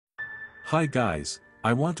Hi guys,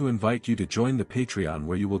 I want to invite you to join the Patreon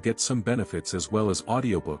where you will get some benefits as well as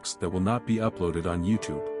audiobooks that will not be uploaded on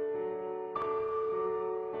YouTube.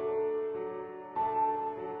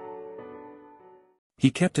 He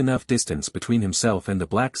kept enough distance between himself and the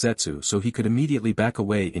Black Zetsu so he could immediately back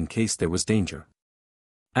away in case there was danger.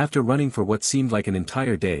 After running for what seemed like an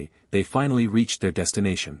entire day, they finally reached their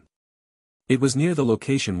destination. It was near the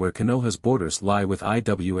location where Konoha's borders lie with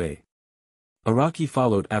Iwa. Araki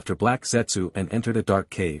followed after Black Zetsu and entered a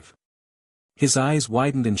dark cave. His eyes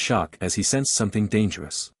widened in shock as he sensed something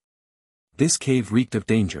dangerous. This cave reeked of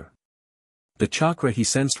danger. The chakra he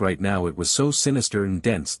sensed right now, it was so sinister and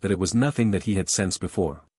dense that it was nothing that he had sensed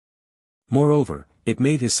before. Moreover, it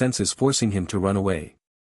made his senses, forcing him to run away.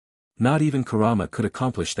 Not even Kurama could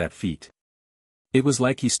accomplish that feat. It was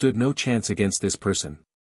like he stood no chance against this person.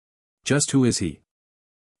 Just who is he?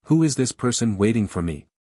 Who is this person waiting for me?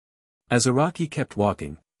 As Araki kept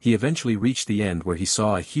walking, he eventually reached the end where he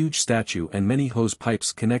saw a huge statue and many hose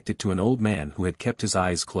pipes connected to an old man who had kept his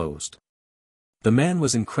eyes closed. The man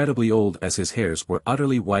was incredibly old as his hairs were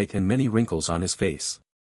utterly white and many wrinkles on his face.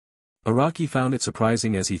 Araki found it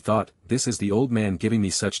surprising as he thought, this is the old man giving me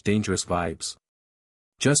such dangerous vibes.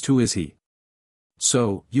 Just who is he?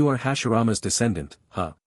 So, you are Hashirama's descendant,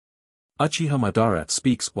 huh? Uchiha Madara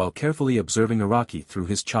speaks while carefully observing Araki through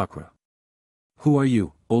his chakra. Who are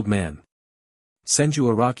you, old man?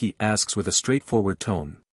 Senju Araki asks with a straightforward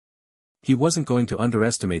tone. He wasn't going to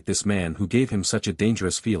underestimate this man who gave him such a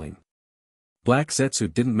dangerous feeling. Black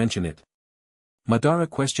Zetsu didn't mention it. Madara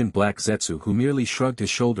questioned Black Zetsu, who merely shrugged his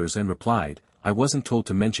shoulders and replied, I wasn't told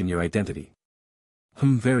to mention your identity.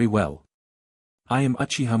 Very well. I am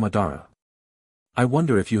Uchiha Madara. I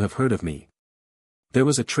wonder if you have heard of me. There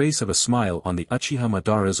was a trace of a smile on the Uchiha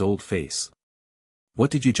Madara's old face. What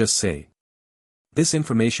did you just say? This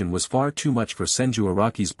information was far too much for Senju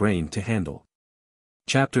Araki's brain to handle.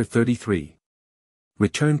 Chapter 33.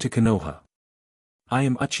 Return to Konoha. I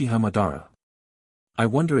am Uchiha Madara. I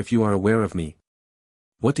wonder if you are aware of me.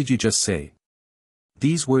 What did you just say?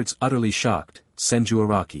 These words utterly shocked Senju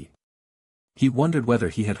Araki. He wondered whether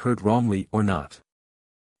he had heard wrongly or not.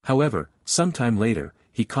 However, sometime later,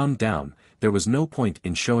 he calmed down. There was no point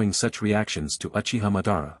in showing such reactions to Uchiha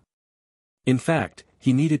Madara. In fact,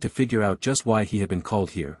 he needed to figure out just why he had been called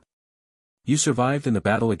here. You survived in the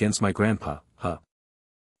battle against my grandpa, huh?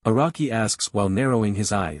 Araki asks while narrowing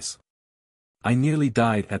his eyes. I nearly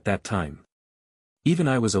died at that time. Even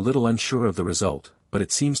I was a little unsure of the result, but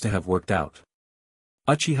it seems to have worked out.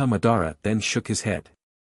 Uchiha Madara then shook his head.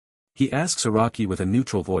 He asks Araki with a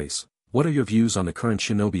neutral voice, what are your views on the current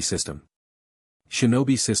shinobi system?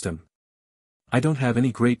 Shinobi system? I don't have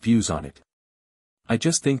any great views on it. I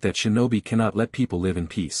just think that shinobi cannot let people live in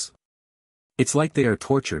peace. It's like they are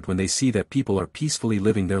tortured when they see that people are peacefully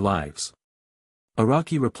living their lives.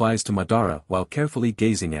 Araki replies to Madara while carefully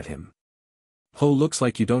gazing at him. Looks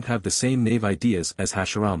like you don't have the same naive ideas as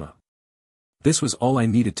Hashirama. This was all I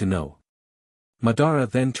needed to know. Madara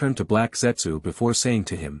then turned to Black Zetsu before saying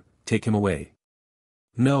to him, take him away.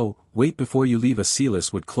 No, wait, before you leave. A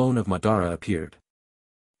sealess wood clone of Madara appeared.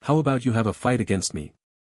 How about you have a fight against me?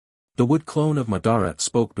 The wood clone of Madara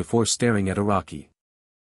spoke before staring at Araki.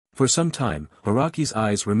 For some time, Araki's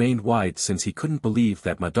eyes remained wide since he couldn't believe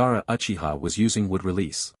that Madara Uchiha was using wood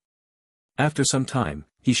release. After some time,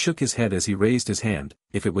 he shook his head as he raised his hand.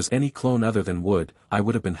 If it was any clone other than wood, I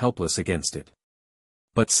would have been helpless against it.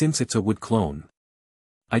 But since it's a wood clone,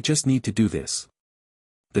 I just need to do this.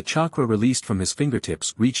 The chakra released from his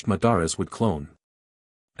fingertips reached Madara's wood clone.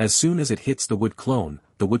 As soon as it hits the wood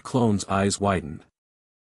clone's eyes widened.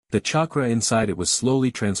 The chakra inside it was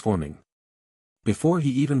slowly transforming. Before he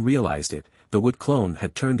even realized it, the wood clone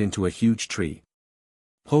had turned into a huge tree.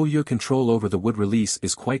 Your control over the wood release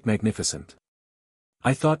is quite magnificent.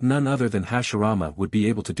 I thought none other than Hashirama would be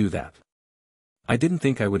able to do that. I didn't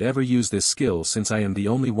think I would ever use this skill since I am the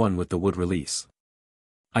only one with the wood release.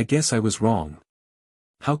 I guess I was wrong.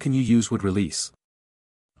 How can you use wood release?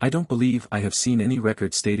 I don't believe I have seen any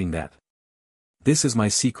record stating that. This is my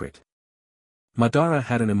secret. Madara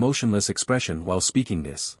had an emotionless expression while speaking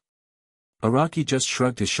this. Araki just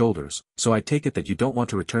shrugged his shoulders, so I take it that you don't want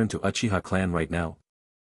to return to Uchiha clan right now?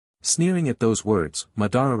 Sneering at those words,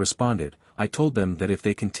 Madara responded, I told them that if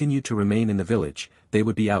they continued to remain in the village, they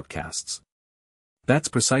would be outcasts. That's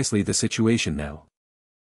precisely the situation now.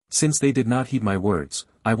 Since they did not heed my words,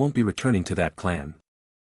 I won't be returning to that clan.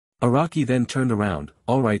 Araki then turned around,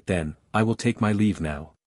 all right then, I will take my leave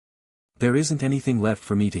now. There isn't anything left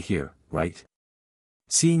for me to hear, right?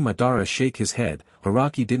 Seeing Madara shake his head,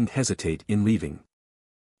 Araki didn't hesitate in leaving.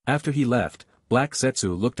 After he left, Black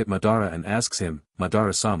Zetsu looked at Madara and asks him,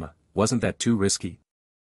 Madara-sama, wasn't that too risky?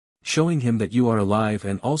 Showing him that you are alive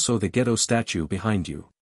and also the ghetto statue behind you.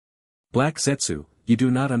 Black Zetsu, you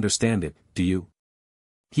do not understand it, do you?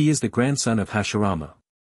 He is the grandson of Hashirama.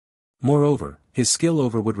 Moreover, his skill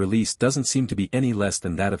over wood release doesn't seem to be any less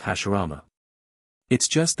than that of Hashirama. It's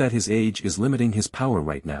just that his age is limiting his power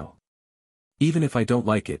right now. Even if I don't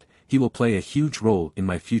like it, he will play a huge role in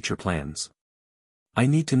my future plans. I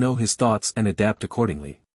need to know his thoughts and adapt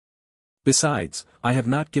accordingly. Besides, I have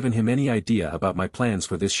not given him any idea about my plans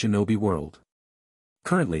for this shinobi world.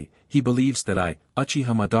 Currently, he believes that I,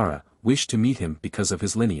 Uchiha Madara, wish to meet him because of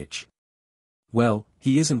his lineage. Well,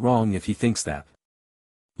 he isn't wrong if he thinks that.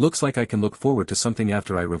 Looks like I can look forward to something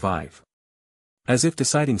after I revive. As if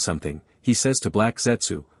deciding something, he says to Black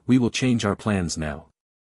Zetsu, we will change our plans now.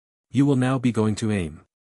 You will now be going to aim.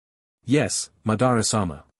 Yes,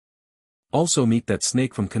 Madara-sama. Also meet that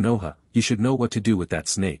snake from Konoha, you should know what to do with that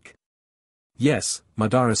snake. Yes,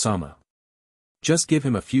 Madara-sama. Just give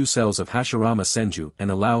him a few cells of Hashirama Senju and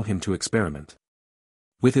allow him to experiment.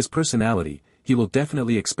 With his personality, he will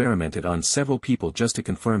definitely experiment it on several people just to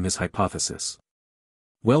confirm his hypothesis.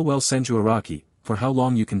 Well Senju Araki, for how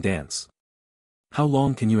long you can dance? How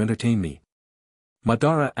long can you entertain me?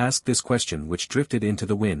 Madara asked this question which drifted into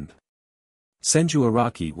the wind. Senju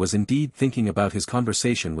Araki was indeed thinking about his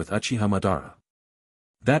conversation with Uchiha Madara.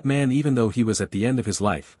 That man, even though he was at the end of his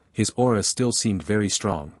life, his aura still seemed very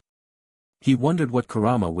strong. He wondered what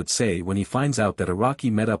Kurama would say when he finds out that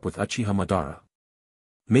Araki met up with Uchiha Madara.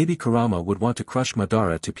 Maybe Kurama would want to crush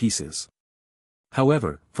Madara to pieces.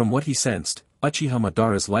 However, from what he sensed, Uchiha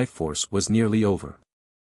Madara's life force was nearly over.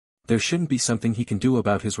 There shouldn't be something he can do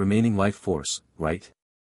about his remaining life force, right?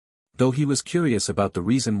 Though he was curious about the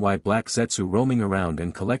reason why Black Zetsu roaming around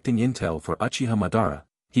and collecting intel for Uchiha Madara,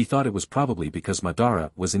 he thought it was probably because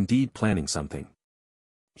Madara was indeed planning something.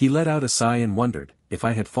 He let out a sigh and wondered, if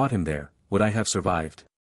I had fought him there, would I have survived?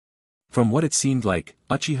 From what it seemed like,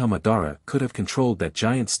 Uchiha Madara could have controlled that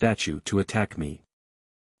giant statue to attack me.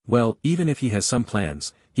 Well, even if he has some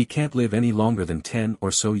plans, he can't live any longer than 10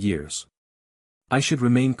 or so years. I should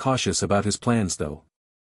remain cautious about his plans though.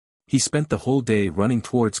 He spent the whole day running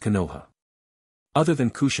towards Konoha. Other than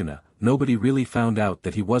Kushina, nobody really found out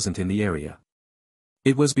that he wasn't in the area.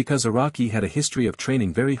 It was because Araki had a history of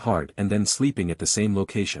training very hard and then sleeping at the same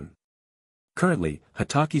location. Currently,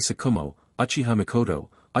 Hatake Sakumo, Uchiha Mikoto,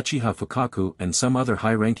 Uchiha Fukaku and some other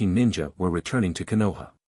high-ranking ninja were returning to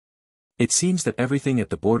Konoha. It seems that everything at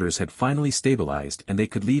the borders had finally stabilized and they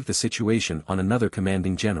could leave the situation on another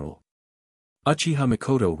commanding general. Uchiha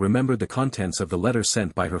Mikoto remembered the contents of the letter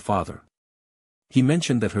sent by her father. He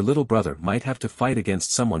mentioned that her little brother might have to fight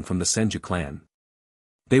against someone from the Senju clan.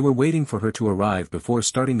 They were waiting for her to arrive before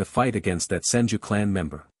starting the fight against that Senju clan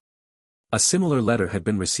member. A similar letter had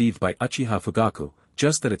been received by Uchiha Fugaku,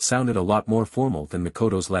 just that it sounded a lot more formal than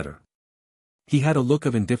Mikoto's letter. He had a look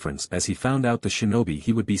of indifference as he found out the shinobi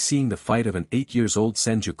he would be seeing the fight of an 8-year-old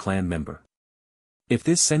Senju clan member. If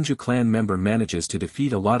this Senju clan member manages to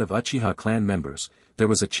defeat a lot of Uchiha clan members, there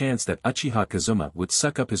was a chance that Uchiha Kazuma would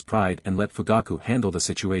suck up his pride and let Fugaku handle the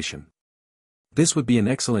situation. This would be an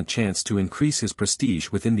excellent chance to increase his prestige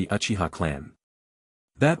within the Uchiha clan.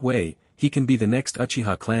 That way, he can be the next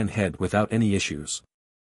Uchiha clan head without any issues.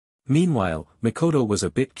 Meanwhile, Mikoto was a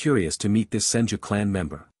bit curious to meet this Senju clan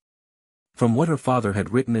member. From what her father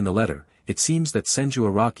had written in the letter, it seems that Senju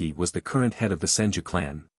Araki was the current head of the Senju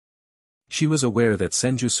clan. She was aware that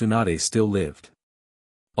Senju Tsunade still lived.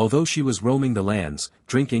 Although she was roaming the lands,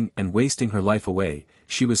 drinking and wasting her life away,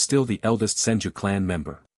 she was still the eldest Senju clan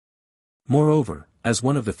member. Moreover, as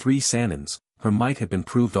one of the 3 Sanins, her might had been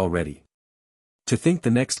proved already. To think the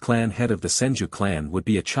next clan head of the Senju clan would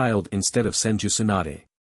be a child instead of Senju Tsunade.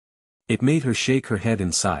 It made her shake her head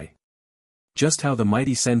and sigh. Just how the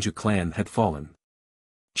mighty Senju clan had fallen.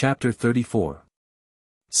 Chapter 34.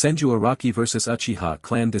 Senju Araki vs Uchiha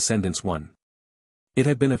Clan Descendants 1. It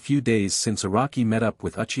had been a few days since Araki met up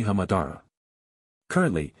with Uchiha Madara.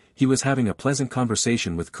 Currently, he was having a pleasant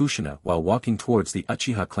conversation with Kushina while walking towards the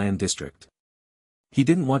Uchiha clan district. He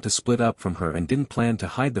didn't want to split up from her and didn't plan to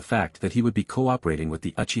hide the fact that he would be cooperating with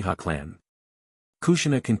the Uchiha clan.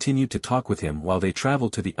 Kushina continued to talk with him while they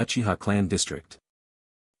traveled to the Uchiha clan district.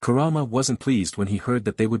 Kurama wasn't pleased when he heard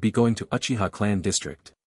that they would be going to Uchiha clan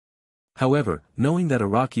district. However, knowing that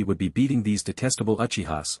Araki would be beating these detestable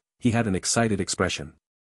Uchihas, he had an excited expression.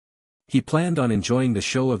 He planned on enjoying the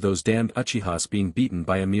show of those damned Uchihas being beaten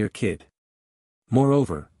by a mere kid.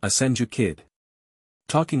 Moreover, a Senju kid.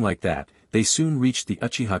 Talking like that, they soon reached the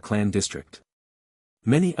Uchiha clan district.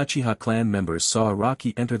 Many Uchiha clan members saw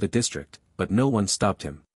Araki enter the district, but no one stopped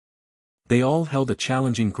him. They all held a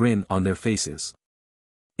challenging grin on their faces.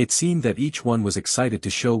 It seemed that each one was excited to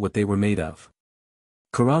show what they were made of.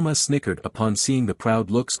 Kurama snickered upon seeing the proud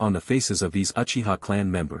looks on the faces of these Uchiha clan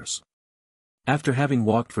members. After having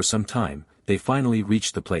walked for some time, they finally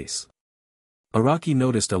reached the place. Araki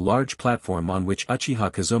noticed a large platform on which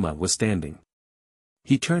Uchiha Kazuma was standing.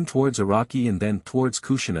 He turned towards Araki and then towards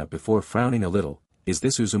Kushina before frowning a little. Is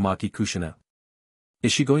this Uzumaki Kushina?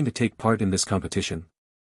 Is she going to take part in this competition?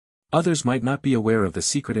 Others might not be aware of the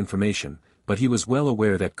secret information, but he was well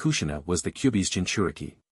aware that Kushina was the Kyuubi's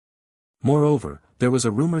Jinchuriki. Moreover, there was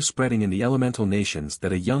a rumor spreading in the elemental nations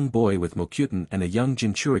that a young boy with Mokyuten and a young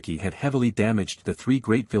Jinchuriki had heavily damaged the three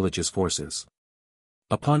great villages' forces.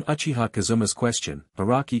 Upon Uchiha Kazuma's question,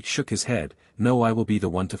 Araki shook his head. No, I will be the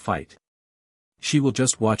one to fight. She will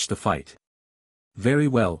just watch the fight. Very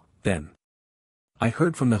well, then. I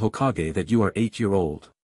heard from the Hokage that you are 8-year-old.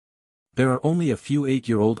 There are only a few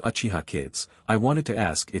 8-year-old Uchiha kids. I wanted to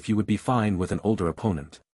ask if you would be fine with an older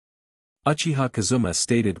opponent. Uchiha Kazuma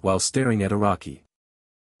stated while staring at Araki.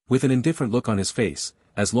 With an indifferent look on his face,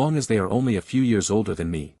 as long as they are only a few years older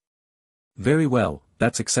than me. Very well,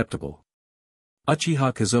 that's acceptable.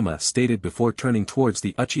 Uchiha Kazuma stated before turning towards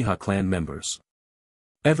the Uchiha clan members.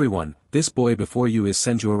 Everyone, this boy before you is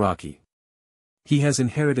Senju Araki. He has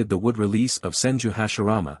inherited the wood release of Senju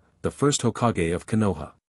Hashirama, the first Hokage of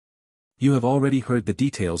Konoha. You have already heard the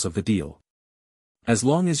details of the deal. As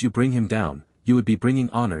long as you bring him down, you would be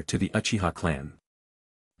bringing honor to the Uchiha clan.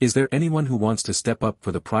 Is there anyone who wants to step up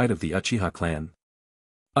for the pride of the Uchiha clan?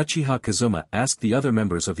 Uchiha Kazuma asked the other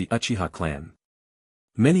members of the Uchiha clan.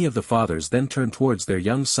 Many of the fathers then turned towards their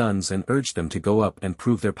young sons and urged them to go up and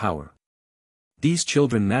prove their power. These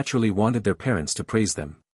children naturally wanted their parents to praise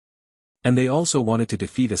them. And they also wanted to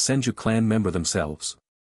defeat a Senju clan member themselves.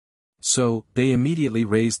 So, they immediately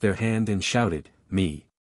raised their hand and shouted, me.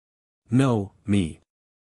 No, me.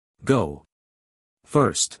 Go.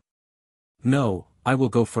 First. No, I will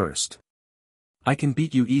go first. I can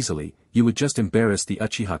beat you easily, you would just embarrass the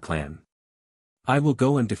Uchiha clan. I will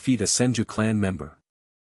go and defeat a Senju clan member.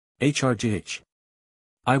 HRGH.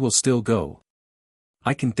 I will still go.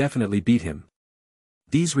 I can definitely beat him.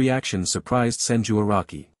 These reactions surprised Senju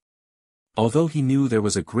Araki. Although he knew there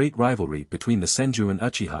was a great rivalry between the Senju and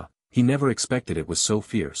Uchiha, he never expected it was so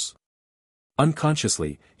fierce.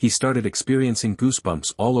 Unconsciously, he started experiencing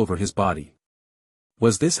goosebumps all over his body.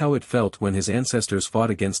 Was this how it felt when his ancestors fought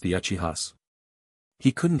against the Uchihas?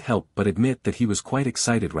 He couldn't help but admit that he was quite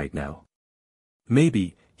excited right now.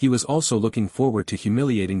 Maybe, he was also looking forward to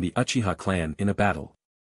humiliating the Uchiha clan in a battle.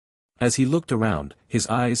 As he looked around, his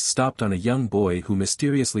eyes stopped on a young boy who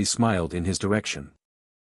mysteriously smiled in his direction.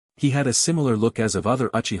 He had a similar look as of other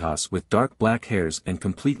Uchihas with dark black hairs and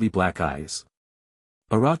completely black eyes.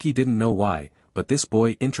 Araki didn't know why, but this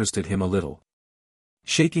boy interested him a little.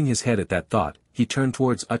 Shaking his head at that thought, he turned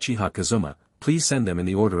towards Uchiha Kazuma. Please send them in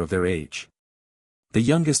the order of their age. The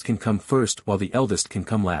youngest can come first while the eldest can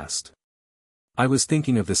come last. I was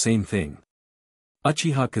thinking of the same thing.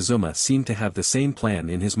 Uchiha Kazuma seemed to have the same plan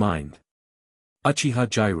in his mind. Uchiha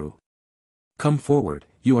Jairu. Come forward,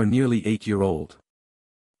 you are nearly 8-year-old.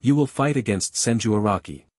 You will fight against Senju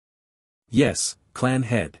Araki. Yes, clan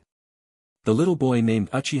head. The little boy named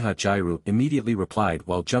Uchiha Jairu immediately replied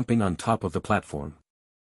while jumping on top of the platform.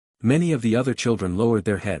 Many of the other children lowered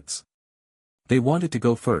their heads. They wanted to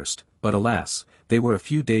go first, but alas, they were a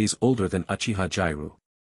few days older than Uchiha Jairu.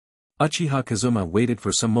 Uchiha Kazuma waited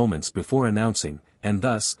for some moments before announcing, and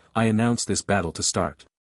thus, I announce this battle to start.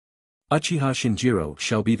 Uchiha Shinjiro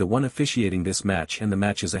shall be the one officiating this match and the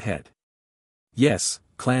match is ahead. Yes,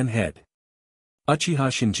 clan head.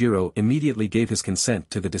 Uchiha Shinjiro immediately gave his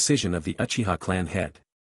consent to the decision of the Uchiha clan head.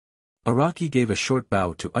 Araki gave a short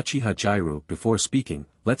bow to Uchiha Jairu before speaking,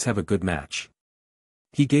 let's have a good match.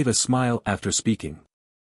 He gave a smile after speaking.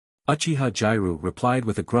 Uchiha Jairu replied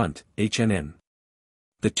with a grunt, HNN.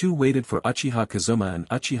 The two waited for Uchiha Kazuma and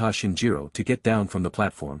Uchiha Shinjiro to get down from the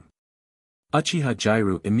platform. Uchiha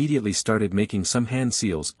Jairu immediately started making some hand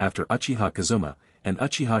seals after Uchiha Kazuma, and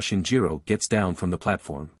Uchiha Shinjiro gets down from the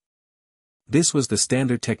platform. This was the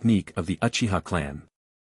standard technique of the Uchiha clan.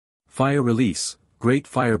 Fire release, Great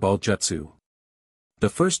Fireball Jutsu. The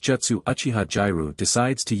first jutsu Uchiha Jairu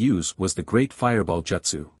decides to use was the Great Fireball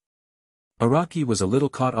Jutsu. Araki was a little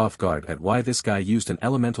caught off guard at why this guy used an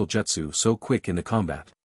elemental jutsu so quick in the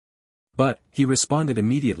combat. But, he responded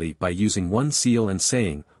immediately by using one seal and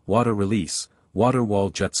saying, Water Release, Water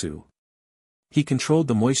Wall Jutsu. He controlled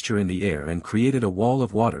the moisture in the air and created a wall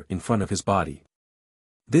of water in front of his body.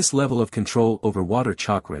 This level of control over water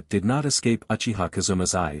chakra did not escape Uchiha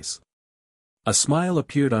Kazuma's eyes. A smile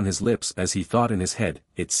appeared on his lips as he thought in his head,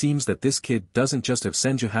 it seems that this kid doesn't just have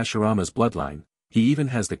Senju Hashirama's bloodline, He even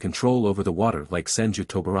has the control over the water like Senju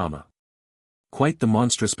Tobirama. Quite the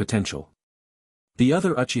monstrous potential. The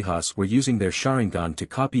other Uchihas were using their Sharingan to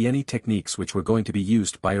copy any techniques which were going to be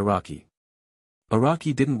used by Araki.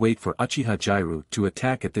 Araki didn't wait for Uchiha Jiryu to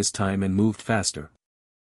attack at this time and moved faster.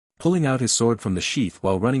 Pulling out his sword from the sheath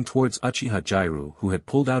while running towards Uchiha Jiryu, who had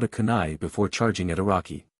pulled out a kunai before charging at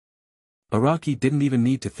Araki. Araki didn't even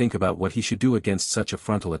need to think about what he should do against such a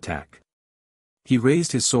frontal attack. He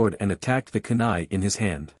raised his sword and attacked the kunai in his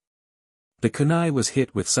hand. The kunai was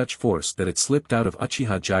hit with such force that it slipped out of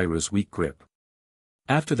Uchiha Jiryu's weak grip.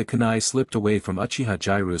 After the kunai slipped away from Uchiha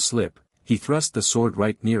Jiryu's slip, he thrust the sword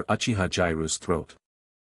right near Uchiha Jiryu's throat.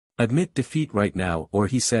 "Admit defeat right now," or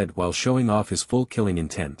he said while showing off his full killing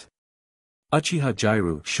intent. Uchiha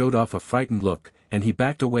Jiryu showed off a frightened look, and he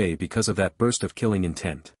backed away because of that burst of killing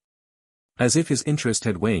intent. As if his interest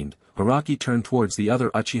had waned, Araki turned towards the other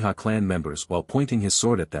Uchiha clan members while pointing his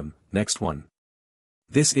sword at them. "Next one.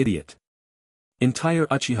 This idiot." Entire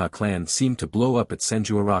Uchiha clan seemed to blow up at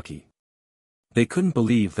Senju Araki. They couldn't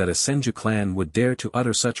believe that a Senju clan would dare to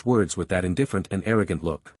utter such words with that indifferent and arrogant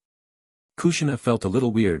look. Kushina felt a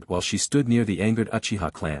little weird while she stood near the angered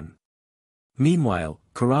Uchiha clan. Meanwhile,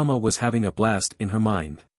 Kurama was having a blast in her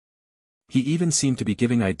mind. He even seemed to be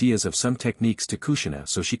giving ideas of some techniques to Kushina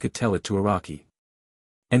so she could tell it to Araki.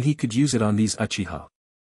 And he could use it on these Uchiha.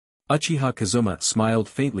 Uchiha Kazuma smiled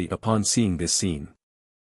faintly upon seeing this scene.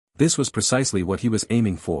 This was precisely what he was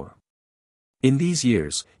aiming for. In these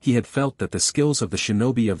years, he had felt that the skills of the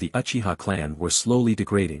shinobi of the Uchiha clan were slowly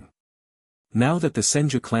degrading. Now that the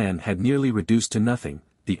Senju clan had nearly reduced to nothing,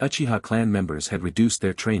 the Uchiha clan members had reduced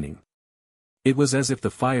their training. It was as if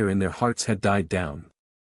the fire in their hearts had died down.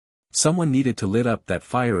 Someone needed to lit up that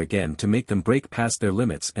fire again to make them break past their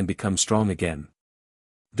limits and become strong again.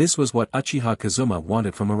 This was what Uchiha Kazuma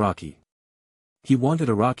wanted from Araki. He wanted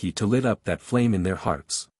Araki to lit up that flame in their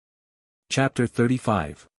hearts. Chapter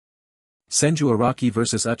 35. Senju Araki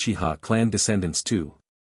vs Uchiha Clan Descendants 2.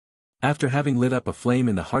 After having lit up a flame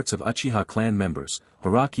in the hearts of Uchiha clan members,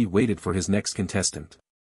 Araki waited for his next contestant.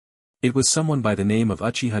 It was someone by the name of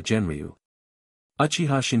Uchiha Genryu.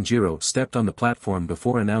 Uchiha Shinjiro stepped on the platform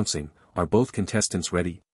before announcing, "Are both contestants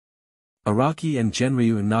ready?" Araki and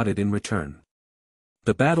Genryu nodded in return.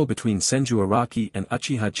 The battle between Senju Araki and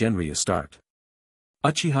Uchiha Genryu start.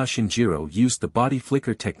 Uchiha Shinjiro used the body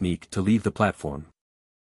flicker technique to leave the platform.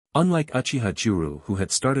 Unlike Uchiha Juru who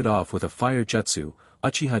had started off with a fire jutsu,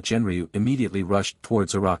 Uchiha Genryu immediately rushed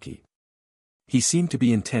towards Araki. He seemed to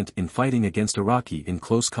be intent in fighting against Araki in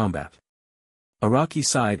close combat. Araki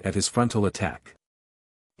sighed at his frontal attack.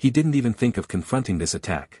 He didn't even think of confronting this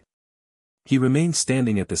attack. He remained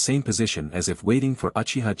standing at the same position as if waiting for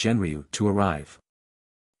Uchiha Genryu to arrive.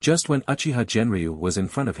 Just when Uchiha Genryu was in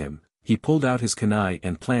front of him, he pulled out his kunai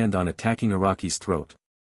and planned on attacking Araki's throat.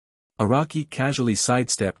 Araki casually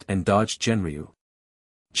sidestepped and dodged Genryu.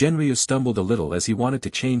 Genryu stumbled a little as he wanted to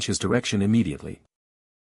change his direction immediately.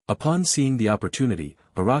 Upon seeing the opportunity,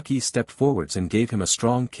 Araki stepped forwards and gave him a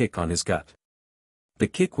strong kick on his gut. The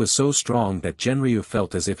kick was so strong that Genryu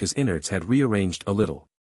felt as if his innards had rearranged a little.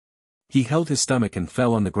 He held his stomach and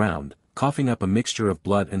fell on the ground, coughing up a mixture of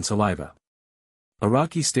blood and saliva.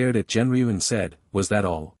 Araki stared at Genryu and said, "Was that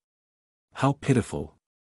all? How pitiful."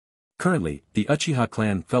 Currently, the Uchiha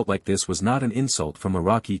clan felt like this was not an insult from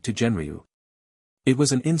Araki to Genryu. It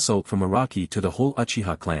was an insult from Araki to the whole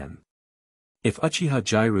Uchiha clan. If Uchiha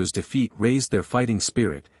Jiryu's defeat raised their fighting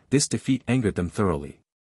spirit, this defeat angered them thoroughly.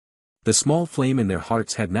 The small flame in their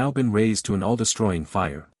hearts had now been raised to an all-destroying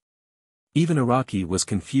fire. Even Araki was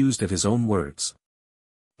confused at his own words.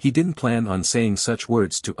 He didn't plan on saying such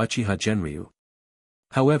words to Uchiha Genryu.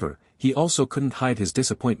 However, he also couldn't hide his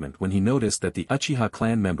disappointment when he noticed that the Uchiha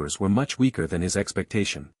clan members were much weaker than his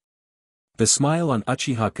expectation. The smile on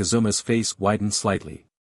Uchiha Kazuma's face widened slightly.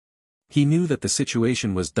 He knew that the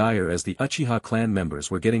situation was dire as the Uchiha clan members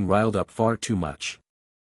were getting riled up far too much.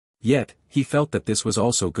 Yet, he felt that this was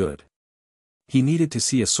also good. He needed to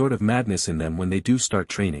see a sort of madness in them when they do start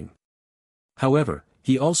training. However,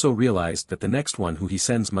 he also realized that the next one who he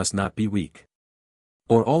sends must not be weak.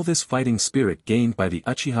 Or all this fighting spirit gained by the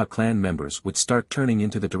Uchiha clan members would start turning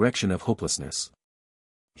into the direction of hopelessness.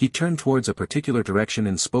 He turned towards a particular direction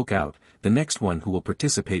and spoke out, "The next one who will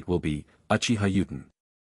participate will be Uchiha Yuten.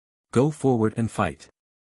 Go forward and fight."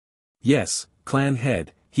 "Yes, clan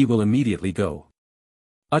head, he will immediately go."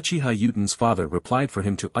 Uchiha Yuten's father replied for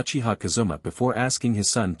him to Uchiha Kazuma before asking his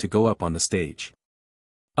son to go up on the stage.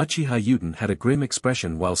 Uchiha Yuten had a grim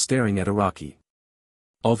expression while staring at Araki.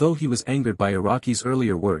 Although he was angered by Araki's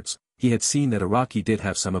earlier words, he had seen that Araki did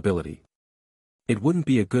have some ability. It wouldn't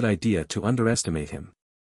be a good idea to underestimate him.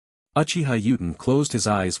 Uchiha Yuten closed his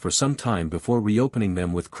eyes for some time before reopening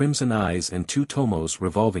them with crimson eyes and two tomos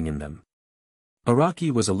revolving in them. Araki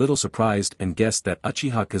was a little surprised and guessed that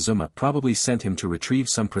Uchiha Kazuma probably sent him to retrieve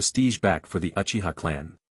some prestige back for the Uchiha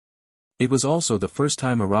clan. It was also the first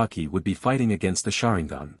time Araki would be fighting against the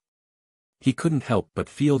Sharingan. He couldn't help but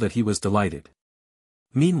feel that he was delighted.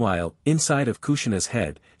 Meanwhile, inside of Kushina's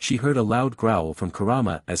head, she heard a loud growl from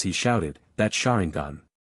Kurama as he shouted, "That Sharingan!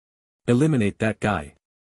 Eliminate that guy!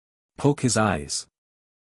 Poke his eyes!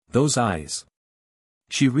 Those eyes!"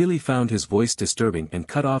 She really found his voice disturbing and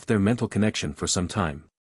cut off their mental connection for some time.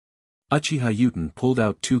 Uchiha Yuten pulled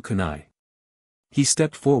out two kunai. He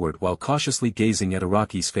stepped forward while cautiously gazing at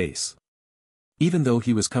Araki's face. Even though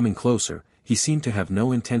he was coming closer, he seemed to have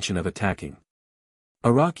no intention of attacking.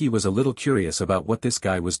 Araki was a little curious about what this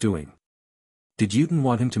guy was doing. Did Yuten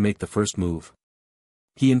want him to make the first move?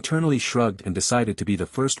 He internally shrugged and decided to be the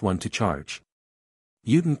first one to charge.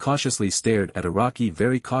 Yuten cautiously stared at Araki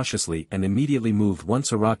very cautiously and immediately moved once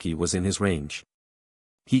Araki was in his range.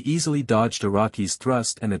 He easily dodged Araki's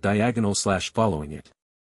thrust and a diagonal slash following it.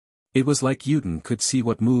 It was like Yuten could see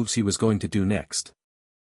what moves he was going to do next.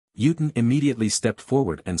 Yuten immediately stepped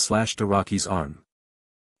forward and slashed Araki's arm.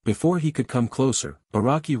 Before he could come closer,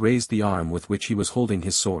 Araki raised the arm with which he was holding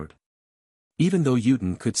his sword. Even though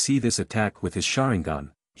Yuten could see this attack with his Sharingan,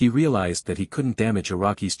 he realized that he couldn't damage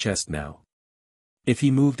Araki's chest now. If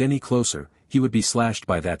he moved any closer, he would be slashed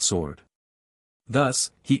by that sword.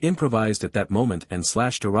 Thus, he improvised at that moment and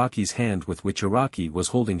slashed Araki's hand with which Araki was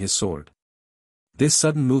holding his sword. This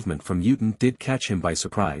sudden movement from Yuten did catch him by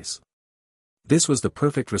surprise. This was the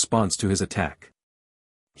perfect response to his attack.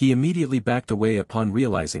 He immediately backed away upon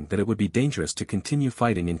realizing that it would be dangerous to continue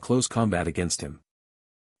fighting in close combat against him.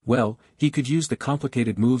 Well, he could use the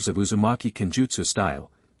complicated moves of Uzumaki Kenjutsu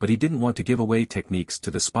style, but he didn't want to give away techniques to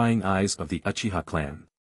the spying eyes of the Uchiha clan.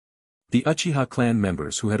 The Uchiha clan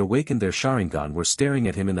members who had awakened their Sharingan were staring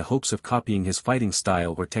at him in the hopes of copying his fighting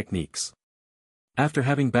style or techniques. After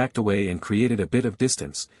having backed away and created a bit of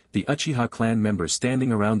distance, the Uchiha clan members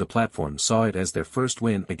standing around the platform saw it as their first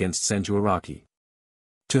win against Senju Araki.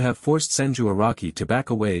 To have forced Senju Araki to back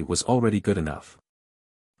away was already good enough.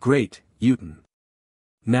 "Great, Yuten.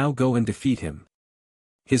 Now go and defeat him."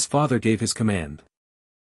 His father gave his command.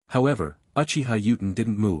 However, Uchiha Yuten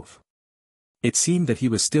didn't move. It seemed that he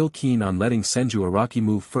was still keen on letting Senju Araki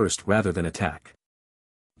move first rather than attack.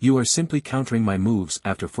 "You are simply countering my moves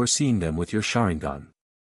after foreseeing them with your Sharingan.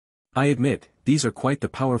 I admit, these are quite the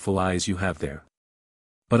powerful eyes you have there.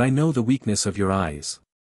 But I know the weakness of your eyes."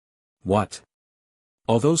 "What?"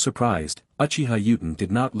 Although surprised, Uchiha Yuten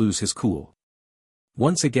did not lose his cool.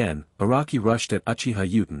 Once again, Araki rushed at Uchiha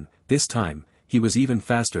Yuten. This time, he was even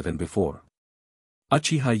faster than before.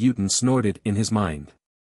 Uchiha Yuten snorted in his mind.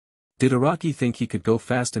 Did Araki think he could go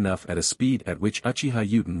fast enough at a speed at which Uchiha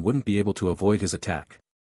Yuten wouldn't be able to avoid his attack?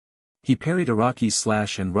 He parried Araki's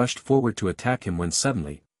slash and rushed forward to attack him when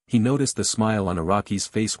suddenly, he noticed the smile on Araki's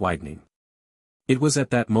face widening. It was at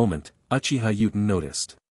that moment, Uchiha Yuten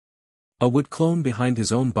noticed. A wood clone behind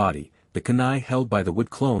his own body, the kunai held by the wood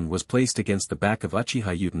clone was placed against the back of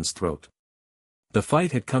Uchiha Yuten's throat. The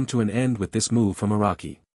fight had come to an end with this move from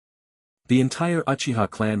Araki. The entire Uchiha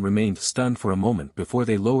clan remained stunned for a moment before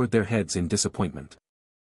they lowered their heads in disappointment.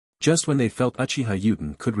 Just when they felt Uchiha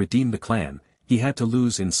Yuten could redeem the clan, he had to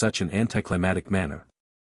lose in such an anticlimactic manner.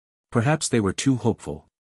 Perhaps they were too hopeful.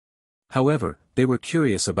 However, they were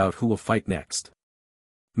curious about who will fight next.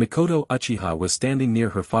 Mikoto Uchiha was standing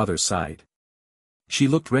near her father's side. She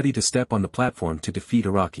looked ready to step on the platform to defeat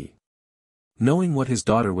Araki. Knowing what his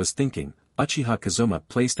daughter was thinking, Uchiha Kazuma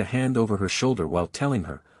placed a hand over her shoulder while telling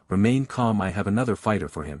her, "Remain calm, I have another fighter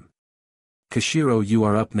for him. Kashiro, you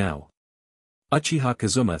are up now." Uchiha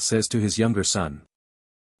Kazuma says to his younger son.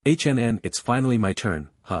 "HNN, it's finally my turn,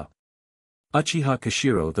 huh?" Uchiha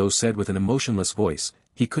Kashiro though said with an emotionless voice,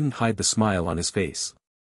 he couldn't hide the smile on his face.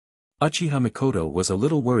 Uchiha Mikoto was a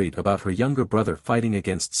little worried about her younger brother fighting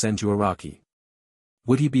against Senju Araki.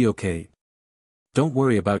 Would he be okay? "Don't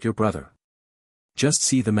worry about your brother. Just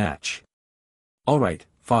see the match." "Alright,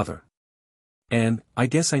 father. And, I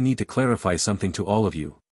guess I need to clarify something to all of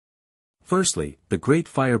you. Firstly, the Great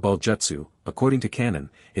Fireball Jutsu, according to canon,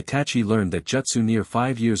 Itachi learned that jutsu near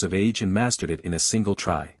 5 years of age and mastered it in a single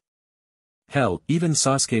try. Hell, even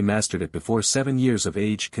Sasuke mastered it before 7 years of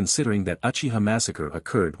age, considering that Uchiha massacre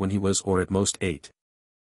occurred when he was or at most 8.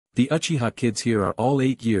 The Uchiha kids here are all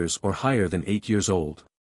 8 years or higher than 8 years old.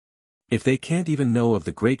 If they can't even know of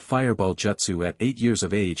the Great Fireball Jutsu at 8 years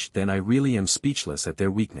of age, then I really am speechless at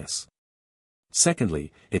their weakness.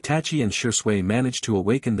 Secondly, Itachi and Shisui managed to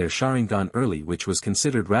awaken their Sharingan early, which was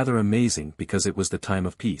considered rather amazing because it was the time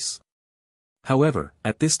of peace. However,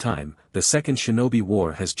 at this time, the Second Shinobi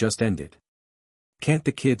War has just ended. Can't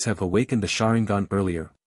the kids have awakened the Sharingan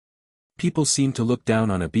earlier? People seem to look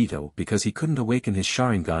down on Obito because he couldn't awaken his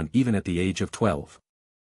Sharingan even at the age of 12.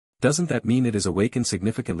 Doesn't that mean it is awakened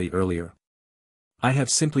significantly earlier? I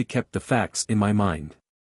have simply kept the facts in my mind.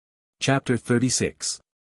 Chapter 36.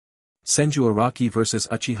 Senju Araki vs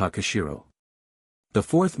Uchiha Kashiro. The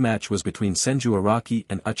fourth match was between Senju Araki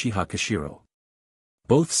and Uchiha Kashiro.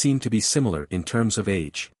 Both seemed to be similar in terms of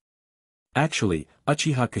age. Actually,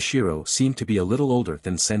 Uchiha Kashiro seemed to be a little older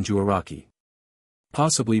than Senju Araki.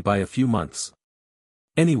 Possibly by a few months.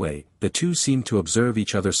 Anyway, the two seemed to observe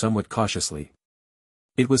each other somewhat cautiously.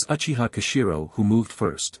 It was Uchiha Kashiro who moved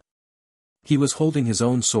first. He was holding his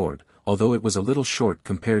own sword, although it was a little short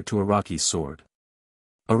compared to Araki's sword.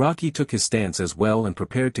 Araki took his stance as well and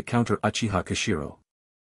prepared to counter Uchiha Kashiro.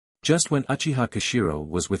 Just when Uchiha Kashiro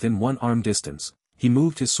was within one arm distance, he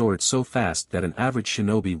moved his sword so fast that an average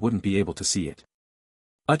shinobi wouldn't be able to see it.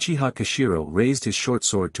 Uchiha Kashiro raised his short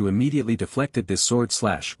sword to immediately deflected this sword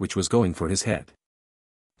slash which was going for his head.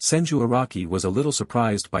 Senju Araki was a little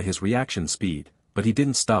surprised by his reaction speed, but he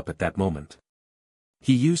didn't stop at that moment.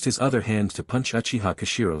 He used his other hand to punch Uchiha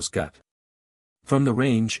Kashiro's gut. From the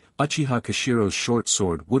range, Uchiha Kashiro's short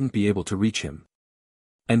sword wouldn't be able to reach him.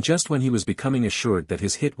 And just when he was becoming assured that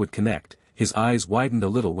his hit would connect, his eyes widened a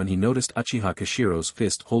little when he noticed Uchiha Kashiro's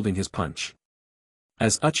fist holding his punch.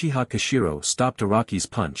 As Uchiha Kashiro stopped Araki's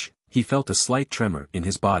punch, he felt a slight tremor in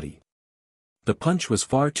his body. The punch was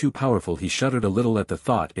far too powerful. He shuddered a little at the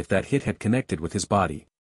thought if that hit had connected with his body.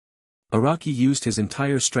 Araki used his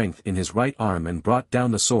entire strength in his right arm and brought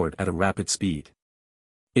down the sword at a rapid speed.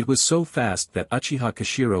 It was so fast that Uchiha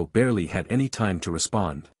Kashiro barely had any time to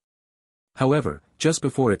respond. However, just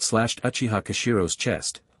before it slashed Uchiha Kashiro's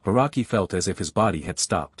chest, Araki felt as if his body had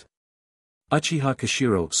stopped. Uchiha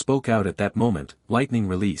Kashiro spoke out at that moment, lightning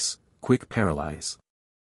release, quick paralyze.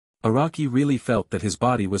 Araki really felt that his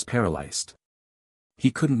body was paralyzed.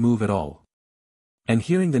 He couldn't move at all. And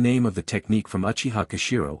hearing the name of the technique from Uchiha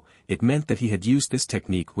Kashiro, it meant that he had used this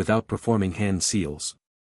technique without performing hand seals.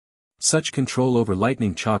 Such control over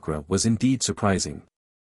lightning chakra was indeed surprising.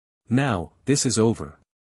 Now, this is over.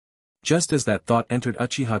 Just as that thought entered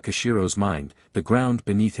Uchiha Kashiro's mind, the ground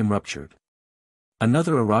beneath him ruptured.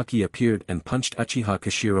 Another Araki appeared and punched Uchiha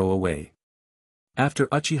Kashiro away. After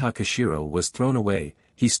Uchiha Kashiro was thrown away,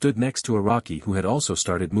 he stood next to Araki who had also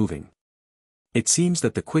started moving. It seems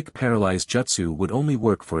that the quick paralyze jutsu would only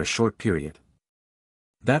work for a short period.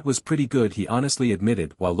 That was pretty good, he honestly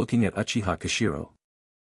admitted while looking at Uchiha Kashiro.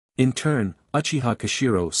 In turn, Uchiha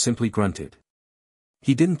Kashiro simply grunted.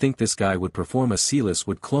 He didn't think this guy would perform a sealess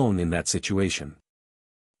would clone in that situation.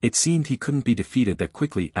 It seemed he couldn't be defeated that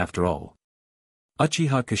quickly after all.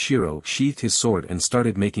 Uchiha Kashiro sheathed his sword and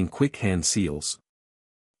started making quick hand seals.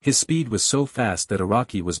 His speed was so fast that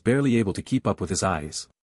Araki was barely able to keep up with his eyes.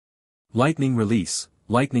 Lightning release,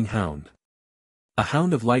 lightning hound. A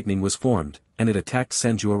hound of lightning was formed, and it attacked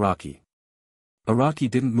Senju Araki. Araki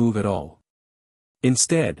didn't move at all.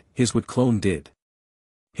 Instead, his wood clone did.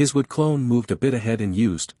 His wood clone moved a bit ahead and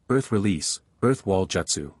used earth release, earth wall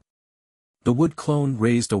jutsu. The wood clone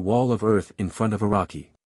raised a wall of earth in front of Araki.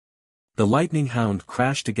 The lightning hound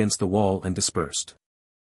crashed against the wall and dispersed.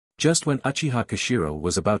 Just when Uchiha Kashiro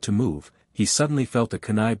was about to move, he suddenly felt a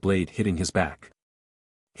kunai blade hitting his back.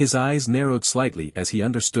 His eyes narrowed slightly as he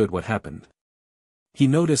understood what happened. He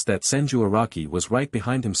noticed that Senju Araki was right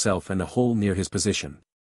behind himself and a hole near his position.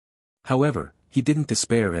 However, he didn't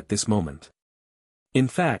despair at this moment. In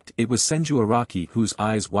fact, it was Senju Araki whose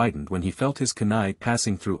eyes widened when he felt his kunai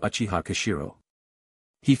passing through Uchiha Kashiro.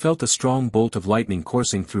 He felt a strong bolt of lightning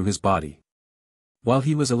coursing through his body. While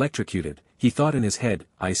he was electrocuted, he thought in his head,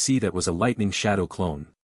 I see, that was a lightning shadow clone.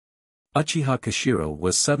 Uchiha Kashiro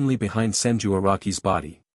was suddenly behind Senju Araki's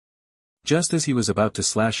body. Just as he was about to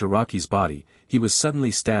slash Araki's body, he was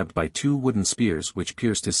suddenly stabbed by two wooden spears which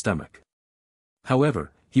pierced his stomach.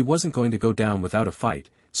 However, he wasn't going to go down without a fight,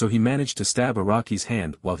 so he managed to stab Araki's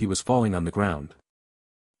hand while he was falling on the ground.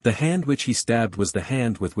 The hand which he stabbed was the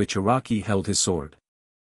hand with which Araki held his sword.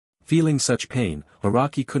 Feeling such pain,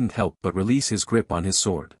 Araki couldn't help but release his grip on his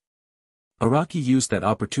sword. Araki used that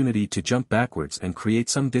opportunity to jump backwards and create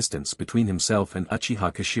some distance between himself and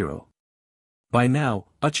Uchiha Kashiro. By now,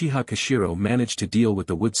 Uchiha Kashiro managed to deal with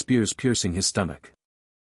the wood spears piercing his stomach.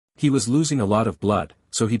 He was losing a lot of blood,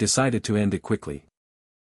 so he decided to end it quickly.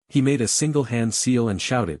 He made a single hand seal and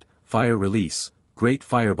shouted, Fire release, Great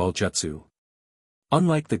Fireball Jutsu.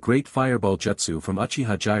 Unlike the Great Fireball Jutsu from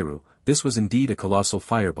Uchiha Jiryu, this was indeed a colossal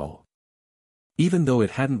fireball. Even though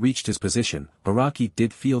it hadn't reached his position, Araki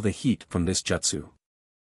did feel the heat from this jutsu.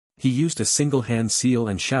 He used a single-hand seal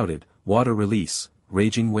and shouted, "Water release,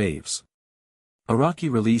 raging waves."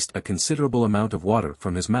 Araki released a considerable amount of water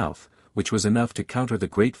from his mouth, which was enough to counter the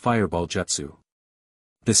great fireball jutsu.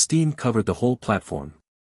 The steam covered the whole platform.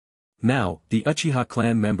 Now, the Uchiha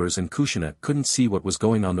clan members and Kushina couldn't see what was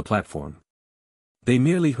going on the platform. They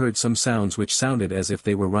merely heard some sounds which sounded as if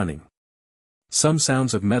they were running. Some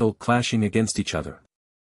sounds of metal clashing against each other.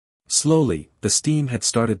 Slowly, the steam had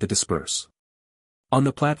started to disperse. On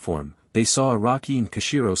the platform, they saw Araki and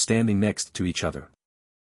Kashiro standing next to each other.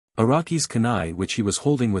 Araki's kunai which he was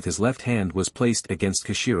holding with his left hand was placed against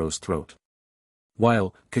Kashiro's throat.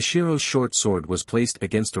 While, Kashiro's short sword was placed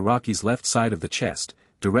against Araki's left side of the chest,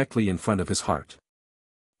 directly in front of his heart.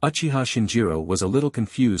 Uchiha Shinjiro was a little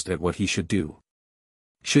confused at what he should do.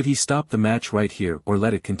 Should he stop the match right here or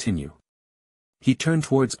let it continue? He turned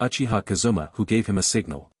towards Uchiha Kazuma who gave him a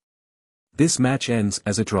signal. This match ends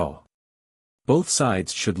as a draw. Both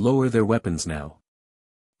sides should lower their weapons now.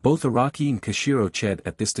 Both Araki and Kashiro ched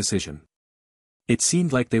at this decision. It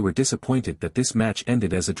seemed like they were disappointed that this match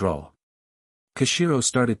ended as a draw. Kashiro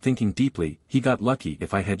started thinking deeply, he got lucky.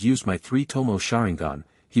 If I had used my 3-tomo Sharingan,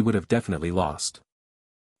 he would have definitely lost.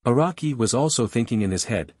 Araki was also thinking in his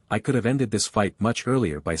head, I could have ended this fight much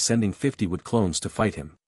earlier by sending 50 wood clones to fight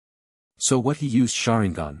him. So what, he used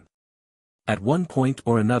Sharingan. At one point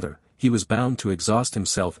or another, he was bound to exhaust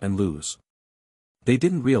himself and lose. They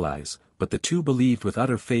didn't realize, but the two believed with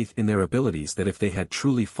utter faith in their abilities that if they had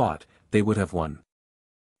truly fought, they would have won.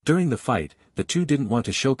 During the fight, the two didn't want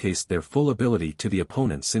to showcase their full ability to the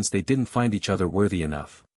opponent since they didn't find each other worthy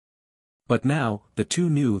enough. But now, the two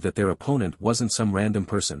knew that their opponent wasn't some random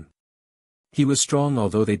person. He was strong.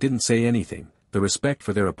 Although they didn't say anything, the respect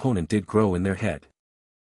for their opponent did grow in their head.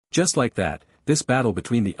 Just like that, this battle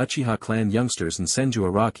between the Uchiha clan youngsters and Senju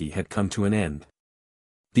Araki had come to an end.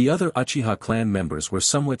 The other Uchiha clan members were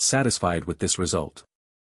somewhat satisfied with this result.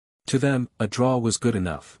 To them, a draw was good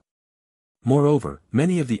enough. Moreover,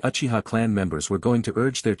 many of the Uchiha clan members were going to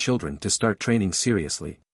urge their children to start training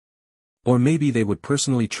seriously. Or maybe they would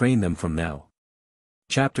personally train them from now.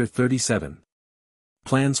 Chapter 37.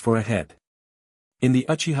 Plans for Ahead. In the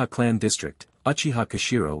Uchiha clan district, Uchiha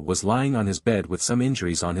Kashiro was lying on his bed with some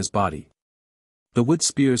injuries on his body. The wood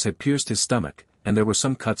spears had pierced his stomach, and there were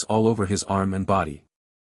some cuts all over his arm and body.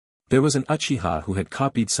 There was an Uchiha who had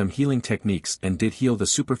copied some healing techniques and did heal the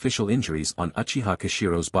superficial injuries on Uchiha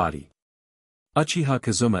Kashiro's body. Uchiha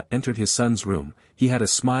Kazuma entered his son's room. He had a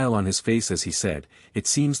smile on his face as he said, "It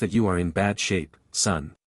seems that you are in bad shape,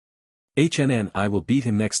 son. I will beat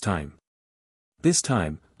him next time. This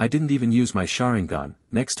time, I didn't even use my Sharingan,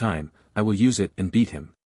 next time, I will use it and beat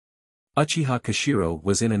him." Uchiha Kashiro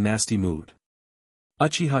was in a nasty mood.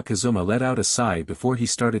 Uchiha Kazuma let out a sigh before he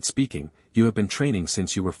started speaking, "You have been training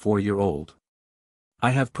since you were 4-year-old.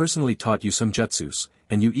 I have personally taught you some jutsus,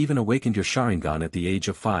 and you even awakened your Sharingan at the age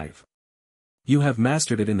of 5. You have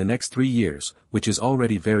mastered it in the next 3 years, which is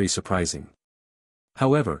already very surprising.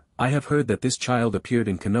 However, I have heard that this child appeared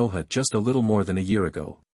in Konoha just a little more than a year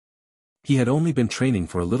ago. He had only been training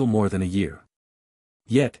for a little more than a year.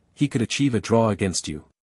 Yet, he could achieve a draw against you.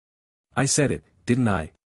 I said it, didn't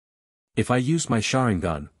I? If I used my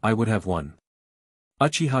Sharingan, I would have won."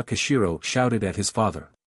 Uchiha Kashiro shouted at his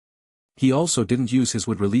father. He also didn't use his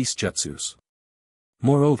wood-release jutsus.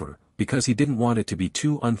 Moreover, because he didn't want it to be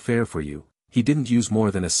too unfair for you, he didn't use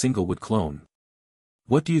more than a single wood clone.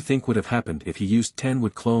 What do you think would have happened if he used 10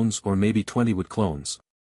 wood clones or maybe 20 wood clones?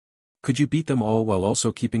 Could you beat them all while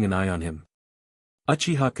also keeping an eye on him?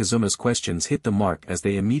 Uchiha Kazuma's questions hit the mark as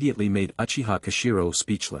they immediately made Uchiha Kashiro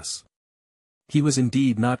speechless. He was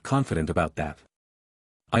indeed not confident about that.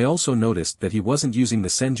 I also noticed that he wasn't using the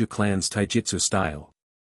Senju clan's taijutsu style.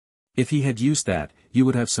 If he had used that, you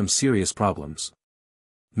would have some serious problems.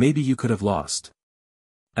 Maybe you could have lost.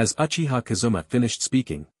 As Uchiha Kazuma finished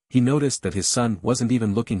speaking, he noticed that his son wasn't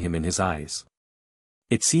even looking him in his eyes.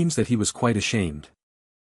 It seems that he was quite ashamed.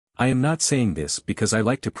 I am not saying this because I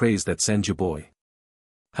like to praise that Senju boy.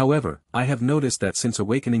 However, I have noticed that since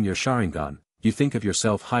awakening your Sharingan, you think of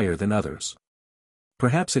yourself higher than others.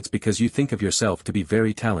 Perhaps it's because you think of yourself to be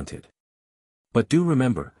very talented. But do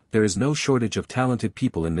remember, there is no shortage of talented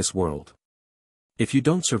people in this world. If you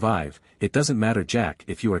don't survive, it doesn't matter jack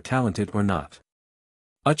if you are talented or not.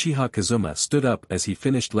 Uchiha Kazuma stood up as he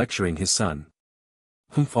finished lecturing his son.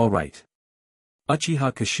 All right.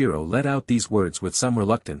 Uchiha Kashiro let out these words with some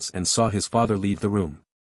reluctance and saw his father leave the room.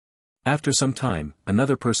 After some time,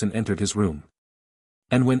 another person entered his room.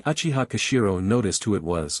 And when Uchiha Kashiro noticed who it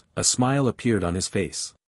was, a smile appeared on his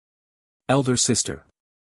face. Elder sister.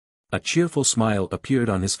 A cheerful smile appeared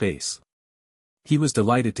on his face. He was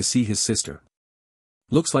delighted to see his sister.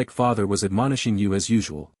 Looks like father was admonishing you as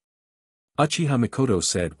usual. Uchiha Mikoto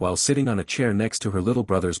said while sitting on a chair next to her little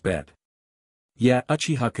brother's bed. Yeah,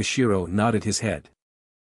 Uchiha Kashiro nodded his head.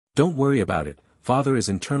 Don't worry about it, father is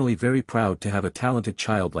internally very proud to have a talented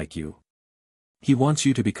child like you. He wants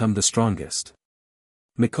you to become the strongest.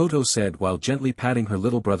 Mikoto said while gently patting her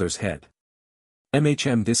little brother's head.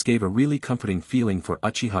 This gave a really comforting feeling for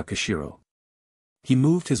Uchiha Kashiro. He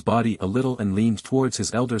moved his body a little and leaned towards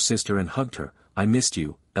his elder sister and hugged her. I missed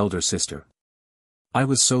you, elder sister. I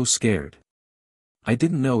was so scared. I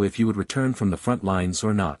didn't know if you would return from the front lines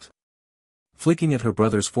or not. Flicking at her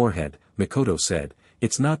brother's forehead, Mikoto said,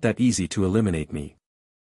 it's not that easy to eliminate me.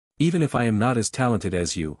 Even if I am not as talented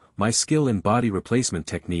as you, my skill in body replacement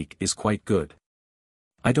technique is quite good.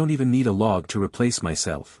 I don't even need a log to replace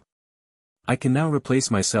myself. I can now replace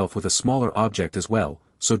myself with a smaller object as well,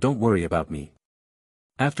 so don't worry about me.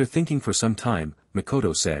 After thinking for some time,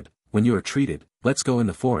 Mikoto said, when you are treated, let's go in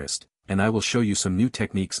the forest, and I will show you some new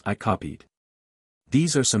techniques I copied.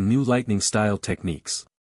 These are some new lightning-style techniques.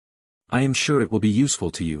 I am sure it will be useful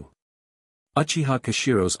to you. Uchiha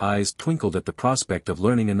Kashiro's eyes twinkled at the prospect of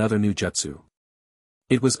learning another new jutsu.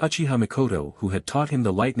 It was Uchiha Mikoto who had taught him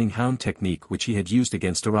the lightning hound technique which he had used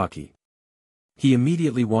against Araki. He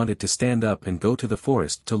immediately wanted to stand up and go to the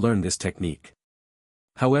forest to learn this technique.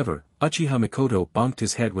 However, Uchiha Mikoto bonked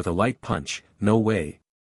his head with a light punch. No way.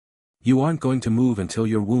 You aren't going to move until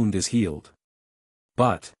your wound is healed.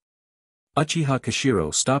 But Uchiha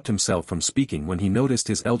Kashiro stopped himself from speaking when he noticed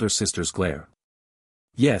his elder sister's glare.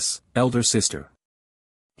 Yes, elder sister.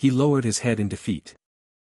 He lowered his head in defeat.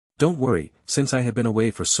 Don't worry, since I have been away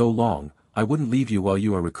for so long, I wouldn't leave you while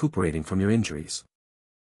you are recuperating from your injuries.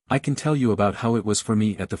 I can tell you about how it was for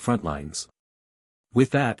me at the front lines. With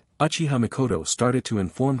that, Uchiha Mikoto started to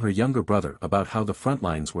inform her younger brother about how the front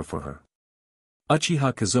lines were for her.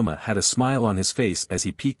 Uchiha Kazuma had a smile on his face as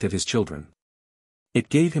he peeked at his children. It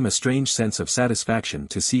gave him a strange sense of satisfaction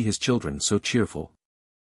to see his children so cheerful.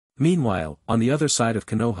 Meanwhile, on the other side of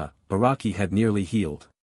Konoha, Araki had nearly healed.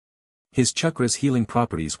 His chakra's healing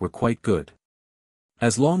properties were quite good.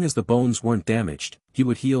 As long as the bones weren't damaged, he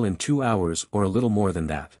would heal in 2 hours or a little more than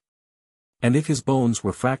that. And if his bones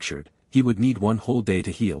were fractured, he would need 1 whole day to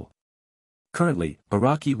heal. Currently,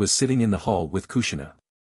 Araki was sitting in the hall with Kushina.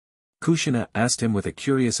 Kushina asked him with a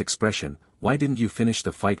curious expression, why didn't you finish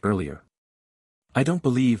the fight earlier? I don't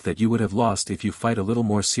believe that you would have lost if you fight a little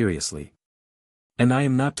more seriously. And I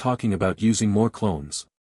am not talking about using more clones.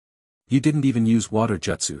 You didn't even use water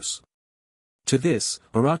jutsus. To this,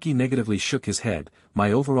 Araki negatively shook his head.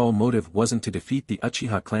 My overall motive wasn't to defeat the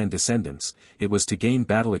Uchiha clan descendants, it was to gain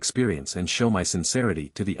battle experience and show my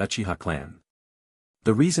sincerity to the Uchiha clan.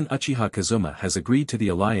 The reason Uchiha Kazuma has agreed to the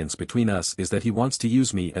alliance between us is that he wants to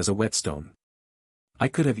use me as a whetstone. I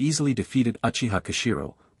could have easily defeated Uchiha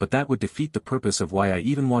Kashiro, but that would defeat the purpose of why I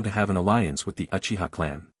even want to have an alliance with the Uchiha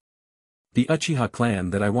clan. The Uchiha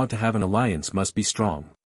clan that I want to have an alliance must be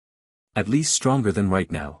strong. At least stronger than right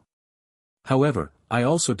now. However, I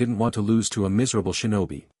also didn't want to lose to a miserable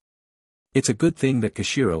shinobi. It's a good thing that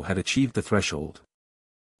Kashiro had achieved the threshold.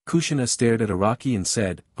 Kushina stared at Araki and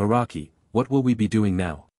said, Araki, what will we be doing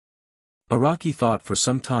now? Araki thought for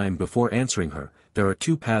some time before answering her, there are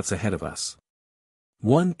 2 paths ahead of us.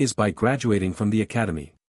 One is by graduating from the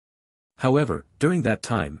academy. However, during that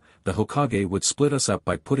time, the Hokage would split us up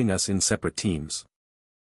by putting us in separate teams.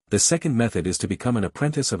 The second method is to become an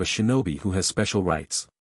apprentice of a shinobi who has special rights.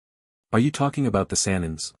 Are you talking about the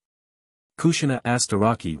Sanins? Kushina asked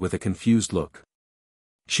Araki with a confused look.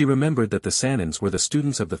 She remembered that the Sanins were the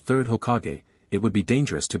students of the 3rd Hokage, it would be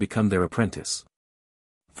dangerous to become their apprentice.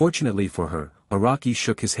 Fortunately for her, Araki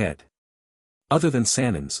shook his head. Other than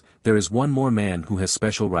Sanins, there is one more man who has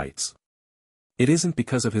special rights. It isn't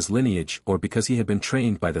because of his lineage or because he had been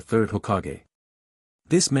trained by the 3rd Hokage.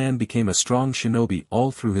 This man became a strong shinobi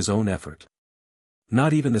all through his own effort.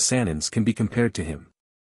 Not even the Sanins can be compared to him.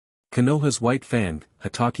 Konoha's White Fang,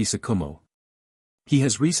 Hatake Tsukumo. He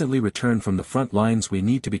has recently returned from the front lines. We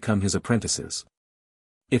need to become his apprentices.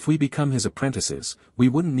 If we become his apprentices, we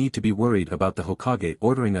wouldn't need to be worried about the Hokage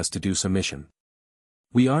ordering us to do some mission.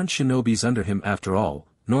 We aren't shinobis under him after all,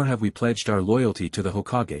 nor have we pledged our loyalty to the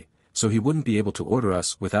Hokage, so he wouldn't be able to order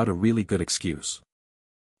us without a really good excuse.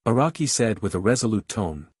 Araki said with a resolute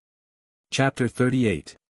tone. Chapter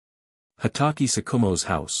 38. Hatake Tsukumo's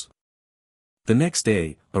house. The next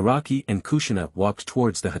day, Araki and Kushina walked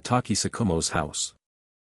towards the Hatake Tsukumo's house.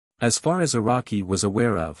 As far as Araki was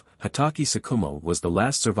aware of, Hatake Tsukumo was the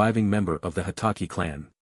last surviving member of the Hatake clan.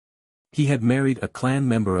 He had married a clan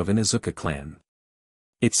member of an Izuka clan.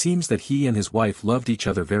 It seems that he and his wife loved each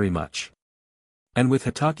other very much. And with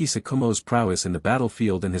Hatake Tsukumo's prowess in the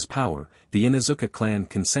battlefield and his power, the Inuzuka clan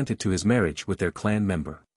consented to his marriage with their clan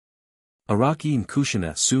member. Araki and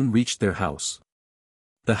Kushina soon reached their house.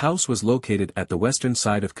 The house was located at the western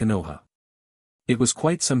side of Konoha. It was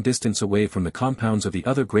quite some distance away from the compounds of the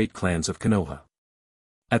other great clans of Konoha.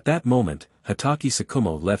 At that moment, Hatake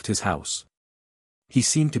Tsukumo left his house. He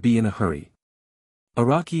seemed to be in a hurry.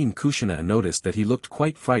 Araki and Kushina noticed that he looked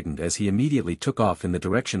quite frightened as he immediately took off in the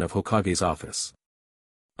direction of Hokage's office.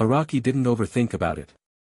 Araki didn't overthink about it.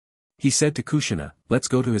 He said to Kushina, "Let's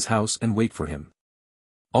go to his house and wait for him."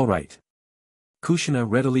 "All right." Kushina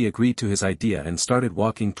readily agreed to his idea and started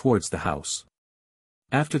walking towards the house.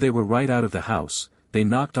 After they were right out of the house, they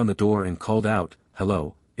knocked on the door and called out,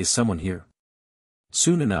 "Hello, is someone here?"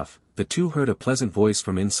 Soon enough, the two heard a pleasant voice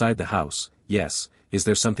from inside the house. "Yes, is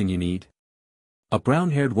there something you need?" A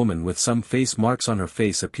brown-haired woman with some face marks on her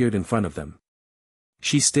face appeared in front of them.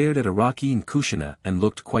 She stared at Araki and Kushina and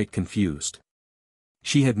looked quite confused.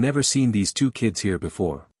 She had never seen these two kids here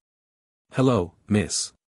before. "Hello,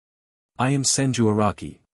 miss. I am Senju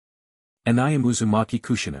Araki. And I am Uzumaki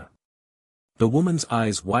Kushina." The woman's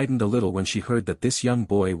eyes widened a little when she heard that this young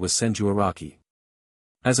boy was Senju Araki.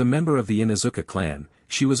 As a member of the Inuzuka clan,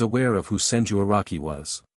 she was aware of who Senju Araki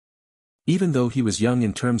was. Even though he was young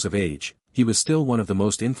in terms of age, he was still one of the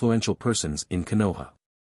most influential persons in Konoha.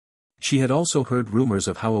 She had also heard rumors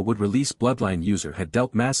of how a would-release Bloodline user had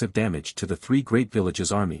dealt massive damage to the three great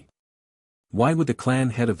villages' army. Why would the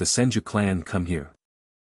clan head of the Senju clan come here?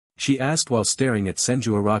 She asked while staring at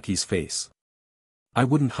Senju Araki's face. "I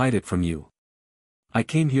wouldn't hide it from you. I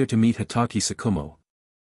came here to meet Hatake Tsukumo.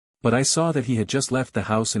 But I saw that he had just left the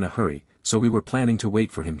house in a hurry, so we were planning to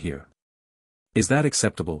wait for him here. Is that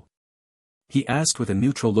acceptable?" he asked with a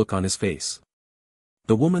neutral look on his face.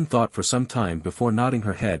 The woman thought for some time before nodding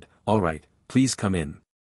her head. "All right, please come in.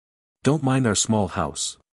 Don't mind our small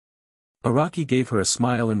house." Araki gave her a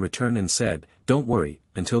smile in return and said, "Don't worry,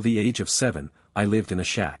 until the age of 7, I lived in a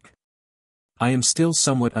shack. I am still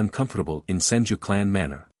somewhat uncomfortable in Senju clan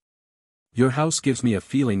manner. Your house gives me a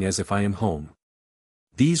feeling as if I am home."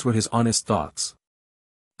 These were his honest thoughts.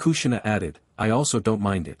 Kushina added, "I also don't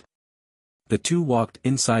mind it." The two walked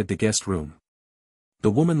inside the guest room.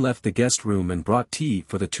 The woman left the guest room and brought tea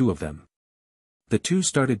for the two of them. The two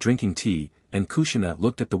started drinking tea, and Kushina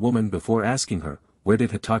looked at the woman before asking her, "Where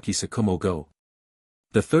did Hatake Tsukumo go?"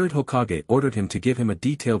 The third Hokage ordered him to give him a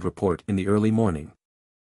detailed report in the early morning.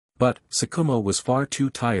 But, Tsukumo was far too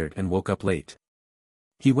tired and woke up late.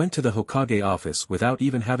 He went to the Hokage office without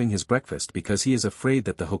even having his breakfast because he is afraid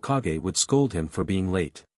that the Hokage would scold him for being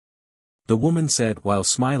late. The woman said while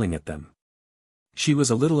smiling at them. She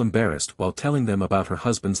was a little embarrassed while telling them about her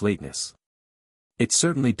husband's lateness. It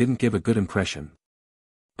certainly didn't give a good impression.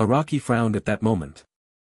 Araki frowned at that moment.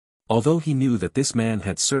 Although he knew that this man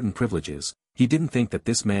had certain privileges, he didn't think that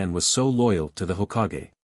this man was so loyal to the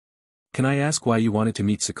Hokage. "Can I ask why you wanted to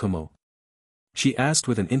meet Tsukumo?" she asked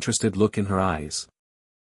with an interested look in her eyes.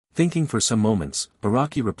 Thinking for some moments,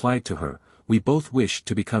 Araki replied to her, "We both wished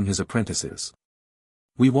to become his apprentices.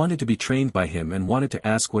 We wanted to be trained by him and wanted to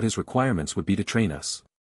ask what his requirements would be to train us."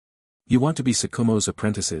 "You want to be Tsukumo's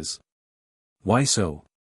apprentices? Why so?"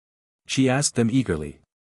 she asked them eagerly.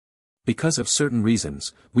 "Because of certain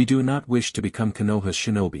reasons, we do not wish to become Konoha's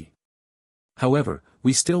shinobi. However,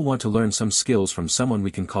 we still want to learn some skills from someone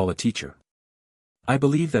we can call a teacher. I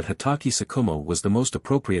believe that Hatake Tsukumo was the most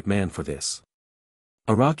appropriate man for this."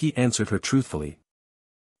 Araki answered her truthfully.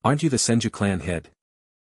 "Aren't you the Senju clan head?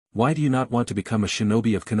 Why do you not want to become a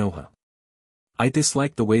shinobi of Konoha?" "I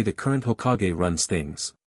dislike the way the current Hokage runs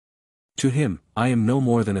things. To him, I am no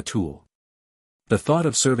more than a tool. The thought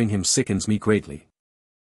of serving him sickens me greatly.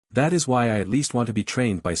 That is why I at least want to be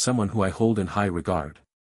trained by someone who I hold in high regard,"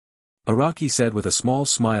 Araki said with a small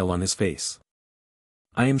smile on his face.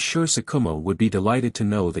 "I am sure Tsukumo would be delighted to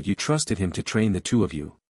know that you trusted him to train the two of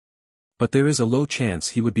you. But there is a low chance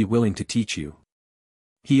he would be willing to teach you.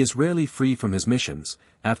 He is rarely free from his missions."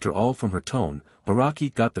 After all, from her tone,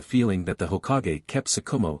 Araki got the feeling that the Hokage kept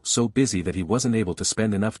Tsukumo so busy that he wasn't able to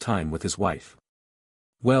spend enough time with his wife.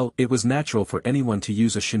 Well, it was natural for anyone to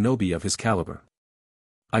use a shinobi of his caliber.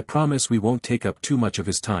 "I promise we won't take up too much of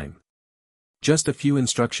his time. Just a few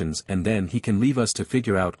instructions and then he can leave us to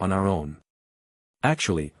figure out on our own.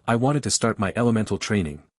 Actually, I wanted to start my elemental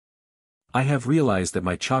training. I have realized that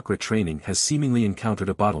my chakra training has seemingly encountered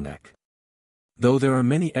a bottleneck. Though there are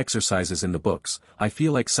many exercises in the books, I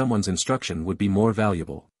feel like someone's instruction would be more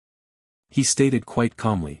valuable," he stated quite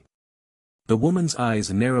calmly. The woman's eyes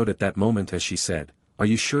narrowed at that moment as she said, are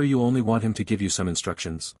you sure you only want him to give you some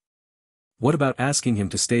instructions? What about asking him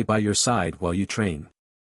to stay by your side while you train?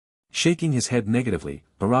 Shaking his head negatively,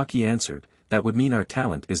 Araki answered, that would mean our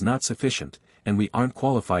talent is not sufficient, and we aren't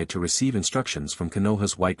qualified to receive instructions from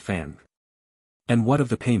Konoha's White Fang. And what of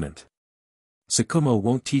the payment? Tsukumo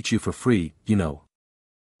won't teach you for free, you know.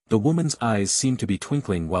 The woman's eyes seemed to be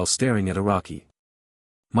twinkling while staring at Araki.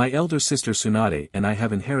 My elder sister Tsunade and I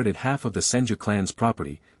have inherited half of the Senju clan's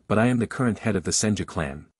property, but I am the current head of the Senju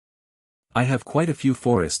clan. I have quite a few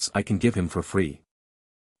forests I can give him for free.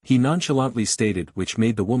 He nonchalantly stated, which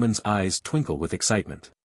made the woman's eyes twinkle with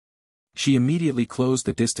excitement. She immediately closed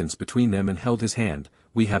the distance between them and held his hand.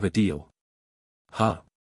 We have a deal. Huh?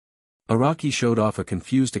 Araki showed off a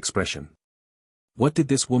confused expression. What did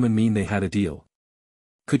this woman mean they had a deal?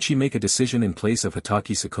 Could she make a decision in place of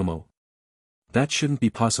Hatake Tsukumo? That shouldn't be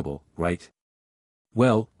possible, right?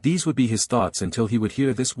 Well, these would be his thoughts until he would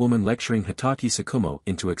hear this woman lecturing Hatake Tsukumo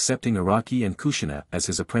into accepting Araki and Kushina as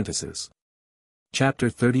his apprentices. Chapter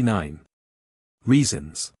 39.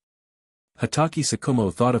 Reasons. Hatake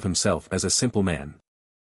Tsukumo thought of himself as a simple man.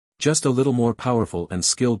 Just a little more powerful and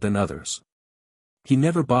skilled than others. He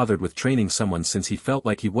never bothered with training someone since he felt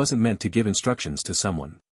like he wasn't meant to give instructions to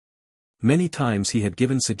someone. Many times he had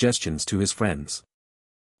given suggestions to his friends.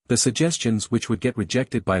 The suggestions which would get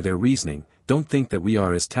rejected by their reasoning, don't think that we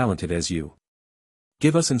are as talented as you.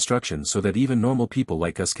 Give us instructions so that even normal people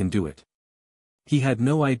like us can do it. He had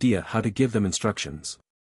no idea how to give them instructions.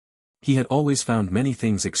 He had always found many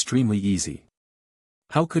things extremely easy.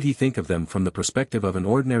 How could he think of them from the perspective of an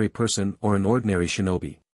ordinary person or an ordinary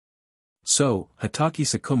shinobi? So, Hatake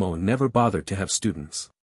Tsukumo never bothered to have students.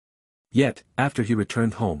 Yet, after he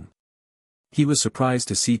returned home, he was surprised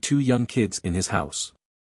to see two young kids in his house.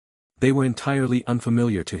 They were entirely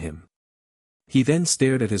unfamiliar to him. He then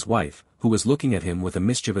stared at his wife, who was looking at him with a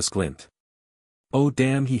mischievous glint. Oh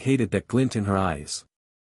damn, he hated that glint in her eyes.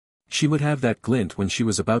 She would have that glint when she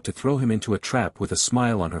was about to throw him into a trap with a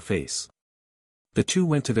smile on her face. The two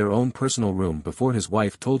went to their own personal room before his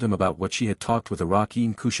wife told him about what she had talked with Araki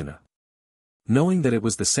and Kushina. Knowing that it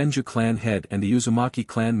was the Senju clan head and the Uzumaki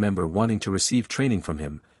clan member wanting to receive training from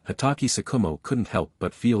him, Hatake Tsukumo couldn't help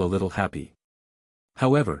but feel a little happy.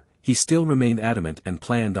 However, he still remained adamant and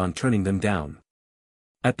planned on turning them down.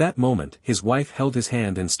 At that moment, his wife held his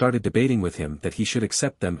hand and started debating with him that he should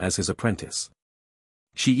accept them as his apprentice.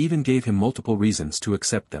 She even gave him multiple reasons to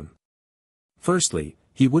accept them. Firstly,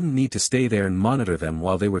 he wouldn't need to stay there and monitor them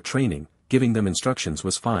while they were training, giving them instructions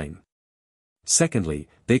was fine. Secondly,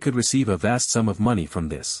 they could receive a vast sum of money from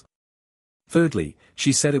this. Thirdly,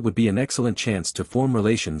 she said it would be an excellent chance to form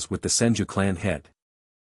relations with the Senju clan head.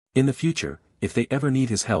 In the future, if they ever need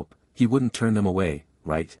his help, he wouldn't turn them away,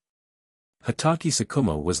 right? Hatake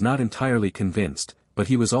Tsukumo was not entirely convinced, but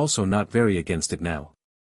he was also not very against it now.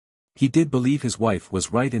 He did believe his wife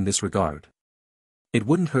was right in this regard. It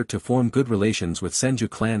wouldn't hurt to form good relations with Senju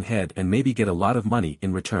clan head and maybe get a lot of money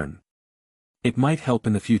in return. It might help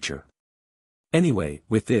in the future. Anyway,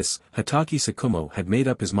 with this, Hatake Tsukumo had made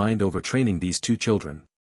up his mind over training these two children.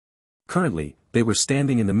 Currently, they were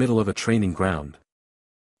standing in the middle of a training ground.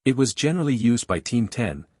 It was generally used by Team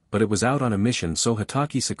 10, but it was out on a mission, so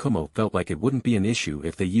Hatake Tsukumo felt like it wouldn't be an issue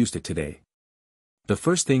if they used it today. The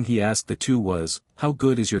first thing he asked the two was, how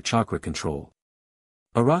good is your chakra control?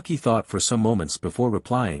 Araki thought for some moments before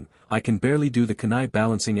replying, I can barely do the kunai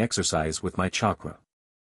balancing exercise with my chakra.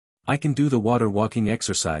 I can do the water walking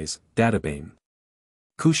exercise, databane.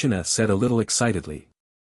 Kushina said a little excitedly.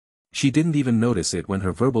 She didn't even notice it when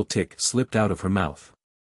her verbal tick slipped out of her mouth.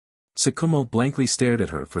 Tsukumo blankly stared at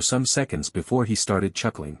her for some seconds before he started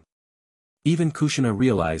chuckling. Even Kushina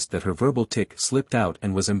realized that her verbal tick slipped out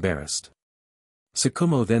and was embarrassed.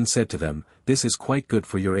 Tsukumo then said to them, this is quite good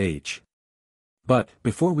for your age. But,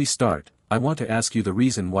 before we start, I want to ask you the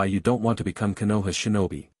reason why you don't want to become Konoha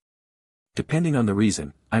Shinobi. Depending on the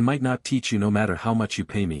reason, I might not teach you no matter how much you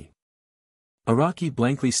pay me. Araki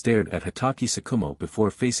blankly stared at Hatake Tsukumo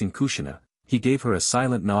before facing Kushina. He gave her a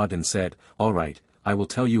silent nod and said, all right, I will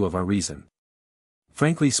tell you of our reason.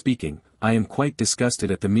 Frankly speaking, I am quite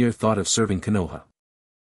disgusted at the mere thought of serving Konoha.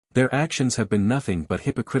 Their actions have been nothing but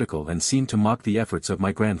hypocritical and seem to mock the efforts of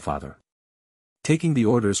my grandfather. Taking the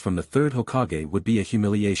orders from the third Hokage would be a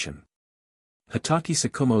humiliation. Hatake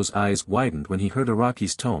Tsukumo's eyes widened when he heard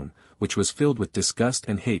Araki's tone, which was filled with disgust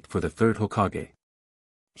and hate for the third Hokage.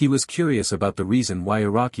 He was curious about the reason why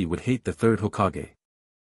Araki would hate the third Hokage.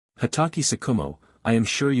 Hatake Tsukumo, I am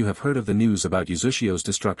sure you have heard of the news about Uzushio's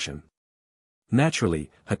destruction.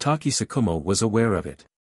 Naturally, Hatake Tsukumo was aware of it.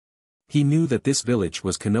 He knew that this village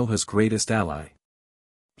was Konoha's greatest ally.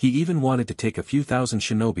 He even wanted to take a few thousand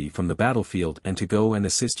shinobi from the battlefield and to go and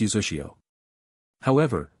assist Uzushio.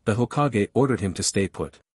 However, the Hokage ordered him to stay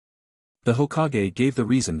put. The Hokage gave the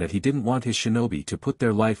reason that he didn't want his shinobi to put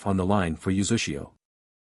their life on the line for Uzushio.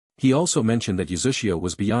 He also mentioned that Uzushio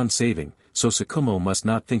was beyond saving, so Tsukumo must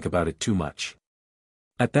not think about it too much.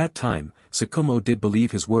 At that time, Tsukumo did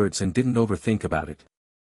believe his words and didn't overthink about it.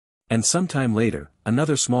 And sometime later,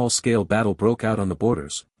 another small-scale battle broke out on the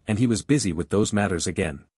borders, and he was busy with those matters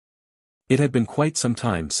again. It had been quite some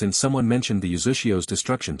time since someone mentioned the Uzushio's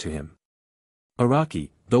destruction to him.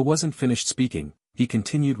 Araki, though wasn't finished speaking, he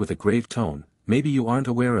continued with a grave tone, maybe you aren't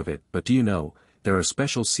aware of it, but do you know, there are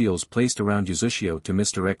special seals placed around Uzushio to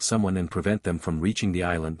misdirect someone and prevent them from reaching the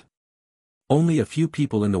island. Only a few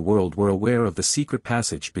people in the world were aware of the secret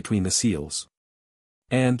passage between the seals.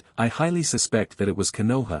 And, I highly suspect that it was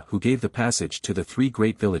Konoha who gave the passage to the 3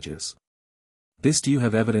 great villages. Do you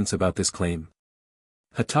have evidence about this claim?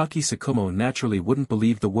 Hatake Tsukumo naturally wouldn't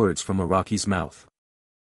believe the words from Araki's mouth.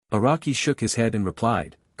 Araki shook his head and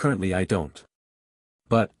replied, currently I don't.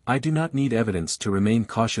 But, I do not need evidence to remain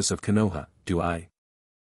cautious of Konoha, do I?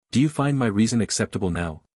 Do you find my reason acceptable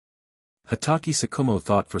now? Hatake Tsukumo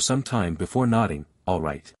thought for some time before nodding, all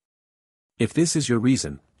right. If this is your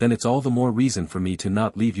reason, then it's all the more reason for me to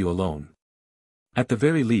not leave you alone. At the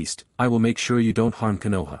very least, I will make sure you don't harm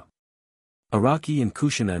Konoha. Araki and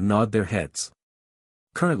Kushina nod their heads.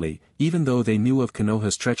 Currently, even though they knew of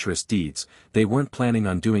Konoha's treacherous deeds, they weren't planning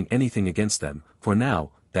on doing anything against them, for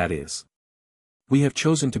now, that is. We have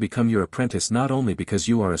chosen to become your apprentice not only because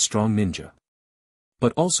you are a strong ninja.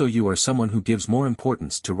 But also you are someone who gives more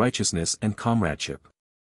importance to righteousness and comradeship.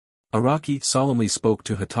 Araki solemnly spoke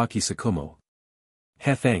to Hatake Tsukumo.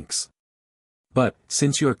 Thanks. But,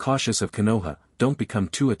 since you are cautious of Konoha, don't become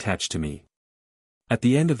too attached to me. At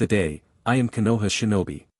the end of the day, I am Konoha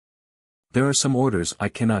Shinobi. There are some orders I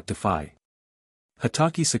cannot defy.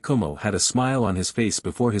 Hatake Tsukumo had a smile on his face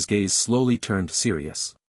before his gaze slowly turned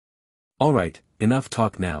serious. Alright, enough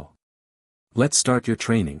talk now. Let's start your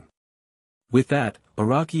training. With that,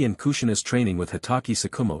 Araki and Kushina's training with Hatake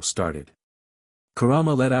Tsukumo started.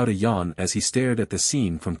 Kurama let out a yawn as he stared at the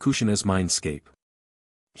scene from Kushina's mindscape.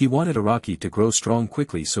 He wanted Araki to grow strong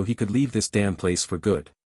quickly so he could leave this damn place for good.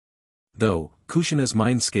 Though, Kushina's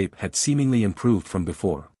mindscape had seemingly improved from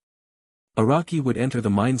before. Araki would enter the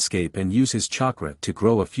mindscape and use his chakra to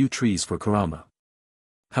grow a few trees for Kurama.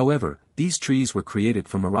 However, these trees were created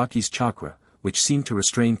from Araki's chakra, which seemed to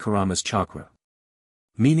restrain Kurama's chakra.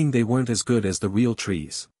 Meaning they weren't as good as the real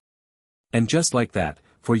trees. And just like that,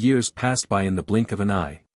 4 years passed by in the blink of an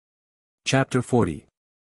eye. Chapter 40.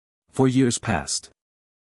 4 years passed.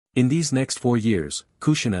 In these next 4 years,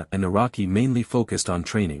 Kushina and Araki mainly focused on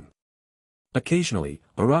training. Occasionally,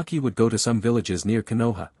 Araki would go to some villages near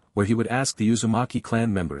Konoha, where he would ask the Uzumaki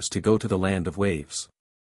clan members to go to the Land of Waves.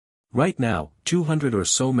 Right now, 200 or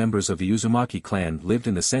so members of the Uzumaki clan lived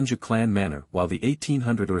in the Senju clan manor while the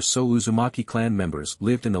 1800 or so Uzumaki clan members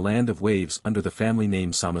lived in the Land of Waves under the family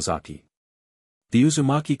name Samazaki. The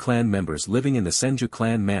Uzumaki clan members living in the Senju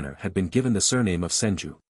clan manor had been given the surname of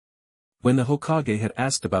Senju. When the Hokage had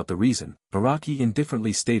asked about the reason, Araki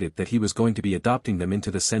indifferently stated that he was going to be adopting them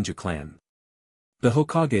into the Senju clan. The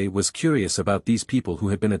Hokage was curious about these people who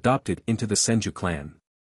had been adopted into the Senju clan.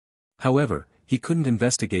 However, he couldn't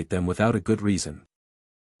investigate them without a good reason.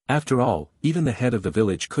 After all, even the head of the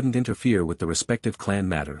village couldn't interfere with the respective clan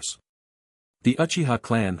matters. The Uchiha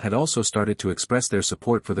clan had also started to express their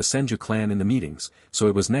support for the Senju clan in the meetings, so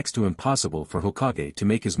it was next to impossible for Hokage to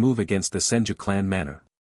make his move against the Senju clan manor.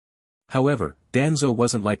 However, Danzo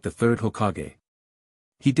wasn't like the third Hokage.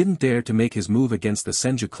 He didn't dare to make his move against the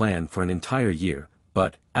Senju clan for an entire year,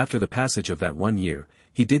 but, after the passage of that 1 year,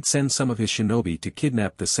 he did send some of his shinobi to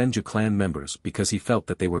kidnap the Senju clan members because he felt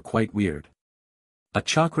that they were quite weird. A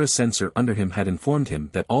chakra sensor under him had informed him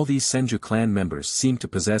that all these Senju clan members seemed to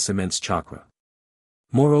possess immense chakra.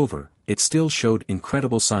 Moreover, it still showed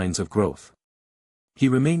incredible signs of growth. He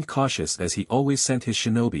remained cautious as he always sent his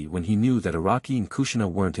shinobi when he knew that Araki and Kushina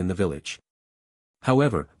weren't in the village.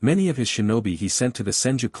 However, many of his shinobi he sent to the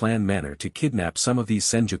Senju clan manor to kidnap some of these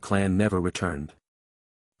Senju clan never returned.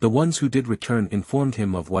 The ones who did return informed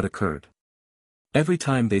him of what occurred. Every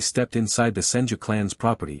time they stepped inside the Senju clan's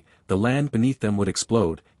property, the land beneath them would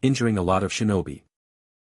explode, injuring a lot of shinobi.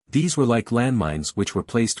 These were like landmines which were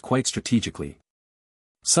placed quite strategically.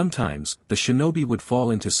 Sometimes, the shinobi would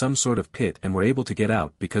fall into some sort of pit and were able to get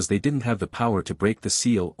out because they didn't have the power to break the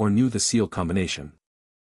seal or knew the seal combination.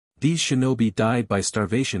 These shinobi died by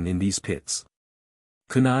starvation in these pits.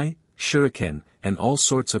 Kunai, shuriken, and all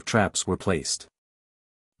sorts of traps were placed.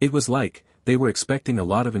 It was like, they were expecting a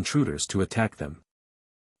lot of intruders to attack them.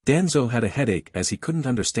 Danzo had a headache as he couldn't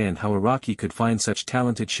understand how Araki could find such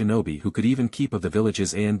talented shinobi who could even keep of the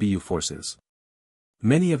village's ANBU forces.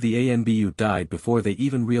 Many of the ANBU died before they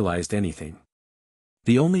even realized anything.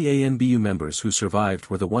 The only ANBU members who survived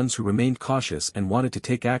were the ones who remained cautious and wanted to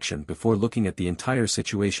take action before looking at the entire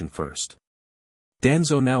situation first.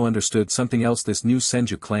 Danzo now understood something else. This new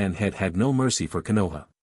Senju clan head had no mercy for Konoha.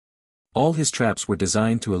 All his traps were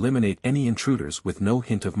designed to eliminate any intruders with no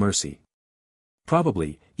hint of mercy.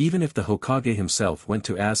 Probably, even if the Hokage himself went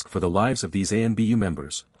to ask for the lives of these ANBU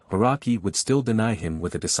members, Araki would still deny him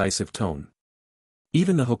with a decisive tone.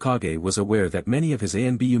 Even the Hokage was aware that many of his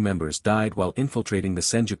ANBU members died while infiltrating the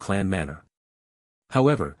Senju clan manor.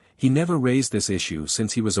 However, he never raised this issue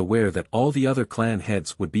since he was aware that all the other clan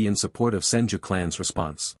heads would be in support of Senju clan's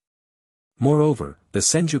response. Moreover, the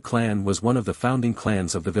Senju clan was one of the founding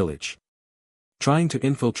clans of the village. Trying to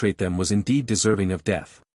infiltrate them was indeed deserving of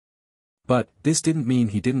death. But, this didn't mean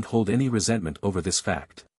he didn't hold any resentment over this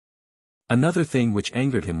fact. Another thing which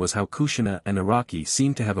angered him was how Kushina and Araki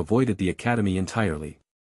seemed to have avoided the academy entirely.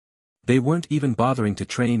 They weren't even bothering to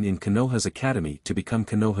train in Konoha's academy to become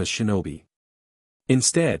Konoha's shinobi.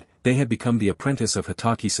 Instead, they had become the apprentice of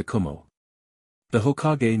Hatake Sakumo. The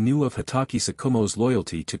Hokage knew of Hatake Sakumo's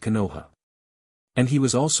loyalty to Konoha. And he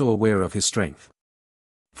was also aware of his strength.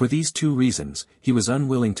 For these two reasons, he was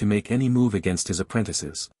unwilling to make any move against his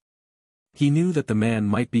apprentices. He knew that the man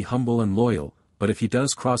might be humble and loyal, but if he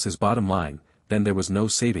does cross his bottom line, then there was no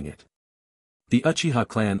saving it. The Uchiha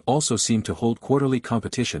clan also seemed to hold quarterly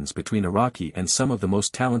competitions between Araki and some of the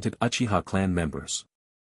most talented Uchiha clan members.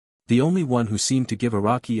 The only one who seemed to give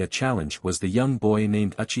Araki a challenge was the young boy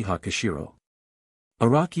named Uchiha Kashiro.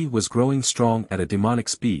 Araki was growing strong at a demonic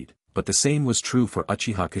speed, but the same was true for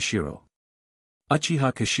Uchiha Kashiro.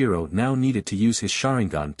 Uchiha Kashiro now needed to use his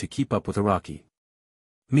Sharingan to keep up with Araki.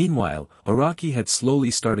 Meanwhile, Araki had slowly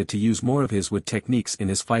started to use more of his wood techniques in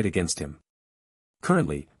his fight against him.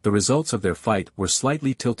 Currently, the results of their fight were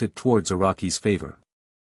slightly tilted towards Araki's favor.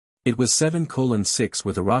 It was 7:6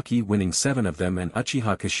 with Araki winning 7 of them and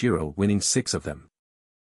Uchiha Kashiro winning 6 of them.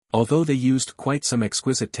 Although they used quite some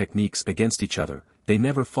exquisite techniques against each other, they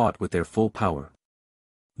never fought with their full power.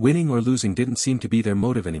 Winning or losing didn't seem to be their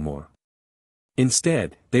motive anymore.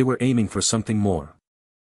 Instead, they were aiming for something more.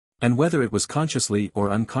 And whether it was consciously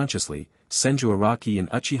or unconsciously, Senju Araki and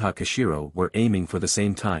Uchiha Kashiro were aiming for the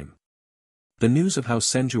same time. The news of how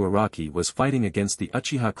Senju Araki was fighting against the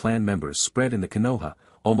Uchiha clan members spread in the Konoha.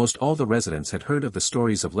 Almost all the residents had heard of the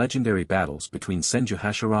stories of legendary battles between Senju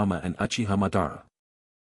Hashirama and Uchiha Madara.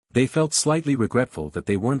 They felt slightly regretful that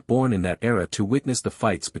they weren't born in that era to witness the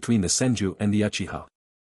fights between the Senju and the Uchiha.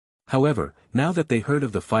 However, now that they heard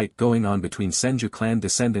of the fight going on between Senju clan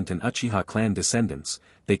descendant and Uchiha clan descendants,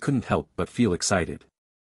 they couldn't help but feel excited.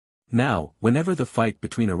 Now, whenever the fight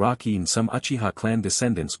between Araki and some Uchiha clan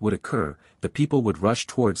descendants would occur, the people would rush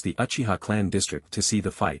towards the Uchiha clan district to see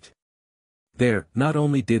the fight. There, not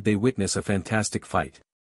only did they witness a fantastic fight.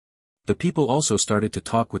 The people also started to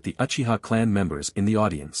talk with the Uchiha clan members in the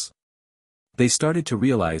audience. They started to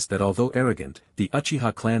realize that although arrogant, the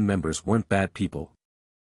Uchiha clan members weren't bad people.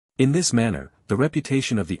 In this manner, the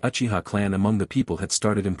reputation of the Uchiha clan among the people had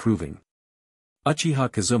started improving.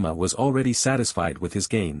 Uchiha Kazuma was already satisfied with his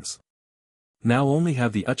gains. Now only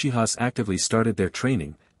have the Uchihas actively started their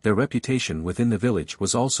training, their reputation within the village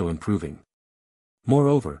was also improving.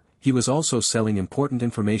 Moreover, he was also selling important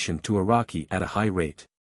information to Araki at a high rate.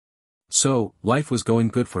 So, life was going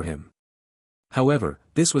good for him. However,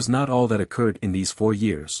 this was not all that occurred in these 4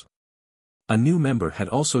 years. A new member had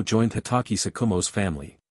also joined Hatake Sakumo's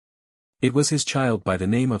family. It was his child by the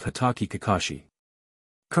name of Hatake Kakashi.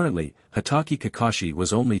 Currently, Hatake Kakashi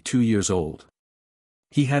was only 2 years old.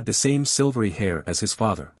 He had the same silvery hair as his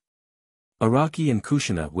father. Araki and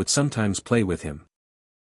Kushina would sometimes play with him.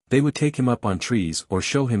 They would take him up on trees or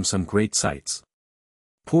show him some great sights.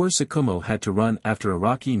 Poor Sakumo had to run after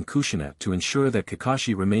Araki and Kushina to ensure that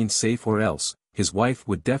Kakashi remained safe, or else, his wife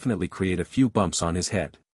would definitely create a few bumps on his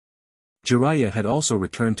head. Jiraiya had also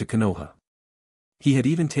returned to Konoha. He had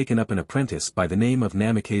even taken up an apprentice by the name of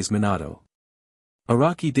Namikaze Minato.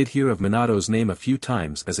 Araki did hear of Minato's name a few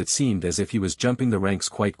times, as it seemed as if he was jumping the ranks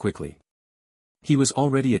quite quickly. He was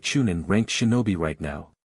already a Chunin ranked shinobi right now.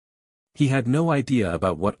 He had no idea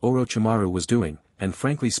about what Orochimaru was doing, and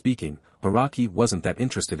frankly speaking, Araki wasn't that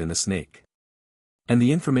interested in the snake. And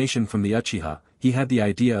the information from the Uchiha, he had the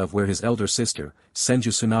idea of where his elder sister,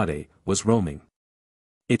 Senju Tsunade, was roaming.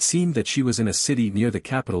 It seemed that she was in a city near the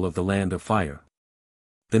capital of the Land of Fire.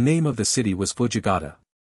 The name of the city was Fujigata.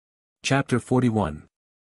 Chapter 41.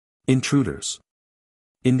 Intruders.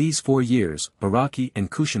 In these 4 years, Araki and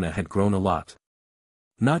Kushina had grown a lot.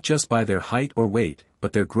 not just by their height or weight,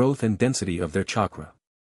 but their growth and density of their chakra.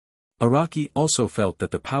 Araki also felt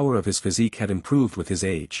that the power of his physique had improved with his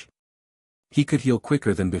age. He could heal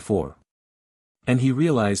quicker than before. And he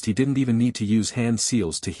realized he didn't even need to use hand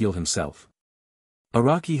seals to heal himself.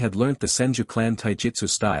 Araki had learnt the Senju clan taijutsu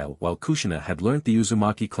style while Kushina had learnt the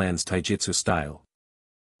Uzumaki clan's taijutsu style.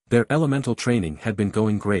 Their elemental training had been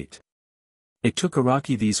going great. It took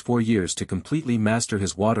Araki these 4 years to completely master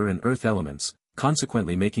his water and earth elements,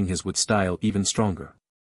 consequently making his wood style even stronger.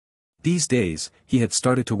 These days, he had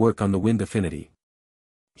started to work on the wind affinity.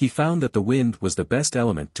 He found that the wind was the best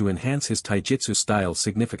element to enhance his taijutsu style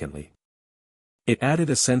significantly. It added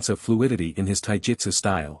a sense of fluidity in his taijutsu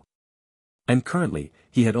style. And currently,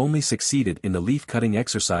 he had only succeeded in the leaf-cutting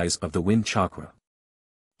exercise of the wind chakra.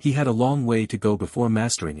 He had a long way to go before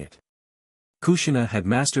mastering it. Kushina had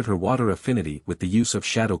mastered her water affinity with the use of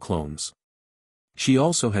shadow clones. She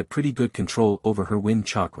also had pretty good control over her wind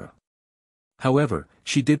chakra. However,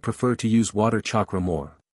 she did prefer to use water chakra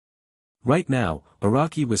more. Right now,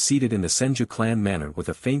 Araki was seated in the Senju clan manor with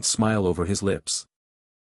a faint smile over his lips.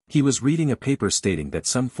 He was reading a paper stating that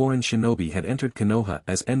some foreign shinobi had entered Konoha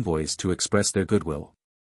as envoys to express their goodwill.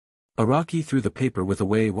 Araki threw the paper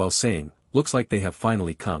away while saying, "Looks like they have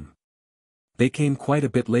finally come. They came quite a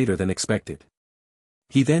bit later than expected."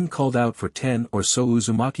 He then called out for 10 or so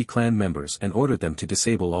Uzumaki clan members and ordered them to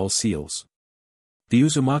disable all seals. The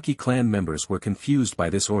Uzumaki clan members were confused by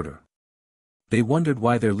this order. They wondered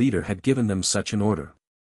why their leader had given them such an order.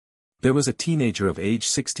 There was a teenager of age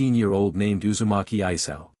 16-year-old named Uzumaki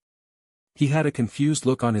Isao. He had a confused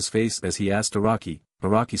look on his face as he asked Araki,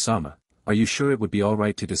 "Araki-sama, are you sure it would be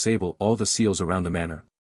alright to disable all the seals around the manor?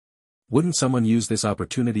 Wouldn't someone use this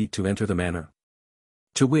opportunity to enter the manor?"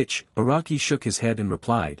 To which, Araki shook his head and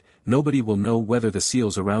replied, "Nobody will know whether the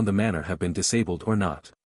seals around the manor have been disabled or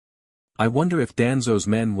not. I wonder if Danzo's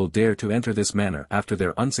men will dare to enter this manor after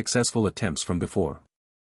their unsuccessful attempts from before.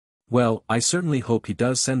 Well, I certainly hope he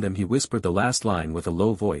does send them." He whispered the last line with a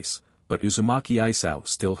low voice, but Uzumaki Isao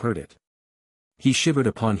still heard it. He shivered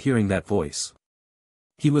upon hearing that voice.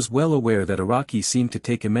 He was well aware that Araki seemed to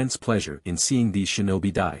take immense pleasure in seeing these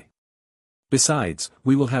shinobi die. Besides,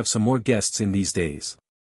 we will have some more guests in these days.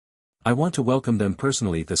 I want to welcome them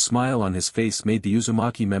personally. The smile on his face made the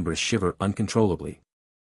Uzumaki members shiver uncontrollably.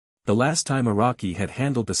 The last time Araki had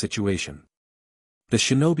handled the situation, the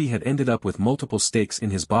shinobi had ended up with multiple stakes in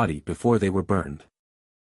his body before they were burned.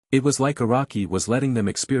 It was like Araki was letting them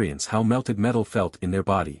experience how melted metal felt in their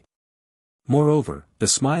body. Moreover, the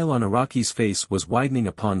smile on Araki's face was widening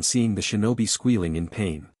upon seeing the shinobi squealing in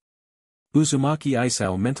pain. Uzumaki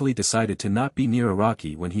Isao mentally decided to not be near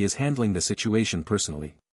Araki when he is handling the situation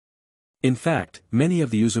personally. In fact, many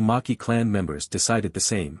of the Uzumaki clan members decided the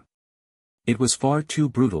same. It was far too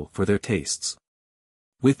brutal for their tastes.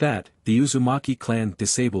 With that, the Uzumaki clan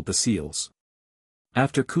disabled the seals.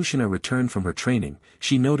 After Kushina returned from her training,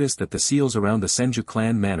 she noticed that the seals around the Senju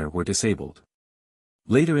clan manor were disabled.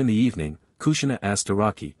 Later in the evening, Kushina asked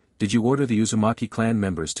Araki, "Did you order the Uzumaki clan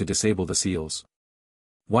members to disable the seals?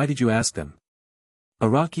 Why did you ask them?"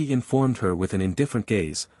 Araki informed her with an indifferent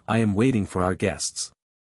gaze, "I am waiting for our guests.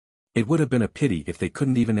 It would have been a pity if they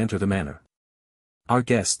couldn't even enter the manor." "Our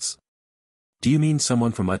guests? Do you mean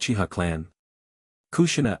someone from Uchiha clan?"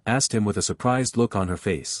 Kushina asked him with a surprised look on her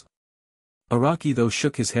face. Araki though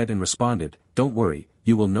shook his head and responded, "Don't worry,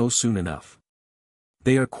 you will know soon enough.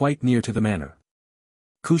 They are quite near to the manor."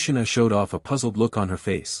 Kushina showed off a puzzled look on her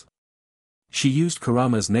face. She used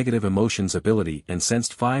Kurama's negative emotions ability and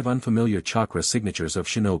sensed 5 unfamiliar chakra signatures of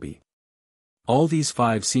shinobi. All these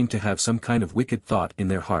 5 seemed to have some kind of wicked thought in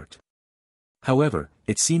their heart. However,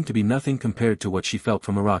 it seemed to be nothing compared to what she felt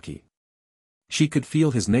from Araki. She could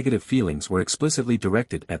feel his negative feelings were explicitly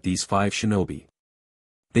directed at these 5 shinobi.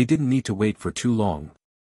 They didn't need to wait for too long.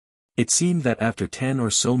 It seemed that after 10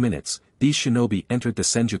 or so minutes, these shinobi entered the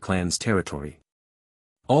Senju clan's territory.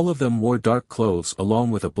 All of them wore dark clothes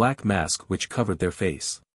along with a black mask which covered their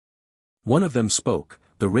face. One of them spoke,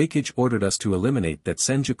 "The Reikage ordered us to eliminate that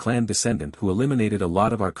Senju clan descendant who eliminated a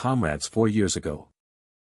lot of our comrades 4 years ago.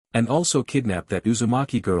 And also kidnapped that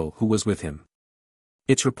Uzumaki girl who was with him.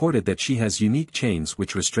 It's reported that she has unique chains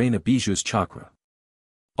which restrain a biju's chakra.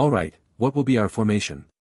 Alright, what will be our formation?"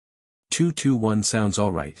 2-2-1 sounds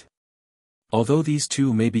alright. Although these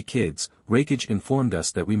 2 may be kids, Reikage informed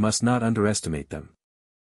us that we must not underestimate them.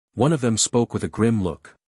 One of them spoke with a grim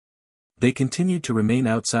look. They continued to remain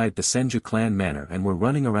outside the Senju clan manor and were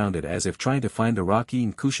running around it as if trying to find Araki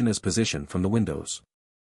and Kushina's position from the windows.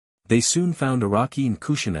 They soon found Araki and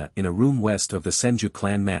Kushina in a room west of the Senju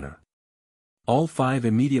clan manor. All 5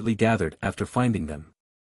 immediately gathered after finding them.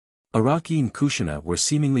 Araki and Kushina were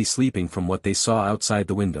seemingly sleeping from what they saw outside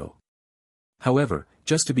the window. However,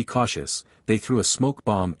 just to be cautious, they threw a smoke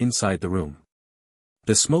bomb inside the room.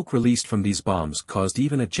 The smoke released from these bombs caused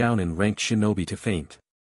even a Jounin-ranked shinobi to faint.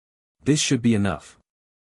 This should be enough.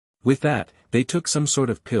 With that, they took some sort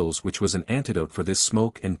of pills which was an antidote for this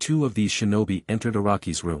smoke, and two of these shinobi entered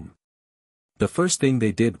Araki's room. The first thing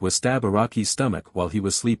they did was stab Araki's stomach while he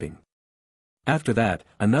was sleeping. After that,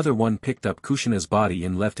 another one picked up Kushina's body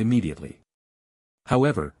and left immediately.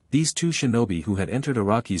 However, these two shinobi who had entered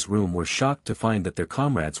Araki's room were shocked to find that their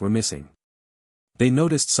comrades were missing. They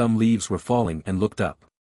noticed some leaves were falling and looked up.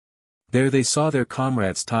 There they saw their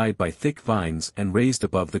comrades tied by thick vines and raised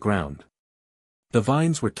above the ground. The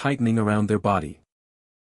vines were tightening around their body.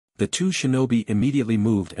 The two shinobi immediately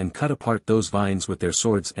moved and cut apart those vines with their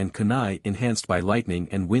swords and kunai enhanced by lightning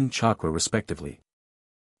and wind chakra respectively.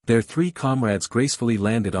 Their three comrades gracefully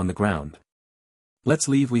landed on the ground. "Let's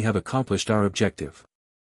leave, we have accomplished our objective."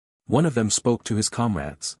 One of them spoke to his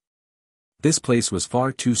comrades. This place was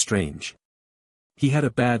far too strange. He had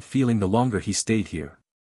a bad feeling the longer he stayed here.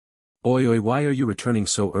 "Oi, why are you returning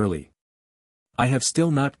so early? I have still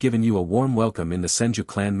not given you a warm welcome in the Senju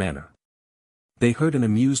clan manner." They heard an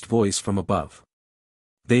amused voice from above.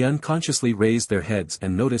 They unconsciously raised their heads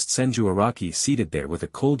and noticed Senju Araki seated there with a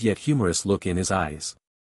cold yet humorous look in his eyes.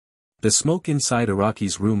 The smoke inside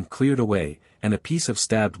Araki's room cleared away, and a piece of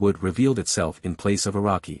stabbed wood revealed itself in place of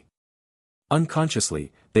Araki.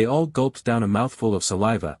 Unconsciously, they all gulped down a mouthful of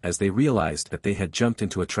saliva as they realized that they had jumped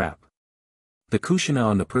into a trap. The kushina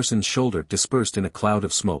on the person's shoulder dispersed in a cloud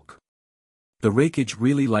of smoke. The rakage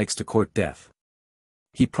really likes to court death.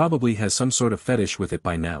 He probably has some sort of fetish with it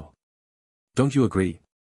by now. Don't you agree?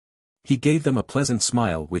 He gave them a pleasant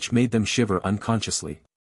smile which made them shiver unconsciously.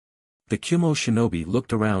 The Kumo shinobi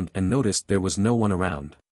looked around and noticed there was no one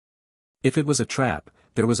around. If it was a trap,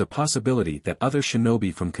 there was a possibility that other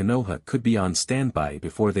shinobi from Konoha could be on standby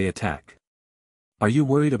before they attack. "Are you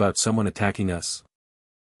worried about someone attacking us?"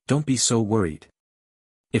 "Don't be so worried.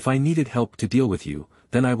 If I needed help to deal with you,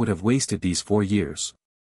 then I would have wasted these 4 years.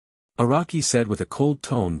 Araki said with a cold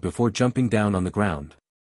tone before jumping down on the ground.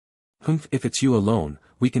 "Humph, if it's you alone,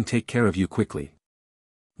 we can take care of you quickly."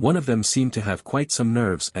 One of them seemed to have quite some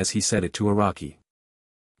nerves as he said it to Araki.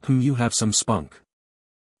 You have some spunk.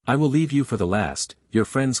 I will leave you for the last, your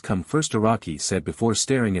friends come first," Araki said before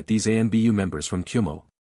staring at these ANBU members from Kumo.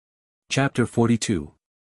 Chapter 42.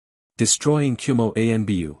 Destroying Kumo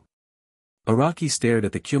ANBU. Araki stared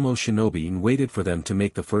at the Kumo shinobi and waited for them to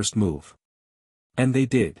make the first move. And they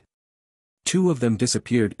did. Two of them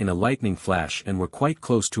disappeared in a lightning flash and were quite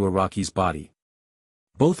close to Araki's body.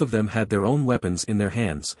 Both of them had their own weapons in their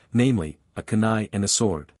hands, namely, a kunai and a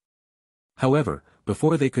sword. However,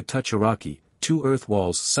 before they could touch Araki, two earth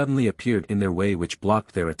walls suddenly appeared in their way which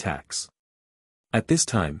blocked their attacks. At this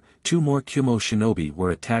time, two more Kumo shinobi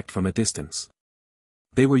were attacked from a distance.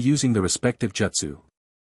 They were using the respective jutsu.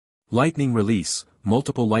 Lightning release,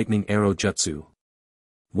 multiple lightning arrow jutsu.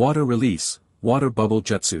 Water release, water bubble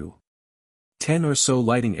jutsu. 10 or so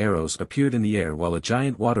lightning arrows appeared in the air while a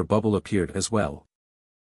giant water bubble appeared as well.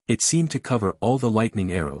 It seemed to cover all the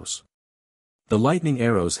lightning arrows. The lightning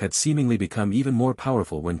arrows had seemingly become even more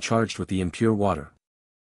powerful when charged with the impure water.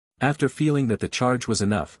 After feeling that the charge was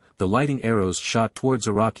enough, the lightning arrows shot towards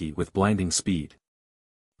Araki with blinding speed.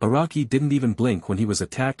 Araki didn't even blink when he was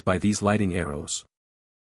attacked by these lightning arrows.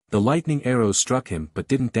 The lightning arrows struck him but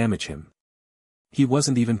didn't damage him. He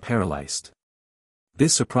wasn't even paralyzed.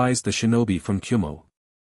 This surprised the shinobi from Kumo.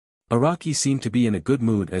 Araki seemed to be in a good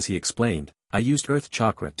mood as he explained, "I used earth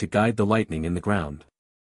chakra to guide the lightning in the ground.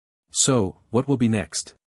 So, what will be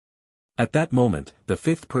next?" At that moment, the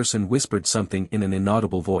fifth person whispered something in an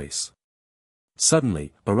inaudible voice.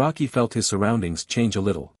 Suddenly, Araki felt his surroundings change a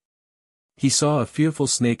little. He saw a fearful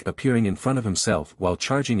snake appearing in front of himself while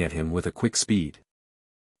charging at him with a quick speed.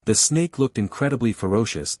 The snake looked incredibly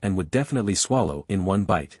ferocious and would definitely swallow in one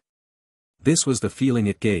bite. This was the feeling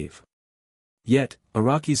it gave. Yet,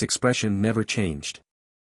 Araki's expression never changed.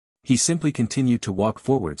 He simply continued to walk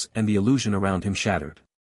forwards and the illusion around him shattered.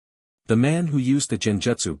 The man who used the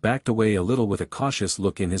genjutsu backed away a little with a cautious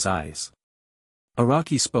look in his eyes.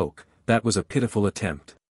 Araki spoke, "That was a pitiful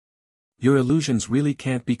attempt. Your illusions really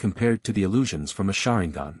can't be compared to the illusions from a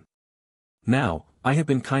Sharingan. Now, I have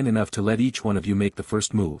been kind enough to let each one of you make the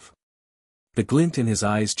first move." The glint in his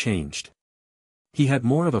eyes changed. He had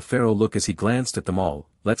more of a pharaoh look as he glanced at them all.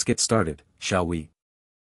 "Let's get started, shall we?"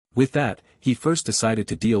 With that, he first decided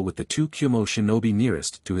to deal with the two Kumo shinobi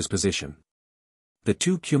nearest to his position. The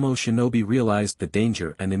two Kumo shinobi realized the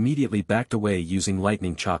danger and immediately backed away using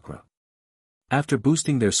lightning chakra. After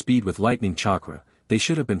boosting their speed with lightning chakra, they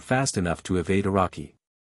should have been fast enough to evade Araki.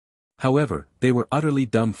 However, they were utterly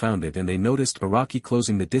dumbfounded and they noticed Araki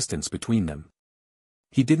closing the distance between them.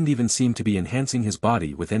 He didn't even seem to be enhancing his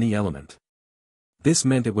body with any element. This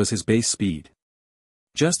meant it was his base speed.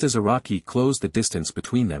 Just as Araki closed the distance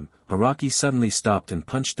between them, Araki suddenly stopped and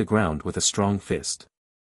punched the ground with a strong fist.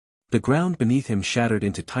 The ground beneath him shattered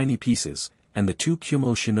into tiny pieces, and the two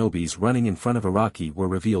Kumo Shinobis running in front of Araki were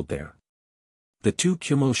revealed there. The two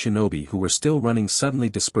Kumo Shinobi who were still running suddenly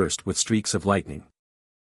dispersed with streaks of lightning.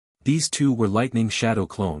 These two were Lightning Shadow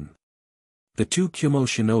Clone. The two Kumo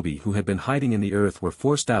Shinobi who had been hiding in the earth were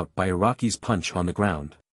forced out by Araki's punch on the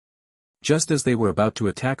ground. Just as they were about to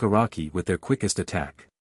attack Araki with their quickest attack,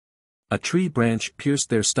 a tree branch pierced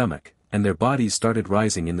their stomach, and their bodies started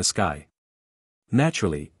rising in the sky.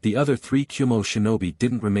 Naturally, the other three Kumo Shinobi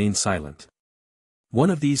didn't remain silent. One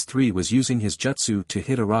of these three was using his jutsu to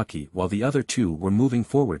hit Araki while the other two were moving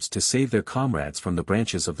forwards to save their comrades from the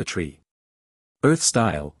branches of the tree. Earth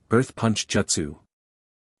Style, Earth Punch Jutsu.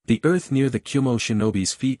 The earth near the Kumo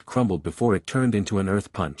Shinobi's feet crumbled before it turned into an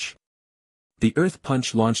earth punch. The earth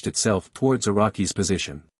punch launched itself towards Araki's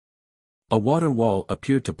position. A water wall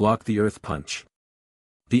appeared to block the earth punch.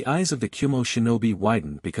 The eyes of the Kumo Shinobi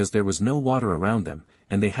widened because there was no water around them,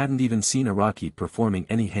 and they hadn't even seen Araki performing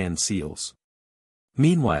any hand seals.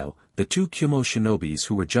 Meanwhile, the two Kumo Shinobis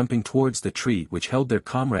who were jumping towards the tree which held their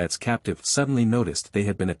comrades captive suddenly noticed they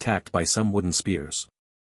had been attacked by some wooden spears.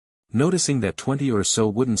 Noticing that 20 or so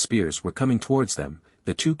wooden spears were coming towards them,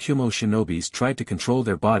 the two Kumo Shinobis tried to control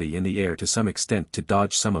their body in the air to some extent to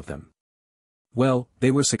dodge some of them. Well,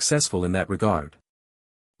 they were successful in that regard.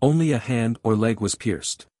 Only a hand or leg was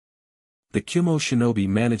pierced. The Kumo Shinobi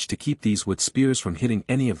managed to keep these wood spears from hitting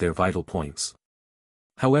any of their vital points.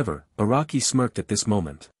 However, Araki smirked at this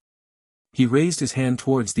moment. He raised his hand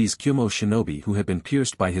towards these Kumo Shinobi who had been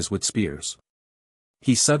pierced by his wood spears.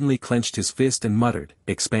 He suddenly clenched his fist and muttered,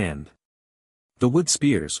 "Expand." The wood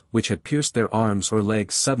spears, which had pierced their arms or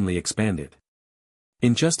legs suddenly expanded.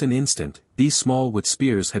 In just an instant, these small wood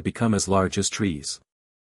spears had become as large as trees.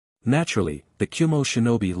 Naturally, the Kumo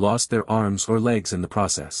Shinobi lost their arms or legs in the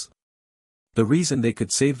process. The reason they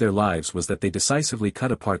could save their lives was that they decisively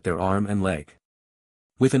cut apart their arm and leg.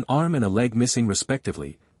 With an arm and a leg missing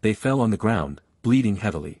respectively, they fell on the ground, bleeding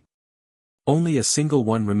heavily. Only a single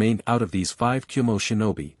one remained out of these 5 Kumo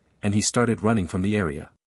Shinobi, and he started running from the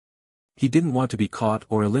area. He didn't want to be caught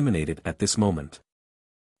or eliminated at this moment.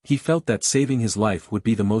 He felt that saving his life would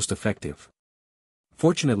be the most effective.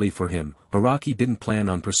 Fortunately for him, Araki didn't plan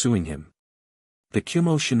on pursuing him. The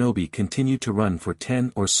Kumo Shinobi continued to run for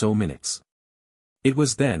 10 or so minutes. It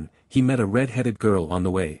was then, he met a red-headed girl on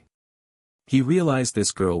the way. He realized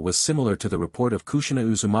this girl was similar to the report of Kushina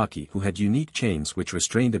Uzumaki who had unique chains which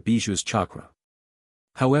restrained a bijuu's chakra.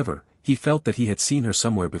 However, he felt that he had seen her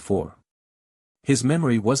somewhere before. His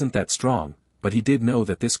memory wasn't that strong, but he did know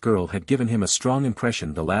that this girl had given him a strong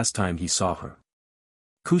impression the last time he saw her.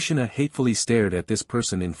 Kushina hatefully stared at this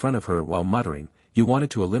person in front of her while muttering, "You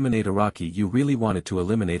wanted to eliminate Araki, you really wanted to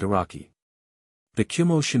eliminate Araki." The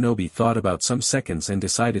Kumo Shinobi thought about some seconds and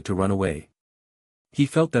decided to run away. He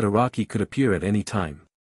felt that Araki could appear at any time.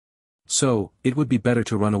 So, it would be better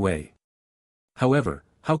to run away. However,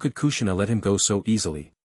 how could Kushina let him go so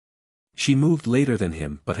easily? She moved later than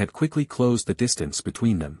him but had quickly closed the distance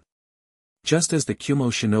between them. Just as the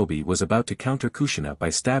Kumo Shinobi was about to counter Kushina by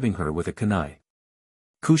stabbing her with a kunai,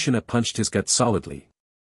 Kushina punched his gut solidly.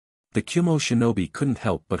 The Kumo Shinobi couldn't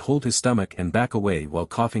help but hold his stomach and back away while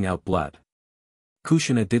coughing out blood.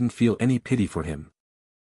 Kushina didn't feel any pity for him.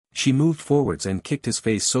 She moved forwards and kicked his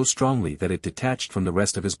face so strongly that it detached from the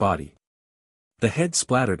rest of his body. The head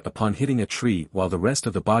splattered upon hitting a tree while the rest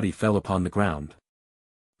of the body fell upon the ground.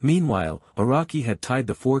 Meanwhile, Araki had tied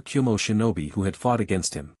the 4 Kumo Shinobi who had fought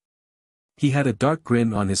against him. He had a dark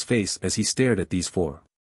grin on his face as he stared at these 4.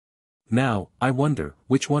 "Now, I wonder,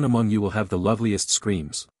 which one among you will have the loveliest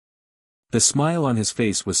screams?" The smile on his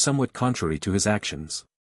face was somewhat contrary to his actions.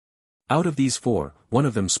 Out of these 4, one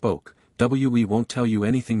of them spoke, "We won't tell you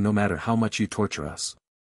anything no matter how much you torture us."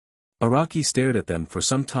 Araki stared at them for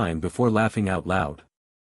some time before laughing out loud.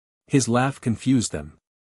 His laugh confused them.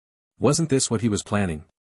 Wasn't this what he was planning?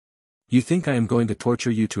 "You think I am going to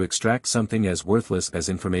torture you to extract something as worthless as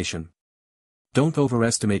information? Don't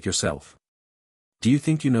overestimate yourself. Do you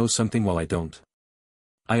think you know something while I don't?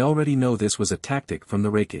 I already know this was a tactic from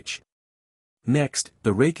the Reikage. Next,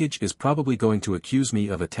 the Reikage is probably going to accuse me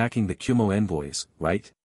of attacking the Kumo envoys,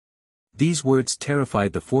 right?" These words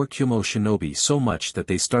terrified the 4 Kumo Shinobi so much that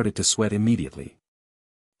they started to sweat immediately.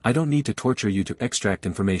 "I don't need to torture you to extract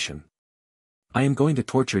information. I am going to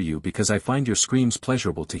torture you because I find your screams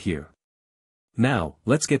pleasurable to hear." Now,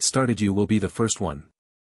 let's get started. You will be the first one.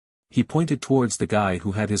 He pointed towards the guy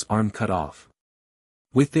who had his arm cut off.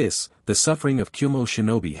 With this, the suffering of Konoha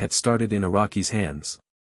Shinobi had started in Araki's hands.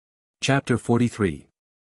 Chapter 43.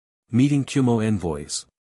 Meeting Konoha Envoys.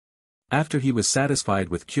 After he was satisfied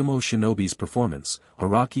with Konoha Shinobi's performance,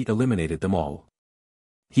 Araki eliminated them all.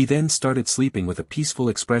 He then started sleeping with a peaceful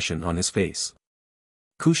expression on his face.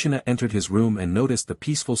 Kushina entered his room and noticed the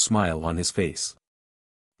peaceful smile on his face.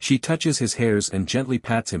 She touches his hairs and gently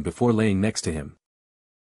pats him before laying next to him.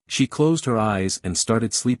 She closed her eyes and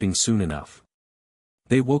started sleeping soon enough.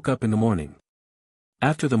 They woke up in the morning.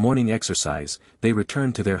 After the morning exercise, they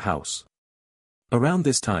returned to their house. Around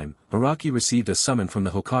this time, Araki received a summon from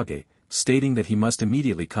the Hokage, stating that he must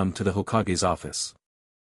immediately come to the Hokage's office.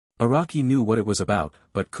 Araki knew what it was about,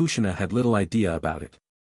 but Kushina had little idea about it.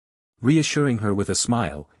 Reassuring her with a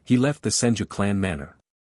smile, he left the Senju clan manor.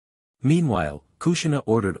 Meanwhile, Kushina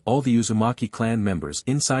ordered all the Uzumaki clan members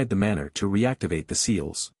inside the manor to reactivate the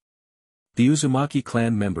seals. The Uzumaki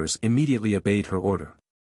clan members immediately obeyed her order.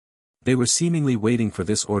 They were seemingly waiting for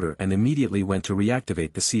this order and immediately went to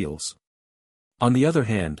reactivate the seals. On the other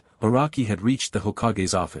hand, Araki had reached the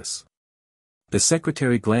Hokage's office. The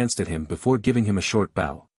secretary glanced at him before giving him a short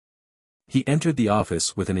bow. He entered the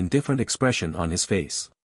office with an indifferent expression on his face.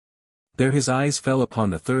 There his eyes fell upon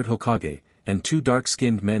the third Hokage, and two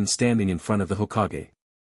dark-skinned men standing in front of the Hokage.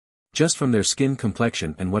 Just from their skin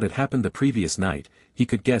complexion and what had happened the previous night, he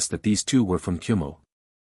could guess that these two were from Konoha.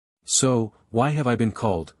 "So, why have I been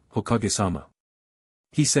called, Hokage-sama?"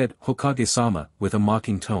 he said, Hokage-sama, with a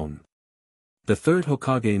mocking tone. The third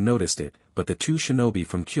Hokage noticed it, but the two shinobi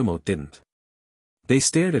from Konoha didn't. They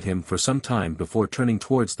stared at him for some time before turning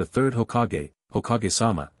towards the third Hokage.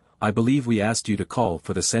 "Hokage-sama, I believe we asked you to call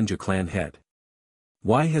for the Senju clan head.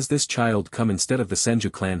 Why has this child come instead of the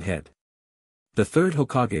Senju clan head?" The third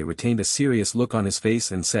Hokage retained a serious look on his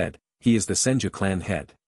face and said, "He is the Senju clan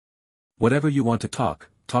head. Whatever you want to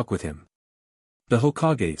talk with him." The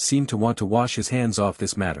Hokage seemed to want to wash his hands off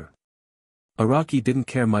this matter. Araki didn't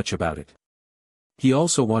care much about it. He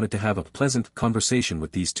also wanted to have a pleasant conversation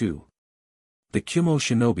with these two. "The Konoha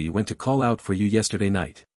Shinobi went to call out for you yesterday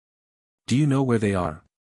night. Do you know where they are?"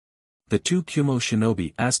 The two Konoha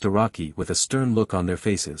Shinobi asked Araki with a stern look on their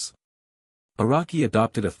faces. Araki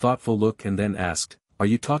adopted a thoughtful look and then asked, "Are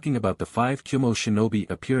you talking about the 5 Konoha Shinobi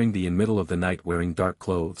appearing in middle of the night wearing dark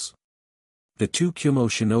clothes?" The two Konoha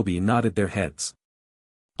Shinobi nodded their heads.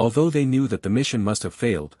 Although they knew that the mission must have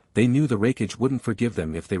failed, they knew the Raikage wouldn't forgive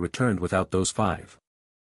them if they returned without those 5.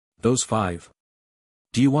 "Those 5?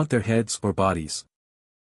 Do you want their heads or bodies?"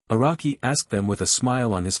 Araki asked them with a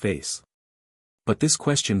smile on his face. But this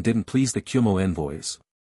question didn't please the Konoha envoys.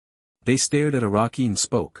 They stared at Araki and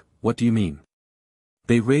spoke, "What do you mean?"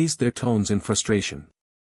 They raised their tones in frustration.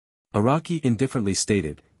 Araki indifferently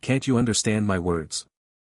stated, "Can't you understand my words?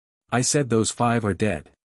 I said those 5 are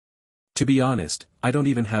dead. To be honest, I don't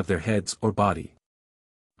even have their heads or body.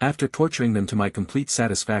 After torturing them to my complete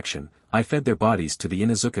satisfaction, I fed their bodies to the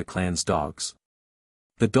Inuzuka clan's dogs.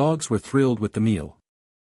 The dogs were thrilled with the meal.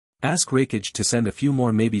 Ask Raikage to send a few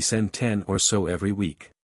more, maybe send 10 or so every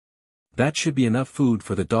week. That should be enough food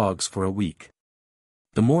for the dogs for a week."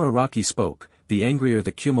 The more Araki spoke, the angrier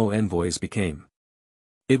the Konoha envoys became.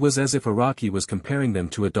 It was as if Araki was comparing them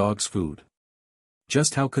to a dog's food.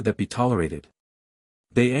 Just how could that be tolerated?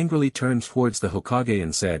 They angrily turned towards the Hokage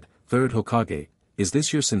and said, "Third Hokage, is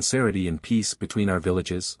this your sincerity in peace between our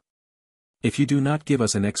villages? If you do not give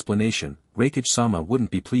us an explanation, Raikage-sama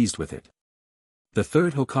wouldn't be pleased with it." The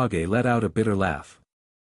third Hokage let out a bitter laugh.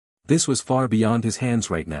 This was far beyond his hands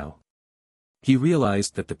right now. He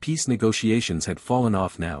realized that the peace negotiations had fallen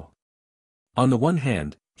off now. On the one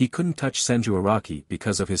hand, he couldn't touch Senju Araki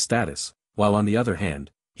because of his status, while on the other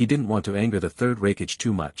hand, he didn't want to anger the third Raikage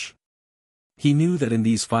too much. He knew that in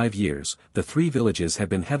these 5 years, the 3 villages had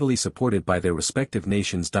been heavily supported by their respective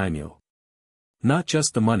nations' daimyo. Not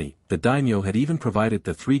just the money, the daimyo had even provided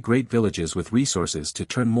the 3 great villages with resources to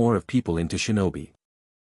turn more of people into shinobi.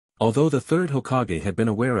 Although the third Hokage had been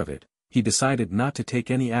aware of it, he decided not to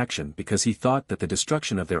take any action because he thought that the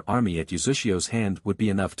destruction of their army at Uzushio's hand would be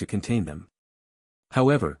enough to contain them.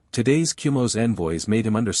 However, today's Kumo's envoys made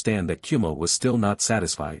him understand that Kumo was still not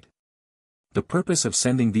satisfied. The purpose of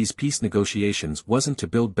sending these peace negotiations wasn't to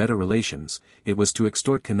build better relations, it was to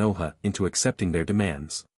extort Konoha into accepting their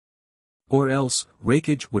demands. Or else,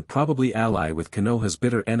 Raikage would probably ally with Konoha's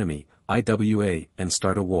bitter enemy, Iwa, and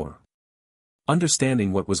start a war.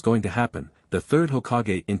 Understanding what was going to happen, the third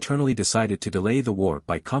Hokage internally decided to delay the war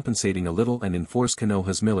by compensating a little and enforce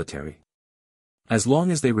Konoha's military. As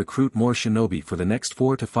long as they recruit more shinobi for the next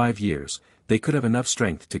 4 to 5 years, they could have enough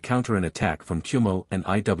strength to counter an attack from Kumo and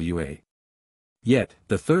IWA. Yet,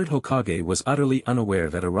 the third Hokage was utterly unaware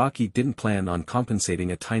that Araki didn't plan on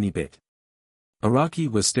compensating a tiny bit.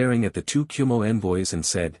 Araki was staring at the 2 Kumo envoys and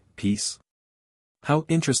said, "Peace? How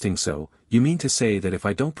interesting. So, you mean to say that if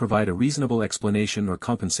I don't provide a reasonable explanation or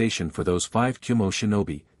compensation for those 5 Kumo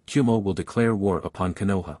shinobi, Kumo will declare war upon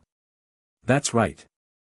Konoha?" "That's right."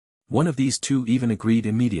 One of these 2 even agreed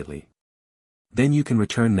immediately. "Then you can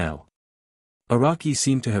return now." Araki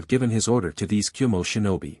seemed to have given his order to these Kumo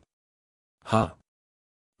shinobi. "Huh?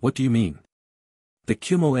 What do you mean?" The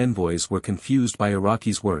Kumo envoys were confused by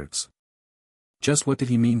Araki's words. Just what did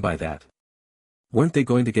he mean by that? Weren't they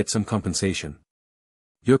going to get some compensation?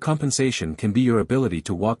 Your compensation can be your ability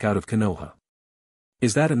to walk out of Konoha.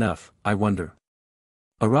 Is that enough, I wonder?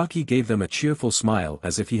 Araki gave them a cheerful smile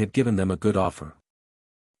as if he had given them a good offer.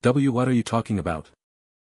 What are you talking about?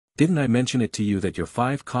 Didn't I mention it to you that your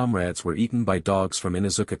 5 comrades were eaten by dogs from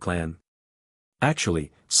Inuzuka clan?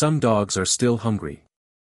 Actually, some dogs are still hungry.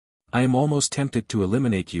 I am almost tempted to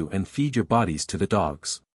eliminate you and feed your bodies to the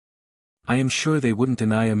dogs. I am sure they wouldn't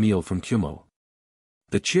deny a meal from Kumo.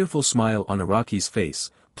 The cheerful smile on Araki's face,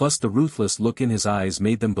 plus the ruthless look in his eyes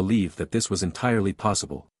made them believe that this was entirely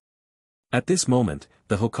possible. At this moment,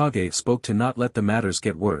 the Hokage spoke to not let the matters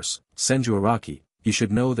get worse. "Senju Araki, you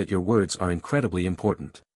should know that your words are incredibly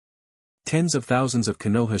important. Tens of thousands of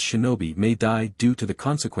Konoha's shinobi may die due to the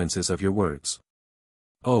consequences of your words."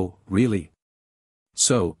 "Oh, really?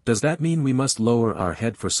 So, does that mean we must lower our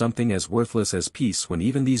head for something as worthless as peace when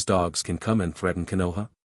even these dogs can come and threaten Konoha?"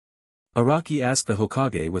 Araki asked the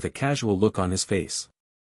Hokage with a casual look on his face.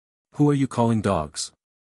 "Who are you calling dogs?"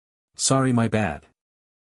 "Sorry, my bad.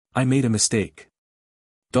 I made a mistake.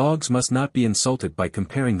 Dogs must not be insulted by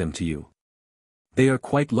comparing them to you. They are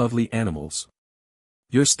quite lovely animals.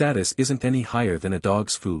 Your status isn't any higher than a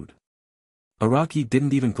dog's food." Araki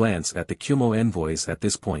didn't even glance at the Kumo envoys at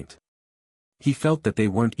this point. He felt that they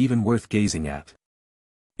weren't even worth gazing at.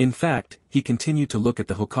 In fact, he continued to look at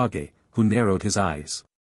the Hokage, who narrowed his eyes.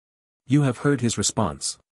 "You have heard his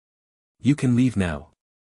response. You can leave now."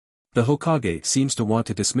 The Hokage seems to want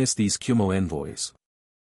to dismiss these Kumo envoys.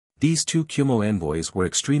 These 2 Kumo envoys were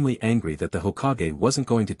extremely angry that the Hokage wasn't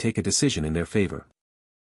going to take a decision in their favor.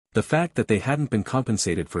 The fact that they hadn't been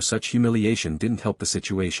compensated for such humiliation didn't help the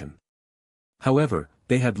situation. However,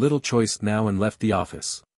 they had little choice now and left the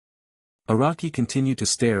office. Araki continued to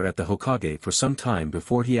stare at the Hokage for some time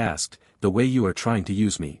before he asked, "The way you are trying to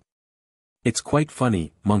use me. It's quite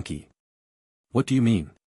funny, monkey." "What do you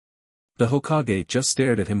mean?" The Hokage just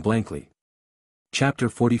stared at him blankly. Chapter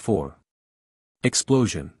 44.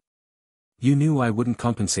 Explosion. "You knew I wouldn't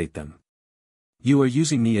compensate them. You are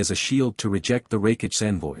using me as a shield to reject the Raikage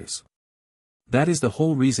envoys. That is the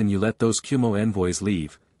whole reason you let those Kumo envoys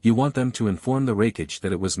leave. You want them to inform the Raikage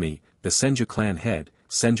that it was me, the Senju clan head,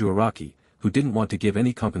 Senju Araki, who didn't want to give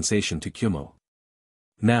any compensation to Kumo.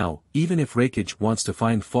 Now, even if Raikage wants to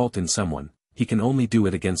find fault in someone, he can only do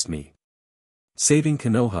it against me. Saving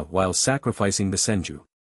Konoha while sacrificing the Senju."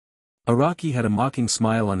 Araki had a mocking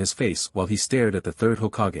smile on his face while he stared at the 3rd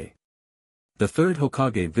Hokage. The 3rd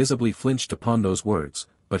Hokage visibly flinched upon those words,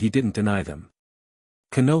 but he didn't deny them.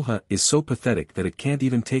 Konoha is so pathetic that it can't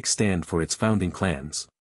even take stand for its founding clans.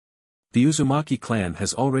 The Uzumaki clan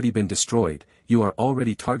has already been destroyed, you are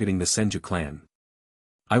already targeting the Senju clan.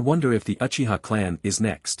 I wonder if the Uchiha clan is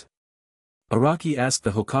next. Araki asked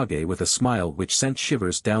the Hokage with a smile which sent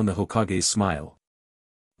shivers down the Hokage's smile.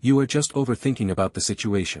 "You are just overthinking about the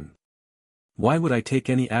situation. Why would I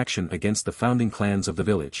take any action against the founding clans of the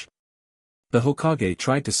village?" The Hokage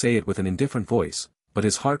tried to say it with an indifferent voice, but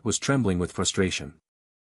his heart was trembling with frustration.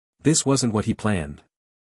 This wasn't what he planned.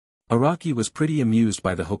 Araki was pretty amused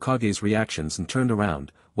by the Hokage's reactions and turned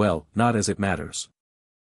around. "Well, not as it matters.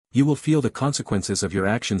 You will feel the consequences of your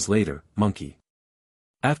actions later, monkey."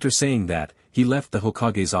 After saying that, he left the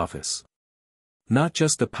Hokage's office. Not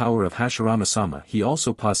just the power of Hashirama-sama, he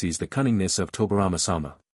also possesses the cunningness of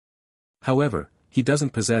Tobirama-sama. However, he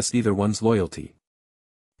doesn't possess either one's loyalty.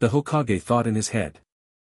 The Hokage thought in his head.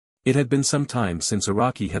 It had been some time since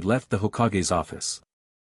Araki had left the Hokage's office.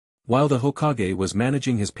 While the Hokage was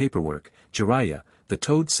managing his paperwork, Jiraiya, the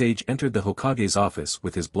Toad Sage, entered the Hokage's office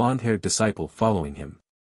with his blonde-haired disciple following him.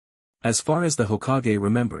 As far as the Hokage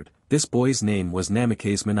remembered, this boy's name was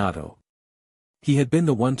Namikaze Minato. He had been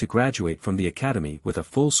the one to graduate from the academy with a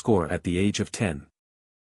full score at the age of 10.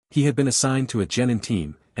 He had been assigned to a genin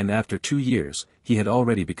team, and after 2 years, he had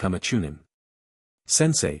already become a chunin.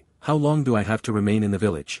 "Sensei, how long do I have to remain in the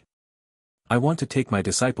village? I want to take my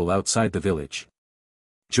disciple outside the village."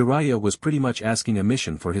 Jiraiya was pretty much asking a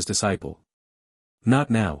mission for his disciple. Not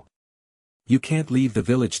now. You can't leave the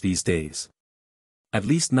village these days. At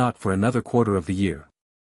least not for another quarter of the year.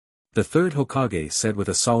 The third Hokage said with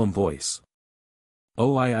a solemn voice.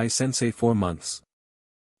 Oh, sensei, 4 months.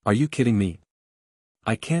 Are you kidding me?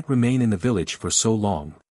 I can't remain in the village for so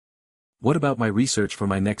long. What about my research for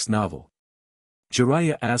my next novel?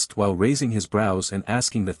 Jiraiya asked while raising his brows and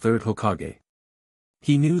asking the third Hokage.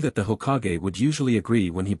 He knew that the Hokage would usually agree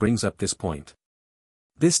when he brings up this point.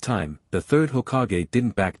 This time, the third Hokage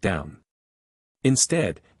didn't back down.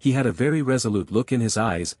 Instead, he had a very resolute look in his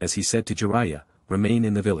eyes as he said to Jiraiya, remain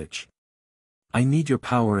in the village. I need your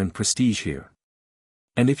power and prestige here.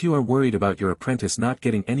 And if you are worried about your apprentice not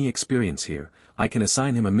getting any experience here, I can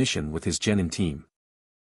assign him a mission with his genin team.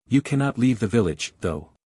 You cannot leave the village, though.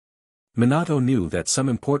 Minato knew that some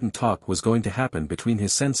important talk was going to happen between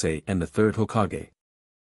his sensei and the third Hokage.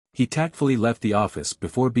 He tactfully left the office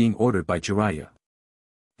before being ordered by Jiraiya.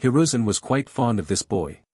 Hiruzen was quite fond of this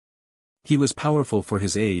boy. He was powerful for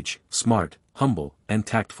his age, smart, humble, and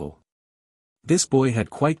tactful. This boy had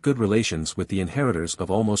quite good relations with the inheritors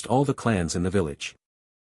of almost all the clans in the village.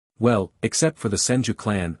 Well, except for the Senju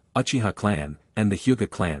clan, Uchiha clan, and the Hyuga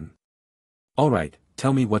clan. Alright,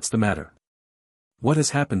 tell me what's the matter. What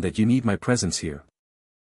has happened that you need my presence here?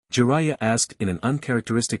 Jiraiya asked in an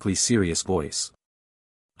uncharacteristically serious voice.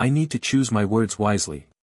 I need to choose my words wisely.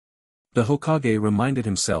 The Hokage reminded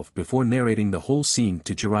himself before narrating the whole scene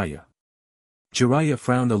to Jiraiya. Jiraiya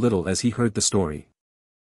frowned a little as he heard the story.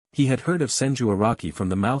 He had heard of Senju Araki from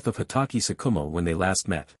the mouth of Hatake Sakumo when they last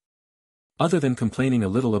met. Other than complaining a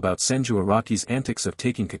little about Senju Araki's antics of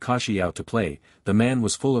taking Kakashi out to play, the man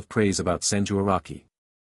was full of praise about Senju Araki.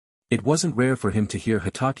 It wasn't rare for him to hear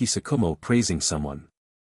Hatake Sakumo praising someone.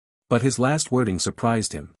 But his last wording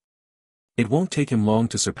surprised him. It won't take him long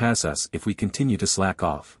to surpass us if we continue to slack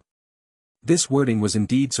off. This wording was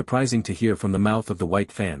indeed surprising to hear from the mouth of the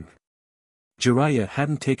White Fan. Jiraiya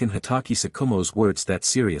hadn't taken Hatake Sakumo's words that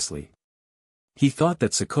seriously. He thought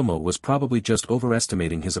that Sakumo was probably just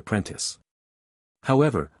overestimating his apprentice.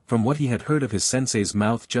 However, from what he had heard of his sensei's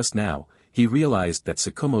mouth just now, he realized that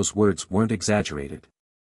Sakumo's words weren't exaggerated.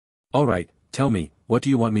 Alright, tell me, what do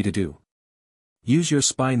you want me to do? Use your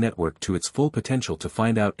spy network to its full potential to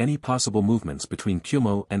find out any possible movements between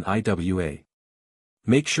Kumo and IWA.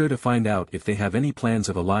 Make sure to find out if they have any plans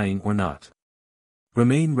of allying or not.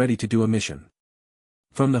 Remain ready to do a mission.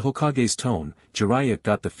 From the Hokage's tone, Jiraiya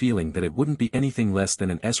got the feeling that it wouldn't be anything less than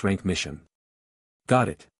an S-rank mission. Got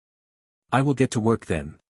it. I will get to work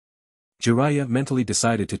then. Jiraiya mentally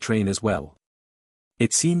decided to train as well.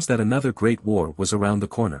 It seems that another great war was around the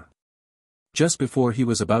corner. Just before he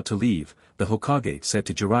was about to leave, the Hokage said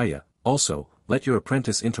to Jiraiya, also, let your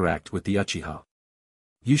apprentice interact with the Uchiha.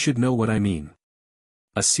 You should know what I mean.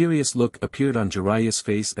 A serious look appeared on Jiraiya's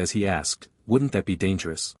face as he asked, wouldn't that be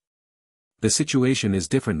dangerous? The situation is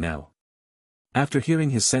different now. After hearing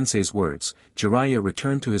his sensei's words, Jiraiya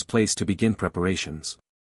returned to his place to begin preparations.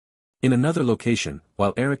 In another location,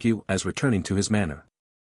 while Araki was returning to his manor.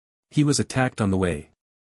 He was attacked on the way.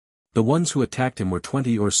 The ones who attacked him were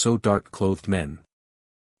 20 or so dark-clothed men.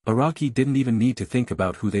 Araki didn't even need to think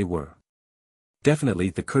about who they were. Definitely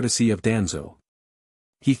the courtesy of Danzo.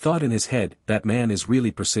 He thought in his head, that man is really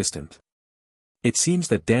persistent. It seems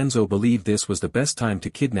that Danzo believed this was the best time to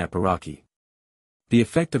kidnap Araki. The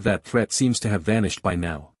effect of that threat seems to have vanished by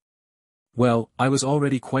now. Well, I was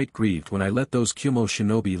already quite grieved when I let those Kumo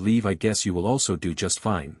shinobi leave. I guess you will also do just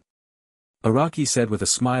fine. Araki said with a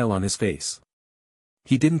smile on his face.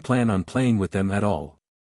 He didn't plan on playing with them at all.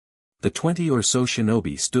 The 20 or so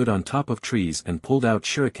shinobi stood on top of trees and pulled out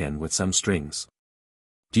shuriken with some strings.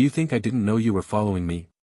 Do you think I didn't know you were following me?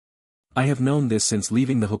 I have known this since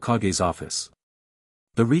leaving the Hokage's office.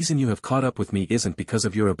 The reason you have caught up with me isn't because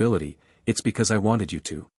of your ability, it's because I wanted you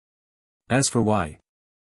to. As for why?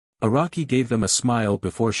 Araki gave them a smile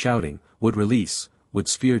before shouting, would release, would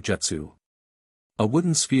sphere jutsu. A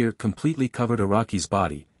wooden sphere completely covered Araki's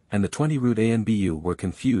body, and the 20 root ANBU were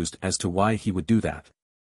confused as to why he would do that.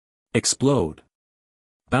 Explode.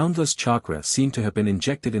 Boundless chakra seemed to have been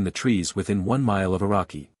injected in the trees within 1 mile of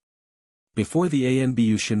Araki. Before the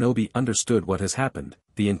ANBU shinobi understood what has happened,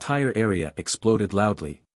 the entire area exploded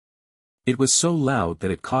loudly. It was so loud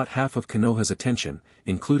that it caught half of Konoha's attention,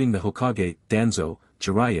 including the Hokage, Danzo,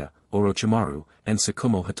 Jiraiya, Orochimaru, and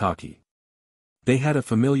Sakumo Hatake. They had a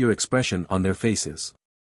familiar expression on their faces.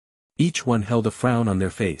 Each one held a frown on their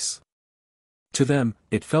face. To them,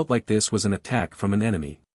 it felt like this was an attack from an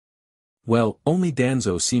enemy. Well, only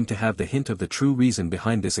Danzo seemed to have the hint of the true reason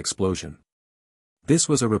behind this explosion. This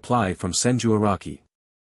was a reply from Senju Araki.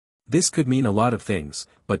 This could mean a lot of things,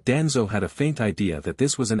 but Danzo had a faint idea that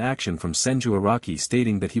this was an action from Senju Araki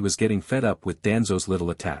stating that he was getting fed up with Danzo's little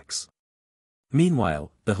attacks.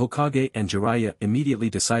 Meanwhile, the Hokage and Jiraiya immediately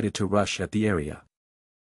decided to rush at the area.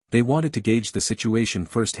 They wanted to gauge the situation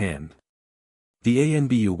firsthand. The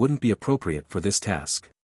ANBU wouldn't be appropriate for this task.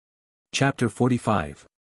 Chapter 45.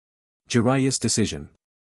 Jiraiya's Decision.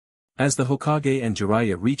 As the Hokage and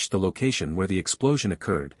Jiraiya reached the location where the explosion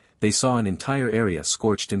occurred, they saw an entire area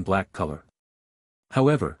scorched in black color.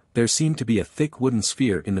 However, there seemed to be a thick wooden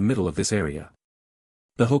sphere in the middle of this area.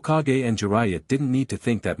 The Hokage and Jiraiya didn't need to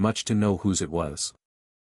think that much to know whose it was.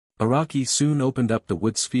 Araki soon opened up the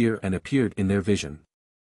wood sphere and appeared in their vision.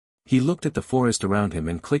 He looked at the forest around him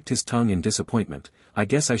and clicked his tongue in disappointment. I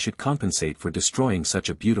guess I should compensate for destroying such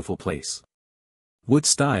a beautiful place. Wood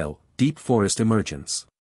style, deep forest emergence.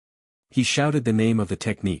 He shouted the name of the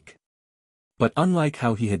technique. But unlike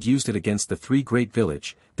how he had used it against the three great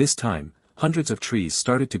village, this time, hundreds of trees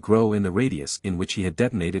started to grow in the radius in which he had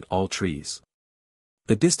detonated all trees.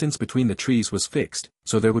 The distance between the trees was fixed,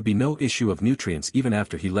 so there would be no issue of nutrients even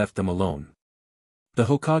after he left them alone. The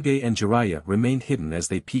Hokage and Jiraiya remained hidden as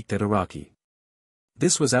they peeked at Araki.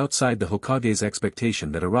 This was outside the Hokage's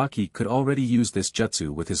expectation that Araki could already use this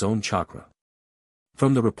jutsu with his own chakra.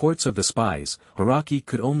 From the reports of the spies, Araki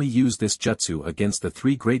could only use this jutsu against the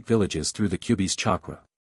three great villages through the Kyuubi's chakra.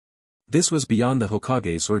 This was beyond the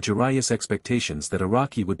Hokage's or Jiraiya's expectations that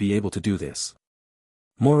Araki would be able to do this.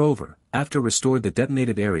 Moreover, after restored the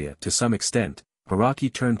detonated area to some extent,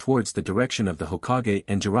 Araki turned towards the direction of the Hokage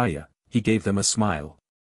and Jiraiya. He gave them a smile.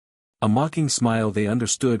 A mocking smile they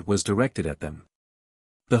understood was directed at them.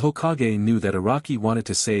 The Hokage knew that Araki wanted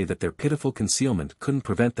to say that their pitiful concealment couldn't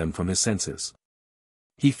prevent them from his senses.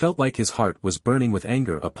 He felt like his heart was burning with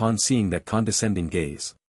anger upon seeing that condescending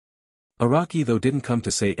gaze. Araki though didn't come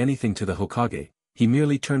to say anything to the Hokage, he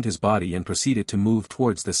merely turned his body and proceeded to move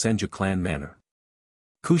towards the Senju clan manor.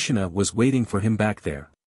 Kushina was waiting for him back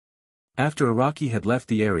there. After Araki had left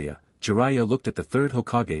the area, Jiraiya looked at the third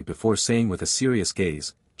Hokage before saying with a serious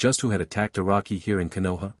gaze, "Just who had attacked Araki here in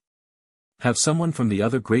Konoha? Have someone from the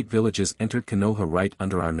other great villages entered Konoha right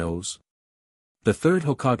under our nose?" The third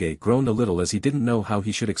Hokage groaned a little as he didn't know how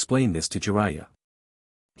he should explain this to Jiraiya.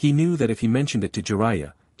 He knew that if he mentioned it to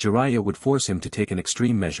Jiraiya, Jiraiya would force him to take an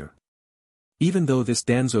extreme measure. Even though this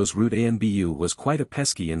Danzo's root Anbu was quite a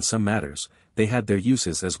pesky in some matters, they had their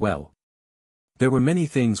uses as well. There were many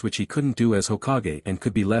things which he couldn't do as Hokage and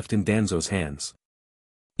could be left in Danzo's hands.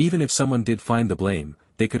 Even if someone did find the blame,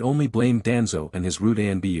 they could only blame Danzo and his root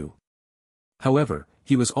Anbu. However,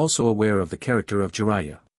 he was also aware of the character of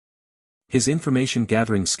Jiraiya. His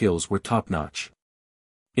information-gathering skills were top-notch.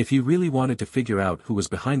 If he really wanted to figure out who was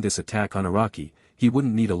behind this attack on Araki, he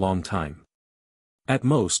wouldn't need a long time. At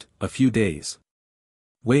most, a few days.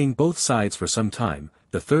 Weighing both sides for some time,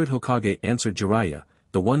 the third Hokage answered Jiraiya,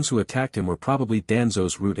 "The ones who attacked him were probably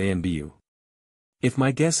Danzo's root Anbu. If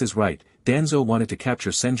my guess is right, Danzo wanted to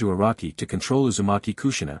capture Senju Araki to control Uzumaki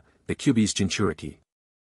Kushina, the Kyuubi's Jinchuriki.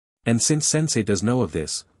 And since Sensei does know of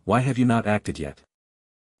this, why have you not acted yet?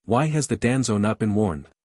 Why has the Danzo not been warned?"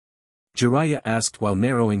 Jiraiya asked while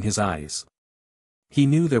narrowing his eyes. He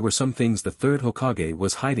knew there were some things the third Hokage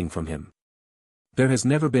was hiding from him. There has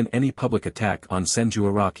never been any public attack on Senju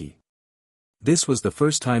Araki. This was the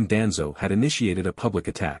first time Danzo had initiated a public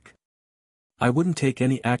attack. I wouldn't take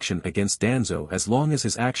any action against Danzo as long as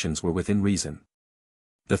his actions were within reason.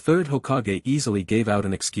 The third Hokage easily gave out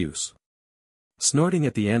an excuse. Snorting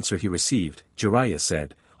at the answer he received, Jiraiya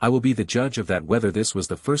said, "I will be the judge of that whether this was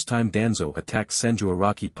the first time Danzo attacked Senju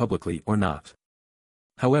Araki publicly or not.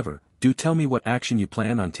 However, do tell me what action you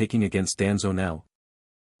plan on taking against Danzo now."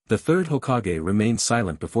 The third Hokage remained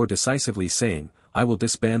silent before decisively saying, "I will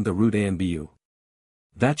disband the root Anbu.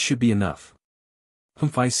 That should be enough.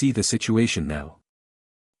 I see the situation now.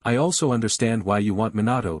 I also understand why you want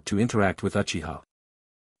Minato to interact with Uchiha.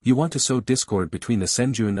 You want to sow discord between the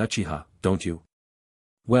Senju and Uchiha, don't you?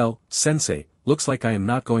 Well, Sensei, looks like I am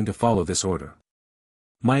not going to follow this order.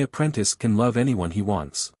 My apprentice can love anyone he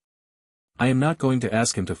wants. I am not going to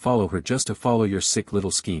ask him to follow her just to follow your sick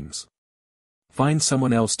little schemes. Find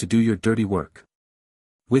someone else to do your dirty work."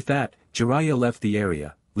 With that, Jiraiya left the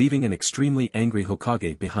area, leaving an extremely angry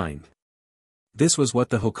Hokage behind. This was what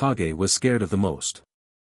the Hokage was scared of the most.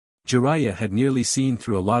 Jiraiya had nearly seen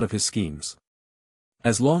through a lot of his schemes.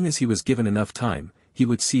 As long as he was given enough time, he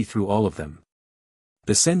would see through all of them.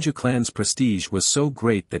 The Senju clan's prestige was so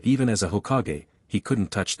great that even as a Hokage, he couldn't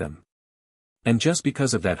touch them. And just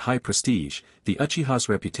because of that high prestige, the Uchiha's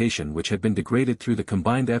reputation which had been degraded through the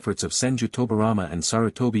combined efforts of Senju Tobirama and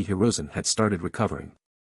Sarutobi Hiruzen had started recovering.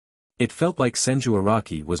 It felt like Senju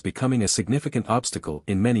Araki was becoming a significant obstacle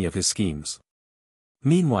in many of his schemes.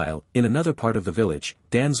 Meanwhile, in another part of the village,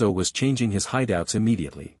 Danzo was changing his hideouts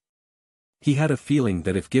immediately. He had a feeling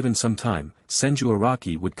that if given some time, Senju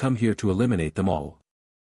Araki would come here to eliminate them all.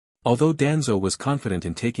 Although Danzo was confident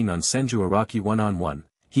in taking on Senju Araki one-on-one,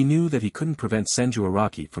 he knew that he couldn't prevent Senju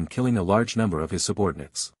Araki from killing a large number of his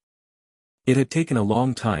subordinates. It had taken a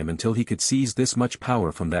long time until he could seize this much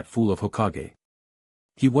power from that fool of Hokage.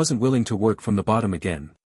 He wasn't willing to work from the bottom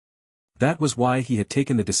again. That was why he had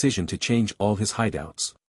taken the decision to change all his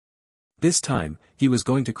hideouts. This time, he was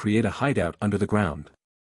going to create a hideout under the ground.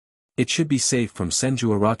 It should be safe from Senju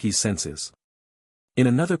Araki's senses. In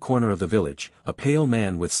another corner of the village, a pale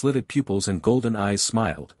man with slitted pupils and golden eyes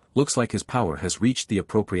smiled. Looks like his power has reached the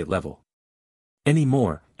appropriate level. Any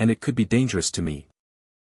more, and it could be dangerous to me.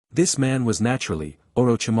 This man was naturally,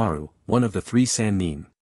 Orochimaru, one of the 3 Sannin.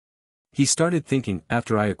 He started thinking,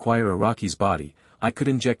 after I acquire Araki's body, I could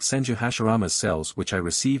inject Senju Hashirama's cells which I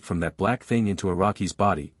received from that black thing into Araki's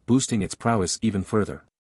body, boosting its prowess even further.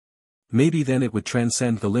 Maybe then it would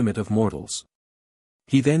transcend the limit of mortals.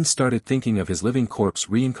 He then started thinking of his living corpse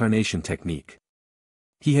reincarnation technique.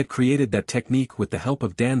 He had created that technique with the help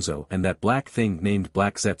of Danzo and that black thing named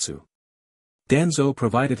Black Zetsu. Danzo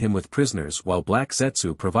provided him with prisoners while Black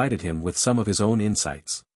Zetsu provided him with some of his own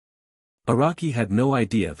insights. Araki had no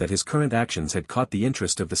idea that his current actions had caught the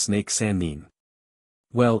interest of the Snake Sannin.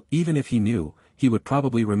 Well, even if he knew, he would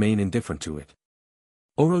probably remain indifferent to it.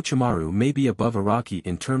 Orochimaru may be above Araki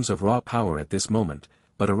in terms of raw power at this moment,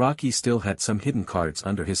 but Araki still had some hidden cards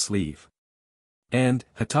under his sleeve. And,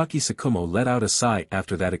 Hatake Tsukumo let out a sigh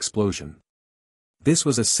after that explosion. This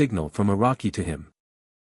was a signal from Araki to him.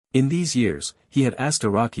 In these years, he had asked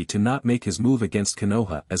Araki to not make his move against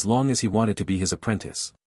Konoha as long as he wanted to be his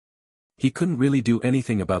apprentice. He couldn't really do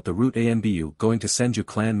anything about the Root Anbu going to Senju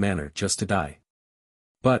Clan Manor just to die.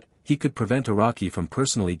 But, he could prevent Araki from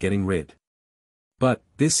personally getting rid. But,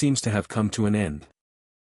 this seems to have come to an end.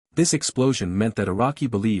 This explosion meant that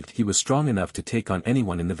Araki believed he was strong enough to take on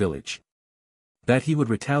anyone in the village. That he would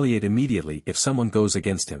retaliate immediately if someone goes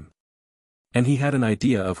against him. And he had an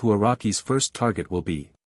idea of who Araki's first target will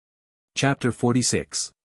be. Chapter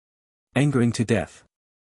 46. Angering to Death.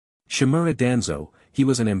 Shimura Danzo, he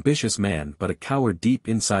was an ambitious man but a coward deep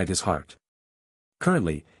inside his heart.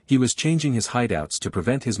 Currently, he was changing his hideouts to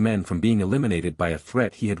prevent his men from being eliminated by a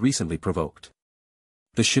threat he had recently provoked.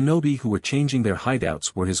 The shinobi who were changing their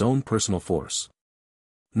hideouts were his own personal force.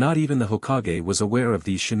 Not even the Hokage was aware of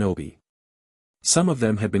these shinobi. Some of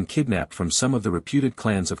them had been kidnapped from some of the reputed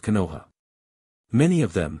clans of Konoha. Many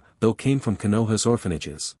of them, though, came from Konoha's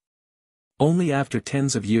orphanages. Only after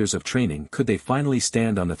tens of years of training could they finally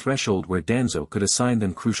stand on the threshold where Danzo could assign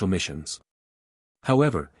them crucial missions.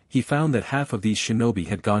 However, he found that half of these shinobi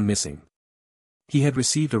had gone missing. He had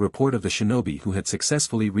received a report of the shinobi who had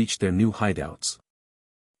successfully reached their new hideouts.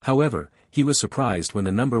 However, he was surprised when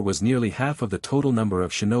the number was nearly half of the total number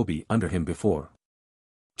of shinobi under him before.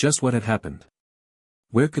 Just what had happened?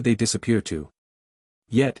 Where could they disappear to?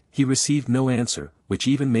 Yet, he received no answer, which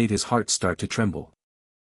even made his heart start to tremble.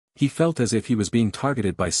 He felt as if he was being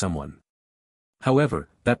targeted by someone. However,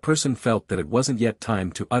 that person felt that it wasn't yet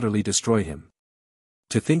time to utterly destroy him.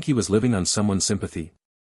 To think he was living on someone's sympathy.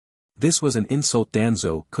 This was an insult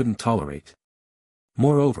Danzo couldn't tolerate.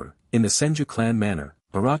 Moreover, in the Senju clan manor,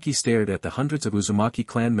 Araki stared at the hundreds of Uzumaki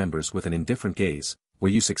clan members with an indifferent gaze. Were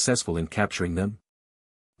you successful in capturing them?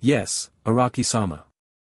 Yes, Araki-sama.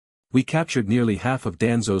 We captured nearly half of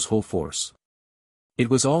Danzo's whole force. It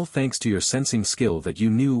was all thanks to your sensing skill that you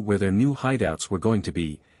knew where their new hideouts were going to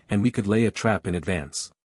be, and we could lay a trap in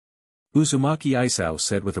advance. Uzumaki Isao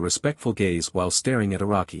said with a respectful gaze while staring at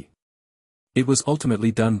Araki. It was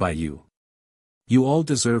ultimately done by you. You all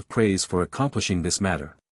deserve praise for accomplishing this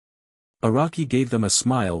matter. Araki gave them a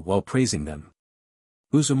smile while praising them.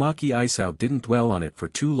 Uzumaki Isao didn't dwell on it for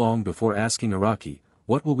too long before asking Araki,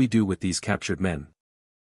 what will we do with these captured men?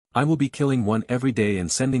 I will be killing one every day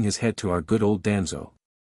and sending his head to our good old Danzo.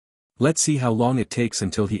 Let's see how long it takes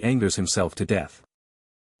until he angers himself to death.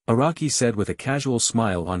 Araki said with a casual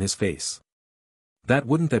smile on his face.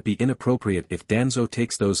 Wouldn't that be inappropriate if Danzo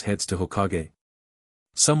takes those heads to Hokage?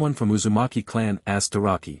 Someone from Uzumaki clan asked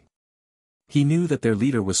Araki. He knew that their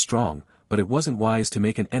leader was strong, but it wasn't wise to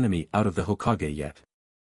make an enemy out of the Hokage yet.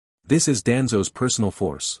 This is Danzo's personal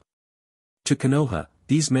force. To Konoha,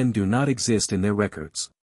 these men do not exist in their records.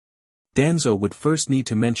 Danzo would first need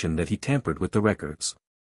to mention that he tampered with the records.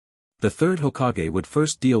 The third Hokage would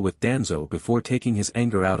first deal with Danzo before taking his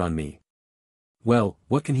anger out on me. Well,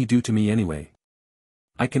 what can he do to me anyway?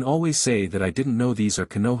 I can always say that I didn't know these are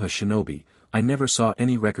Konoha Shinobi, I never saw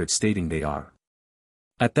any record stating they are.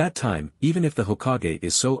 At that time, even if the Hokage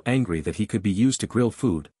is so angry that he could be used to grill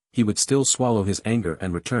food, he would still swallow his anger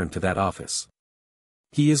and return to that office.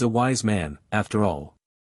 He is a wise man, after all.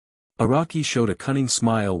 Araki showed a cunning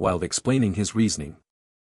smile while explaining his reasoning.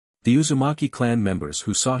 The Uzumaki clan members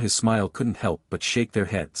who saw his smile couldn't help but shake their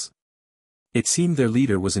heads. It seemed their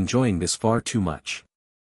leader was enjoying this far too much.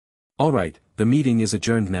 Alright, the meeting is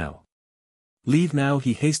adjourned now. Leave now,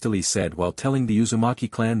 he hastily said while telling the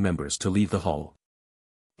Uzumaki clan members to leave the hall.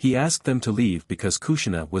 He asked them to leave because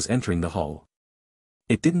Kushina was entering the hall.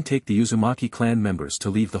 It didn't take the Uzumaki clan members to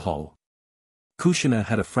leave the hall. Kushina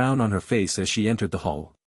had a frown on her face as she entered the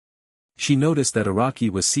hall. She noticed that Araki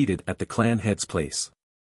was seated at the clan head's place.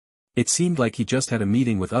 It seemed like he just had a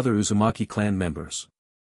meeting with other Uzumaki clan members.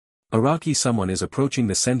 Araki, someone is approaching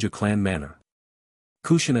the Senju clan manor.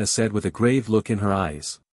 Kushina said with a grave look in her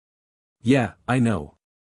eyes. Yeah, I know.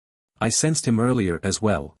 I sensed him earlier as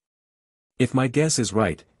well. If my guess is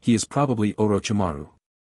right, he is probably Orochimaru.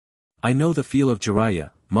 I know the feel of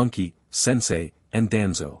Jiraiya, Monkey, Sensei, and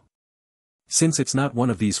Danzo. Since it's not one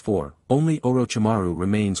of these four, only Orochimaru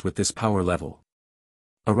remains with this power level.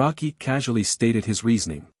 Araki casually stated his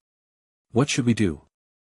reasoning. What should we do?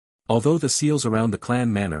 Although the seals around the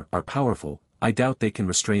clan manor are powerful, I doubt they can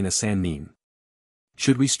restrain a Sannin.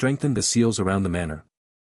 Should we strengthen the seals around the manor?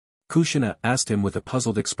 Kushina asked him with a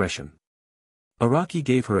puzzled expression. Araki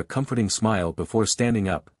gave her a comforting smile before standing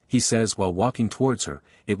up. He says while walking towards her,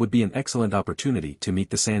 it would be an excellent opportunity to meet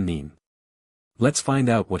the Sannin. Let's find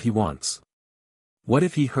out what he wants. What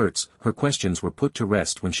if he hurts? Her questions were put to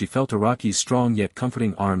rest when she felt Araki's strong yet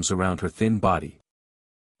comforting arms around her thin body.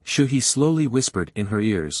 He slowly whispered in her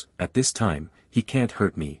ears, at this time, he can't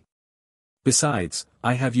hurt me. Besides,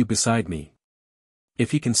 I have you beside me.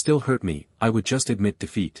 If he can still hurt me, I would just admit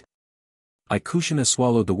defeat. Kushina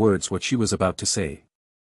swallowed the words what she was about to say.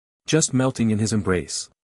 Just melting in his embrace.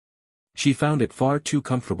 She found it far too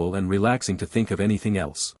comfortable and relaxing to think of anything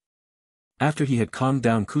else. After he had calmed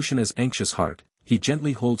down Kushina's anxious heart, he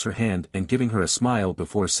gently holds her hand and giving her a smile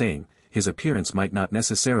before saying, his appearance might not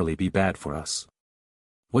necessarily be bad for us.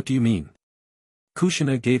 What do you mean?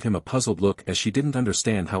 Kushina gave him a puzzled look as she didn't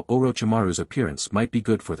understand how Orochimaru's appearance might be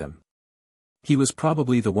good for them. He was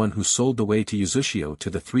probably the one who sold the way to Uzushio to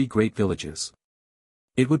the three great villages.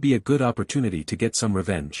 It would be a good opportunity to get some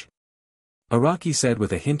revenge. Araki said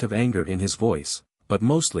with a hint of anger in his voice, but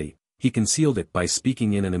mostly, he concealed it by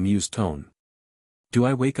speaking in an amused tone. Do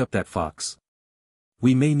I wake up that fox?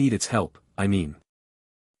 We may need its help, I mean.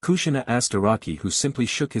 Kushina asked Araki, who simply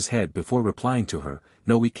shook his head before replying to her,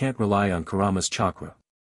 no, we can't rely on Kurama's chakra.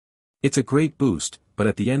 It's a great boost, but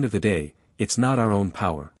at the end of the day, it's not our own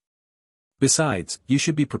power. Besides, you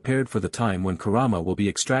should be prepared for the time when Kurama will be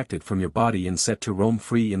extracted from your body and set to roam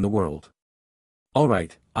free in the world.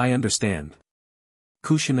 Alright, I understand.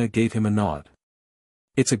 Kushina gave him a nod.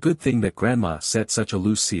 It's a good thing that Grandma set such a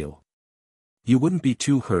loose seal. You wouldn't be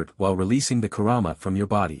too hurt while releasing the Kurama from your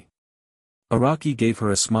body. Araki gave her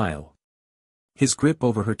a smile. His grip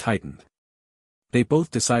over her tightened. They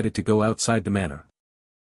both decided to go outside the manor.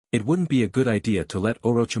 It wouldn't be a good idea to let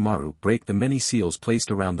Orochimaru break the many seals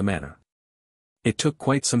placed around the manor. It took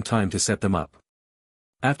quite some time to set them up.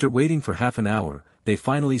 After waiting for half an hour, they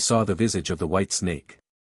finally saw the visage of the white snake.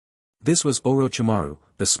 This was Orochimaru,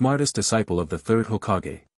 the smartest disciple of the third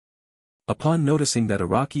Hokage. Upon noticing that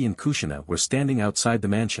Araki and Kushina were standing outside the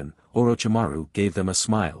mansion, Orochimaru gave them a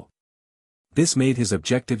smile. This made his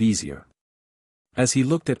objective easier. As he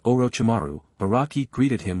looked at Orochimaru, Araki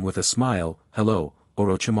greeted him with a smile, hello,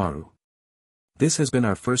 Orochimaru. This has been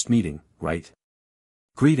our first meeting, right?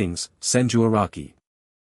 Greetings, Senju Araki.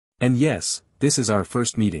 And yes, this is our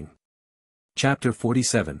first meeting. Chapter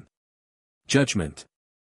 47. Judgment.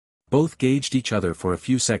 Both gauged each other for a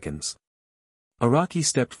few seconds. Araki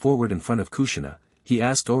stepped forward in front of Kushina. He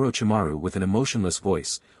asked Orochimaru with an emotionless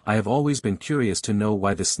voice, I have always been curious to know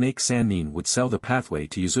why the snake Sannin would sell the pathway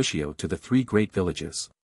to Uzushio to the three great villages.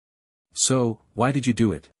 So, why did you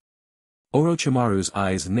do it? Orochimaru's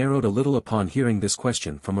eyes narrowed a little upon hearing this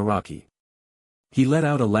question from Araki. He let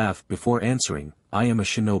out a laugh before answering, I am a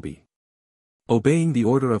shinobi. Obeying the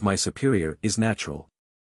order of my superior is natural.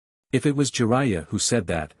 If it was Jiraiya who said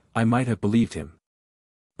that, I might have believed him.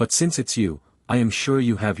 But since it's you, I am sure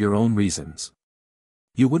you have your own reasons.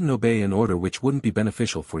 You wouldn't obey an order which wouldn't be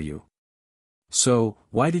beneficial for you. So,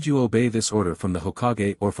 why did you obey this order from the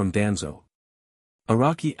Hokage or from Danzo?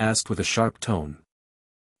 Araki asked with a sharp tone.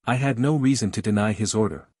 I had no reason to deny his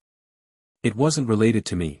order. It wasn't related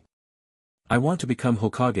to me. I want to become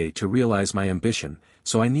Hokage to realize my ambition,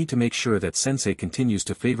 so I need to make sure that Sensei continues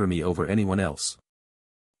to favor me over anyone else.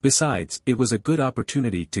 Besides, it was a good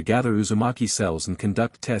opportunity to gather Uzumaki cells and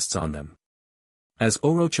conduct tests on them. As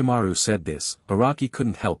Orochimaru said this, Araki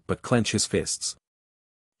couldn't help but clench his fists.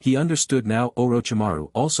 He understood now Orochimaru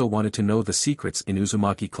also wanted to know the secrets in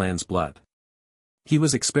Uzumaki clan's blood. He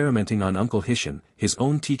was experimenting on Uncle Hishin, his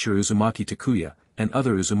own teacher Uzumaki Takuya, and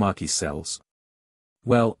other Uzumaki cells.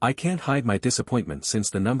 Well, I can't hide my disappointment since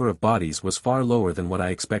the number of bodies was far lower than what I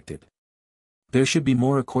expected. There should be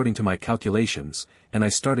more according to my calculations, and I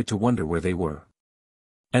started to wonder where they were.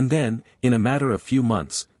 And then, in a matter of few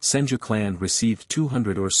months, Senju clan received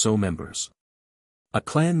 200 or so members. A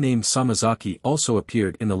clan named Samazaki also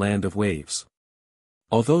appeared in the Land of Waves.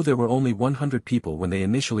 Although there were only 100 people when they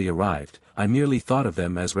initially arrived, I merely thought of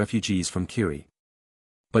them as refugees from Kiri.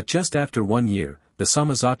 But just after 1 year, the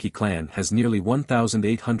Samazaki clan has nearly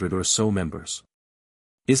 1,800 or so members.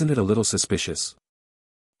 Isn't it a little suspicious?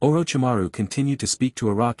 Orochimaru continued to speak to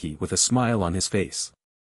Araki with a smile on his face.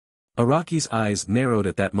 Araki's eyes narrowed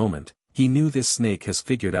at that moment. He knew this snake has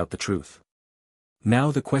figured out the truth.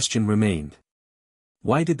 Now the question remained.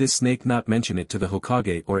 Why did this snake not mention it to the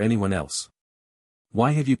Hokage or anyone else?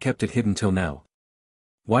 Why have you kept it hidden till now?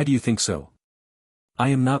 Why do you think so? I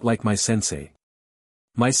am not like my sensei.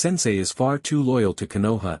 My sensei is far too loyal to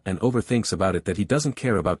Konoha and overthinks about it that he doesn't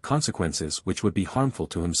care about consequences which would be harmful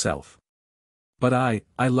to himself. But I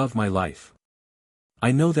love my life.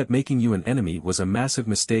 I know that making you an enemy was a massive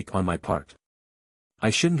mistake on my part. I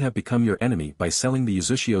shouldn't have become your enemy by selling the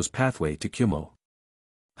Uzushio's pathway to Kyumo.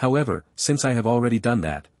 However, since I have already done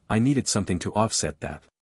that, I needed something to offset that.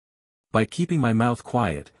 By keeping my mouth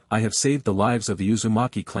quiet, I have saved the lives of the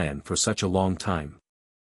Uzumaki clan for such a long time.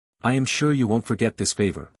 I am sure you won't forget this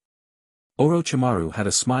favor. Orochimaru had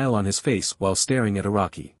a smile on his face while staring at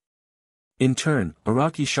Araki. In turn,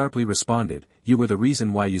 Araki sharply responded, "You were the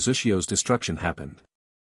reason why Uzushio's destruction happened.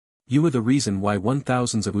 You were the reason why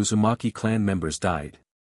 1,000s of Uzumaki clan members died.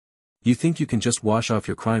 You think you can just wash off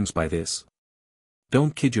your crimes by this?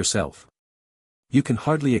 Don't kid yourself. You can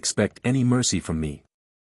hardly expect any mercy from me."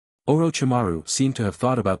 Orochimaru seemed to have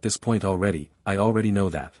thought about this point already. I already know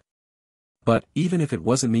that. But, even if it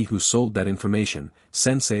wasn't me who sold that information,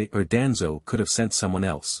 Sensei or Danzo could have sent someone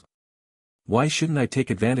else. Why shouldn't I take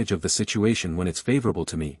advantage of the situation when it's favorable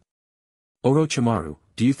to me? Orochimaru,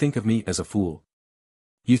 do you think of me as a fool?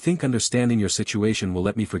 You think understanding your situation will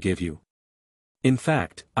let me forgive you? In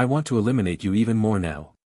fact, I want to eliminate you even more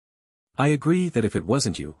now. I agree that if it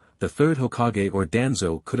wasn't you, the third Hokage or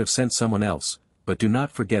Danzo could have sent someone else, but do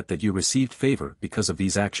not forget that you received favor because of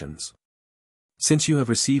these actions. Since you have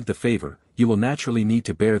received the favor, you will naturally need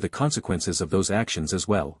to bear the consequences of those actions as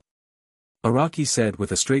well. Araki said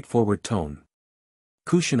with a straightforward tone.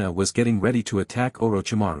 Kushina was getting ready to attack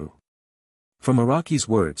Orochimaru. From Araki's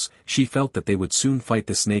words, she felt that they would soon fight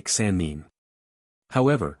the snake Sannin.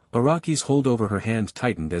 However, Araki's hold over her hand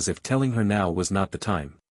tightened as if telling her now was not the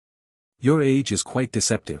time. Your age is quite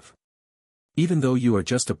deceptive. Even though you are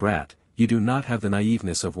just a brat, you do not have the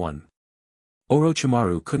naiveness of one.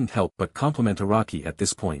 Orochimaru couldn't help but compliment Araki at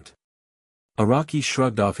this point. Araki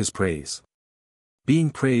shrugged off his praise.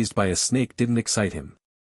 Being praised by a snake didn't excite him.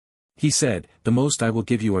 He said, "The most I will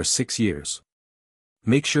give you are 6 years.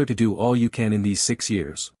 Make sure to do all you can in these 6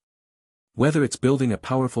 years. Whether it's building a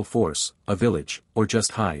powerful force, a village, or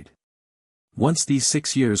just hide. Once these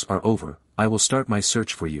 6 years are over, I will start my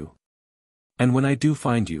search for you. And when I do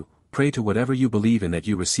find you, pray to whatever you believe in that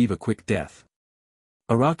you receive a quick death."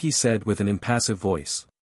 Araki said with an impassive voice.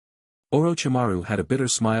 Orochimaru had a bitter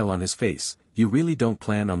smile on his face. "You really don't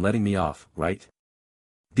plan on letting me off, right?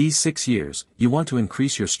 These 6 years, you want to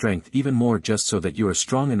increase your strength even more just so that you are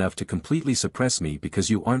strong enough to completely suppress me because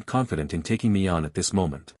you aren't confident in taking me on at this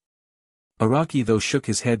moment." Araki though shook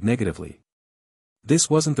his head negatively. This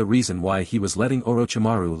wasn't the reason why he was letting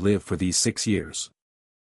Orochimaru live for these 6 years.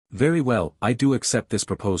 "Very well, I do accept this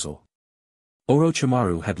proposal."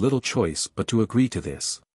 Orochimaru had little choice but to agree to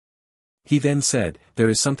this. He then said, "There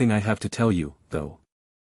is something I have to tell you, though.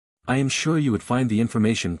 I am sure you would find the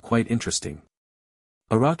information quite interesting."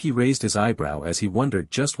 Araki raised his eyebrow as he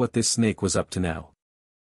wondered just what this snake was up to now.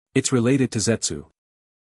 "It's related to Zetsu.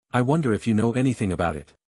 I wonder if you know anything about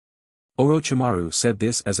it." Orochimaru said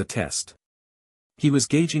this as a test. He was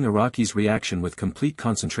gauging Araki's reaction with complete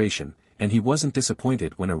concentration, and he wasn't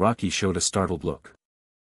disappointed when Araki showed a startled look.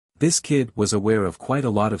 This kid was aware of quite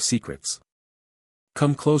a lot of secrets.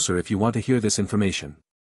 "Come closer if you want to hear this information."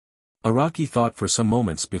 Araki thought for some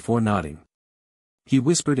moments before nodding. He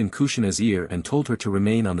whispered in Kushina's ear and told her to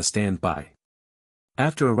remain on the stand-by.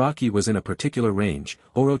 After Araki was in a particular range,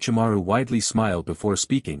 Orochimaru widely smiled before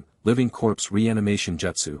speaking, "Living corpse reanimation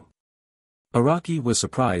jutsu. Araki was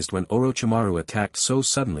surprised when Orochimaru attacked so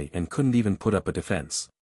suddenly and couldn't even put up a defense.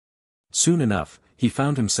 Soon enough, he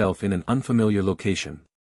found himself in an unfamiliar location.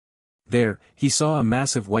 There, he saw a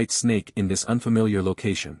massive white snake in this unfamiliar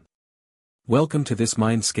location. "Welcome to this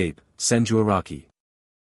mindscape, Senju Araki.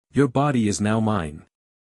 Your body is now mine."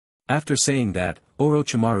 After saying that,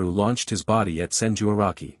 Orochimaru launched his body at Senju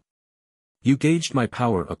Araki. "You gauged my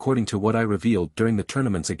power according to what I revealed during the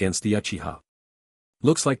tournaments against the Uchiha.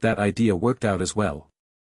 Looks like that idea worked out as well.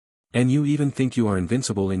 And you even think you are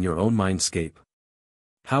invincible in your own mindscape.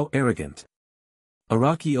 How arrogant."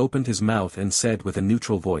 Araki opened his mouth and said with a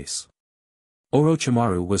neutral voice.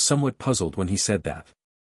 Orochimaru was somewhat puzzled when he said that.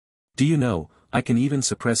 "Do you know, I can even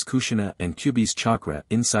suppress Kushina and Kyuubi's chakra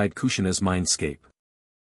inside Kushina's mindscape.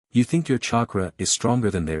 You think your chakra is stronger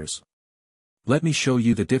than theirs? Let me show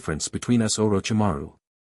you the difference between us, Orochimaru."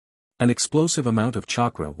 An explosive amount of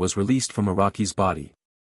chakra was released from Araki's body.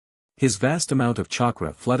 His vast amount of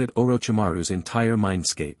chakra flooded Orochimaru's entire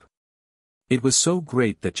mindscape. It was so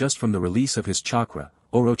great that just from the release of his chakra,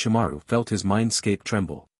 Orochimaru felt his mindscape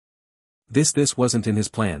tremble. This wasn't in his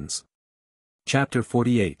plans. Chapter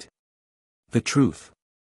 48. The Truth.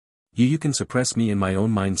 You can suppress me in my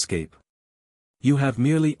own mindscape. You have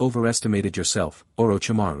merely overestimated yourself,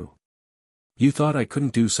 Orochimaru. You thought I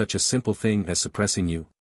couldn't do such a simple thing as suppressing you.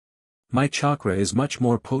 My chakra is much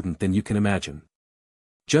more potent than you can imagine.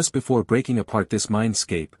 Just before breaking apart this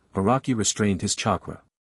mindscape, Araki restrained his chakra.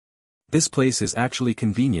 This place is actually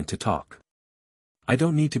convenient to talk. I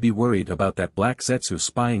don't need to be worried about that black Zetsu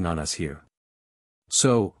spying on us here.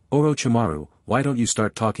 So, Orochimaru, why don't you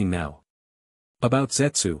start talking now? About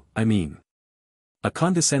Zetsu, I mean. A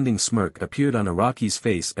condescending smirk appeared on Araki's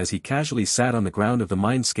face as he casually sat on the ground of the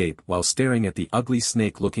mindscape while staring at the ugly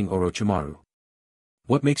snake-looking Orochimaru.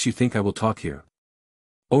 What makes you think I will talk here?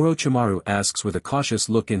 Orochimaru asks with a cautious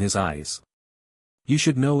look in his eyes. You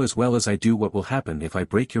should know as well as I do what will happen if I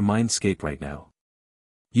break your mindscape right now.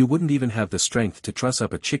 You wouldn't even have the strength to truss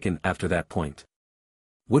up a chicken after that point.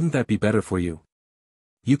 Wouldn't that be better for you?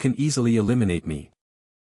 You can easily eliminate me.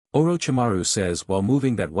 Orochimaru says while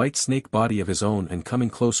moving that white snake body of his own and coming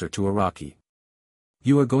closer to Araki.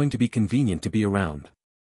 You are going to be convenient to be around.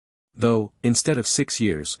 Though, instead of 6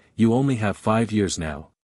 years, you only have 5 years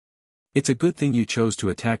now. It's a good thing you chose to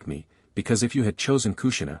attack me, because if you had chosen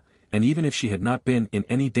Kushina, and even if she had not been in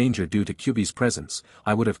any danger due to Kyuubi's presence,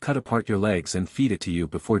 I would have cut apart your legs and feed it to you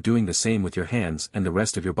before doing the same with your hands and the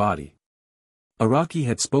rest of your body. Araki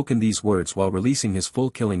had spoken these words while releasing his full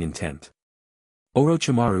killing intent.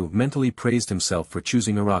 Orochimaru mentally praised himself for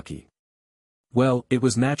choosing Araki. Well, it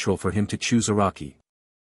was natural for him to choose Araki.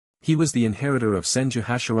 He was the inheritor of Senju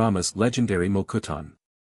Hashirama's legendary Mokuton.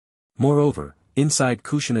 Moreover, inside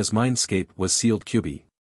Kushina's mindscape was sealed Kyuubi.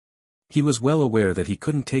 He was well aware that he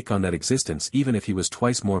couldn't take on that existence even if he was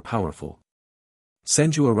twice more powerful.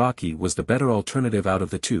 Senju Araki was the better alternative out of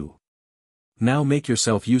the two. Now make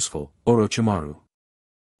yourself useful, Orochimaru.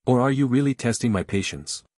 Or are you really testing my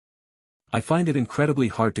patience? I find it incredibly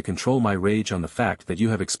hard to control my rage on the fact that you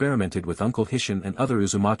have experimented with Uncle Hishin and other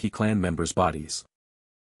Uzumaki clan members' bodies.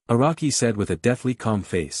 Araki said with a deathly calm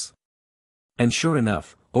face. And sure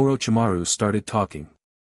enough, Orochimaru started talking.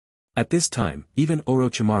 At this time, even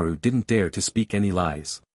Orochimaru didn't dare to speak any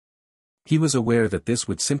lies. He was aware that this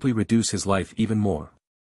would simply reduce his life even more.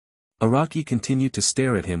 Araki continued to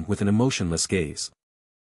stare at him with an emotionless gaze.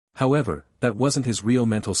 However, that wasn't his real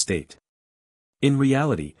mental state. In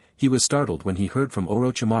reality, he was startled when he heard from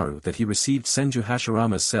Orochimaru that he received Senju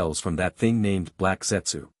Hashirama's cells from that thing named Black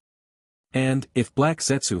Zetsu. And, if Black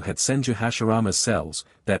Zetsu had Senju Hashirama's cells,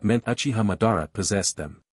 that meant Uchiha Madara possessed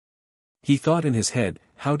them. He thought in his head,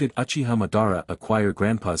 how did Uchiha Madara acquire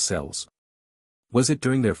Grandpa's cells? Was it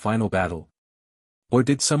during their final battle? Or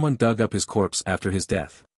did someone dug up his corpse after his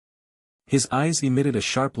death? His eyes emitted a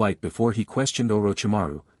sharp light before he questioned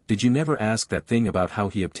Orochimaru, did you never ask that thing about how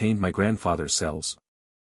he obtained my grandfather's cells?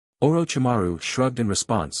 Orochimaru shrugged in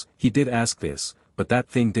response, he did ask this, but that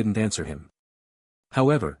thing didn't answer him.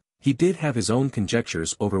 However, he did have his own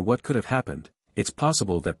conjectures over what could have happened. It's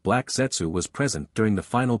possible that Black Zetsu was present during the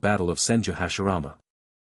final battle of Senju Hashirama.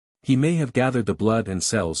 He may have gathered the blood and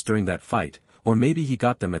cells during that fight, or maybe he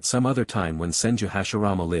got them at some other time when Senju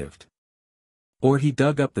Hashirama lived. Or he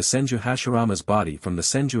dug up the Senju Hashirama's body from the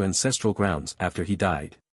Senju ancestral grounds after he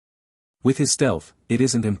died. With his stealth, it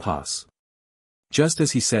isn't impossible. Just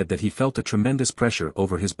as he said that he felt a tremendous pressure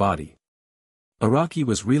over his body. Araki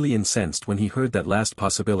was really incensed when he heard that last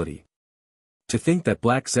possibility. To think that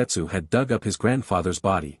Black Zetsu had dug up his grandfather's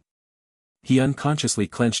body. He unconsciously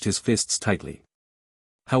clenched his fists tightly.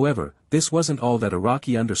 However, this wasn't all that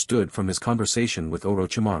Araki understood from his conversation with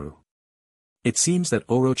Orochimaru. It seems that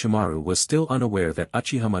Orochimaru was still unaware that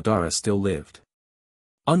Uchiha Madara still lived.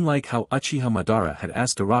 Unlike how Uchiha Madara had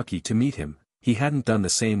asked Araki to meet him, he hadn't done the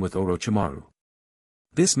same with Orochimaru.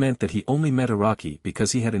 This meant that he only met Araki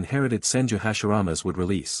because he had inherited Senju Hashirama's wood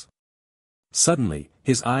release. Suddenly,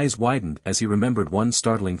 his eyes widened as he remembered one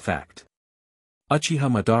startling fact.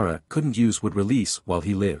 Uchiha Madara couldn't use wood release while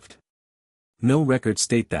he lived. No records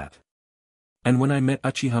state that. And when I met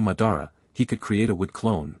Uchiha Madara, he could create a wood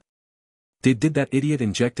clone. Did that idiot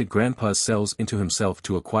injected Grandpa's cells into himself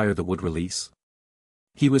to acquire the wood release?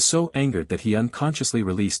 He was so angered that he unconsciously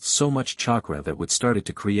released so much chakra that wood started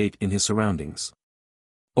to create in his surroundings.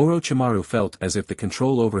 Orochimaru felt as if the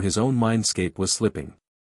control over his own mindscape was slipping.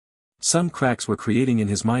 Some cracks were creating in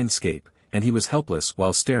his mindscape, and he was helpless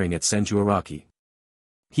while staring at Senju Araki.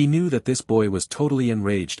 He knew that this boy was totally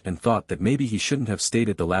enraged and thought that maybe he shouldn't have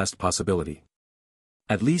stated the last possibility.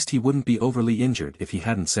 At least he wouldn't be overly injured if he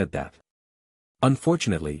hadn't said that.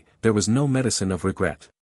 Unfortunately, there was no medicine of regret.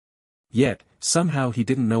 Yet, somehow he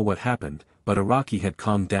didn't know what happened, but Araki had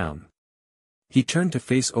calmed down. He turned to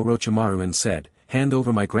face Orochimaru and said, "Hand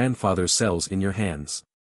over my grandfather's cells in your hands.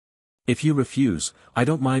 If you refuse, I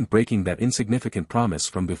don't mind breaking that insignificant promise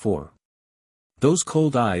from before." Those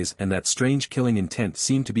cold eyes and that strange killing intent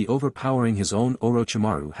seemed to be overpowering his own.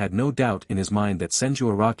 Orochimaru had no doubt in his mind that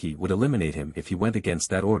Senju Araki would eliminate him if he went against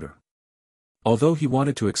that order. Although he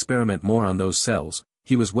wanted to experiment more on those cells,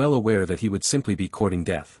 he was well aware that he would simply be courting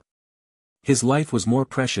death. His life was more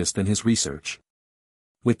precious than his research.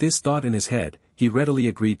 With this thought in his head, he readily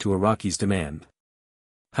agreed to Araki's demand.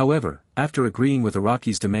 However, after agreeing with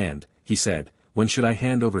Araki's demand, he said, "When should I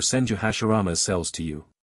hand over Senju Hashirama's cells to you?"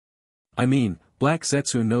 "I mean, Black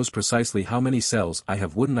Zetsu knows precisely how many cells I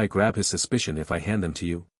have. Wouldn't I grab his suspicion if I hand them to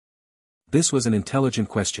you?" This was an intelligent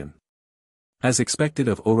question. As expected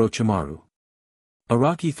of Orochimaru.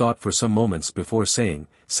 Araki thought for some moments before saying,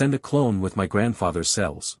 "Send a clone with my grandfather's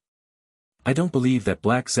cells. I don't believe that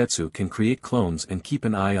Black Zetsu can create clones and keep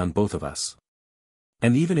an eye on both of us.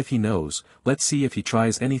 And even if he knows, let's see if he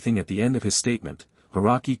tries anything." At the end of his statement,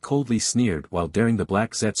 Araki coldly sneered while daring the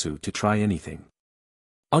Black Zetsu to try anything.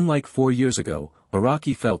 Unlike 4 years ago,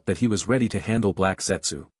 Araki felt that he was ready to handle Black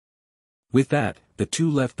Zetsu. With that, the two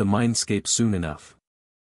left the mindscape soon enough.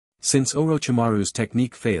 Since Orochimaru's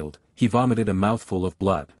technique failed, he vomited a mouthful of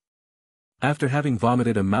blood. After having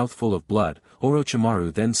vomited a mouthful of blood,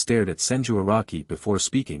 Orochimaru then stared at Senju Araki before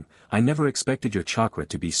speaking, "I never expected your chakra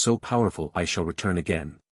to be so powerful. I shall return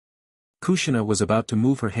again." Kushina was about to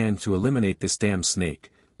move her hand to eliminate this damn snake,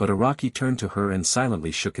 but Araki turned to her and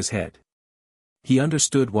silently shook his head. He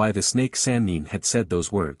understood why the snake Sannin had said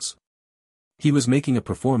those words. He was making a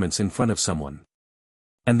performance in front of someone.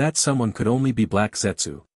 And that someone could only be Black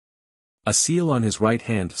Zetsu. A seal on his right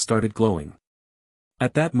hand started glowing.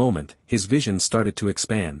 At that moment, his vision started to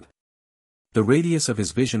expand. The radius of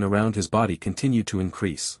his vision around his body continued to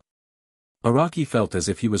increase. Araki felt as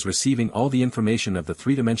if he was receiving all the information of the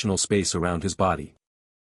three-dimensional space around his body.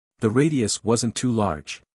 The radius wasn't too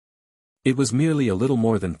large. It was merely a little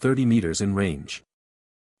more than 30 meters in range.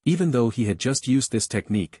 Even though he had just used this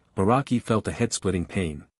technique, Araki felt a head-splitting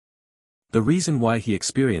pain. The reason why he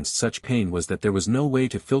experienced such pain was that there was no way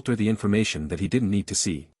to filter the information that he didn't need to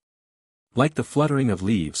see. Like the fluttering of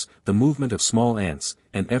leaves, the movement of small ants,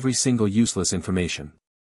 and every single useless information.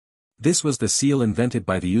 This was the seal invented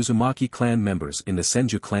by the Uzumaki clan members in the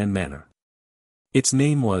Senju clan manner. Its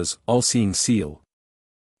name was, All-Seeing Seal.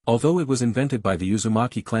 Although it was invented by the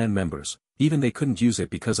Uzumaki clan members, even they couldn't use it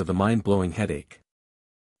because of the mind-blowing headache.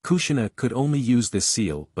 Kushina could only use this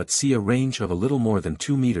seal but see a range of a little more than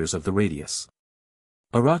 2 meters of the radius.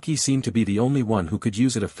 Araki seemed to be the only one who could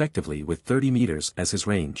use it effectively with 30 meters as his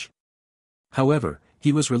range. However,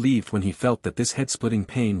 he was relieved when he felt that this head-splitting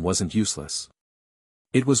pain wasn't useless.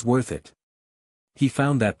 It was worth it. He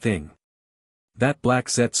found that thing. That Black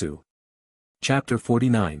Zetsu. Chapter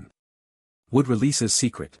 49. Wood Release's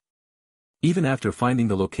Secret. Even after finding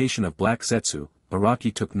the location of Black Zetsu,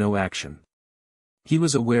 Araki took no action. He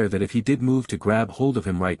was aware that if he did move to grab hold of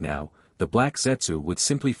him right now, the Black Zetsu would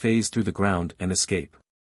simply phase through the ground and escape.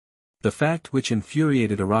 The fact which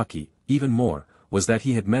infuriated Araki, even more, was that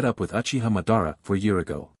he had met up with Uchiha Madara 4 years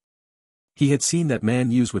ago. He had seen that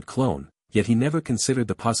man use wood clone, yet he never considered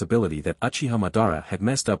the possibility that Uchiha Madara had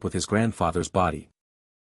messed up with his grandfather's body.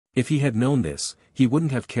 If he had known this, he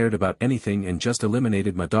wouldn't have cared about anything and just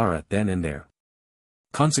eliminated Madara then and there.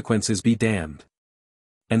 Consequences be damned.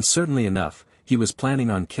 And certainly enough, he was planning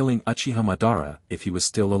on killing Uchiha Madara if he was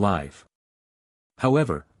still alive.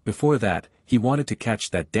 However, before that, he wanted to catch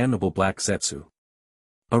that damnable Black Zetsu.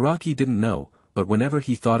 Araki didn't know, but whenever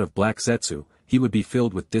he thought of Black Zetsu, he would be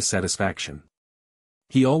filled with dissatisfaction.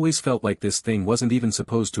 He always felt like this thing wasn't even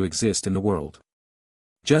supposed to exist in the world.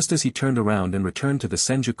 Just as he turned around and returned to the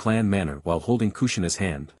Senju clan manor while holding Kushina's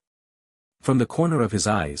hand. From the corner of his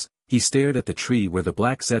eyes, he stared at the tree where the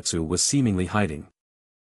black Zetsu was seemingly hiding.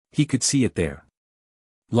 He could see it there.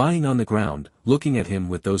 Lying on the ground, looking at him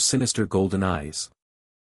with those sinister golden eyes.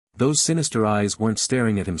 Those sinister eyes weren't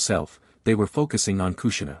staring at himself, they were focusing on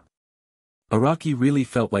Kushina. Araki really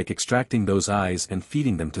felt like extracting those eyes and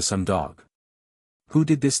feeding them to some dog. Who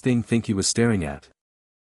did this thing think he was staring at?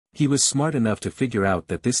 He was smart enough to figure out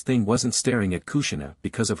that this thing wasn't staring at Kushina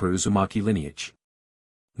because of her Uzumaki lineage.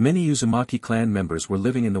 Many Uzumaki clan members were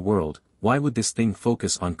living in the world, why would this thing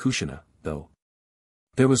focus on Kushina, though?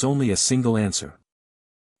 There was only a single answer.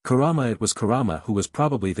 Kurama. It was Kurama who was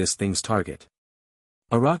probably this thing's target.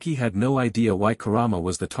 Araki had no idea why Kurama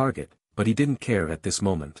was the target, but he didn't care at this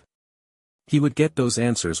moment. He would get those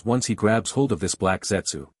answers once he grabs hold of this black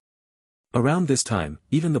Zetsu. Around this time,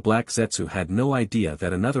 even the black Zetsu had no idea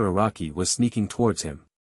that another Araki was sneaking towards him.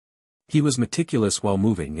 He was meticulous while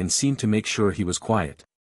moving and seemed to make sure he was quiet.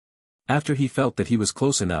 After he felt that he was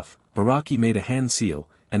close enough, Araki made a hand seal,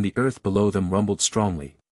 and the earth below them rumbled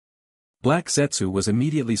strongly. Black Zetsu was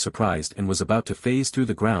immediately surprised and was about to phase through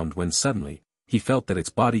the ground when suddenly, he felt that its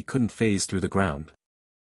body couldn't phase through the ground.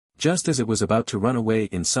 Just as it was about to run away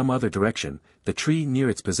in some other direction, the tree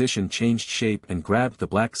near its position changed shape and grabbed the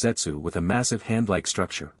black Zetsu with a massive hand-like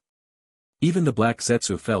structure. Even the black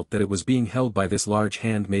Zetsu felt that it was being held by this large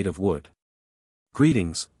hand made of wood.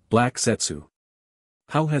 Greetings, Black Zetsu.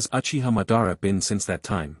 How has Uchiha Madara been since that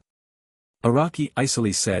time? Araki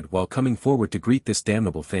icily said while coming forward to greet this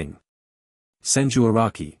damnable thing. Senju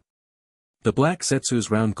Araki. The black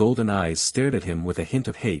Zetsu's round golden eyes stared at him with a hint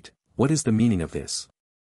of hate. What is the meaning of this?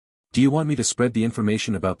 Do you want me to spread the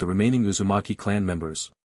information about the remaining Uzumaki clan members?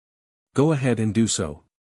 Go ahead and do so.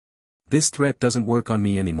 This threat doesn't work on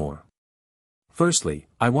me anymore. Firstly,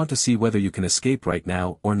 I want to see whether you can escape right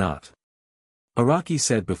now or not. Araki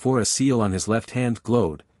said before a seal on his left hand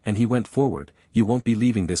glowed, and he went forward. You won't be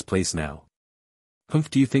leaving this place now. Humph,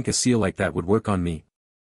 do you think a seal like that would work on me?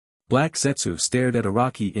 Black Zetsu stared at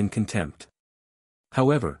Araki in contempt.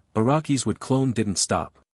 However, Araki's wood clone didn't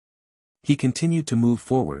stop. He continued to move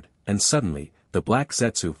forward, and suddenly, the black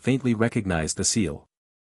Zetsu faintly recognized the seal.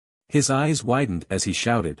 His eyes widened as he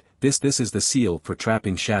shouted, This is the seal for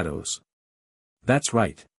trapping shadows. That's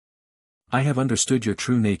right. I have understood your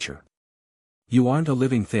true nature. You aren't a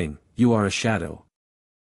living thing, you are a shadow.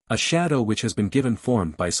 A shadow which has been given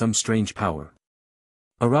form by some strange power.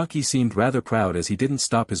 Araki seemed rather proud as he didn't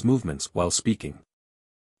stop his movements while speaking.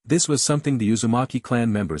 This was something the Uzumaki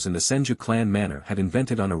clan members in the Senju clan manor had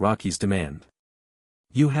invented on Araki's demand.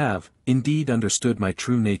 You have, indeed, understood my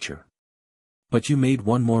true nature. But you made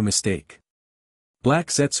one more mistake. Black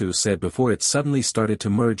Zetsu said before it suddenly started to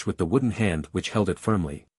merge with the wooden hand which held it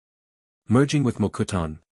firmly. Merging with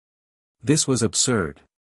Mokuton. This was absurd.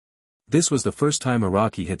 This was the first time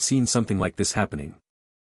Araki had seen something like this happening.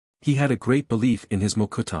 He had a great belief in his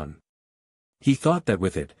Mokuton. He thought that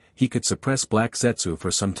with it, he could suppress Black Zetsu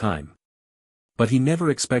for some time. But he never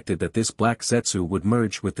expected that this Black Zetsu would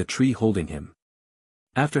merge with the tree holding him.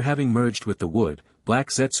 After having merged with the wood, Black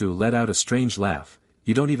Zetsu let out a strange laugh.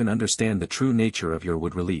 You don't even understand the true nature of your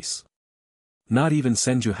wood release. Not even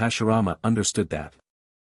Senju Hashirama understood that.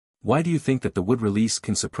 Why do you think that the wood release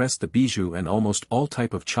can suppress the bijou and almost all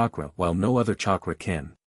type of chakra while no other chakra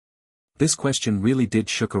can? This question really did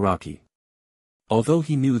shook Araki. Although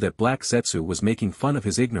he knew that Black Zetsu was making fun of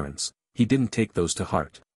his ignorance, he didn't take those to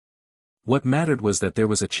heart. What mattered was that there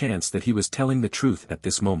was a chance that he was telling the truth at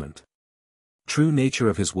this moment. True nature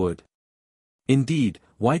of his wood. Indeed,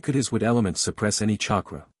 why could his wood element suppress any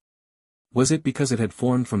chakra? Was it because it had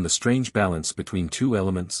formed from the strange balance between two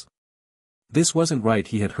elements? This wasn't right.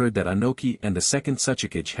 He had heard that Anoki and the second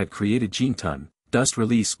Tsuchikage had created Jintan, dust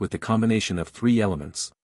release with the combination of three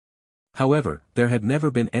elements. However, there had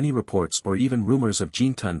never been any reports or even rumors of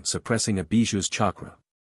Jintan suppressing a bijou's chakra.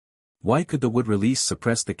 Why could the wood release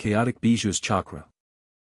suppress the chaotic bijou's chakra?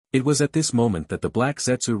 It was at this moment that the Black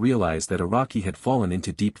Zetsu realized that Araki had fallen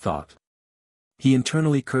into deep thought. He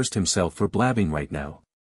internally cursed himself for blabbing right now.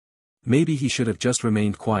 Maybe he should have just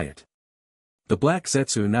remained quiet. The Black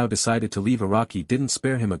Zetsu now decided to leave. Araki didn't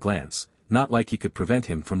spare him a glance, not like he could prevent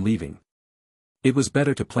him from leaving. It was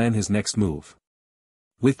better to plan his next move.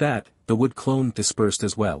 With that, the wood clone dispersed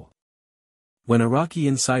as well. When Araki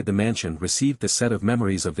inside the mansion received the set of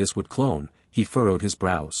memories of this wood clone, he furrowed his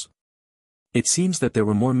brows. It seems that there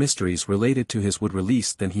were more mysteries related to his wood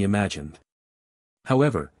release than he imagined.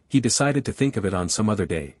 However, he decided to think of it on some other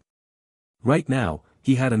day. Right now,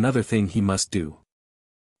 he had another thing he must do.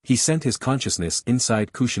 He sent his consciousness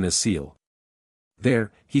inside Kushina's seal.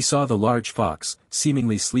 There, he saw the large fox,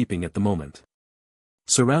 seemingly sleeping at the moment.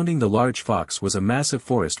 Surrounding the large fox was a massive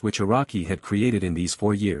forest which Araki had created in these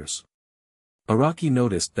 4 years. Araki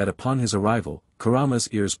noticed that upon his arrival, Kurama's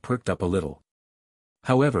ears perked up a little.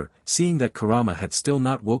 However, seeing that Kurama had still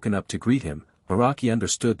not woken up to greet him, Araki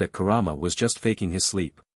understood that Kurama was just faking his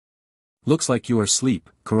sleep. "Looks like you are asleep,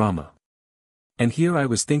 Kurama. And here I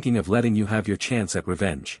was thinking of letting you have your chance at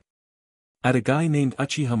revenge." At a guy named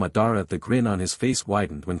Uchiha Madara, the grin on his face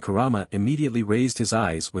widened when Kurama immediately raised his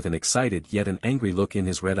eyes with an excited yet an angry look in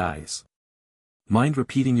his red eyes. "Mind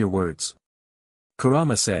repeating your words?"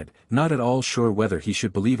 Kurama said, not at all sure whether he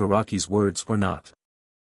should believe Araki's words or not.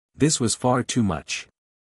 This was far too much.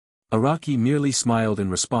 Araki merely smiled in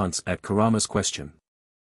response at Kurama's question.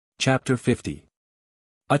 Chapter 50.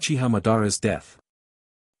 Uchiha Madara's death.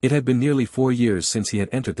 It had been nearly 4 years since he had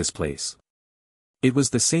entered this place. It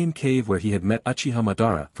was the same cave where he had met Uchiha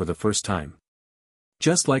Madara for the first time.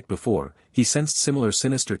 Just like before, he sensed similar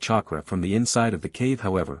sinister chakra from the inside of the cave.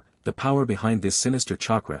 However, the power behind this sinister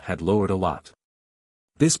chakra had lowered a lot.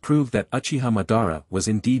 This proved that Uchiha Madara was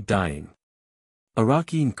indeed dying.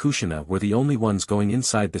 Araki and Kushina were the only ones going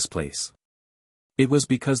inside this place. It was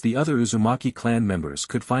because the other Uzumaki clan members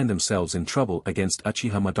could find themselves in trouble against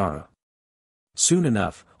Uchiha Madara. Soon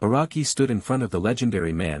enough, Araki stood in front of the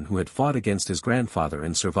legendary man who had fought against his grandfather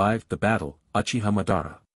and survived the battle, Uchiha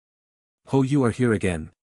Madara. "Oh, you are here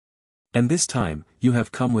again. And this time, you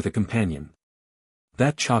have come with a companion.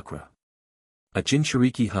 That chakra. A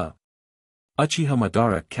Jinchuriki huh?" Uchiha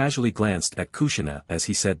Madara casually glanced at Kushina as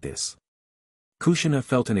he said this. Kushina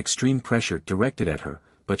felt an extreme pressure directed at her,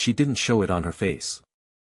 but she didn't show it on her face.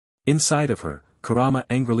 Inside of her, Kurama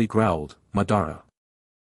angrily growled, "Madara."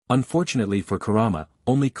 Unfortunately for Kurama,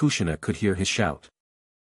 only Kushina could hear his shout.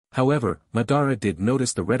 However, Madara did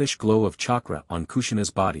notice the reddish glow of chakra on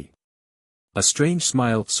Kushina's body. A strange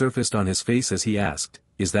smile surfaced on his face as he asked,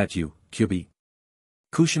 "Is that you, Kyubi?"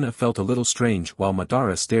 Kushina felt a little strange while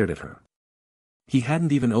Madara stared at her. He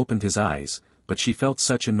hadn't even opened his eyes, but she felt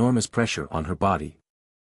such enormous pressure on her body.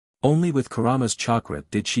 Only with Kurama's chakra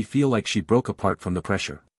did she feel like she broke apart from the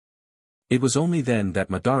pressure. It was only then that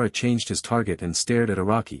Madara changed his target and stared at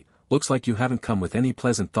Araki. "Looks like you haven't come with any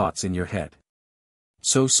pleasant thoughts in your head.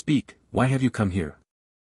 So speak, why have you come here?"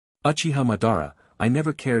 "Uchiha Madara, I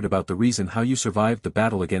never cared about the reason how you survived the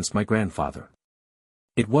battle against my grandfather.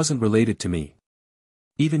 It wasn't related to me.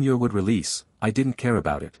 Even your wood release, I didn't care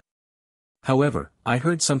about it. However, I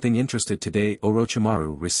heard something interesting today.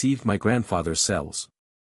 Orochimaru received my grandfather's cells.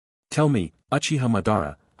 Tell me, Uchiha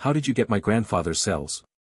Madara, how did you get my grandfather's cells?"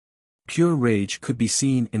 Pure rage could be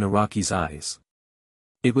seen in Araki's eyes.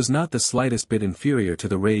 It was not the slightest bit inferior to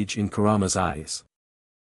the rage in Kurama's eyes.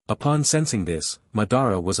 Upon sensing this,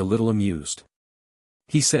 Madara was a little amused.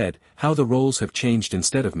 He said, "How the roles have changed.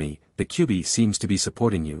 Instead of me, the Kyubi seems to be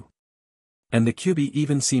supporting you. And the Kyubi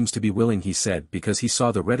even seems to be willing," he said, because he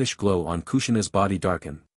saw the reddish glow on Kushina's body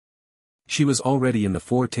darken. She was already in the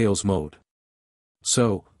Four Tails mode.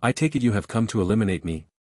 "So, I take it you have come to eliminate me?"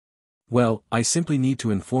 "Well, I simply need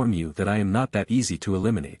to inform you that I am not that easy to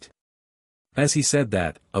eliminate." As he said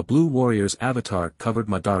that, a blue warrior's avatar covered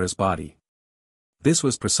Madara's body. This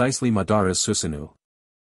was precisely Madara's Susanoo.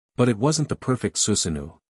 But it wasn't the perfect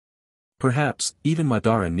Susanoo. Perhaps, even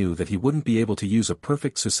Madara knew that he wouldn't be able to use a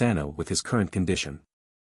perfect Susanoo with his current condition.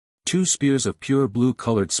 2 spears of pure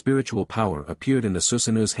blue-colored spiritual power appeared in the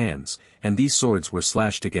Susanoo's hands, and these swords were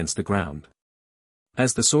slashed against the ground.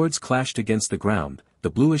 As the swords clashed against the ground,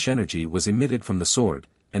 the bluish energy was emitted from the sword,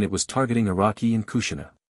 and it was targeting Araki and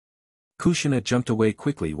Kushina. Kushina jumped away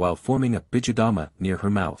quickly while forming a Bijudama near her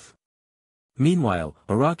mouth. Meanwhile,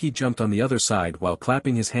 Araki jumped on the other side while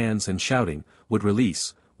clapping his hands and shouting, "Would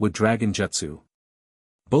release, would dragon jutsu."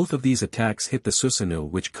 Both of these attacks hit the Susanoo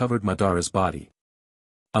which covered Madara's body.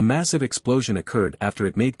 A massive explosion occurred after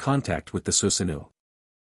it made contact with the Susanoo.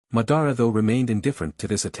 Madara though remained indifferent to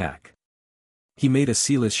this attack. He made a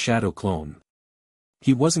sealess shadow clone.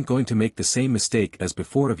 He wasn't going to make the same mistake as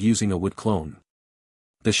before of using a wood clone.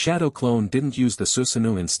 The shadow clone didn't use the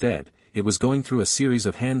Susanoo. Instead, it was going through a series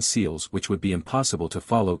of hand seals which would be impossible to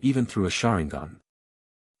follow even through a Sharingan.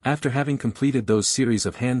 After having completed those series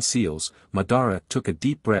of hand seals, Madara took a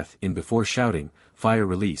deep breath in before shouting, "Fire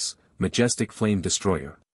release, majestic flame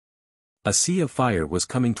destroyer." A sea of fire was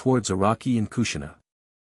coming towards Araki and Kushina.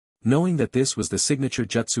 Knowing that this was the signature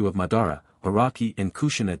jutsu of Madara, Araki and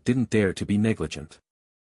Kushina didn't dare to be negligent.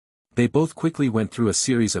 They both quickly went through a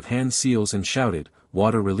series of hand seals and shouted,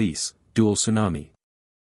 "Water release, dual tsunami."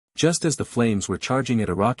 Just as the flames were charging at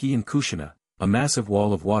Araki and Kushina, a massive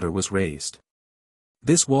wall of water was raised.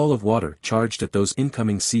 This wall of water charged at those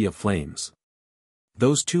incoming sea of flames.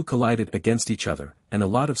 Those two collided against each other, and a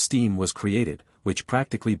lot of steam was created, which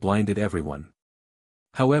practically blinded everyone.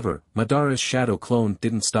 However, Madara's shadow clone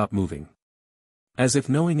didn't stop moving. As if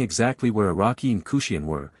knowing exactly where Araki and Kushian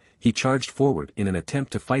were, he charged forward in an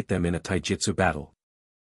attempt to fight them in a taijutsu battle.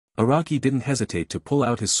 Araki didn't hesitate to pull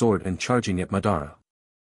out his sword and charging at Madara.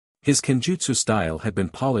 His kenjutsu style had been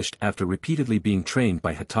polished after repeatedly being trained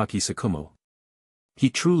by Hatake Tsukumo. He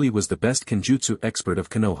truly was the best kenjutsu expert of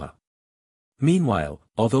Konoha. Meanwhile,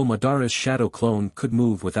 although Madara's shadow clone could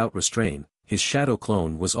move without restraint, his shadow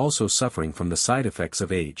clone was also suffering from the side effects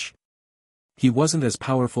of age. He wasn't as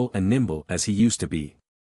powerful and nimble as he used to be.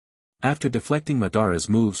 After deflecting Madara's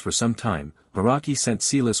moves for some time, Araki sent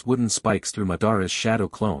sealess wooden spikes through Madara's shadow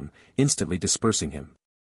clone, instantly dispersing him.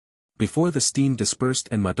 Before the steam dispersed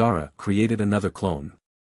and Madara created another clone.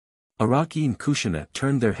 Araki and Kushina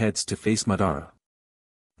turned their heads to face Madara.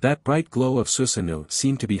 That bright glow of Susanoo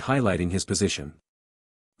seemed to be highlighting his position.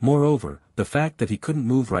 Moreover, the fact that he couldn't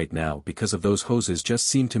move right now because of those hoses just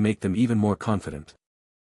seemed to make them even more confident.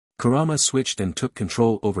 Kurama switched and took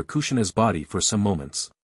control over Kushina's body for some moments.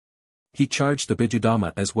 He charged the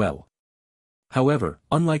Bijudama as well. However,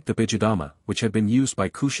 unlike the Bijudama, which had been used by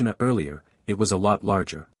Kushina earlier, it was a lot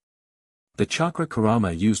larger. The chakra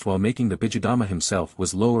Kurama used while making the Bijudama himself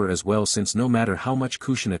was lower as well, since no matter how much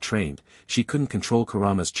Kushina trained, she couldn't control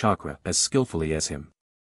Kurama's chakra as skillfully as him.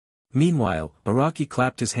 Meanwhile, Araki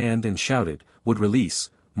clapped his hand and shouted, "Wood release,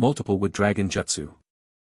 multiple wood dragon jutsu."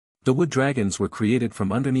 The wood dragons were created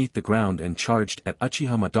from underneath the ground and charged at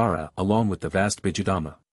Uchiha Madara along with the vast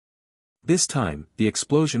Bijudama. This time, the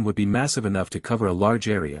explosion would be massive enough to cover a large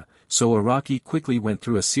area, so Araki quickly went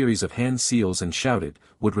through a series of hand seals and shouted,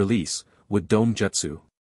 "Wood release, wood dome jutsu."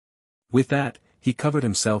 With that, he covered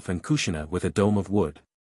himself and Kushina with a dome of wood.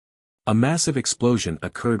 A massive explosion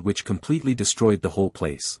occurred which completely destroyed the whole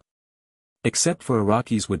place. Except for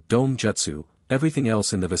Araki's wood dome jutsu, everything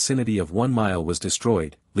else in the vicinity of 1 mile was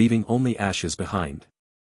destroyed, leaving only ashes behind.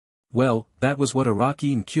 Well, that was what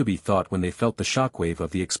Araki and Kyubi thought when they felt the shockwave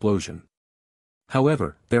of the explosion.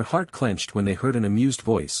 However, their heart clenched when they heard an amused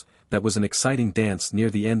voice, "That was an exciting dance near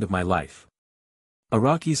the end of my life."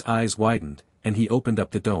 Araki's eyes widened, and he opened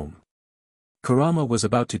up the dome. Kurama was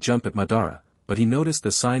about to jump at Madara, but he noticed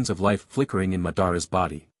the signs of life flickering in Madara's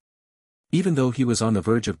body. Even though he was on the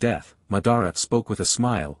verge of death, Madara spoke with a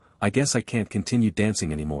smile, "I guess I can't continue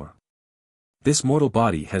dancing anymore. This mortal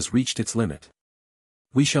body has reached its limit.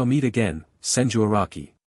 We shall meet again, Senju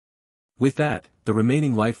Araki." With that, the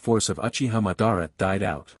remaining life force of Uchiha Madara died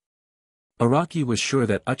out. Araki was sure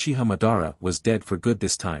that Uchiha Madara was dead for good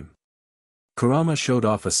this time. Kurama showed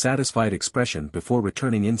off a satisfied expression before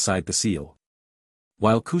returning inside the seal.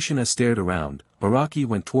 While Kushina stared around, Araki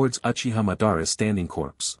went towards Uchiha Madara's standing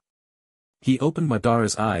corpse. He opened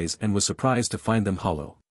Madara's eyes and was surprised to find them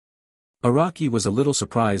hollow. Araki was a little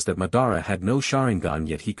surprised that Madara had no Sharingan,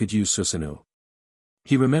 yet he could use Susanoo.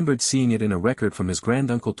 He remembered seeing it in a record from his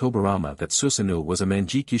granduncle Tobirama that Susanoo was a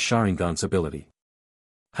Manjiki Sharingan's ability.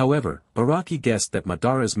 However, Araki guessed that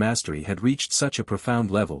Madara's mastery had reached such a profound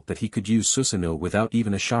level that he could use Susanoo without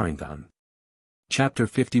even a Sharingan. Chapter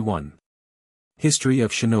 51. History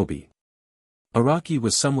of Shinobi. Araki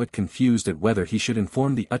was somewhat confused at whether he should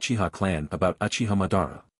inform the Uchiha clan about Uchiha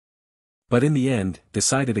Madara. But in the end,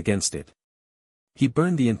 decided against it. He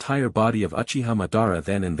burned the entire body of Uchiha Madara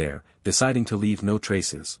then and there, deciding to leave no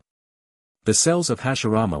traces. The cells of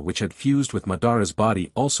Hashirama which had fused with Madara's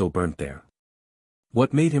body also burnt there.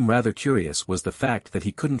 What made him rather curious was the fact that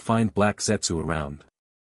he couldn't find Black Zetsu around.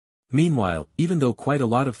 Meanwhile, even though quite a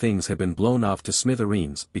lot of things had been blown off to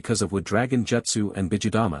smithereens because of Wood Dragon Jutsu and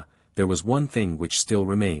Bijudama, there was one thing which still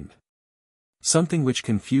remained. Something which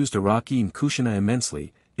confused Araki and Kushina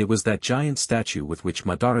immensely, it was that giant statue with which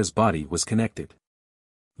Madara's body was connected.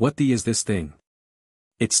 What the is this thing?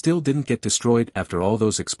 It still didn't get destroyed after all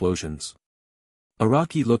those explosions.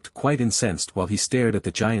 Araki looked quite incensed while he stared at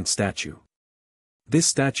the giant statue. This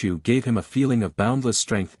statue gave him a feeling of boundless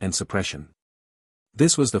strength and suppression.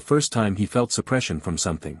 This was the first time he felt suppression from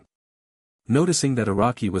something. Noticing that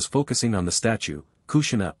Araki was focusing on the statue,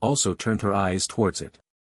 Kushina also turned her eyes towards it.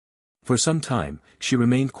 For some time, she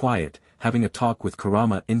remained quiet, having a talk with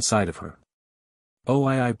Kurama inside of her.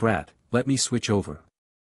 "Oh brat, let me switch over.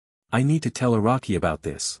 I need to tell Araki about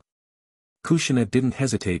this." Kushina didn't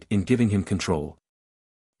hesitate in giving him control.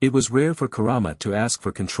 It was rare for Kurama to ask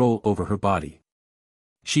for control over her body.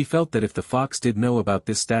 She felt that if the fox did know about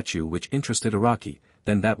this statue which interested Araki,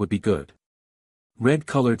 then that would be good.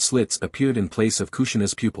 Red-colored slits appeared in place of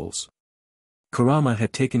Kushina's pupils. Kurama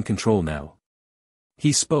had taken control now.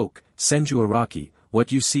 He spoke, "Senju Araki,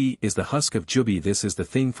 what you see is the husk of Jubi. This is the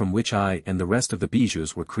thing from which I and the rest of the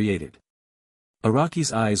bijus were created.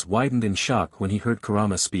 Araki's eyes widened in shock when he heard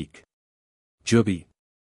Kurama speak. Jubi.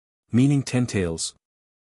 Meaning 10 tails.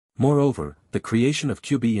 Moreover, the creation of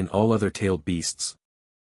Kyubi and all other tailed beasts.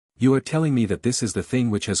 You are telling me that this is the thing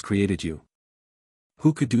which has created you.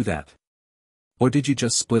 Who could do that? Or did you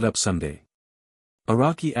just split up someday?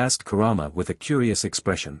 Araki asked Kurama with a curious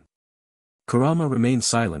expression. Kurama remained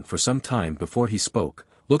silent for some time before he spoke.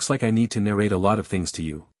 Looks like I need to narrate a lot of things to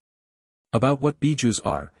you. About what bijus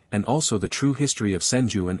are, and also the true history of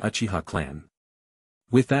Senju and Uchiha clan.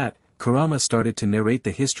 With that, Kurama started to narrate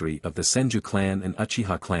the history of the Senju clan and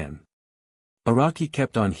Uchiha clan. Araki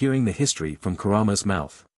kept on hearing the history from Kurama's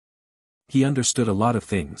mouth. He understood a lot of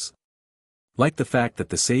things. Like the fact that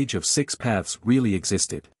the Sage of Six Paths really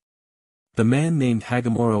existed. The man named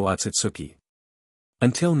Hagamoro Otsutsuki.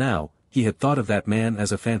 Until now, he had thought of that man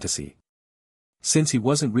as a fantasy. Since he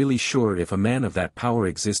wasn't really sure if a man of that power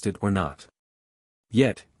existed or not.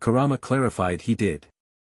 Yet, Kurama clarified he did.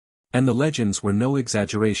 And the legends were no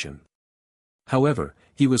exaggeration. However,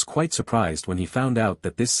 he was quite surprised when he found out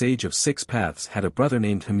that this Sage of Six Paths had a brother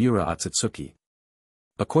named Hamura Otsutsuki.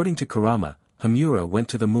 According to Kurama, Hamura went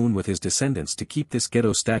to the moon with his descendants to keep this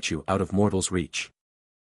ghetto statue out of mortals' reach.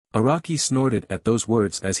 Araki snorted at those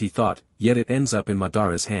words as he thought, yet it ends up in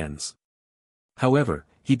Madara's hands. However,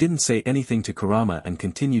 he didn't say anything to Kurama and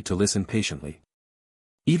continued to listen patiently.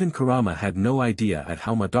 Even Kurama had no idea at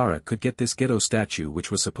how Madara could get this ghetto statue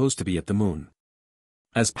which was supposed to be at the moon.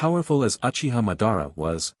 As powerful as Uchiha Madara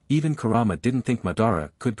was, even Kurama didn't think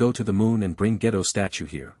Madara could go to the moon and bring ghetto statue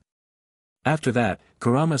here. After that,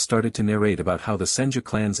 Kurama started to narrate about how the Senju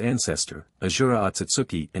clan's ancestor, Asura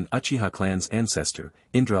Otsutsuki, and Uchiha clan's ancestor,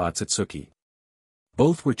 Indra Otsutsuki.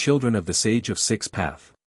 Both were children of the Sage of Six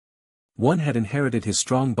Path. One had inherited his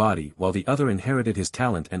strong body while the other inherited his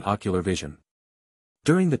talent and ocular vision.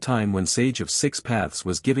 During the time when Sage of Six Paths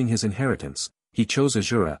was giving his inheritance, he chose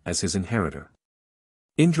Asura as his inheritor.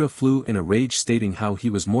 Indra flew in a rage stating how he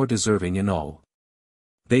was more deserving in all.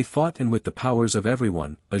 They fought and with the powers of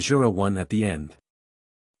everyone, Asura won at the end.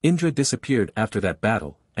 Indra disappeared after that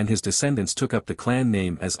battle, and his descendants took up the clan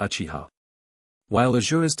name as Uchiha. While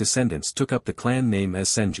Asura's descendants took up the clan name as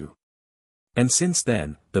Senju. And since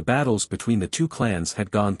then, the battles between the two clans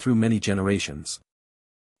had gone through many generations.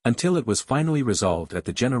 Until it was finally resolved at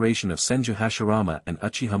the generation of Senju Hashirama and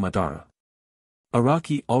Uchiha Madara.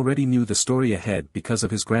 Araki already knew the story ahead because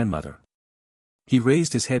of his grandmother. He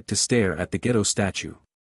raised his head to stare at the ghetto statue.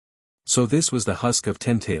 So this was the husk of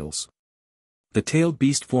 10 tails. The tailed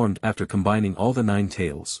beast formed after combining all the 9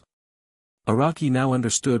 tails. Araki now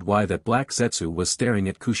understood why that black Zetsu was staring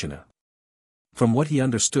at Kushina. From what he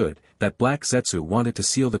understood, that black Zetsu wanted to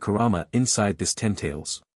seal the Kurama inside this 10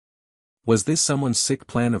 tails. Was this someone's sick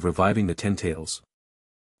plan of reviving the 10 tails?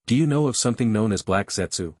 Do you know of something known as black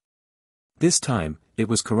Zetsu? This time, it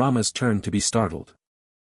was Kurama's turn to be startled.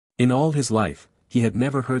 In all his life, he had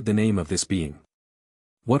never heard the name of this being.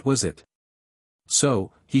 What was it?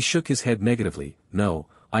 So, he shook his head negatively. No,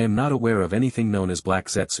 I am not aware of anything known as black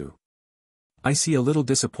Zetsu. I see a little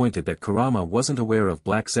disappointed that Kurama wasn't aware of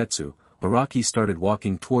black Zetsu. Araki started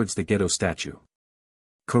walking towards the ghetto statue.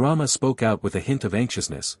 Kurama spoke out with a hint of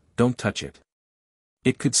anxiousness, don't touch it.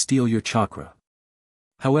 It could steal your chakra.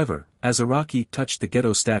 However, as Araki touched the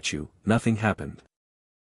ghetto statue, nothing happened.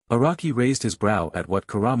 Araki raised his brow at what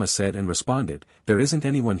Kurama said and responded, there isn't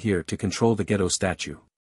anyone here to control the ghetto statue.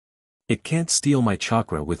 It can't steal my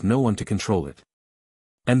chakra with no one to control it.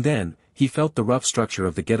 And then, he felt the rough structure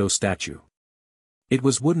of the ghetto statue. It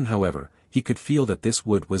was wooden, however, he could feel that this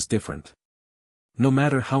wood was different. No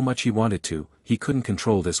matter how much he wanted to, he couldn't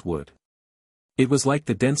control this wood. It was like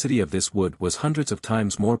the density of this wood was hundreds of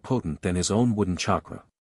times more potent than his own wooden chakra.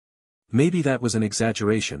 Maybe that was an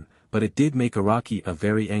exaggeration, but it did make Araki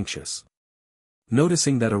very anxious.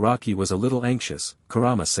 Noticing that Araki was a little anxious,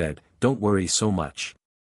 Kurama said, don't worry so much.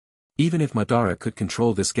 Even if Madara could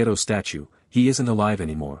control this ghetto statue, he isn't alive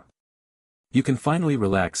anymore. You can finally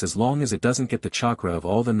relax as long as it doesn't get the chakra of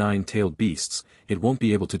all the 9-tailed beasts, it won't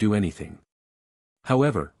be able to do anything.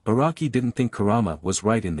 However, Araki didn't think Kurama was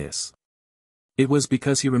right in this. It was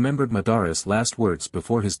because he remembered Madara's last words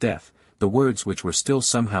before his death, the words which were still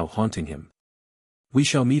somehow haunting him. We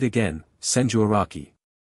shall meet again, Senju Araki.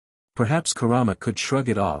 Perhaps Kurama could shrug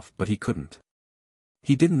it off but he couldn't.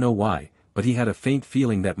 He didn't know why, but he had a faint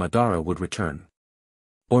feeling that Madara would return.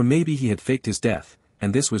 Or maybe he had faked his death,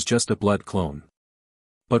 and this was just a blood clone.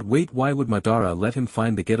 But wait, why would Madara let him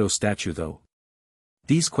find the ghetto statue though?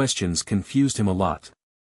 These questions confused him a lot.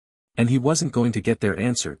 And he wasn't going to get their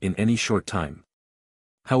answer in any short time.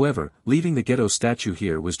 However, leaving the ghetto statue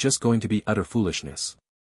here was just going to be utter foolishness.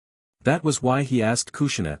 That was why he asked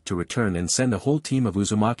Kushina to return and send a whole team of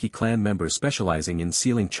Uzumaki clan members specializing in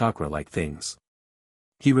sealing chakra-like things.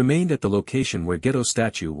 He remained at the location where ghetto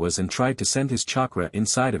statue was and tried to send his chakra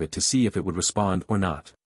inside of it to see if it would respond or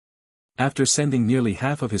not. After sending nearly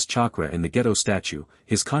half of his chakra in the ghetto statue,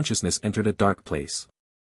 his consciousness entered a dark place.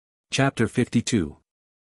 Chapter 52.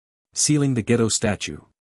 Sealing the ghetto statue.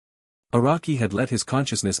 Araki had let his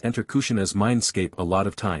consciousness enter Kushina's mindscape a lot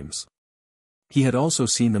of times. He had also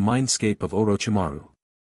seen the mindscape of Orochimaru.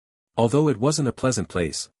 Although it wasn't a pleasant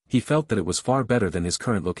place, he felt that it was far better than his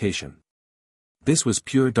current location. This was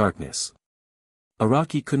pure darkness.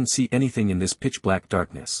 Araki couldn't see anything in this pitch-black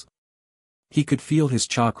darkness. He could feel his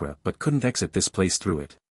chakra but couldn't exit this place through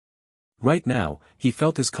it. Right now, he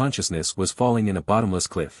felt his consciousness was falling in a bottomless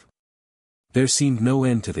cliff. There seemed no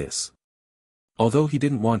end to this. Although he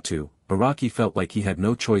didn't want to, Araki felt like he had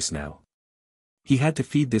no choice now. He had to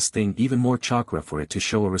feed this thing even more chakra for it to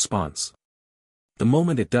show a response. The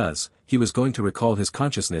moment it does, he was going to recall his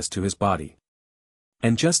consciousness to his body.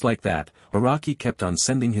 And just like that, Araki kept on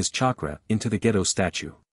sending his chakra into the ghetto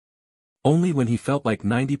statue. Only when he felt like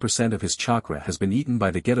 90% of his chakra has been eaten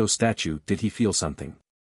by the ghetto statue did he feel something.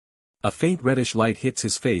 A faint reddish light hits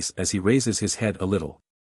his face as he raises his head a little.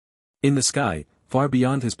 In the sky, far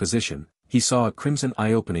beyond his position, he saw a crimson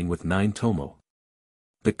eye opening with 9 tomo.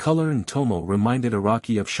 The color and tomo reminded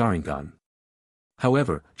Araki of Sharingan.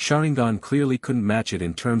 However, Sharingan clearly couldn't match it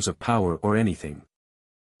in terms of power or anything.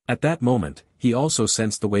 At that moment, he also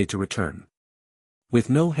sensed the way to return. With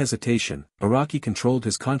no hesitation, Araki controlled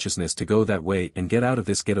his consciousness to go that way and get out of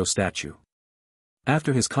this ghetto statue.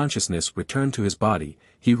 After his consciousness returned to his body,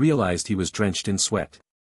 he realized he was drenched in sweat.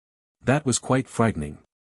 That was quite frightening.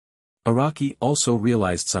 Araki also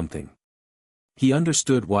realized something. He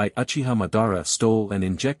understood why Uchiha Madara stole and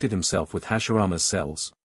injected himself with Hashirama's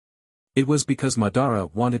cells. It was because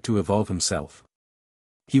Madara wanted to evolve himself.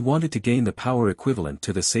 He wanted to gain the power equivalent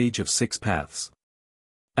to the Sage of Six Paths.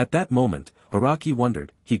 At that moment, Araki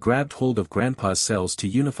wondered. He grabbed hold of Grandpa's cells to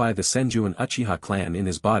unify the Senju and Uchiha clan in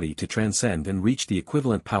his body to transcend and reach the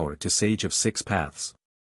equivalent power to Sage of Six Paths.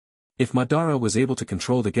 If Madara was able to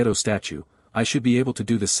control the ghetto statue, I should be able to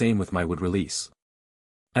do the same with my wood release.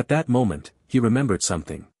 At that moment, he remembered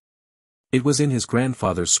something. It was in his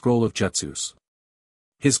grandfather's scroll of jutsus.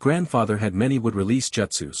 His grandfather had many wood release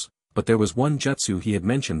jutsus, but there was one jutsu he had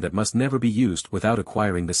mentioned that must never be used without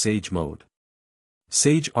acquiring the Sage mode.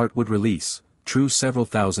 Sage Art would release, true several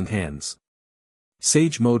thousand hands.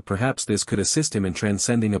 Sage mode, perhaps this could assist him in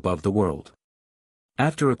transcending above the world.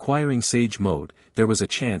 After acquiring Sage mode, there was a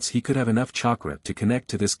chance he could have enough chakra to connect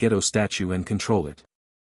to this ghetto statue and control it.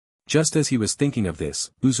 Just as he was thinking of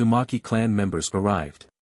this, Uzumaki clan members arrived.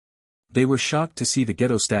 They were shocked to see the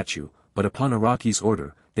ghetto statue, but upon Araki's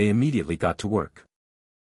order, they immediately got to work.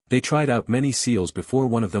 They tried out many seals before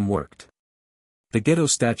one of them worked. The ghetto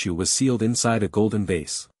statue was sealed inside a golden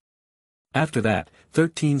vase. After that,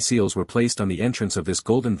 13 seals were placed on the entrance of this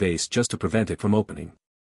golden vase just to prevent it from opening.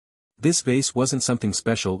 This vase wasn't something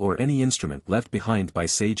special or any instrument left behind by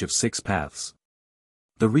Sage of Six Paths.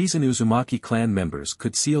 The reason Uzumaki clan members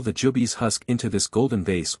could seal the Jubi's husk into this golden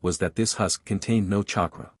vase was that this husk contained no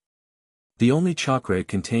chakra. The only chakra it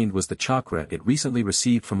contained was the chakra it recently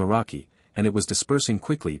received from Araki, and it was dispersing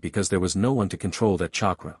quickly because there was no one to control that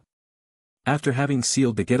chakra. After having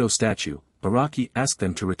sealed the ghetto statue, Araki asked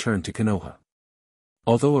them to return to Konoha.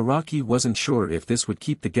 Although Araki wasn't sure if this would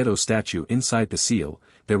keep the ghetto statue inside the seal,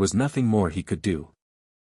 there was nothing more he could do.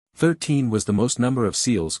 13 was the most number of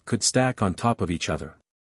seals could stack on top of each other.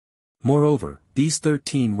 Moreover, these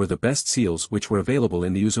 13 were the best seals which were available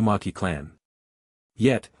in the Uzumaki clan.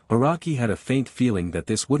 Yet, Araki had a faint feeling that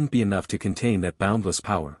this wouldn't be enough to contain that boundless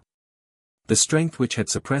power. The strength which had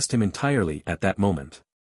suppressed him entirely at that moment.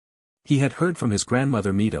 He had heard from his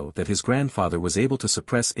grandmother Mito that his grandfather was able to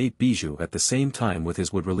suppress 8 bijou at the same time with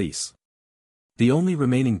his wood release. The only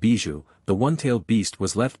remaining bijou, the one-tailed beast,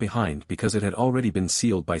 was left behind because it had already been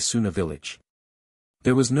sealed by Suna village.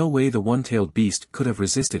 There was no way the one-tailed beast could have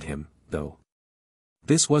resisted him, though.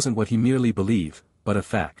 This wasn't what he merely believed, but a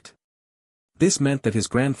fact. This meant that his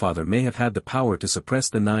grandfather may have had the power to suppress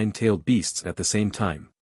the 9-tailed beasts at the same time.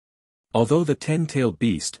 Although the 10-tailed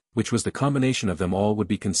beast, which was the combination of them all, would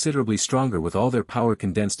be considerably stronger with all their power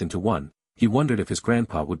condensed into one, he wondered if his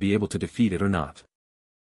grandpa would be able to defeat it or not.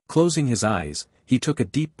 Closing his eyes, he took a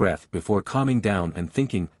deep breath before calming down and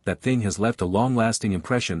thinking, that thing has left a long-lasting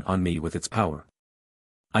impression on me with its power.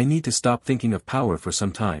 I need to stop thinking of power for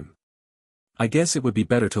some time. I guess it would be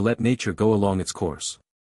better to let nature go along its course.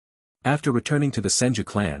 After returning to the Senju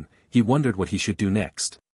clan, he wondered what he should do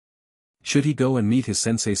next. Should he go and meet his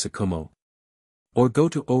sensei Tsukumo? Or go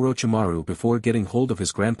to Orochimaru before getting hold of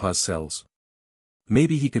his grandpa's cells?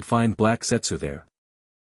 Maybe he could find Black Zetsu there.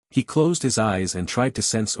 He closed his eyes and tried to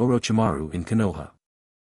sense Orochimaru in Konoha.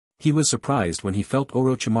 He was surprised when he felt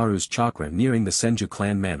Orochimaru's chakra nearing the Senju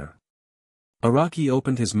clan manor. Araki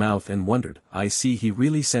opened his mouth and wondered, I see, he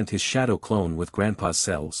really sent his shadow clone with grandpa's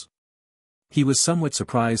cells. He was somewhat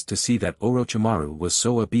surprised to see that Orochimaru was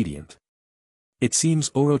so obedient. It seems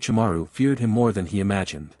Orochimaru feared him more than he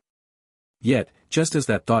imagined. Yet, just as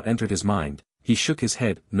that thought entered his mind, he shook his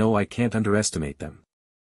head. No, I can't underestimate them.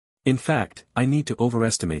 In fact, I need to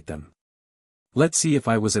overestimate them. Let's see if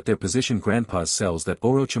I was at their position. Grandpa's cells that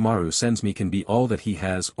Orochimaru sends me can be all that he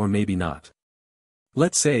has, or maybe not.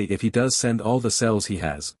 Let's say if he does send all the cells he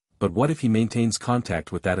has, but what if he maintains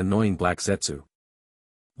contact with that annoying Black Zetsu?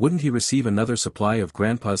 Wouldn't he receive another supply of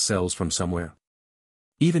Grandpa's cells from somewhere?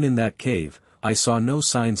 Even in that cave, I saw no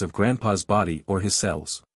signs of Grandpa's body or his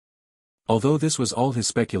cells. Although this was all his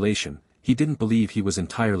speculation, he didn't believe he was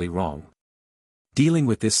entirely wrong. Dealing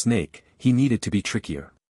with this snake, he needed to be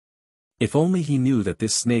trickier. If only he knew that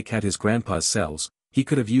this snake had his grandpa's cells, he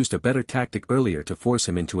could have used a better tactic earlier to force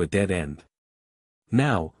him into a dead end.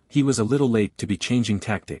 Now, he was a little late to be changing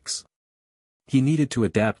tactics. He needed to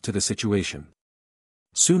adapt to the situation.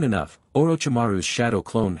 Soon enough, Orochimaru's shadow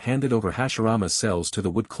clone handed over Hashirama's cells to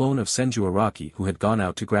the wood clone of Senju Araki, who had gone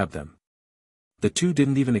out to grab them. The two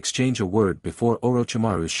didn't even exchange a word before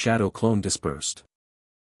Orochimaru's shadow clone dispersed.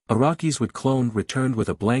 Araki's wood clone returned with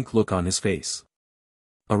a blank look on his face.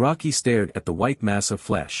 Araki stared at the white mass of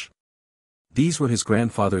flesh. These were his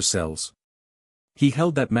grandfather's cells. He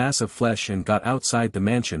held that mass of flesh and got outside the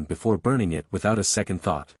mansion before burning it without a second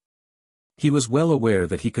thought. He was well aware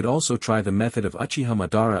that he could also try the method of Uchiha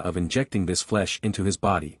Madara of injecting this flesh into his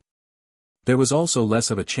body. There was also less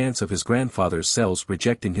of a chance of his grandfather's cells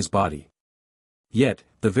rejecting his body. Yet,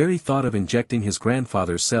 the very thought of injecting his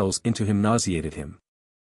grandfather's cells into him nauseated him.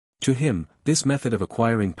 To him, this method of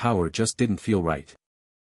acquiring power just didn't feel right.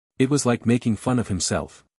 It was like making fun of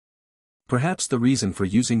himself. Perhaps the reason for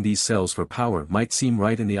using these cells for power might seem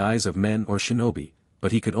right in the eyes of men or shinobi,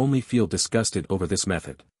 but he could only feel disgusted over this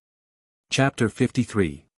method. Chapter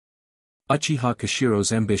 53. Uchiha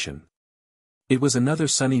Kashiro's Ambition. It was another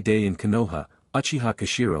sunny day in Konoha. Uchiha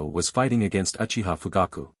Kashiro was fighting against Uchiha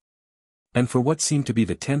Fugaku. And for what seemed to be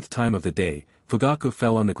the 10th time of the day, Fugaku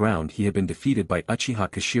fell on the ground. He had been defeated by Uchiha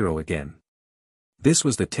Kashiro again. This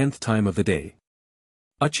was the 10th time of the day.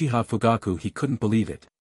 Uchiha Fugaku, he couldn't believe it.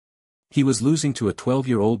 He was losing to a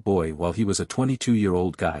 12-year-old boy while he was a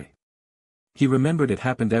 22-year-old guy. He remembered it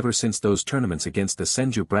happened ever since those tournaments against the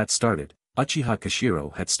Senju brat started. Uchiha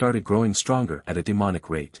Kashiro had started growing stronger at a demonic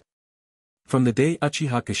rate. From the day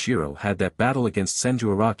Uchiha Kashiro had that battle against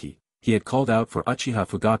Senju Araki, he had called out for Uchiha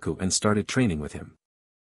Fugaku and started training with him.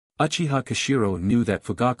 Uchiha Kashiro knew that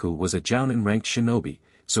Fugaku was a Jounin-ranked shinobi,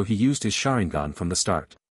 so he used his Sharingan from the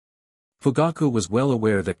start. Fugaku was well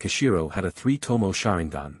aware that Kashiro had a 3-tomo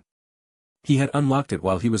Sharingan. He had unlocked it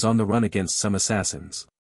while he was on the run against some assassins.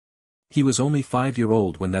 He was only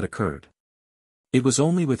 5-year-old when that occurred. It was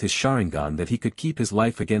only with his Sharingan that he could keep his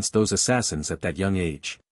life against those assassins at that young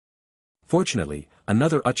age. Fortunately,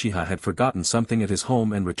 another Uchiha had forgotten something at his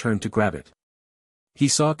home and returned to grab it. He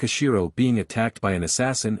saw Kashiro being attacked by an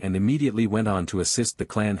assassin and immediately went on to assist the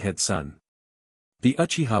clan head's son. The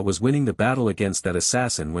Uchiha was winning the battle against that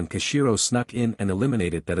assassin when Kashiro snuck in and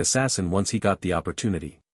eliminated that assassin once he got the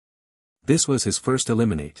opportunity. This was his first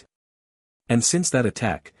eliminate. And since that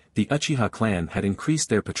attack, the Uchiha clan had increased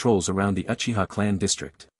their patrols around the Uchiha clan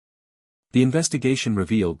district. The investigation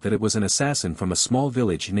revealed that it was an assassin from a small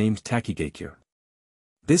village named Takigakure.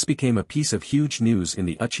 This became a piece of huge news in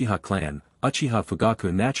the Uchiha clan. Uchiha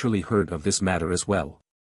Fugaku naturally heard of this matter as well.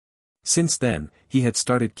 Since then, he had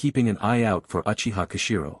started keeping an eye out for Uchiha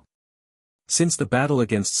Kashiro. Since the battle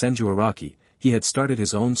against Senju Araki, he had started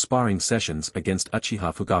his own sparring sessions against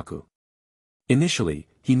Uchiha Fugaku. Initially,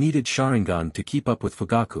 he needed Sharingan to keep up with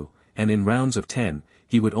Fugaku, and in rounds of 10,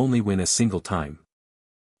 he would only win a single time.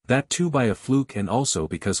 That too by a fluke and also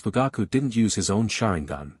because Fugaku didn't use his own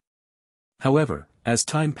Sharingan. However, as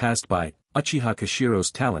time passed by, Uchiha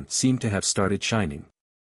Kashiro's talent seemed to have started shining.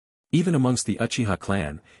 Even amongst the Uchiha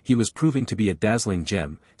clan, he was proving to be a dazzling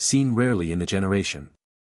gem, seen rarely in the generation.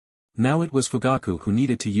 Now it was Fugaku who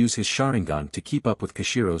needed to use his Sharingan to keep up with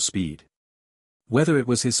Kashiro's speed. Whether it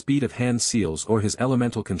was his speed of hand seals or his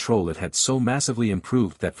elemental control, it had so massively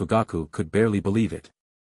improved that Fugaku could barely believe it.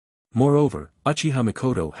 Moreover, Uchiha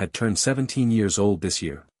Mikoto had turned 17 years old this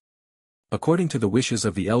year. According to the wishes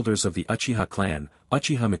of the elders of the Uchiha clan,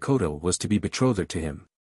 Uchiha Mikoto was to be betrothed to him.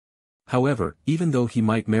 However, even though he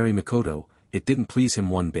might marry Mikoto, it didn't please him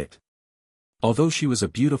one bit. Although she was a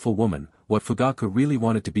beautiful woman, what Fugaku really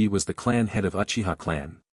wanted to be was the clan head of Uchiha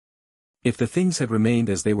clan. If the things had remained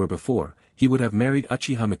as they were before, he would have married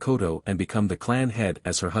Uchiha Mikoto and become the clan head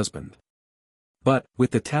as her husband. But,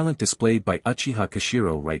 with the talent displayed by Uchiha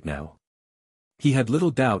Kashiro right now, he had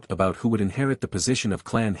little doubt about who would inherit the position of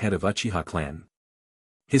clan head of Uchiha clan.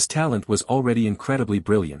 His talent was already incredibly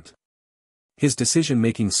brilliant. His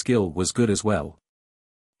decision-making skill was good as well.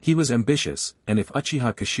 He was ambitious, and if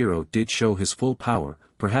Uchiha Kashiro did show his full power,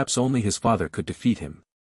 perhaps only his father could defeat him.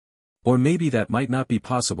 Or maybe that might not be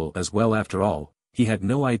possible as well after all, he had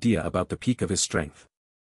no idea about the peak of his strength.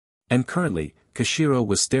 And currently, Kashiro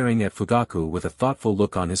was staring at Fugaku with a thoughtful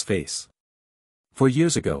look on his face. For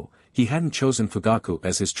years ago, he hadn't chosen Fugaku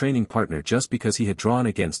as his training partner just because he had drawn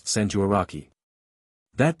against Senju Araki.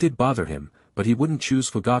 That did bother him, but he wouldn't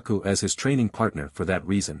choose Fugaku as his training partner for that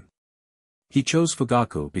reason. He chose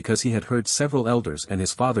Fugaku because he had heard several elders and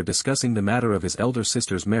his father discussing the matter of his elder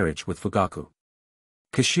sister's marriage with Fugaku.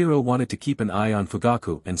 Kashiro wanted to keep an eye on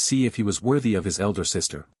Fugaku and see if he was worthy of his elder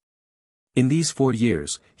sister. In these 4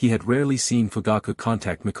 years, he had rarely seen Fugaku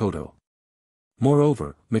contact Mikoto.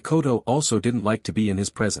 Moreover, Mikoto also didn't like to be in his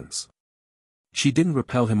presence. She didn't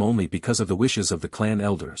repel him only because of the wishes of the clan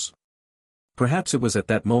elders. Perhaps it was at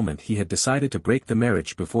that moment he had decided to break the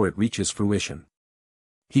marriage before it reaches fruition.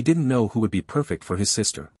 He didn't know who would be perfect for his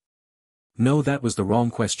sister. No, that was the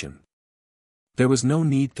wrong question. There was no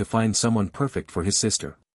need to find someone perfect for his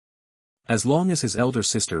sister. As long as his elder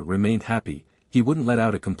sister remained happy, he wouldn't let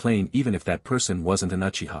out a complaint even if that person wasn't an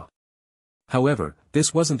Uchiha. However,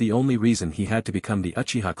 this wasn't the only reason he had to become the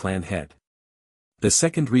Uchiha clan head. The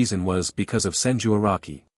second reason was because of Senju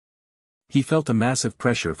Araki. He felt a massive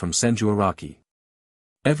pressure from Senju Araki.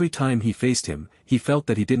 Every time he faced him, he felt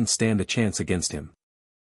that he didn't stand a chance against him.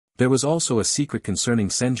 There was also a secret concerning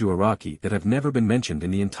Senju Araki that had never been mentioned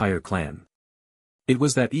in the entire clan. It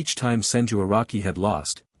was that each time Senju Araki had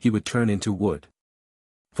lost, he would turn into wood.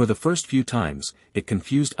 For the first few times, it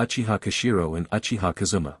confused Uchiha Kashiro and Uchiha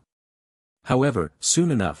Kazuma. However,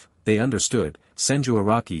 soon enough, they understood, Senju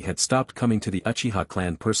Araki had stopped coming to the Uchiha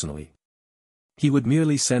clan personally. He would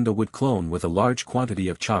merely send a wood clone with a large quantity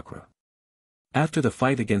of chakra. After the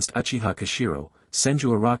fight against Uchiha Kashiro, Senju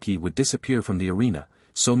Araki would disappear from the arena,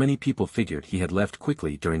 so many people figured he had left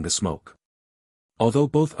quickly during the smoke. Although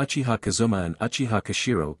both Uchiha Kazuma and Uchiha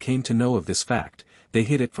Kashiro came to know of this fact, they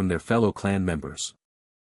hid it from their fellow clan members.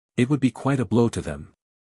 It would be quite a blow to them.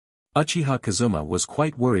 Uchiha Kazuma was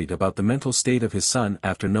quite worried about the mental state of his son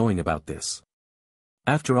after knowing about this.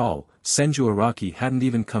 After all, Senju Araki hadn't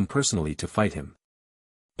even come personally to fight him.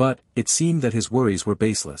 But, it seemed that his worries were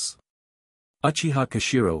baseless. Uchiha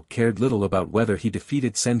Kashiro cared little about whether he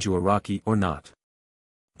defeated Senju Araki or not.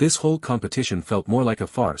 This whole competition felt more like a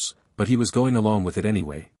farce, but he was going along with it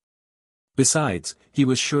anyway. Besides, he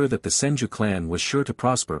was sure that the Senju clan was sure to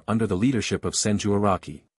prosper under the leadership of Senju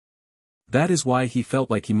Araki. That is why he felt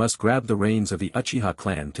like he must grab the reins of the Uchiha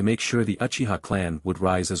clan to make sure the Uchiha clan would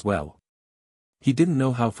rise as well. He didn't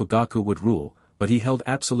know how Fugaku would rule, but he held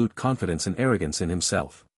absolute confidence and arrogance in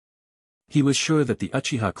himself. He was sure that the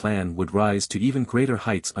Uchiha clan would rise to even greater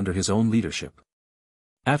heights under his own leadership.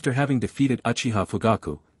 After having defeated Uchiha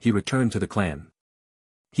Fugaku, he returned to the clan.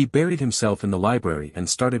 He buried himself in the library and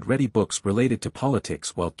started reading books related to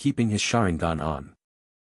politics while keeping his Sharingan on.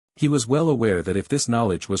 He was well aware that if this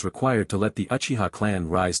knowledge was required to let the Uchiha clan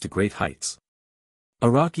rise to great heights.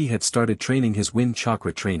 Araki had started training his wind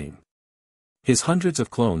chakra training. His hundreds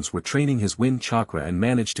of clones were training his wind chakra and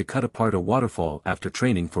managed to cut apart a waterfall after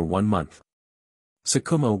training for 1 month.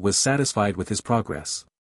 Sakumo was satisfied with his progress.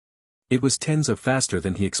 It was tens of faster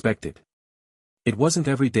than he expected. It wasn't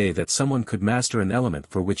every day that someone could master an element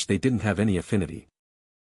for which they didn't have any affinity.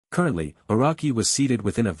 Currently, Araki was seated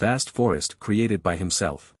within a vast forest created by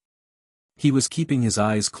himself. He was keeping his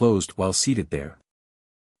eyes closed while seated there.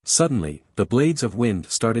 Suddenly, the blades of wind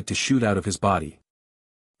started to shoot out of his body.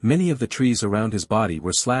 Many of the trees around his body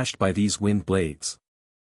were slashed by these wind blades.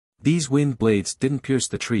 These wind blades didn't pierce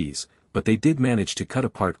the trees, but they did manage to cut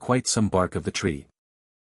apart quite some bark of the tree.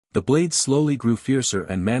 The blades slowly grew fiercer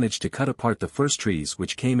and managed to cut apart the first trees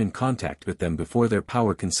which came in contact with them before their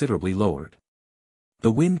power considerably lowered.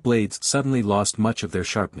 The wind blades suddenly lost much of their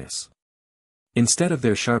sharpness. Instead of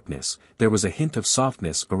their sharpness, there was a hint of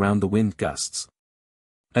softness around the wind gusts.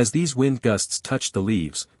 As these wind gusts touched the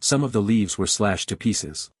leaves, some of the leaves were slashed to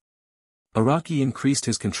pieces. Araki increased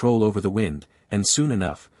his control over the wind, and soon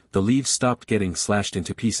enough, the leaves stopped getting slashed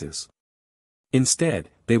into pieces. Instead,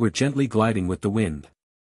 they were gently gliding with the wind.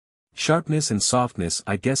 Sharpness and softness.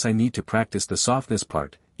 I guess I need to practice the softness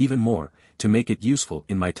part, even more, to make it useful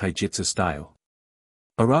in my taijutsu style.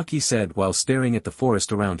 Araki said while staring at the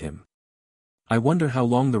forest around him. I wonder how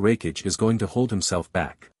long the Raikage is going to hold himself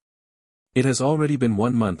back. It has already been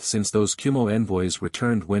 1 month since those Kumo envoys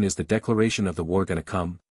returned. When is the declaration of the war gonna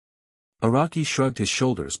come? Araki shrugged his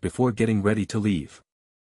shoulders before getting ready to leave.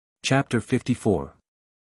 Chapter 54.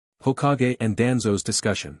 Hokage and Danzo's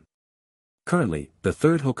discussion. Currently, the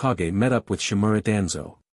third Hokage met up with Shimura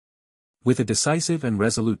Danzo. With a decisive and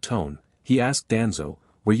resolute tone, he asked Danzo,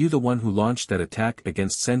 were you the one who launched that attack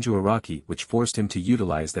against Senju Araki which forced him to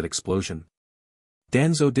utilize that explosion?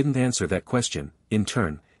 Danzo didn't answer that question. In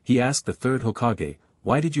turn, he asked the third Hokage,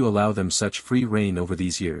 why did you allow them such free reign over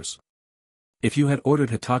these years? If you had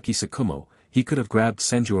ordered Hatake Tsukumo, he could have grabbed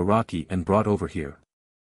Senju Araki and brought over here.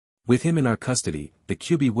 With him in our custody, the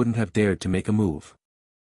Kyuubi wouldn't have dared to make a move.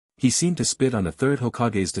 He seemed to spit on the third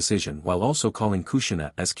Hokage's decision while also calling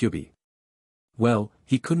Kushina as Kyuubi. Well,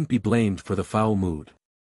 he couldn't be blamed for the foul mood.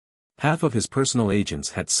 Half of his personal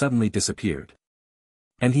agents had suddenly disappeared.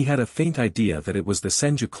 And he had a faint idea that it was the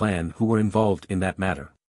Senju clan who were involved in that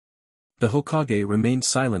matter. The Hokage remained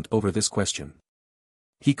silent over this question.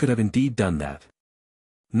 He could have indeed done that.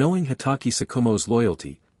 Knowing Hatake Tsukumo's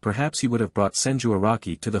loyalty, perhaps he would have brought Senju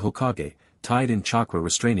Araki to the Hokage, tied in chakra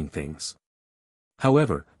restraining things.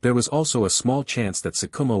 However, there was also a small chance that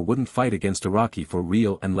Tsukumo wouldn't fight against Araki for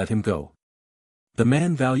real and let him go. The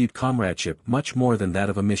man valued comradeship much more than that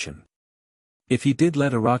of a mission. If he did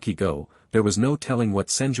let Araki go, there was no telling what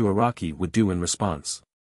Senju Araki would do in response.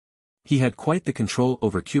 He had quite the control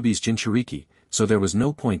over Kyuubi's Jinchuriki, so there was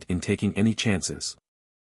no point in taking any chances.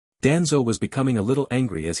 Danzo was becoming a little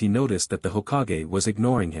angry as he noticed that the Hokage was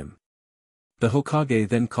ignoring him. The Hokage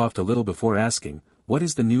then coughed a little before asking, what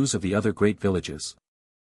is the news of the other great villages?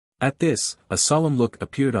 At this, a solemn look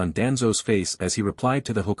appeared on Danzo's face as he replied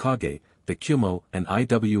to the Hokage, the Kumo and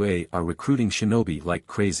IWA are recruiting shinobi like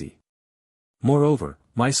crazy. Moreover,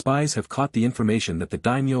 my spies have caught the information that the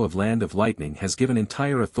daimyo of Land of Lightning has given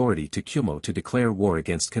entire authority to Kumo to declare war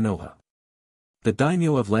against Konoha. The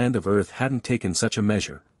daimyo of Land of Earth hadn't taken such a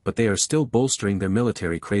measure, but they are still bolstering their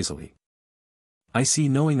military crazily. I see,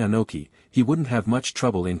 knowing Anoki, he wouldn't have much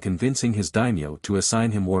trouble in convincing his daimyo to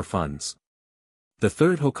assign him war funds. The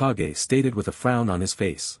third Hokage stated with a frown on his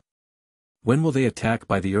face. When will they attack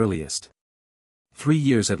by the earliest? 3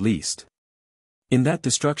 years at least. In that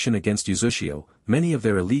destruction against Uzushio, many of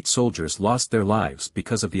their elite soldiers lost their lives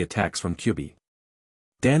because of the attacks from Kyuubi.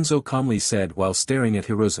 Danzo calmly said while staring at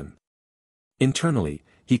Hiruzen. Internally,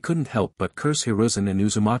 he couldn't help but curse Hiruzen and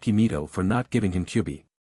Uzumaki Mito for not giving him Kyuubi.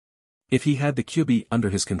 If he had the Kyuubi under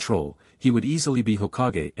his control, he would easily be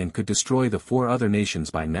Hokage and could destroy the 4 other nations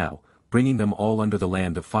by now, bringing them all under the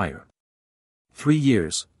Land of Fire. 3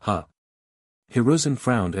 years, huh? Hiruzen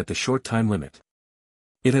frowned at the short time limit.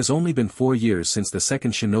 It has only been 4 years since the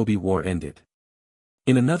Second Shinobi War ended.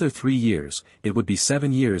 In another 3 years, it would be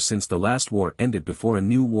 7 years since the last war ended before a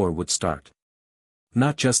new war would start.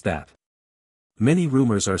 Not just that. Many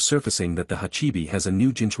rumors are surfacing that the Hachibi has a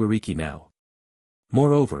new Jinchuriki now.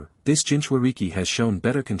 Moreover, this Jinchuriki has shown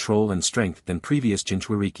better control and strength than previous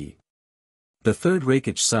Jinchuriki. The third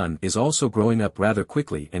Raikage son is also growing up rather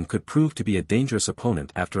quickly and could prove to be a dangerous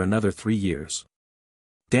opponent after another 3 years.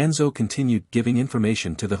 Danzo continued giving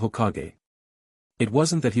information to the Hokage. It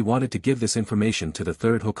wasn't that he wanted to give this information to the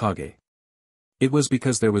third Hokage. It was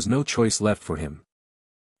because there was no choice left for him.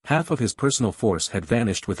 Half of his personal force had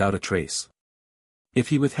vanished without a trace. If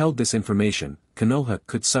he withheld this information, Konoha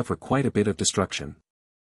could suffer quite a bit of destruction.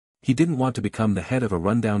 He didn't want to become the head of a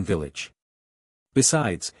rundown village.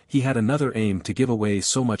 Besides, he had another aim to give away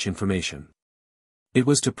so much information. It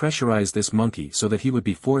was to pressurize this monkey so that he would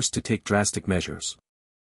be forced to take drastic measures.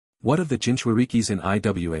 What of the Jinchurikis in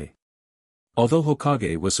IWA? Although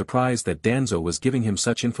Hokage was surprised that Danzo was giving him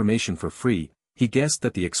such information for free, he guessed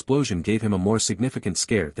that the explosion gave him a more significant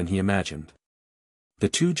scare than he imagined. The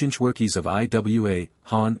 2 Jinchurikis of IWA,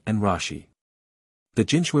 Han and Rashi. The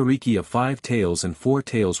Jinchuriki of 5 tails and 4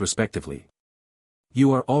 tails respectively.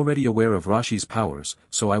 You are already aware of Rashi's powers,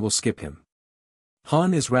 so I will skip him.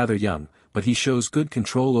 Han is rather young, but he shows good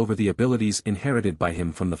control over the abilities inherited by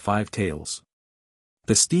him from the 5 tails.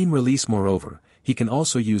 The steam release, moreover, he can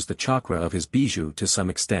also use the chakra of his bijou to some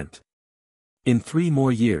extent. In 3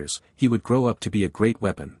 more years, he would grow up to be a great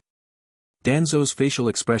weapon. Danzo's facial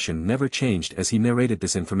expression never changed as he narrated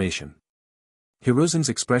this information. Hiruzen's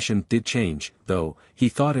expression did change, though, he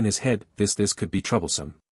thought in his head, this could be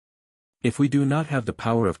troublesome. If we do not have the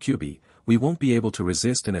power of Kyuubi, we won't be able to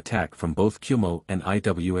resist an attack from both Kumo and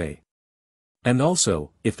IWA. And also,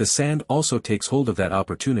 if the sand also takes hold of that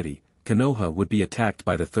opportunity, Konoha would be attacked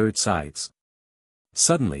by the third sides.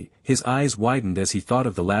 Suddenly, his eyes widened as he thought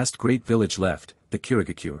of the last great village left, the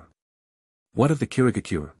Kirigakure. What of the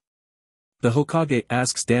Kirigakure? The Hokage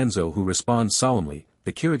asks Danzo, who responds solemnly,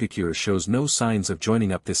 the Kirigakure shows no signs of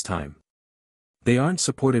joining up this time. They aren't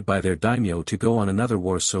supported by their daimyo to go on another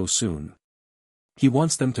war so soon. He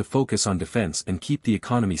wants them to focus on defense and keep the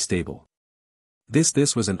economy stable.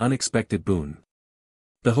 This was an unexpected boon.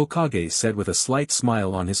 The Hokage said with a slight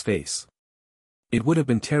smile on his face. It would have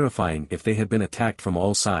been terrifying if they had been attacked from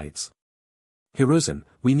all sides. Hiruzen,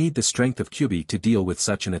 we need the strength of Kyubi to deal with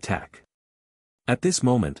such an attack. At this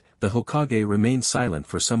moment, the Hokage remained silent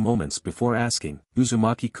for some moments before asking,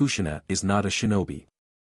 Uzumaki Kushina is not a shinobi.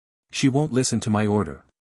 She won't listen to my order.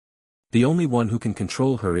 The only one who can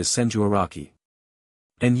control her is Senju Araki.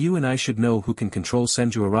 And you and I should know who can control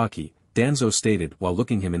Senju Araki, Danzo stated while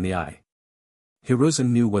looking him in the eye. Hiruzen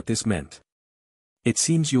knew what this meant. It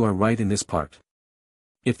seems you are right in this part.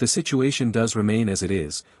 If the situation does remain as it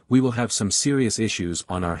is, we will have some serious issues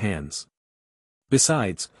on our hands.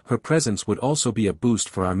 Besides, her presence would also be a boost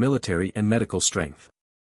for our military and medical strength.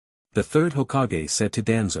 The third Hokage said to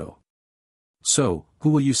Danzo. So, who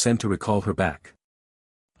will you send to recall her back?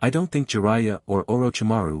 I don't think Jiraiya or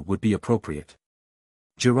Orochimaru would be appropriate.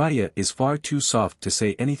 Jiraiya is far too soft to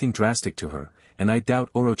say anything drastic to her, and I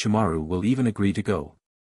doubt Orochimaru will even agree to go.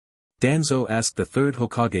 Danzo asked the third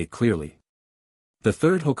Hokage clearly. The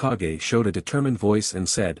third Hokage showed a determined voice and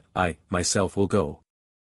said, I, myself will go.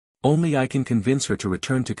 Only I can convince her to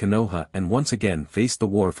return to Konoha and once again face the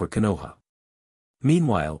war for Konoha.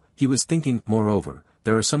 Meanwhile, he was thinking, moreover,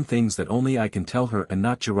 there are some things that only I can tell her and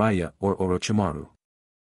not Jiraiya or Orochimaru.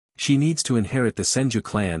 She needs to inherit the Senju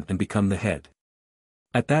clan and become the head.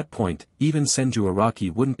 At that point, even Senju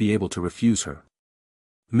Araki wouldn't be able to refuse her.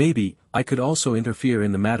 Maybe, I could also interfere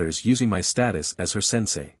in the matters using my status as her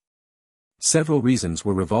sensei. Several reasons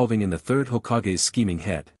were revolving in the third Hokage's scheming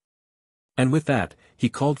head. And with that, he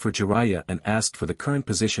called for Jiraiya and asked for the current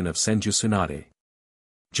position of Senju Tsunade.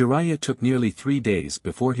 Jiraiya took nearly 3 days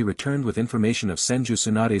before he returned with information of Senju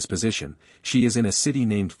Tsunade's position. She is in a city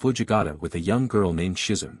named Fujigata with a young girl named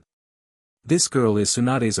Shizun. This girl is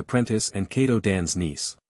Tsunade's apprentice and Kato Dan's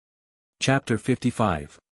niece. Chapter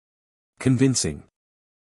 55. Convincing.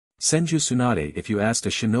 Senju Tsunade. If you asked a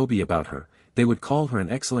shinobi about her, they would call her an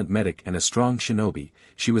excellent medic and a strong shinobi.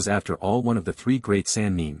 She was after all one of the 3 great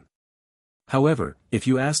Sannin. However, if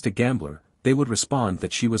you asked a gambler, they would respond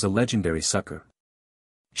that she was a legendary sucker.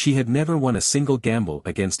 She had never won a single gamble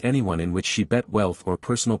against anyone in which she bet wealth or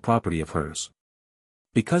personal property of hers.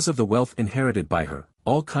 Because of the wealth inherited by her,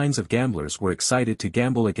 all kinds of gamblers were excited to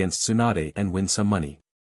gamble against Tsunade and win some money.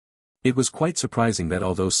 It was quite surprising that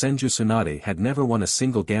although Senju Tsunade had never won a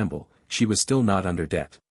single gamble, she was still not under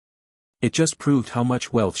debt. It just proved how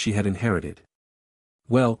much wealth she had inherited.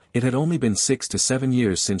 Well, it had only been 6 to 7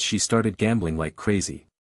 years since she started gambling like crazy.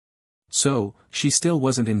 So, she still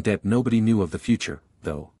wasn't in debt. Nobody knew of the future,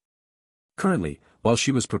 though. Currently, while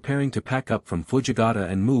she was preparing to pack up from Fujigata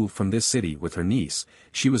and move from this city with her niece,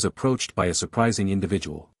 she was approached by a surprising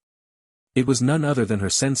individual. It was none other than her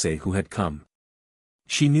sensei who had come.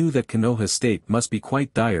 She knew that Konoha's state must be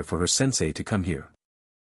quite dire for her sensei to come here.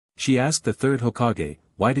 She asked the third Hokage,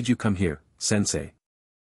 why did you come here, sensei?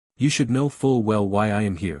 You should know full well why I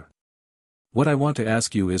am here. What I want to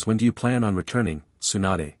ask you is when do you plan on returning,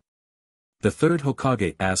 Tsunade? The third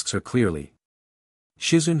Hokage asks her clearly.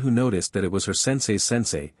 Shizun, who noticed that it was her sensei's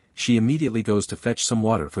sensei, she immediately goes to fetch some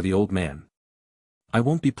water for the old man. I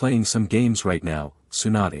won't be playing some games right now,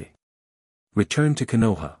 Tsunade. Return to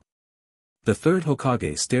Konoha. The third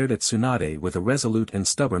Hokage stared at Tsunade with a resolute and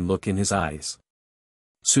stubborn look in his eyes.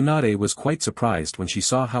 Tsunade was quite surprised when she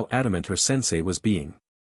saw how adamant her sensei was being.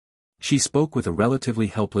 She spoke with a relatively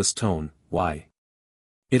helpless tone, why?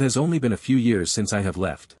 It has only been a few years since I have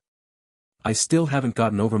left. I still haven't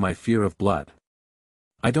gotten over my fear of blood.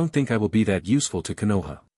 I don't think I will be that useful to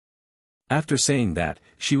Konoha. After saying that,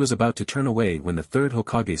 she was about to turn away when the third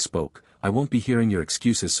Hokage spoke, I won't be hearing your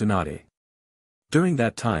excuses, Tsunade. During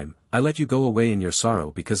that time, I let you go away in your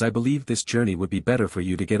sorrow because I believed this journey would be better for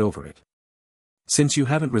you to get over it. Since you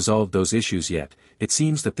haven't resolved those issues yet, it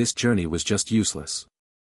seems that this journey was just useless.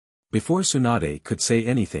 Before Tsunade could say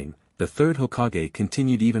anything, the third Hokage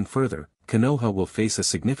continued even further, Konoha will face a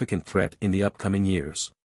significant threat in the upcoming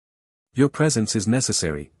years. Your presence is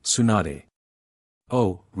necessary, Tsunade.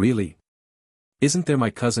 Oh, really? Isn't there my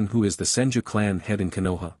cousin who is the Senju clan head in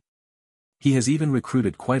Konoha? He has even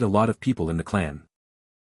recruited quite a lot of people in the clan.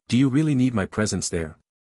 Do you really need my presence there?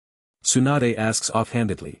 Tsunade asks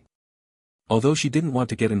offhandedly. Although she didn't want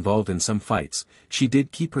to get involved in some fights, she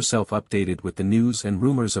did keep herself updated with the news and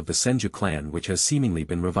rumors of the Senju clan which has seemingly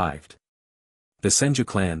been revived. The Senju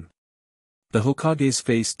clan. The Hokage's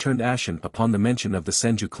face turned ashen upon the mention of the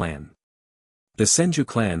Senju clan. The Senju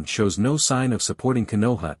clan shows no sign of supporting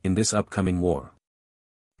Konoha in this upcoming war.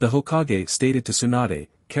 The Hokage stated to Tsunade,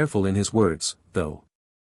 careful in his words, though.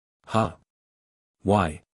 Huh?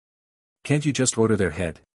 Why? Can't you just order their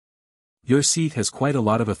head? Your seat has quite a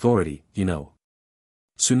lot of authority, you know.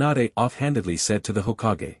 Tsunade offhandedly said to the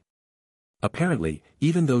Hokage. Apparently,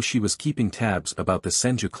 even though she was keeping tabs about the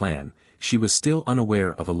Senju clan, she was still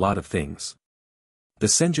unaware of a lot of things. The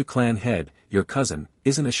Senju clan head, your cousin,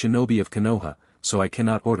 isn't a shinobi of Konoha, so I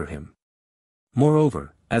cannot order him.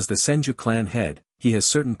 Moreover, as the Senju clan head, he has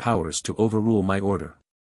certain powers to overrule my order.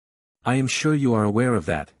 I am sure you are aware of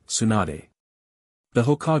that, Tsunade. The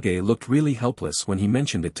Hokage looked really helpless when he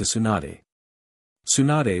mentioned it to Tsunade.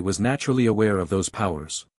 Tsunade was naturally aware of those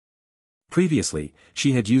powers. Previously,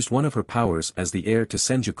 she had used one of her powers as the heir to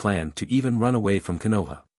Senju clan to even run away from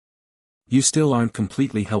Konoha. You still aren't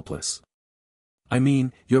completely helpless. I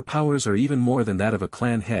mean, your powers are even more than that of a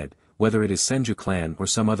clan head, whether it is Senju clan or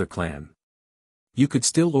some other clan. You could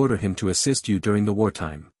still order him to assist you during the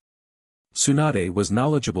wartime. Tsunade was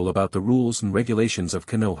knowledgeable about the rules and regulations of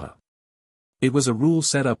Konoha. It was a rule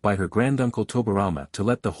set up by her granduncle Tobirama to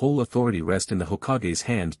let the whole authority rest in the Hokage's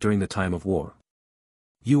hand during the time of war.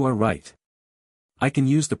 You are right. I can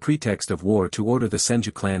use the pretext of war to order the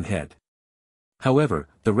Senju clan head. However,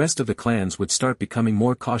 the rest of the clans would start becoming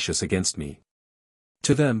more cautious against me.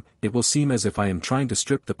 To them, it will seem as if I am trying to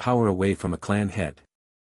strip the power away from a clan head.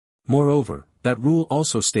 Moreover, that rule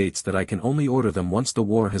also states that I can only order them once the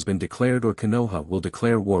war has been declared, or Konoha will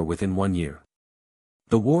declare war within 1 year.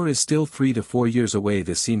 The war is still 3 to 4 years away.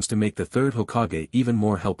 This seems to make the third Hokage even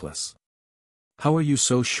more helpless. How are you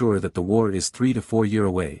so sure that the war is 3 to 4 years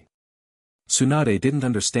away? Tsunade didn't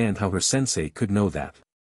understand how her sensei could know that.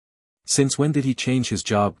 Since when did he change his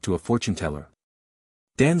job to a fortune teller?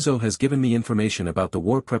 Danzo has given me information about the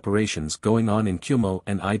war preparations going on in Kyumo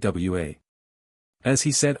and IWA. As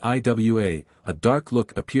he said IWA, a dark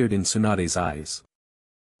look appeared in Tsunade's eyes.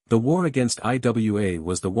 The war against IWA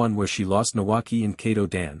was the one where she lost Nawaki and Kato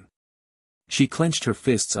Dan. She clenched her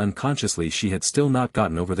fists unconsciously. She had still not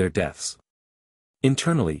gotten over their deaths.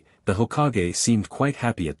 Internally, the Hokage seemed quite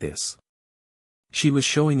happy at this. She was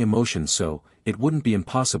showing emotion, so it wouldn't be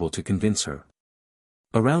impossible to convince her.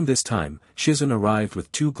 Around this time, Shizun arrived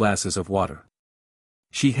with 2 glasses of water.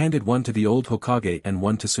 She handed one to the old Hokage and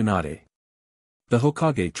one to Tsunade. The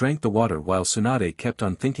Hokage drank the water while Tsunade kept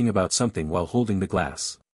on thinking about something while holding the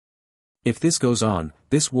glass. If this goes on,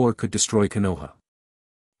 this war could destroy Konoha.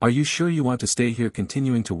 Are you sure you want to stay here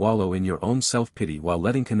continuing to wallow in your own self-pity while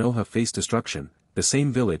letting Konoha face destruction, the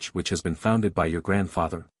same village which has been founded by your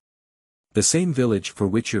grandfather? The same village for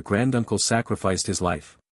which your granduncle sacrificed his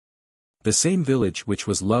life. The same village which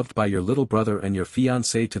was loved by your little brother and your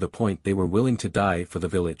fiancé to the point they were willing to die for the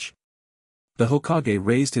village. The Hokage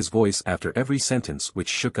raised his voice after every sentence, which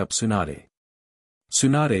shook up Tsunade.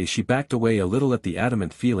 Tsunade, she backed away a little at the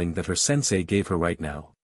adamant feeling that her sensei gave her right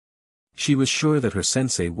now. She was sure that her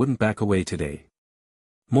sensei wouldn't back away today.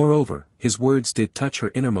 Moreover, his words did touch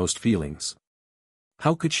her innermost feelings.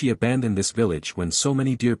 How could she abandon this village when so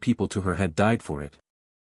many dear people to her had died for it?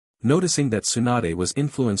 Noticing that Tsunade was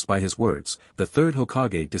influenced by his words, the third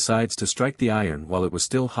Hokage decides to strike the iron while it was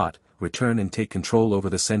still hot, return and take control over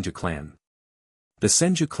the Senju clan. The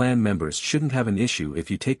Senju clan members shouldn't have an issue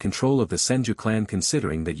if you take control of the Senju clan,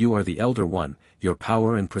 considering that you are the elder one, your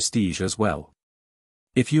power and prestige as well.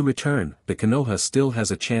 If you return, the Konoha still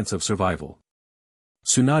has a chance of survival.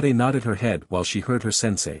 Tsunade nodded her head while she heard her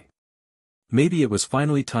sensei. Maybe it was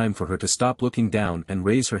finally time for her to stop looking down and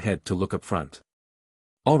raise her head to look up front.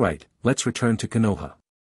 Alright, let's return to Konoha.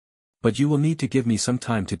 But you will need to give me some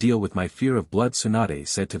time to deal with my fear of blood, Tsunade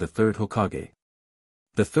said to the third Hokage.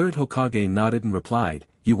 The third Hokage nodded and replied,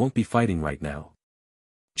 you won't be fighting right now.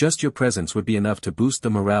 Just your presence would be enough to boost the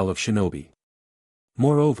morale of shinobi.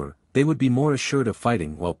 Moreover, they would be more assured of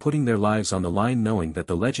fighting while putting their lives on the line, knowing that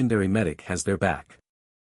the legendary medic has their back.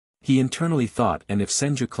 He internally thought, and if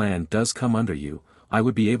Senju clan does come under you, I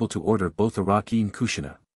would be able to order both Araki and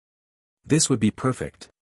Kushina. This would be perfect.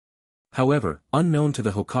 However, unknown to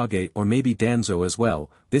the Hokage or maybe Danzo as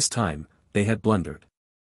well, this time, they had blundered.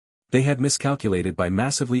 They had miscalculated by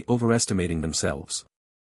massively overestimating themselves.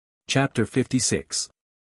 Chapter 56.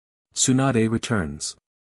 Tsunade returns.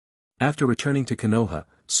 After returning to Konoha,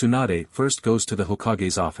 Tsunade first goes to the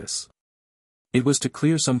Hokage's office. It was to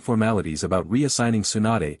clear some formalities about reassigning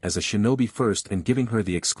Tsunade as a shinobi first and giving her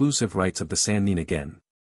the exclusive rights of the Sannin again.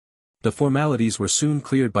 The formalities were soon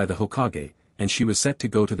cleared by the Hokage, and she was set to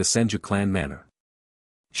go to the Senju clan manor.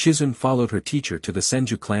 Shizun followed her teacher to the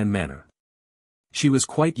Senju clan manor. She was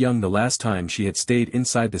quite young the last time she had stayed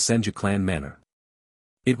inside the Senju clan manor.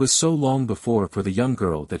 It was so long before for the young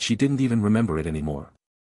girl that she didn't even remember it anymore.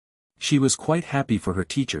 She was quite happy for her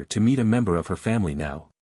teacher to meet a member of her family now.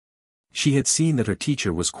 She had seen that her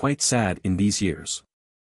teacher was quite sad in these years.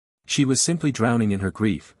 She was simply drowning in her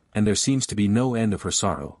grief, and there seems to be no end of her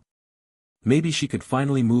sorrow. Maybe she could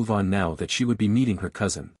finally move on now that she would be meeting her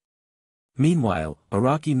cousin. Meanwhile,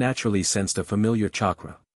 Araki naturally sensed a familiar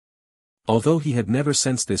chakra. Although he had never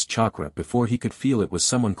sensed this chakra before, he could feel it was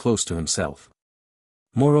someone close to himself.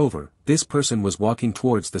 Moreover, this person was walking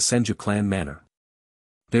towards the Senju clan manor.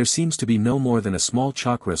 There seems to be no more than a small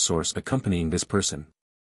chakra source accompanying this person.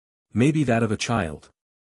 Maybe that of a child.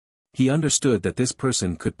 He understood that this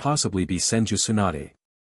person could possibly be Senju Tsunade.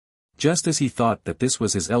 Just as he thought that this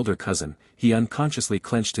was his elder cousin, he unconsciously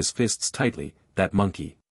clenched his fists tightly. That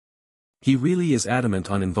monkey. He really is adamant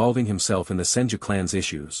on involving himself in the Senju clan's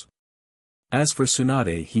issues. As for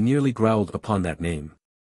Tsunade, he nearly growled upon that name.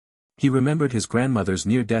 He remembered his grandmother's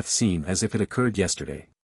near-death scene as if it occurred yesterday.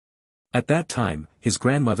 At that time, his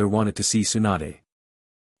grandmother wanted to see Tsunade.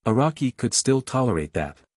 Araki could still tolerate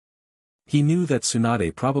that. He knew that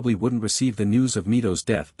Tsunade probably wouldn't receive the news of Mito's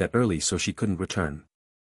death that early, so she couldn't return.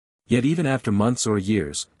 Yet even after months or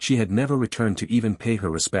years, she had never returned to even pay her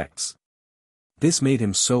respects. This made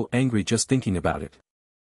him so angry just thinking about it.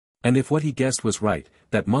 And if what he guessed was right,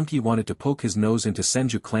 that monkey wanted to poke his nose into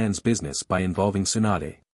Senju clan's business by involving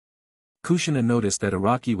Tsunade. Kushina noticed that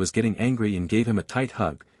Araki was getting angry and gave him a tight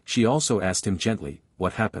hug. She also asked him gently,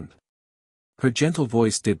 what happened? Her gentle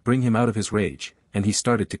voice did bring him out of his rage, and he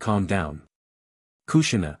started to calm down.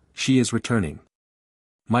 Kushina, she is returning.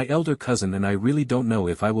 My elder cousin and I really don't know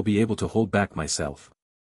if I will be able to hold back myself.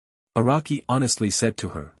 Araki honestly said to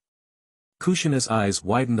her. Kushina's eyes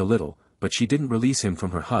widened a little, but she didn't release him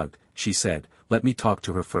from her hug. She said, let me talk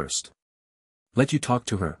to her first. Let you talk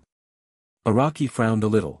to her? Araki frowned a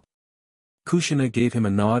little. Kushina gave him a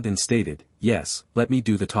nod and stated, yes, let me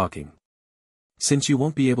do the talking. Since you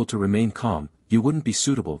won't be able to remain calm, you wouldn't be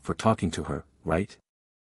suitable for talking to her, right?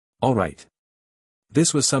 All right.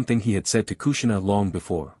 This was something he had said to Kushina long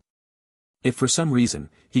before. If for some reason,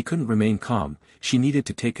 he couldn't remain calm, she needed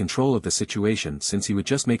to take control of the situation, since he would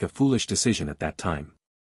just make a foolish decision at that time.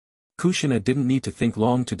 Kushina didn't need to think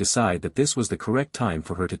long to decide that this was the correct time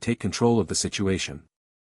for her to take control of the situation.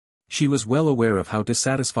 She was well aware of how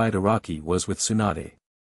dissatisfied Araki was with Tsunade.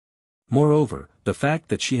 Moreover, the fact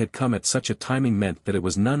that she had come at such a timing meant that it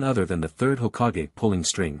was none other than the third Hokage pulling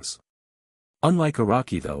strings. Unlike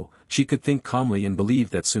Araki though, she could think calmly and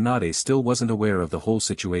believe that Tsunade still wasn't aware of the whole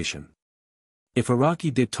situation. If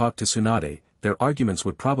Araki did talk to Tsunade, their arguments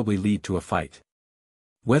would probably lead to a fight.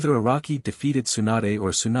 Whether Araki defeated Tsunade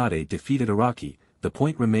or Tsunade defeated Araki, the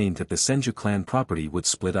point remained that the Senju clan property would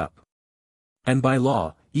split up. And by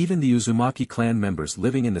law, even the Uzumaki clan members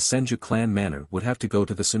living in the Senju clan manor would have to go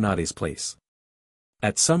to the Tsunade's place.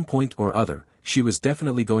 At some point or other, she was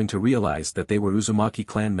definitely going to realize that they were Uzumaki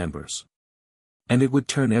clan members. And it would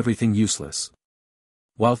turn everything useless.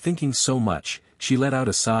 While thinking so much, she let out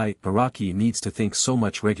a sigh. Araki needs to think so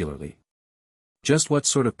much regularly. Just what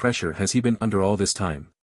sort of pressure has he been under all this time?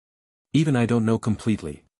 Even I don't know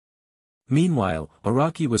completely. Meanwhile,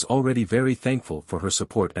 Araki was already very thankful for her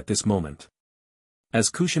support at this moment. As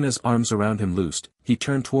Kushina's arms around him loosed, he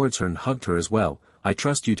turned towards her and hugged her as well. I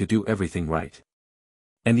trust you to do everything right.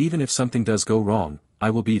 And even if something does go wrong, I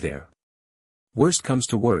will be there. Worst comes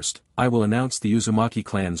to worst, I will announce the Uzumaki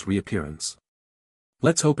clan's reappearance.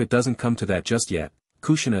 Let's hope it doesn't come to that just yet,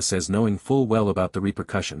 Kushina says, knowing full well about the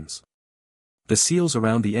repercussions. The seals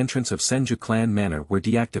around the entrance of Senju clan manor were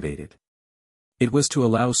deactivated. It was to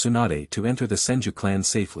allow Tsunade to enter the Senju clan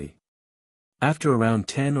safely. After around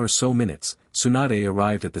 10 or so minutes, Tsunade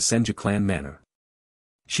arrived at the Senju clan manor.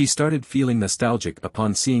 She started feeling nostalgic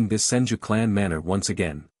upon seeing this Senju clan manor once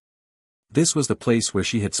again. This was the place where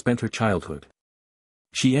she had spent her childhood.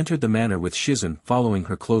 She entered the manor with Shizun following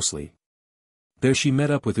her closely. There she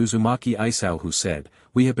met up with Uzumaki Isao, who said,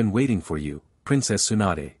 "We have been waiting for you, Princess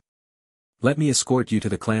Tsunade. Let me escort you to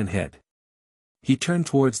the clan head." He turned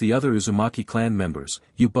towards the other Uzumaki clan members.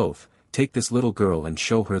 "You both, take this little girl and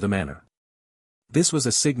show her the manor." This was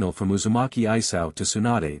a signal from Uzumaki Isao to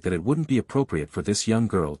Tsunade that it wouldn't be appropriate for this young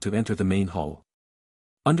girl to enter the main hall.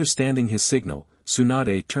 Understanding his signal,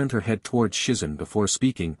 Tsunade turned her head towards Shizun before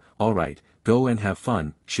speaking, "All right, go and have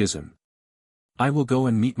fun, Shizun. I will go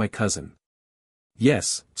and meet my cousin."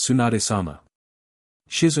 "Yes, Tsunade-sama."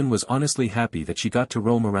 Shizun was honestly happy that she got to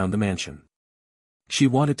roam around the mansion. She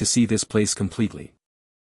wanted to see this place completely.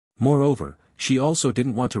 Moreover, she also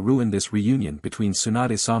didn't want to ruin this reunion between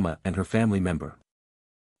Tsunade-sama and her family member.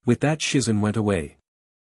 With that Shizen went away.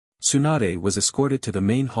 Tsunade was escorted to the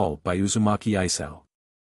main hall by Uzumaki Isao.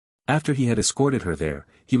 After he had escorted her there,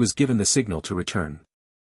 he was given the signal to return.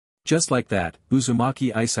 Just like that,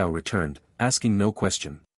 Uzumaki Isao returned, asking no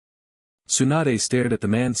question. Tsunade stared at the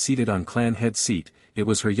man seated on clan head seat. It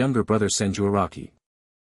was her younger brother Senju Araki.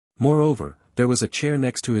 Moreover, there was a chair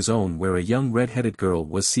next to his own where a young red-headed girl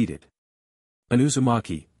was seated. An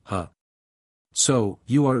Uzumaki, huh? So,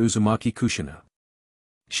 you are Uzumaki Kushina.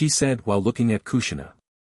 She said while looking at Kushina.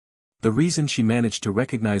 The reason she managed to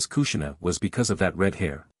recognize Kushina was because of that red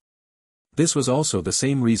hair. This was also the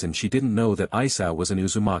same reason she didn't know that Isao was an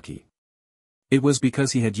Uzumaki. It was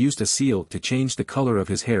because he had used a seal to change the color of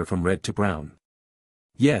his hair from red to brown.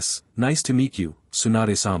 Yes, nice to meet you,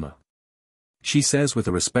 Tsunade-sama. She says with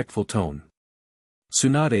a respectful tone.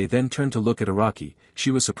 Tsunade then turned to look at Araki.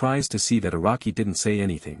 She was surprised to see that Araki didn't say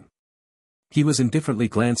anything. He was indifferently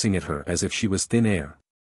glancing at her as if she was thin air.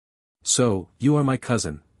 So, you are my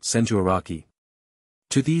cousin, Senju Araki?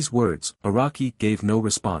 To these words, Araki gave no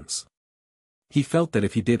response. He felt that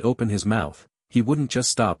if he did open his mouth, he wouldn't just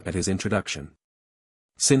stop at his introduction.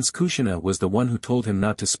 Since Kushina was the one who told him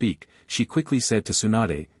not to speak, she quickly said to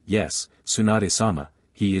Tsunade, yes, Tsunade-sama,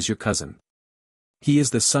 he is your cousin. He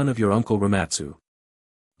is the son of your uncle Ramatsu.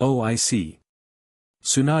 Oh, I see.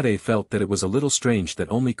 Tsunade felt that it was a little strange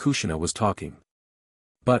that only Kushina was talking.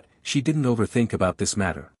 But, she didn't overthink about this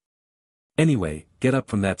matter. Anyway, get up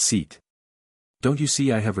from that seat. Don't you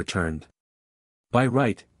see I have returned? By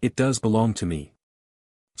right, it does belong to me.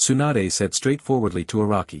 Tsunade said straightforwardly to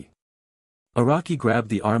Araki. Araki grabbed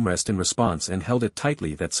the armrest in response and held it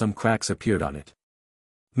tightly that some cracks appeared on it.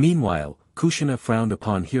 Meanwhile, Kushina frowned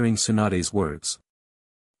upon hearing Tsunade's words.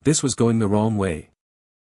 This was going the wrong way.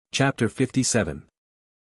 Chapter 57.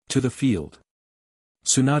 To the field.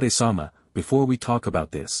 Tsunade-sama, before we talk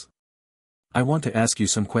about this, I want to ask you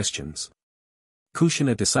some questions.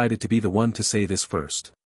 Kushina decided to be the one to say this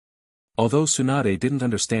first. Although Tsunade didn't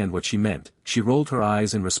understand what she meant, she rolled her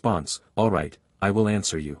eyes in response. Alright, I will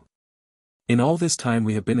answer you. In all this time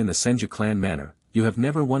we have been in the Senju clan manor, you have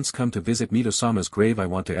never once come to visit Mito-sama's grave. I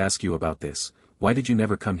want to ask you about this. Why did you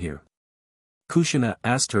never come here? Kushina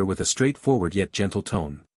asked her with a straightforward yet gentle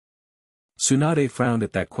tone. Tsunade frowned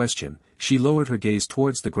at that question. She lowered her gaze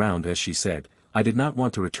towards the ground as she said, I did not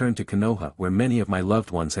want to return to Konoha where many of my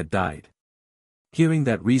loved ones had died. Hearing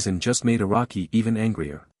that reason just made Araki even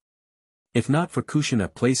angrier. If not for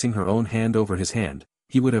Kushina placing her own hand over his hand,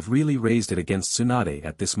 he would have really raised it against Tsunade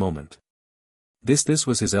at this moment. This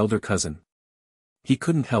was his elder cousin. He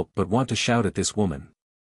couldn't help but want to shout at this woman.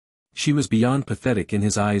 She was beyond pathetic in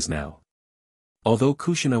his eyes now. Although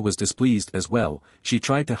Kushina was displeased as well, she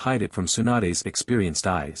tried to hide it from Tsunade's experienced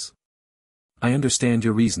eyes. I understand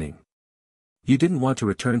your reasoning. You didn't want to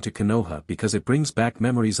return to Konoha because it brings back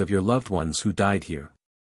memories of your loved ones who died here.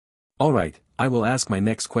 Alright, I will ask my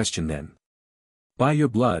next question then. By your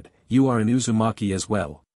blood, you are an Uzumaki as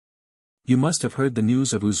well. You must have heard the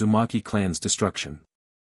news of Uzumaki clan's destruction.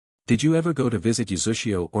 Did you ever go to visit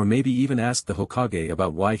Uzushio or maybe even ask the Hokage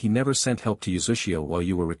about why he never sent help to Uzushio while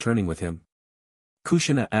you were returning with him?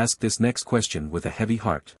 Kushina asked this next question with a heavy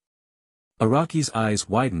heart. Araki's eyes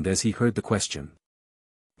widened as he heard the question.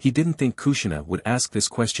 He didn't think Kushina would ask this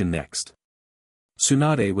question next.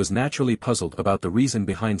 Tsunade was naturally puzzled about the reason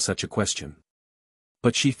behind such a question.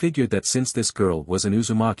 But she figured that since this girl was an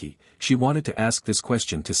Uzumaki, she wanted to ask this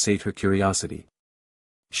question to sate her curiosity.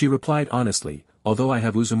 She replied honestly, although I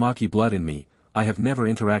have Uzumaki blood in me, I have never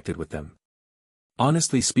interacted with them.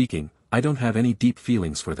 Honestly speaking, I don't have any deep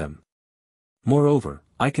feelings for them. Moreover,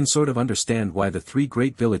 I can sort of understand why the three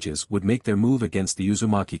great villages would make their move against the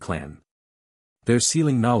Uzumaki clan. Their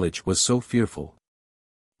sealing knowledge was so fearful.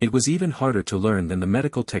 It was even harder to learn than the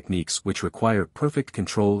medical techniques which require perfect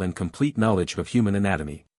control and complete knowledge of human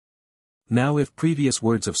anatomy. Now if previous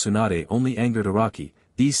words of Tsunade only angered Araki,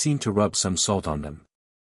 these seemed to rub some salt on them.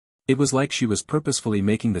 It was like she was purposefully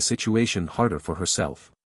making the situation harder for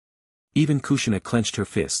herself. Even Kushina clenched her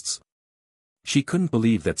fists. She couldn't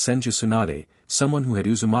believe that Senju Tsunade, someone who had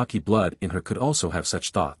Uzumaki blood in her, could also have such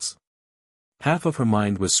thoughts. Half of her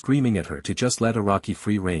mind was screaming at her to just let Araki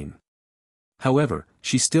free rein. However,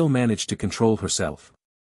 she still managed to control herself.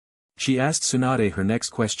 She asked Tsunade her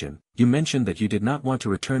next question. You mentioned that you did not want to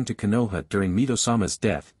return to Konoha during Mito-sama's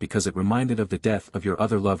death because it reminded of the death of your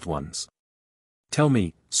other loved ones. Tell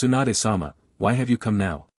me, Tsunade-sama, why have you come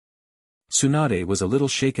now? Tsunade was a little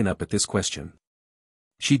shaken up at this question.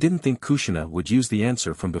 She didn't think Kushina would use the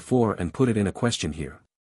answer from before and put it in a question here.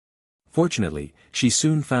 Fortunately, she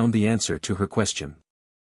soon found the answer to her question.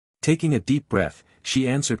 Taking a deep breath, she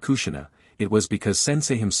answered Kushina, it was because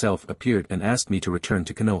Sensei himself appeared and asked me to return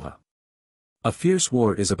to Konoha. A fierce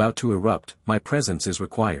war is about to erupt, my presence is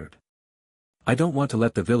required. I don't want to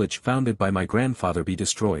let the village founded by my grandfather be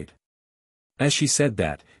destroyed. As she said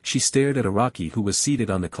that, she stared at Araki who was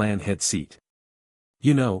seated on the clan head seat.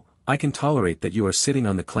 You know, I can tolerate that you are sitting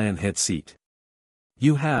on the clan head seat.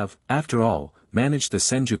 You have, after all, managed the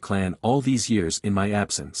Senju clan all these years in my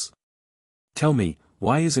absence. Tell me,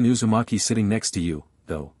 why isn't Uzumaki sitting next to you,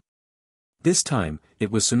 though? This time,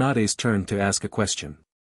 it was Tsunade's turn to ask a question.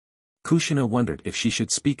 Kushina wondered if she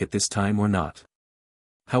should speak at this time or not.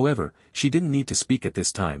 However, she didn't need to speak at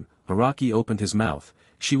this time. Araki opened his mouth.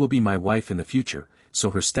 She will be my wife in the future, so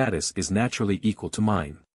her status is naturally equal to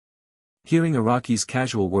mine. Hearing Araki's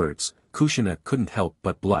casual words, Kushina couldn't help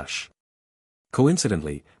but blush.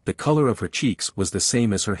 Coincidentally, the color of her cheeks was the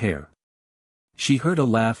same as her hair. She heard a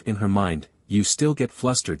laugh in her mind. You still get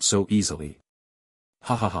flustered so easily.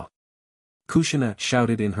 Ha ha ha. Kushina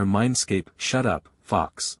shouted in her mindscape, shut up,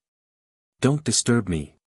 fox. Don't disturb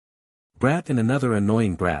me. Brat and another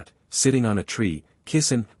annoying brat, sitting on a tree,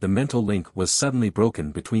 kissing. The mental link was suddenly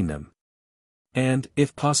broken between them. And,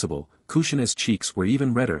 if possible, Kushina's cheeks were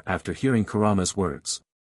even redder after hearing Kurama's words.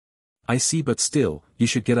 I see, but still, you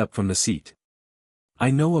should get up from the seat.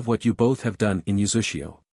 I know of what you both have done in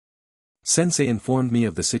Yuzushio. Sensei informed me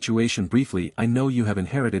of the situation briefly. I know you have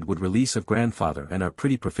inherited wood release of grandfather and are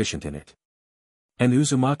pretty proficient in it. And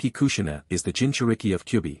Uzumaki Kushina is the Jinchuriki of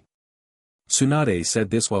Kyubi. Tsunade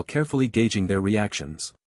said this while carefully gauging their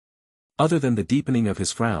reactions. Other than the deepening of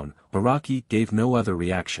his frown, Araki gave no other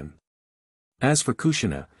reaction. As for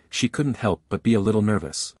Kushina, she couldn't help but be a little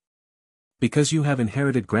nervous. Because you have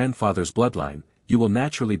inherited grandfather's bloodline, you will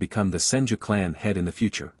naturally become the Senju clan head in the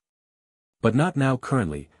future. But not now.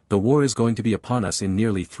 Currently, the war is going to be upon us in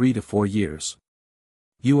nearly 3 to 4 years.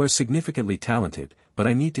 You are significantly talented, but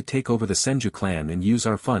I need to take over the Senju clan and use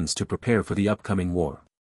our funds to prepare for the upcoming war.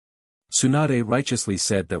 Tsunade righteously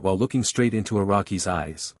said that while looking straight into Araki's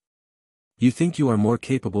eyes. You think you are more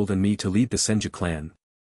capable than me to lead the Senju clan?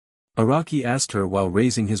 Araki asked her while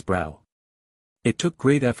raising his brow. It took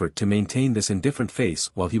great effort to maintain this indifferent face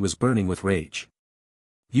while he was burning with rage.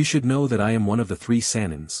 You should know that I am one of the 3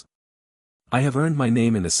 Sanins. I have earned my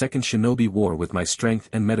name in the Second Shinobi War with my strength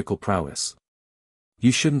and medical prowess.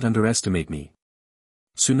 You shouldn't underestimate me.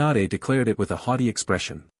 Tsunade declared it with a haughty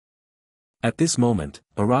expression. At this moment,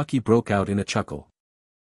 Araki broke out in a chuckle.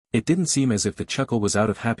 It didn't seem as if the chuckle was out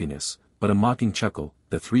of happiness, but a mocking chuckle.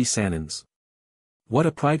 The 3 Sanins. What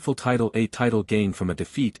a prideful title, a title gained from a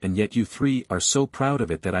defeat, and yet you 3 are so proud of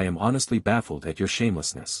it that I am honestly baffled at your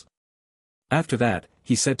shamelessness. After that,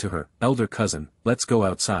 he said to her, elder cousin, let's go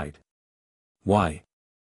outside. Why?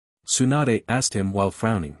 Tsunade asked him while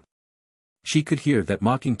frowning. She could hear that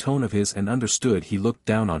mocking tone of his and understood he looked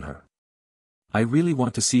down on her. I really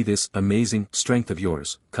want to see this amazing strength of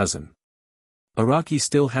yours, cousin. Araki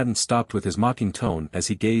still hadn't stopped with his mocking tone as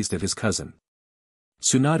he gazed at his cousin.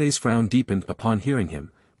 Tsunade's frown deepened upon hearing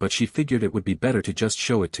him, but she figured it would be better to just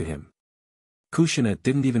show it to him. Kushina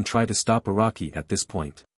didn't even try to stop Araki at this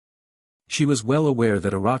point. She was well aware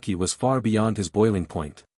that Araki was far beyond his boiling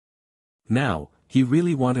point. Now, he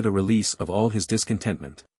really wanted a release of all his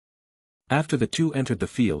discontentment. After the 2 entered the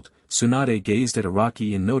field, Tsunade gazed at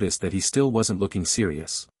Araki and noticed that he still wasn't looking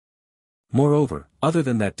serious. Moreover, other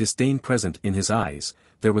than that disdain present in his eyes,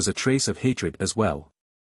 there was a trace of hatred as well.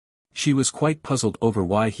 She was quite puzzled over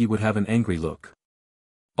why he would have an angry look.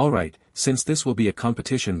 Alright, since this will be a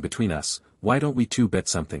competition between us, why don't we 2 bet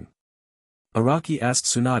something? Araki asked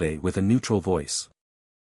Tsunade with a neutral voice.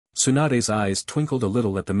 Tsunade's eyes twinkled a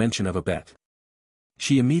little at the mention of a bet.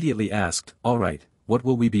 She immediately asked, alright, what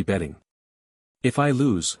will we be betting? If I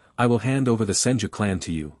lose, I will hand over the Senju clan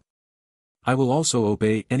to you. I will also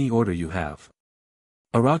obey any order you have.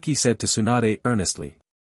 Araki said to Tsunade earnestly.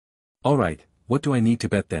 Alright, what do I need to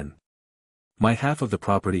bet then? My half of the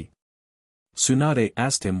property? Tsunade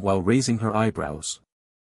asked him while raising her eyebrows.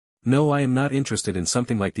 No, I am not interested in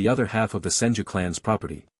something like the other half of the Senju clan's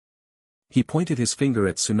property. He pointed his finger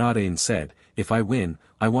at Tsunade and said, if I win,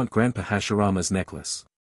 I want Grandpa Hashirama's necklace.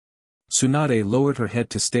 Tsunade lowered her head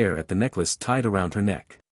to stare at the necklace tied around her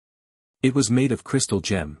neck. It was made of crystal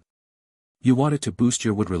gem. You wanted to boost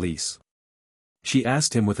your wood release? She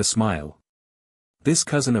asked him with a smile. This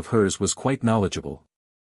cousin of hers was quite knowledgeable.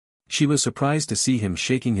 She was surprised to see him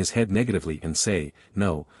shaking his head negatively and say,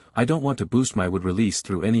 no, I don't want to boost my wood release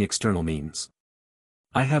through any external means.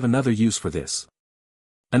 I have another use for this.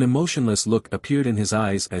 An emotionless look appeared in his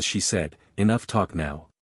eyes as she said, enough talk now.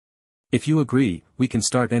 If you agree, we can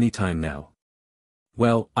start any time now.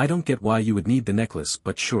 Well, I don't get why you would need the necklace,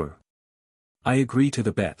 but sure. I agree to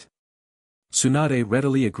the bet. Tsunade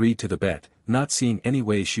readily agreed to the bet, not seeing any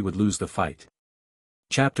way she would lose the fight.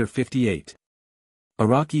 Chapter 58.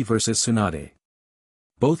 Araki vs Tsunade.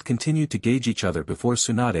 Both continued to gauge each other before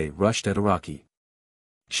Tsunade rushed at Araki.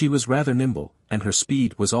 She was rather nimble, and her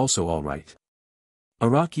speed was also alright.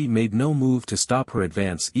 Araki made no move to stop her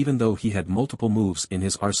advance even though he had multiple moves in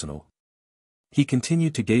his arsenal. He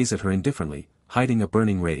continued to gaze at her indifferently, hiding a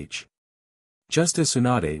burning rage. Just as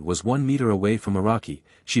Tsunade was 1 meter away from Araki,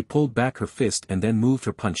 she pulled back her fist and then moved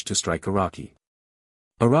her punch to strike Araki.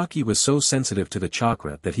 Araki was so sensitive to the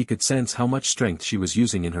chakra that he could sense how much strength she was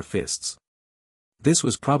using in her fists. This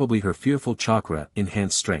was probably her fearful chakra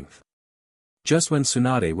enhanced strength. Just when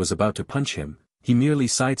Tsunade was about to punch him, he merely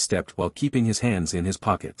sidestepped while keeping his hands in his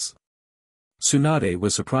pockets. Tsunade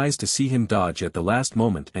was surprised to see him dodge at the last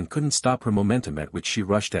moment and couldn't stop her momentum at which she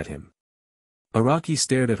rushed at him. Araki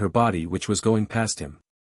stared at her body which was going past him.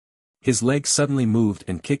 His leg suddenly moved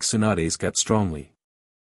and kicked Tsunade's gut strongly.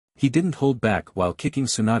 He didn't hold back while kicking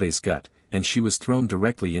Tsunade's gut, and she was thrown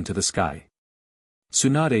directly into the sky.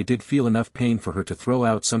 Tsunade did feel enough pain for her to throw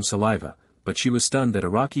out some saliva, but she was stunned that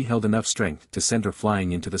Araki held enough strength to send her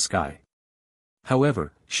flying into the sky.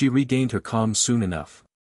 However, she regained her calm soon enough.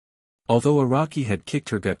 Although Araki had kicked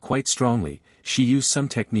her gut quite strongly, she used some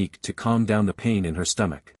technique to calm down the pain in her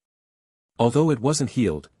stomach. Although it wasn't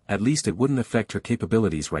healed, at least it wouldn't affect her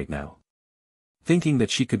capabilities right now. Thinking that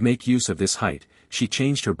she could make use of this height, she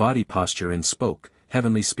changed her body posture and spoke,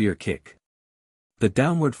 "Heavenly Spear Kick." The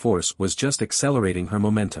downward force was just accelerating her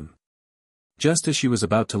momentum. Just as she was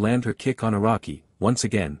about to land her kick on Araki, once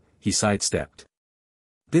again, he sidestepped.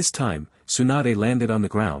 This time, Tsunade landed on the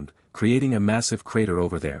ground, creating a massive crater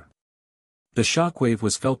over there. The shockwave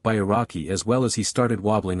was felt by Araki as well as he started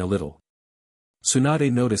wobbling a little.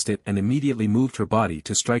 Tsunade noticed it and immediately moved her body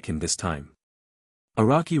to strike him this time.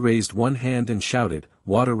 Araki raised one hand and shouted,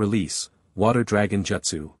 "Water Release, Water Dragon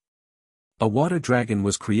Jutsu." A water dragon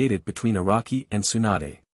was created between Araki and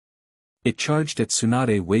Tsunade. It charged at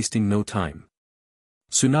Tsunade, wasting no time.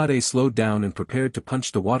 Tsunade slowed down and prepared to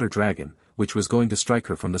punch the water dragon, which was going to strike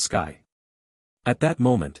her from the sky. At that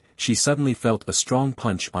moment, she suddenly felt a strong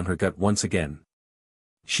punch on her gut once again.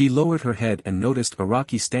 She lowered her head and noticed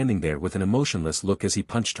Araki standing there with an emotionless look as he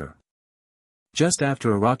punched her. Just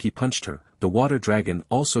after Araki punched her, the water dragon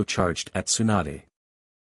also charged at Tsunade.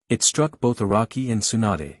 It struck both Araki and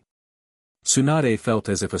Tsunade. Tsunade felt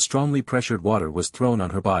as if a strongly pressured water was thrown on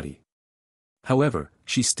her body. However,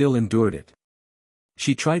 she still endured it.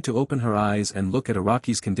 She tried to open her eyes and look at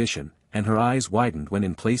Araki's condition, and her eyes widened when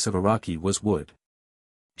in place of Araki was wood.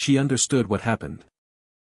 She understood what happened.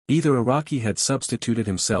 Either Araki had substituted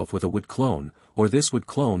himself with a wood clone, or this wood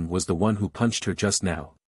clone was the one who punched her just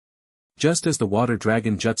now. Just as the water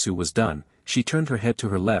dragon jutsu was done, she turned her head to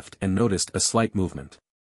her left and noticed a slight movement.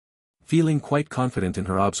 Feeling quite confident in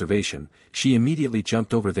her observation, she immediately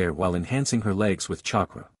jumped over there while enhancing her legs with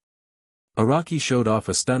chakra. Araki showed off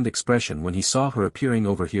a stunned expression when he saw her appearing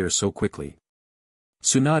over here so quickly.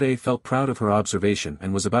 Tsunade felt proud of her observation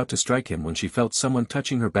and was about to strike him when she felt someone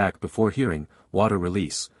touching her back before hearing, "Water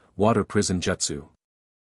Release, Water Prison Jutsu."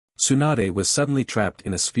 Tsunade was suddenly trapped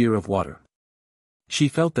in a sphere of water. She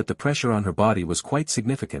felt that the pressure on her body was quite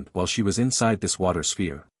significant while she was inside this water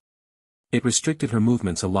sphere. It restricted her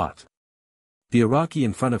movements a lot. The Araki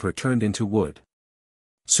in front of her turned into wood.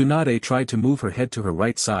 Tsunade tried to move her head to her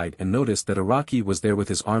right side and noticed that Araki was there with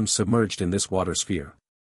his arms submerged in this water sphere.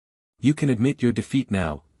 "You can admit your defeat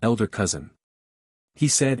now, elder cousin," he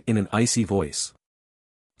said in an icy voice.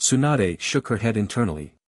 Tsunade shook her head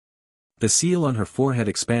internally. The seal on her forehead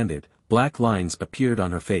expanded, black lines appeared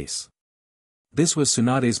on her face. This was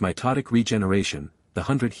Tsunade's mitotic regeneration, the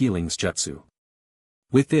 100 healings jutsu.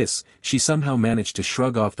 With this, she somehow managed to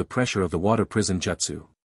shrug off the pressure of the water prison jutsu.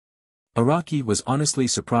 Araki was honestly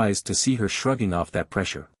surprised to see her shrugging off that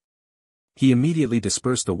pressure. He immediately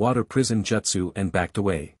dispersed the water prison jutsu and backed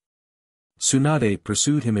away. Tsunade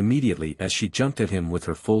pursued him immediately as she jumped at him with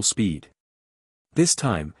her full speed. This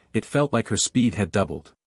time, it felt like her speed had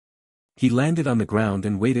doubled. He landed on the ground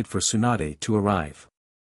and waited for Tsunade to arrive.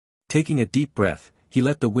 Taking a deep breath, he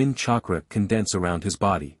let the wind chakra condense around his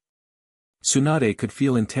body. Tsunade could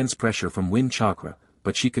feel intense pressure from wind chakra,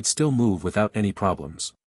 but she could still move without any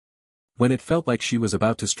problems. When it felt like she was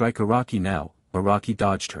about to strike Araki now, Araki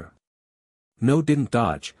dodged her. No, didn't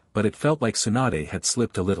dodge, but it felt like Tsunade had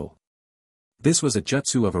slipped a little. This was a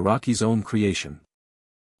jutsu of Araki's own creation.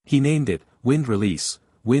 He named it, Wind Release,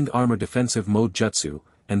 Wind Armor Defensive Mode Jutsu,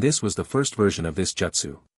 and this was the first version of this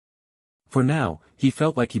jutsu. For now, he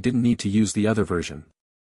felt like he didn't need to use the other version.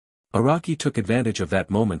 Araki took advantage of that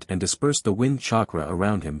moment and dispersed the wind chakra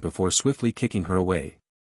around him before swiftly kicking her away.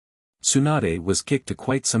 Tsunade was kicked to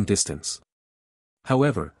quite some distance.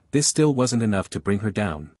 However, this still wasn't enough to bring her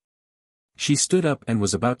down. She stood up and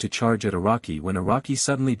was about to charge at Araki when Araki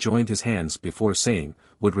suddenly joined his hands before saying,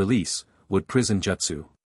 "Would release, would prison jutsu."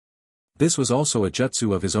 This was also a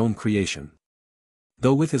jutsu of his own creation.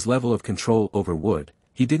 Though with his level of control over wood,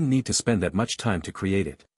 he didn't need to spend that much time to create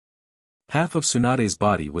it. Half of Tsunade's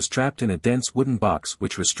body was trapped in a dense wooden box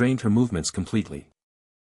which restrained her movements completely.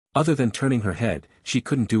 Other than turning her head, she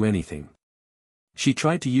couldn't do anything. She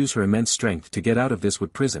tried to use her immense strength to get out of this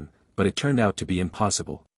wood prison, but it turned out to be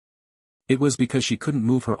impossible. It was because she couldn't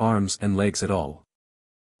move her arms and legs at all.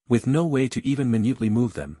 With no way to even minutely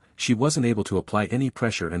move them, she wasn't able to apply any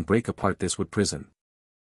pressure and break apart this wood prison.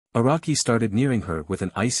 Araki started nearing her with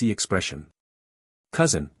an icy expression.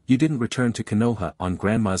 "Cousin, you didn't return to Konoha on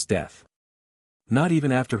Grandma's death. Not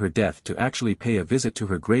even after her death to actually pay a visit to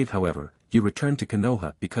her grave, however, you returned to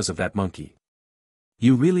Konoha because of that monkey.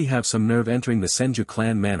 You really have some nerve entering the Senju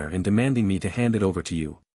clan manor and demanding me to hand it over to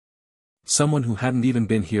you. Someone who hadn't even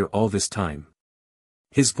been here all this time."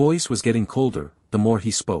 His voice was getting colder, the more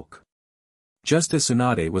he spoke. Just as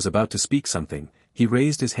Tsunade was about to speak something, he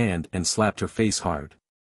raised his hand and slapped her face hard.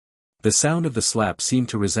 The sound of the slap seemed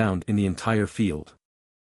to resound in the entire field.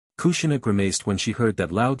 Kushina grimaced when she heard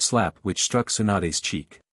that loud slap which struck Tsunade's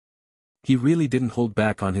cheek. He really didn't hold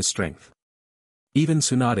back on his strength. Even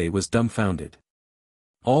Tsunade was dumbfounded.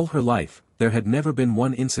 All her life, there had never been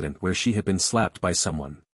one incident where she had been slapped by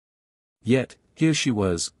someone. Yet, here she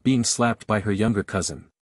was, being slapped by her younger cousin.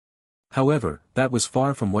 However, that was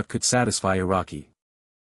far from what could satisfy Araki.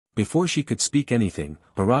 Before she could speak anything,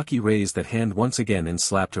 Araki raised that hand once again and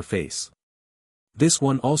slapped her face. This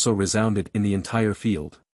one also resounded in the entire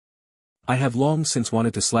field. "I have long since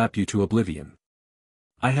wanted to slap you to oblivion.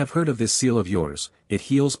 I have heard of this seal of yours, it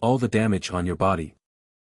heals all the damage on your body.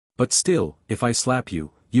 But still, if I slap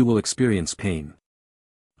you, you will experience pain.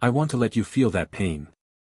 I want to let you feel that pain."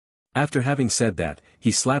 After having said that,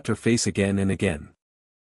 he slapped her face again and again.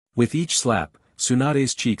 With each slap,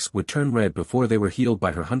 Tsunade's cheeks would turn red before they were healed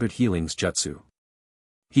by her 100 healings jutsu.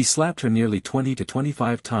 He slapped her nearly 20 to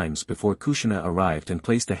 25 times before Kushina arrived and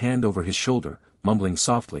placed a hand over his shoulder, mumbling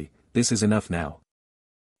softly, "This is enough now."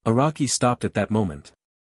 Araki stopped at that moment.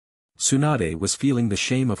 Tsunade was feeling the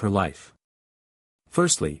shame of her life.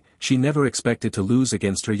 Firstly, she never expected to lose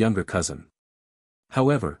against her younger cousin.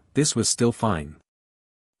 However, this was still fine.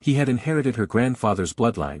 He had inherited her grandfather's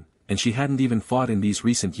bloodline, and she hadn't even fought in these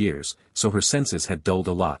recent years, so her senses had dulled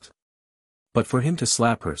a lot. But for him to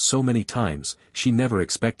slap her so many times, she never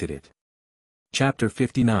expected it. Chapter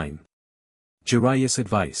 59. Jiraiya's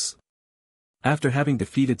Advice. After having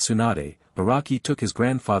defeated Tsunade, Araki took his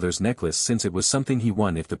grandfather's necklace since it was something he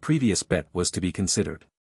won if the previous bet was to be considered.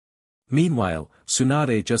 Meanwhile,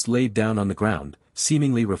 Tsunade just laid down on the ground,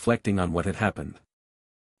 seemingly reflecting on what had happened.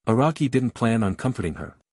 Araki didn't plan on comforting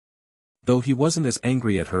her. Though he wasn't as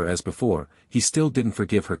angry at her as before, he still didn't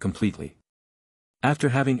forgive her completely. After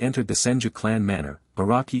having entered the Senju clan manor,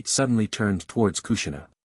 Araki suddenly turned towards Kushina.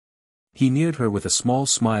 He neared her with a small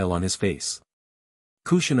smile on his face.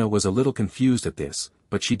 Kushina was a little confused at this,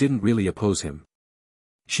 but she didn't really oppose him.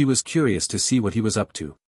 She was curious to see what he was up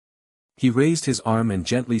to. He raised his arm and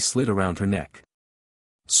gently slid around her neck.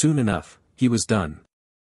 Soon enough, he was done.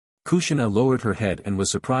 Kushina lowered her head and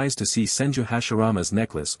was surprised to see Senju Hashirama's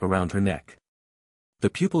necklace around her neck. The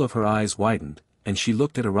pupil of her eyes widened, and she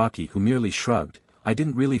looked at Araki, who merely shrugged. "I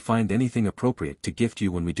didn't really find anything appropriate to gift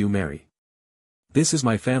you when we do marry. This is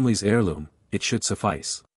my family's heirloom, it should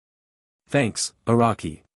suffice." "Thanks,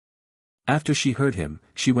 Araki." After she heard him,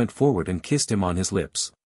 she went forward and kissed him on his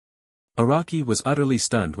lips. Araki was utterly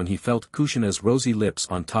stunned when he felt Kushina's rosy lips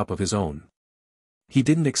on top of his own. He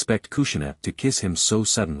didn't expect Kushina to kiss him so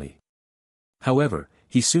suddenly. However,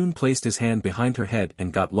 he soon placed his hand behind her head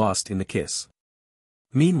and got lost in the kiss.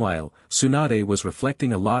 Meanwhile, Tsunade was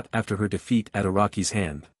reflecting a lot after her defeat at Araki's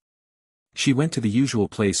hand. She went to the usual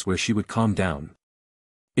place where she would calm down.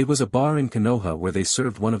 It was a bar in Konoha where they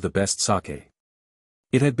served one of the best sake.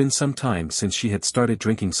 It had been some time since she had started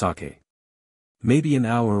drinking sake. Maybe an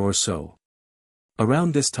hour or so.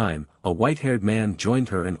 Around this time, a white-haired man joined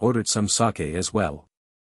her and ordered some sake as well.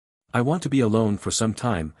 "I want to be alone for some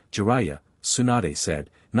time, Jiraiya," Tsunade said,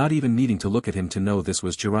 not even needing to look at him to know this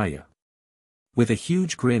was Jiraiya. With a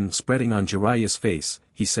huge grin spreading on Jiraiya's face,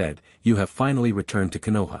 he said, "You have finally returned to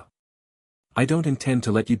Konoha. I don't intend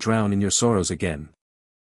to let you drown in your sorrows again.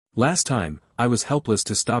 Last time, I was helpless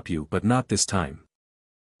to stop you, but not this time."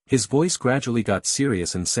 His voice gradually got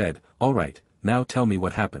serious and said, "All right, now tell me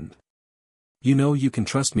what happened. You know you can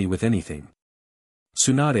trust me with anything."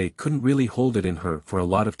 Tsunade couldn't really hold it in her for a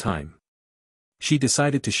lot of time. She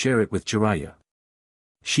decided to share it with Jiraiya.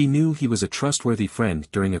 She knew he was a trustworthy friend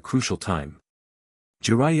during a crucial time.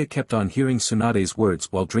 Jiraiya kept on hearing Tsunade's words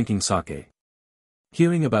while drinking sake.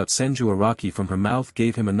 Hearing about Senju Araki from her mouth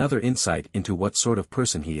gave him another insight into what sort of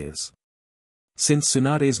person he is. Since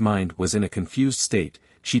Tsunade's mind was in a confused state,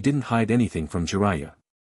 she didn't hide anything from Jiraiya.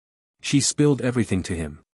 She spilled everything to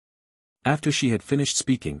him. After she had finished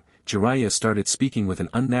speaking, Jiraiya started speaking with an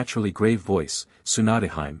unnaturally grave voice.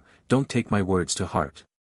 "Tsunadeheim, don't take my words to heart.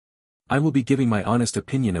 I will be giving my honest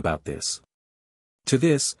opinion about this." To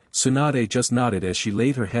this, Tsunade just nodded as she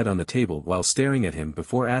laid her head on the table while staring at him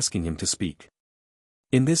before asking him to speak.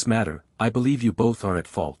 "In this matter, I believe you both are at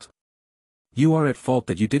fault. You are at fault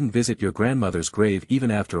that you didn't visit your grandmother's grave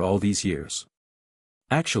even after all these years.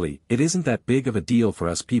 Actually, it isn't that big of a deal for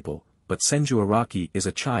us people, but Senju Araki is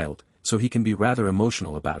a child, so he can be rather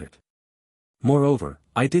emotional about it. Moreover,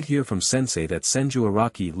 I did hear from Sensei that Senju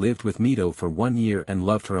Araki lived with Mito for 1 year and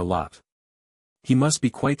loved her a lot. He must be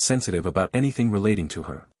quite sensitive about anything relating to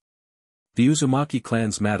her. The Uzumaki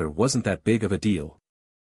clan's matter wasn't that big of a deal.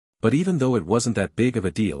 But even though it wasn't that big of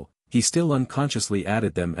a deal, he still unconsciously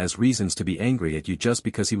added them as reasons to be angry at you just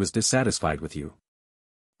because he was dissatisfied with you.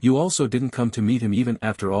 You also didn't come to meet him even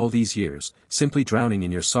after all these years, simply drowning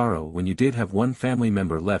in your sorrow when you did have one family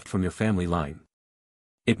member left from your family line.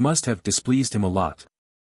 It must have displeased him a lot.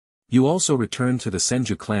 You also returned to the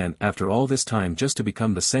Senju clan after all this time just to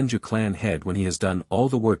become the Senju clan head when he has done all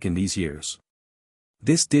the work in these years.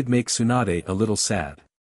 This did make Tsunade a little sad.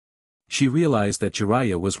 She realized that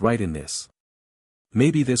Jiraiya was right in this.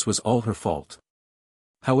 Maybe this was all her fault.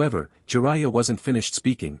 However, Jiraiya wasn't finished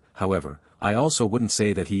speaking. However, I also wouldn't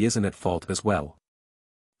say that he isn't at fault as well.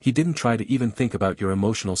 He didn't try to even think about your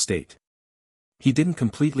emotional state. He didn't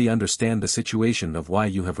completely understand the situation of why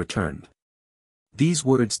you have returned. These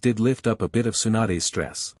words did lift up a bit of Tsunade's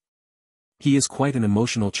stress. He is quite an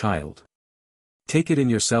emotional child. Take it in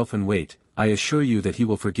yourself and wait, I assure you that he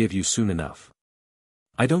will forgive you soon enough.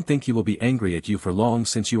 I don't think he will be angry at you for long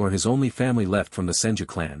since you are his only family left from the Senju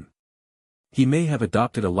clan. He may have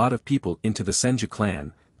adopted a lot of people into the Senju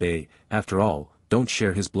clan, they, after all, don't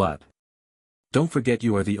share his blood. Don't forget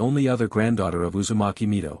you are the only other granddaughter of Uzumaki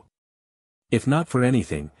Mito. If not for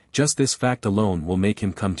anything, just this fact alone will make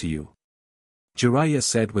him come to you," Jiraiya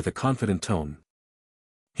said with a confident tone.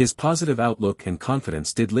 His positive outlook and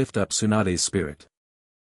confidence did lift up Tsunade's spirit.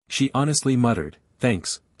 She honestly muttered,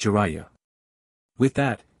 "Thanks, Jiraiya." With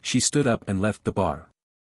that, she stood up and left the bar.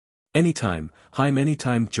 Anytime,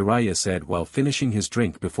 Jiraiya said while finishing his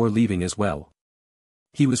drink before leaving as well.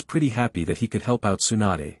 He was pretty happy that he could help out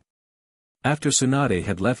Tsunade. After Tsunade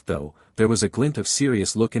had left though, there was a glint of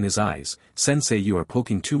serious look in his eyes. "Sensei, you are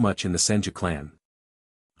poking too much in the Senju clan.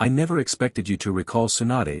 I never expected you to recall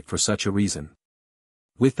Tsunade for such a reason."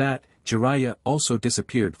 With that, Jiraiya also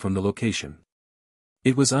disappeared from the location.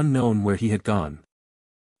 It was unknown where he had gone.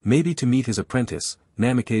 Maybe to meet his apprentice,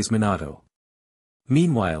 Namikaze Minato.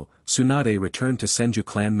 Meanwhile, Tsunade returned to Senju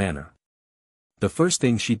clan manor. The first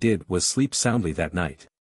thing she did was sleep soundly that night.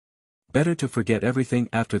 Better to forget everything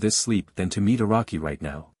after this sleep than to meet Araki right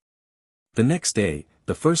now. The next day,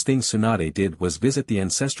 the first thing Tsunade did was visit the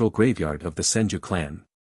ancestral graveyard of the Senju clan.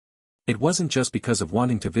 It wasn't just because of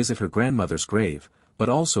wanting to visit her grandmother's grave, but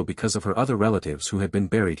also because of her other relatives who had been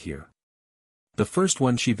buried here. The first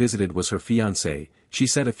one she visited was her fiancé. She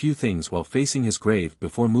said a few things while facing his grave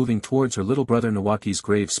before moving towards her little brother Nawaki's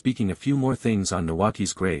grave. Speaking a few more things on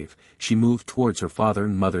Nawaki's grave, she moved towards her father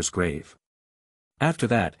and mother's grave. After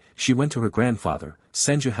that, she went to her grandfather,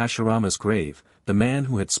 Senju Hashirama's grave, the man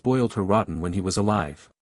who had spoiled her rotten when he was alive.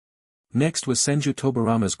 Next was Senju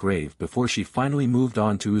Tobarama's grave before she finally moved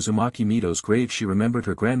on to Uzumaki Mito's grave. She remembered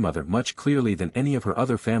her grandmother much clearly than any of her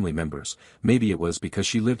other family members, maybe it was because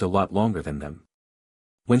she lived a lot longer than them.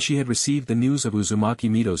 When she had received the news of Uzumaki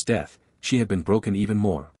Mito's death, she had been broken even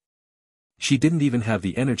more. She didn't even have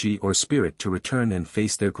the energy or spirit to return and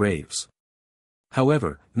face their graves.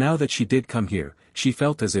 However, now that she did come here, she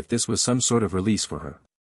felt as if this was some sort of release for her.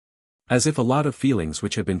 As if a lot of feelings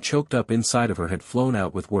which had been choked up inside of her had flown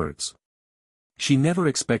out with words. She never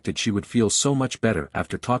expected she would feel so much better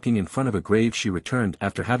after talking in front of a grave. She returned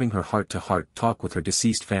after having her heart-to-heart talk with her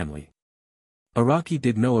deceased family. Araki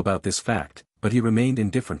did know about this fact, but he remained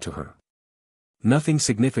indifferent to her. Nothing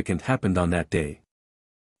significant happened on that day.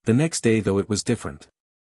 The next day though it was different.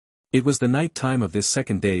 It was the night time of this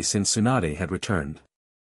second day since Tsunade had returned.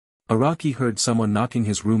 Araki heard someone knocking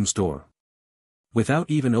his room's door. Without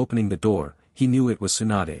even opening the door, he knew it was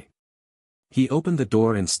Tsunade. He opened the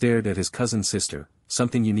door and stared at his cousin's sister.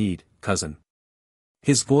 "Something you need, cousin?"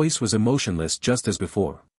 His voice was emotionless just as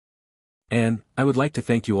before. And, I would like to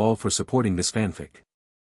thank you all for supporting this fanfic.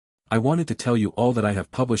 I wanted to tell you all that I have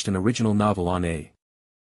published an original novel on a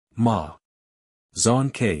Ma. Zon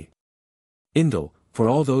K. Indle, for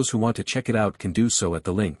all those who want to check it out can do so at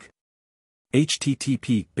the link.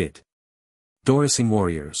 http://bit. Dorising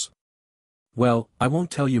Warriors. Well, I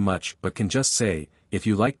won't tell you much but can just say, if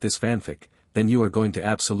you liked this fanfic, then you are going to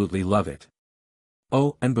absolutely love it.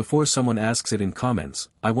 Oh, and before someone asks it in comments,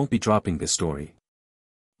 I won't be dropping this story.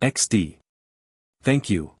 XD. Thank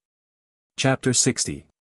you. Chapter 60.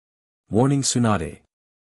 Warning Tsunade.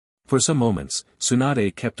 For some moments,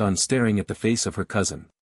 Tsunade kept on staring at the face of her cousin.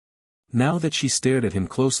 Now that she stared at him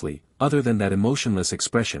closely, other than that emotionless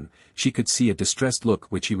expression, she could see a distressed look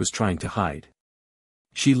which he was trying to hide.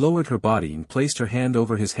 She lowered her body and placed her hand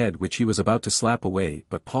over his head which he was about to slap away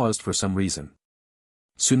but paused for some reason.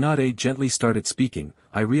 Tsunade gently started speaking,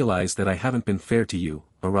 I realize that I haven't been fair to you,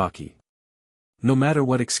 Araki. No matter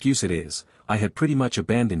what excuse it is, I had pretty much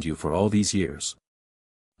abandoned you for all these years.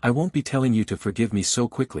 I won't be telling you to forgive me so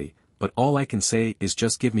quickly, but all I can say is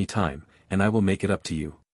just give me time, and I will make it up to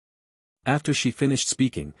you. After she finished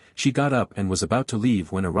speaking, she got up and was about to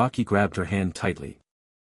leave when Araki grabbed her hand tightly.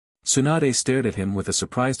 Tsunade stared at him with a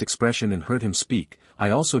surprised expression and heard him speak, I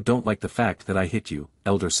also don't like the fact that I hit you,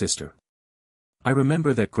 elder sister. I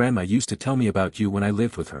remember that grandma used to tell me about you when I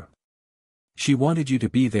lived with her. She wanted you to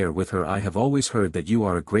be there with her. I have always heard that you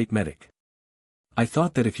are a great medic. I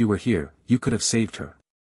thought that if you were here, you could have saved her.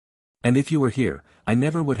 And if you were here, I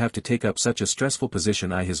never would have to take up such a stressful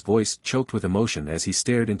position. His voice choked with emotion as he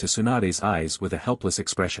stared into Tsunade's eyes with a helpless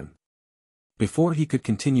expression. Before he could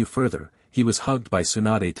continue further, he was hugged by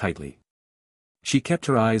Tsunade tightly. She kept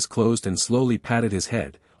her eyes closed and slowly patted his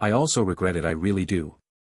head, I also regret it, I really do.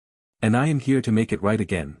 And I am here to make it right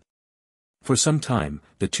again. For some time,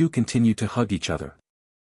 the two continued to hug each other.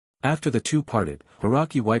 After the two parted,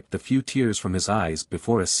 Araki wiped the few tears from his eyes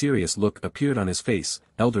before a serious look appeared on his face,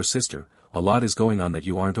 elder sister, a lot is going on that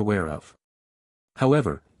you aren't aware of.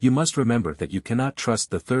 However, you must remember that you cannot trust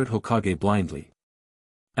the third Hokage blindly.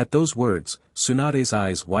 At those words, Tsunade's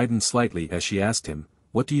eyes widened slightly as she asked him,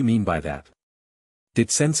 what do you mean by that? Did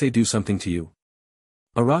sensei do something to you?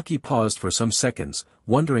 Araki paused for some seconds,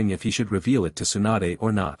 wondering if he should reveal it to Tsunade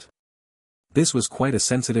or not. This was quite a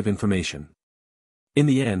sensitive information. In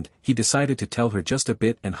the end, he decided to tell her just a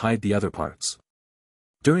bit and hide the other parts.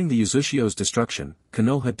 During the Uzushio's destruction,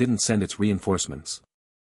 Konoha didn't send its reinforcements.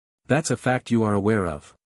 That's a fact you are aware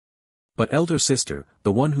of. But elder sister,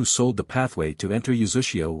 the one who sold the pathway to enter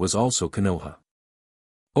Uzushio was also Konoha.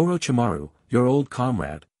 Orochimaru, your old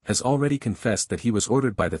comrade, has already confessed that he was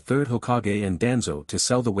ordered by the third Hokage and Danzo to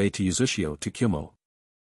sell the way to Uzushio to Kyumo.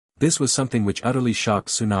 This was something which utterly shocked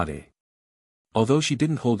Tsunade. Although she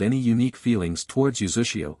didn't hold any unique feelings towards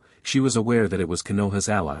Uzushio, she was aware that it was Konoha's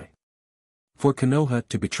ally. For Konoha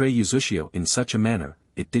to betray Uzushio in such a manner,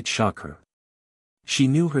 it did shock her. She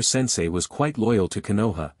knew her sensei was quite loyal to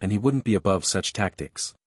Konoha and he wouldn't be above such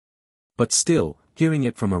tactics. But still, hearing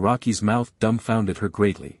it from Araki's mouth dumbfounded her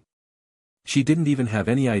greatly. She didn't even have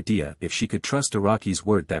any idea if she could trust Araki's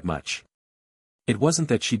word that much. It wasn't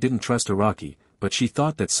that she didn't trust Araki, but she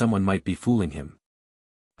thought that someone might be fooling him.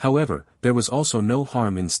 However, there was also no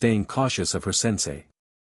harm in staying cautious of her sensei.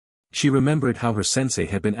 She remembered how her sensei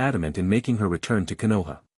had been adamant in making her return to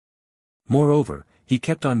Konoha. Moreover, he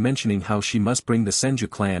kept on mentioning how she must bring the Senju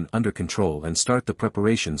clan under control and start the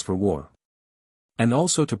preparations for war. And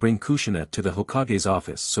also to bring Kushina to the Hokage's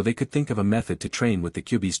office so they could think of a method to train with the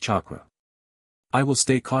Kyuubi's chakra. I will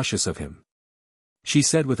stay cautious of him, she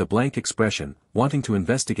said with a blank expression, wanting to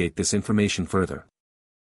investigate this information further.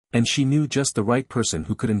 And she knew just the right person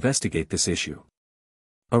who could investigate this issue.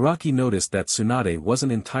 Araki noticed that Tsunade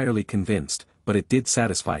wasn't entirely convinced, but it did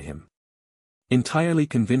satisfy him. Entirely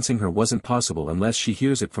convincing her wasn't possible unless she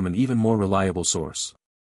hears it from an even more reliable source.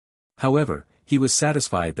 However, he was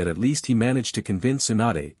satisfied that at least he managed to convince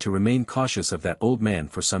Tsunade to remain cautious of that old man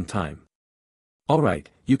for some time. Alright,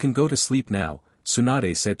 you can go to sleep now,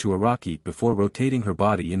 Tsunade said to Araki before rotating her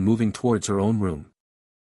body and moving towards her own room.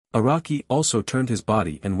 Araki also turned his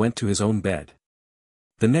body and went to his own bed.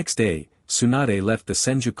 The next day, Tsunade left the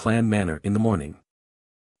Senju clan manor in the morning.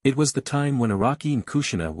 It was the time when Araki and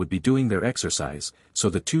Kushina would be doing their exercise, so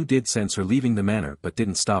the two did sense her leaving the manor but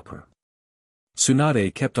didn't stop her.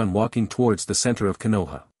 Tsunade kept on walking towards the center of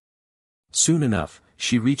Konoha. Soon enough,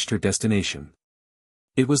 she reached her destination.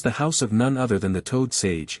 It was the house of none other than the Toad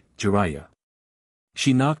Sage, Jiraiya.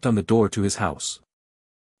 She knocked on the door to his house.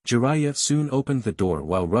 Jiraiya soon opened the door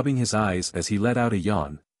while rubbing his eyes as he let out a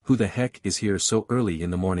yawn. Who the heck is here so early in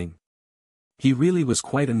the morning? He really was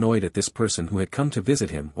quite annoyed at this person who had come to visit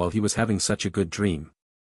him while he was having such a good dream.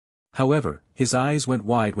 However, his eyes went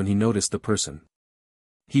wide when he noticed the person.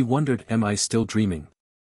 He wondered, am I still dreaming?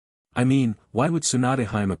 I mean, why would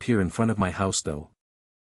Tsunadeheim appear in front of my house though?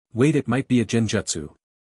 Wait, it might be a genjutsu.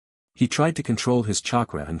 He tried to control his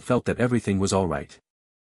chakra and felt that everything was alright.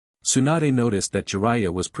 Tsunade noticed that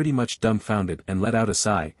Jiraiya was pretty much dumbfounded and let out a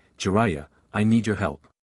sigh. Jiraiya, I need your help.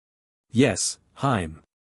 Yes, Haim.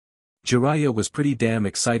 Jiraiya was pretty damn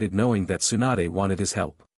excited knowing that Tsunade wanted his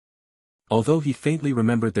help. Although he faintly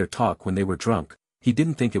remembered their talk when they were drunk, he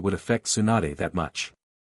didn't think it would affect Tsunade that much.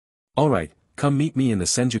 Alright, come meet me in the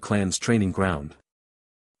Senju clan's training ground.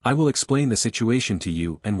 I will explain the situation to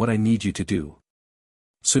you and what I need you to do.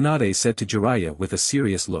 Tsunade said to Jiraiya with a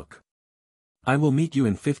serious look. I will meet you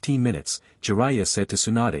in 15 minutes, Jiraiya said to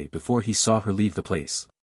Tsunade before he saw her leave the place.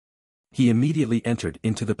 He immediately entered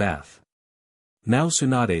into the bath. Now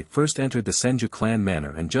Tsunade first entered the Senju clan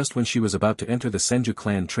manor, and just when she was about to enter the Senju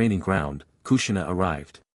clan training ground, Kushina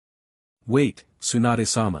arrived. Wait,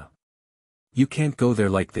 Tsunade-sama. You can't go there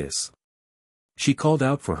like this. She called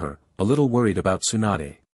out for her, a little worried about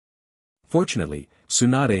Tsunade. Fortunately,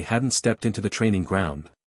 Tsunade hadn't stepped into the training ground.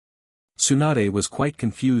 Tsunade was quite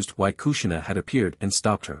confused why Kushina had appeared and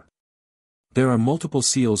stopped her. There are multiple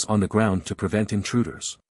seals on the ground to prevent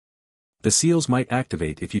intruders. The seals might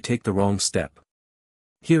activate if you take the wrong step.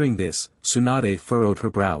 Hearing this, Tsunade furrowed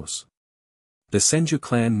her brows. The Senju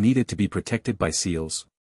clan needed to be protected by seals.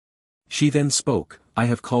 She then spoke, I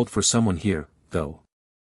have called for someone here, though.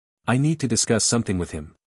 I need to discuss something with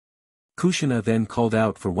him. Kushina then called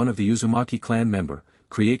out for one of the Uzumaki clan member,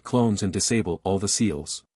 create clones and disable all the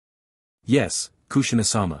seals. Yes,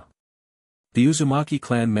 Kushina-sama. The Uzumaki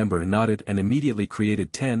clan member nodded and immediately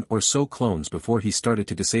created 10 or so clones before he started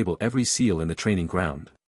to disable every seal in the training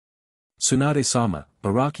ground. Tsunade-sama,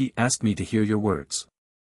 Araki asked me to hear your words.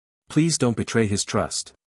 Please don't betray his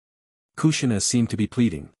trust. Kushina seemed to be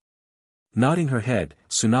pleading. Nodding her head,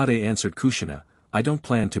 Tsunade answered Kushina, I don't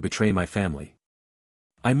plan to betray my family.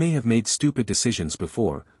 I may have made stupid decisions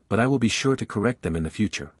before, but I will be sure to correct them in the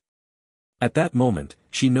future. At that moment,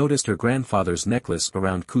 she noticed her grandfather's necklace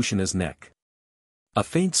around Kushina's neck. A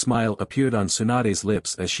faint smile appeared on Tsunade's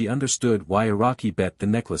lips as she understood why Araki bet the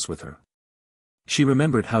necklace with her. She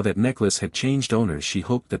remembered how that necklace had changed owners. She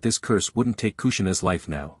hoped that this curse wouldn't take Kushina's life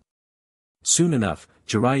now. Soon enough,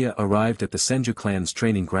 Jiraiya arrived at the Senju clan's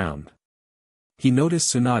training ground. He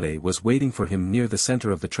noticed Tsunade was waiting for him near the center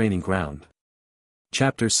of the training ground.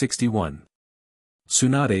 Chapter 61.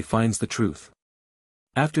 Tsunade finds the truth.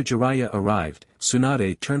 After Jiraiya arrived,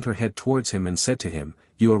 Tsunade turned her head towards him and said to him,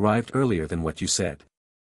 You arrived earlier than what you said.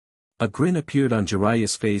 A grin appeared on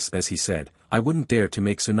Jiraiya's face as he said, I wouldn't dare to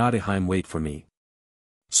make Tsunadeheim wait for me.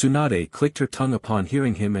 Tsunade clicked her tongue upon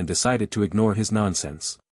hearing him and decided to ignore his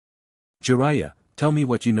nonsense. Jiraiya, tell me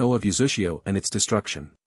what you know of Uzushio and its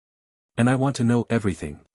destruction. And I want to know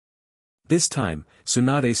everything. This time,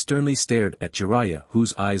 Tsunade sternly stared at Jiraiya,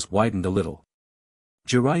 whose eyes widened a little.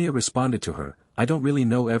 Jiraiya responded to her, I don't really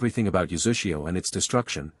know everything about Uzushio and its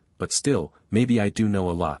destruction, but still, maybe I do know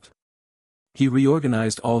a lot. He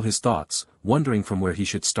reorganized all his thoughts, wondering from where he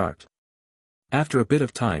should start. After a bit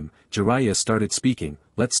of time, Jiraiya started speaking,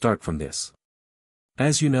 let's start from this.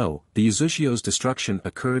 As you know, the Uzushio's destruction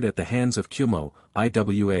occurred at the hands of Kyumo,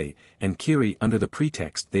 Iwa, and Kiri under the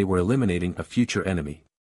pretext they were eliminating a future enemy.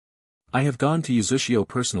 I have gone to Uzushio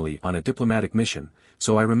personally on a diplomatic mission,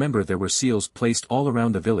 so I remember there were seals placed all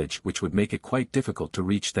around the village which would make it quite difficult to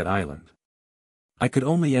reach that island. I could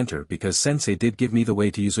only enter because Sensei did give me the way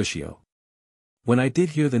to Uzushio. When I did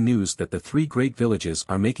hear the news that the 3 great villages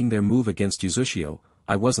are making their move against Uzushio,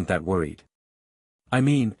 I wasn't that worried. I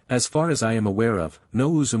mean, as far as I am aware of, no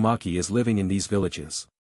Uzumaki is living in these villages.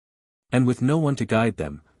 And with no one to guide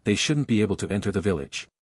them, they shouldn't be able to enter the village.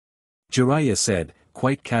 Jiraiya said,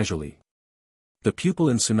 quite casually. The pupil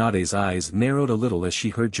in Tsunade's eyes narrowed a little as she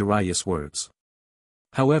heard Jiraiya's words.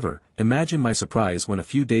 However, imagine my surprise when a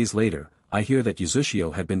few days later, I hear that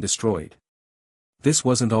Uzushio had been destroyed. This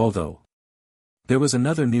wasn't all though. There was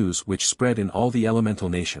another news which spread in all the elemental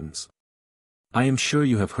nations. I am sure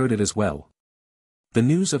you have heard it as well. The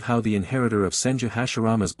news of how the inheritor of Senju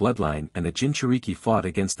Hashirama's bloodline and a Jinchuriki fought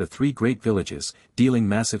against the 3 great villages, dealing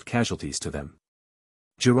massive casualties to them.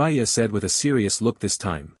 Jiraiya said with a serious look this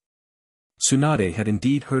time. Tsunade had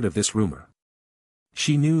indeed heard of this rumor.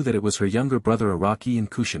 She knew that it was her younger brother Araki and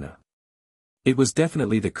Kushina. It was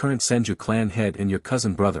definitely the current Senju clan head and your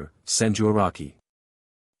cousin brother, Senju Araki.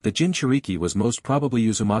 The Jinchuriki was most probably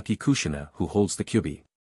Uzumaki Kushina who holds the Kyubi.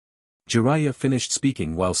 Jiraiya finished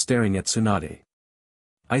speaking while staring at Tsunade.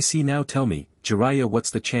 I see now, tell me, Jiraiya, what's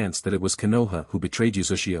the chance that it was Konoha who betrayed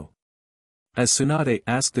Uzushio? As Tsunade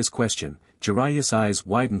asked this question, Jiraiya's eyes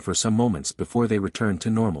widened for some moments before they returned to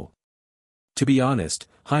normal. To be honest,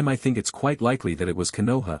 I think it's quite likely that it was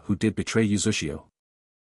Konoha who did betray Uzushio.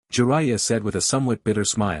 Jiraiya said with a somewhat bitter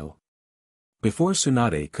smile. Before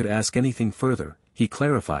Tsunade could ask anything further, he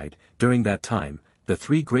clarified, during that time, the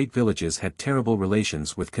three great villages had terrible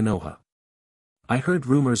relations with Konoha. I heard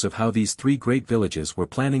rumors of how these three great villages were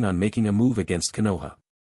planning on making a move against Konoha.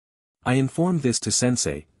 I informed this to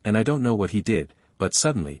Sensei, and I don't know what he did, but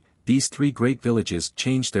suddenly, these three great villages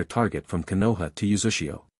changed their target from Konoha to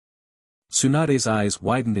Uzushio. Tsunade's eyes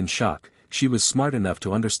widened in shock. She was smart enough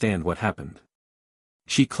to understand what happened.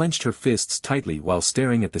 She clenched her fists tightly while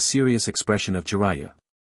staring at the serious expression of Jiraiya.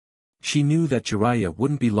 She knew that Jiraiya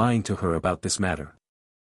wouldn't be lying to her about this matter.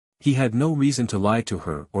 He had no reason to lie to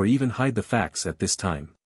her or even hide the facts at this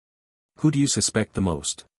time. Who do you suspect the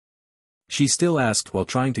most? She still asked while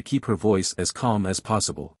trying to keep her voice as calm as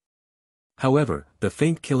possible. However, the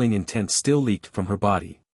faint killing intent still leaked from her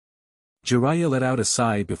body. Jiraiya let out a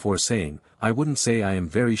sigh before saying, I wouldn't say I am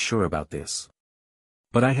very sure about this.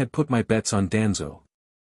 But I had put my bets on Danzo.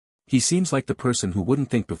 He seems like the person who wouldn't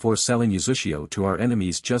think before selling Uzushio to our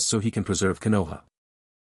enemies just so he can preserve Konoha.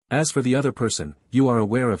 As for the other person, you are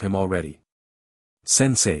aware of him already.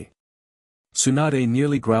 Sensei. Tsunade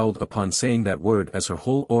nearly growled upon saying that word as her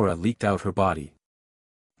whole aura leaked out her body.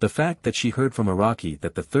 The fact that she heard from Araki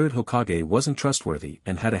that the third Hokage wasn't trustworthy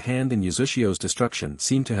and had a hand in Uzushio's destruction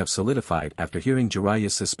seemed to have solidified after hearing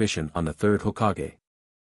Jiraiya's suspicion on the third Hokage.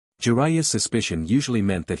 Jiraiya's suspicion usually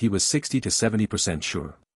meant that he was 60 to 70%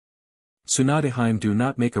 sure. Tsunade, do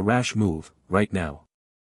not make a rash move, right now.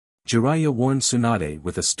 Jiraiya warned Tsunade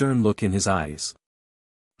with a stern look in his eyes.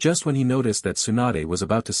 Just when he noticed that Tsunade was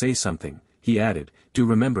about to say something, he added, do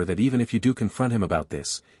remember that even if you do confront him about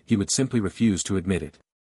this, he would simply refuse to admit it.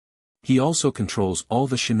 He also controls all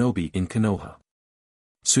the shinobi in Konoha.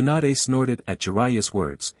 Tsunade snorted at Jiraiya's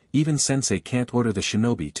words, even Sensei can't order the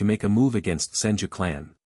shinobi to make a move against Senju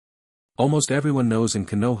clan. Almost everyone knows in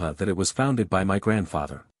Konoha that it was founded by my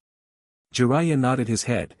grandfather. Jiraiya nodded his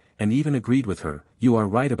head, and even agreed with her, you are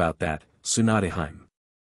right about that, Tsunade.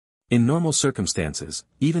 In normal circumstances,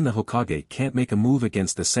 even the Hokage can't make a move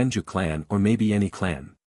against the Senju clan or maybe any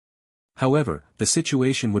clan. However, the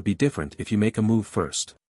situation would be different if you make a move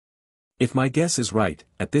first. If my guess is right,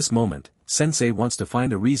 at this moment, Sensei wants to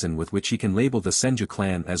find a reason with which he can label the Senju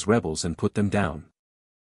clan as rebels and put them down.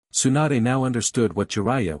 Tsunade now understood what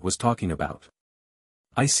Jiraiya was talking about.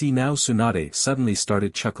 I see now. Tsunade suddenly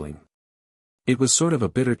started chuckling. It was sort of a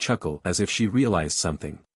bitter chuckle as if she realized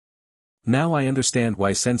something. Now I understand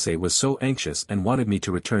why Sensei was so anxious and wanted me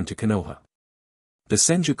to return to Konoha. The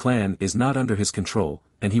Senju clan is not under his control,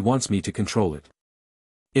 and he wants me to control it.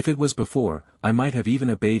 If it was before, I might have even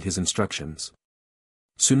obeyed his instructions.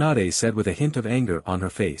 Tsunade said with a hint of anger on her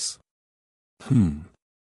face.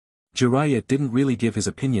 Jiraiya didn't really give his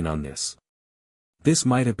opinion on this. This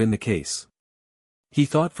might have been the case. He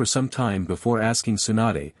thought for some time before asking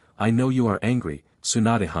Tsunade, I know you are angry,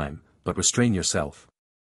 Tsunade, but restrain yourself.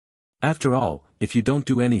 After all, if you don't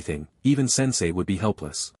do anything, even Sensei would be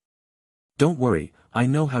helpless. Don't worry, I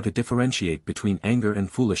know how to differentiate between anger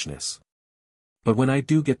and foolishness. But when I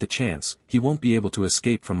do get the chance, he won't be able to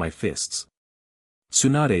escape from my fists.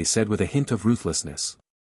 Tsunade said with a hint of ruthlessness.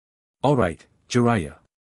 Alright, Jiraiya.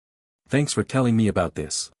 Thanks for telling me about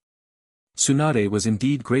this. Tsunade was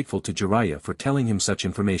indeed grateful to Jiraiya for telling him such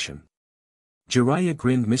information. Jiraiya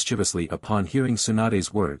grinned mischievously upon hearing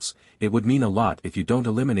Tsunade's words, it would mean a lot if you don't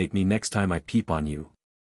eliminate me next time I peep on you.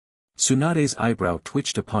 Tsunade's eyebrow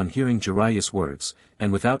twitched upon hearing Jiraiya's words,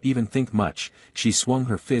 and without even think much, she swung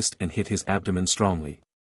her fist and hit his abdomen strongly.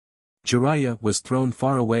 Jiraiya was thrown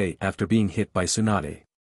far away after being hit by Tsunade.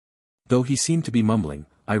 Though he seemed to be mumbling,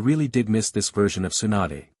 I really did miss this version of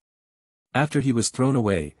Tsunade. After he was thrown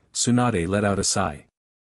away, Tsunade let out a sigh.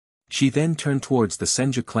 She then turned towards the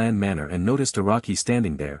Senju clan manor and noticed Araki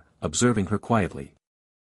standing there, observing her quietly.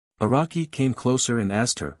 Araki came closer and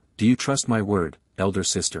asked her, do you trust my word, elder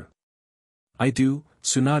sister? I do,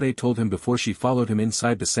 Tsunade told him before she followed him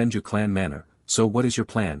inside the Senju clan manor, so what is your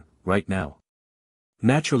plan, right now?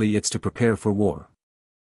 Naturally it's to prepare for war.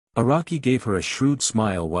 Araki gave her a shrewd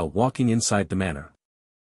smile while walking inside the manor.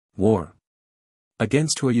 War?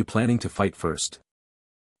 Against who are you planning to fight first?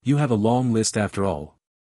 You have a long list after all.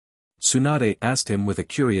 Tsunade asked him with a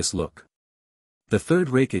curious look. The third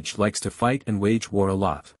Raikage likes to fight and wage war a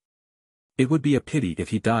lot. It would be a pity if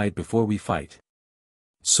he died before we fight.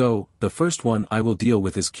 So, the first one I will deal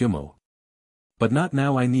with is Kyumo. But not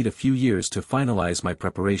now, I need a few years to finalize my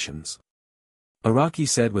preparations. Araki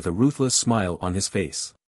said with a ruthless smile on his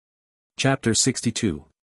face. Chapter 62.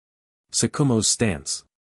 Sakumo's Stance.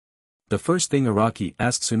 The first thing Araki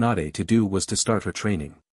asked Tsunade to do was to start her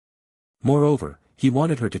training. Moreover, he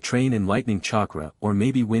wanted her to train in lightning chakra or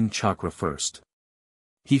maybe wind chakra first.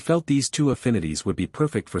 He felt these two affinities would be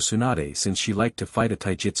perfect for Tsunade since she liked to fight a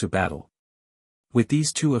taijutsu battle. With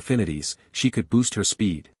these two affinities, she could boost her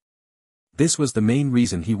speed. This was the main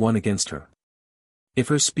reason he won against her. If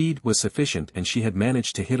her speed was sufficient and she had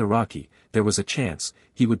managed to hit Araki, there was a chance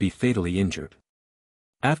he would be fatally injured.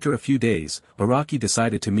 After a few days, Araki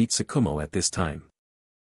decided to meet Tsukumo at this time.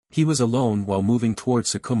 He was alone while moving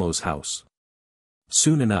towards Tsukumo's house.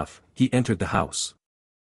 Soon enough, he entered the house.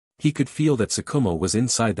 He could feel that Tsukumo was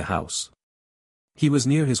inside the house. He was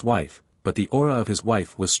near his wife, but the aura of his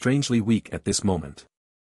wife was strangely weak at this moment.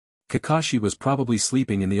 Kakashi was probably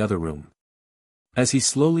sleeping in the other room. As he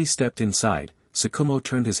slowly stepped inside, Tsukumo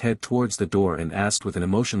turned his head towards the door and asked with an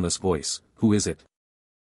emotionless voice, "Who is it?"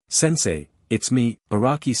 "Sensei, it's me,"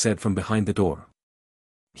 Araki said from behind the door.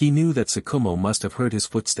 He knew that Tsukumo must have heard his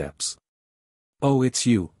footsteps. "Oh, it's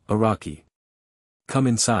you, Araki. Come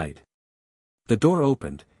inside." The door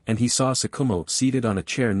opened, and he saw Tsukumo seated on a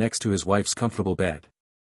chair next to his wife's comfortable bed.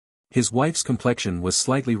 His wife's complexion was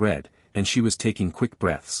slightly red, and she was taking quick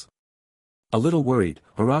breaths. A little worried,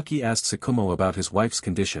 Araki asked Tsukumo about his wife's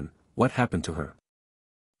condition. "What happened to her?"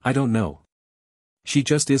 "I don't know. She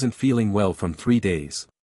just isn't feeling well from 3 days.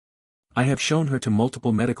 I have shown her to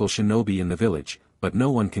multiple medical shinobi in the village, but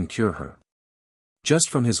no one can cure her." Just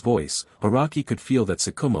from his voice, Araki could feel that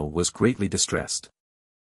Tsukumo was greatly distressed.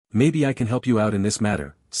 "Maybe I can help you out in this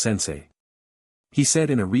matter, sensei," he said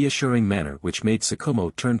in a reassuring manner which made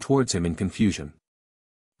Tsukumo turn towards him in confusion.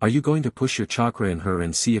 "Are you going to push your chakra in her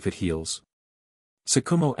and see if it heals?"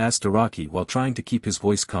 Tsukumo asked Araki while trying to keep his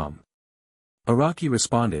voice calm. Araki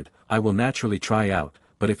responded, "I will naturally try out,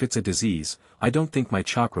 but if it's a disease, I don't think my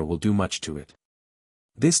chakra will do much to it."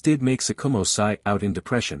 This did make Tsukumo sigh out in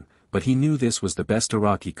depression, but he knew this was the best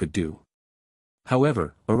Araki could do.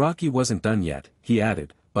 However, Araki wasn't done yet, he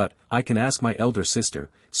added, "But, I can ask my elder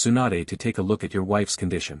sister, Tsunade to take a look at your wife's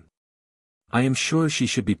condition. I am sure she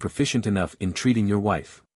should be proficient enough in treating your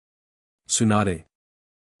wife." "Tsunade?"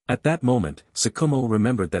 At that moment, Tsukumo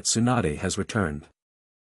remembered that Tsunade has returned.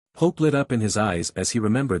 Hope lit up in his eyes as he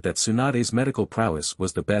remembered that Tsunade's medical prowess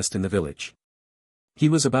was the best in the village. He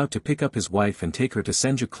was about to pick up his wife and take her to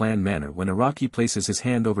Senju Clan Manor when Araki places his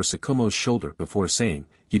hand over Tsukumo's shoulder before saying,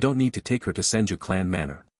 "You don't need to take her to Senju Clan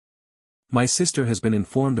Manor. My sister has been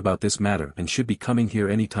informed about this matter and should be coming here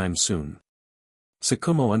anytime soon."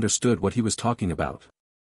 Tsukumo understood what he was talking about.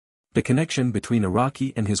 The connection between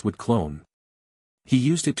Araki and his wood clone. He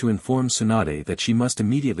used it to inform Tsunade that she must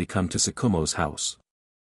immediately come to Tsukumo's house.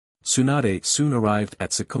 Tsunade soon arrived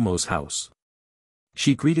at Tsukumo's house.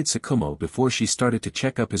 She greeted Tsukumo before she started to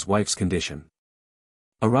check up his wife's condition.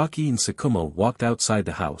 Araki and Tsukumo walked outside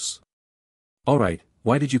the house. "Alright,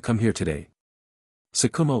 why did you come here today?"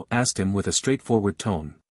 Tsukumo asked him with a straightforward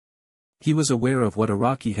tone. He was aware of what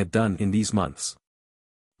Araki had done in these months.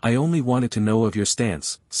 "I only wanted to know of your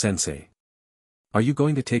stance, sensei. Are you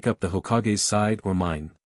going to take up the Hokage's side or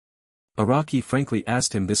mine?" Araki frankly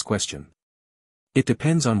asked him this question. "It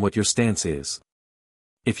depends on what your stance is.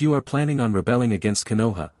 If you are planning on rebelling against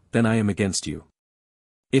Konoha, then I am against you.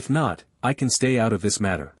 If not, I can stay out of this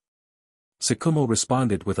matter." Tsukumo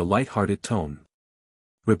responded with a light-hearted tone.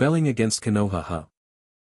 "Rebelling against Konoha, huh?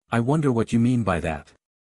 I wonder what you mean by that.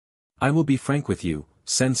 I will be frank with you,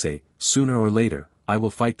 sensei, sooner or later, I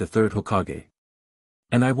will fight the third Hokage.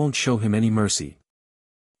 And I won't show him any mercy,"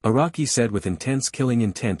 Araki said with intense killing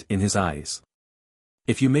intent in his eyes.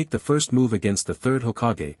 "If you make the first move against the third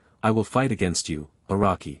Hokage, I will fight against you,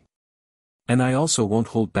 Araki. And I also won't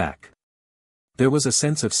hold back." There was a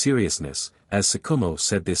sense of seriousness, as Tsukumo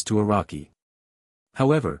said this to Araki.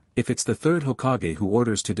 "However, if it's the third Hokage who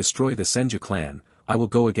orders to destroy the Senju clan, I will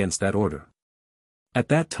go against that order. At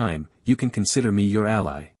that time, you can consider me your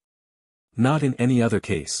ally. Not in any other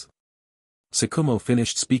case." Tsukumo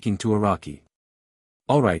finished speaking to Araki.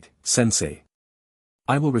 "Alright, sensei.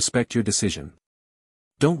 I will respect your decision.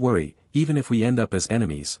 Don't worry, even if we end up as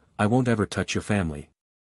enemies, I won't ever touch your family,"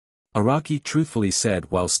 Araki truthfully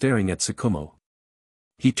said while staring at Tsukumo.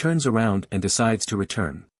 He turns around and decides to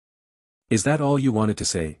return. "Is that all you wanted to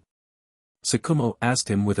say?" Tsukumo asked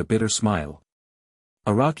him with a bitter smile.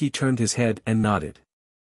 Araki turned his head and nodded.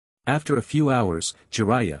 After a few hours,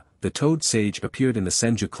 Jiraiya, the Toad Sage appeared in the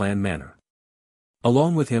Senju clan manor.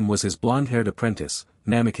 Along with him was his blonde-haired apprentice,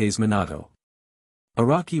 Namikaze Minato.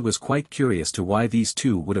 Araki was quite curious to why these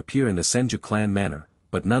two would appear in the Senju clan manor,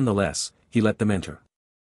 but nonetheless, he let them enter.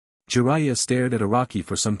 Jiraiya stared at Araki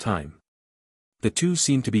for some time. The two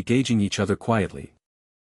seemed to be gauging each other quietly.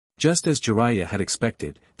 Just as Jiraiya had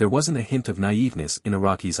expected, there wasn't a hint of naiveness in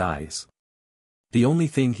Araki's eyes. The only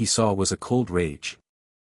thing he saw was a cold rage.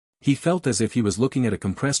 He felt as if he was looking at a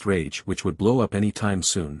compressed rage which would blow up any time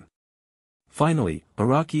soon. Finally,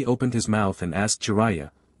 Araki opened his mouth and asked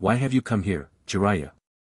Jiraiya, "Why have you come here, Jiraiya?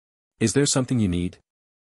 Is there something you need?"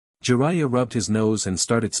 Jiraiya rubbed his nose and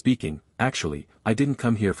started speaking, "Actually, I didn't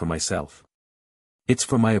come here for myself. It's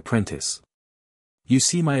for my apprentice. You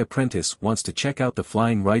see, my apprentice wants to check out the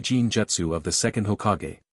flying Raijin Jutsu of the second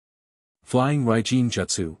Hokage." "Flying Raijin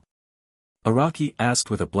Jutsu?" Araki asked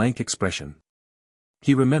with a blank expression.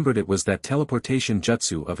 He remembered it was that teleportation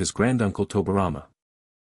jutsu of his granduncle Tobirama.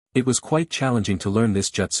 It was quite challenging to learn this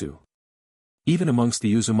jutsu. Even amongst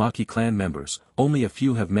the Uzumaki clan members, only a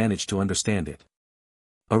few have managed to understand it.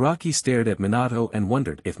 Araki stared at Minato and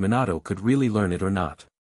wondered if Minato could really learn it or not.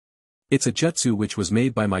 "It's a jutsu which was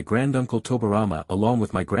made by my granduncle Tobirama along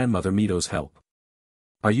with my grandmother Mito's help.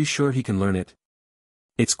 Are you sure he can learn it?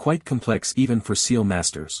 It's quite complex even for seal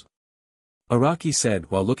masters," Araki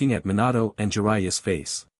said while looking at Minato and Jiraiya's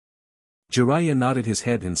face. Jiraiya nodded his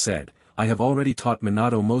head and said, "I have already taught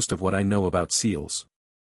Minato most of what I know about seals.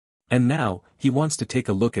 And now, he wants to take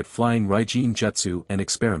a look at flying Raijin Jutsu and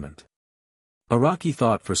experiment." Araki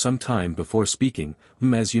thought for some time before speaking,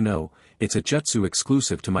 "As you know, it's a jutsu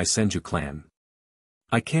exclusive to my Senju clan.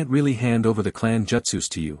 I can't really hand over the clan jutsus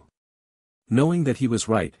to you." Knowing that he was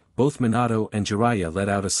right, both Minato and Jiraiya let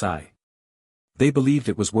out a sigh. They believed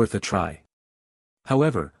it was worth a try.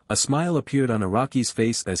 However, a smile appeared on Araki's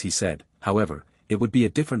face as he said, "However, it would be a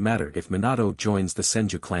different matter if Minato joins the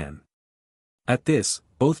Senju clan." At this,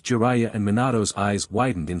 both Jiraiya and Minato's eyes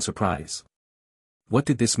widened in surprise. What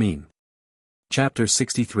did this mean? Chapter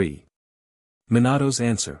 63. Minato's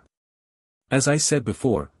answer. As I said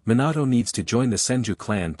before, Minato needs to join the Senju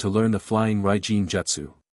clan to learn the flying Raijin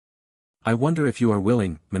Jutsu. I wonder if you are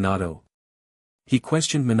willing, Minato? He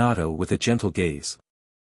questioned Minato with a gentle gaze.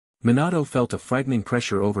 Minato felt a frightening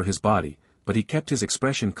pressure over his body, but he kept his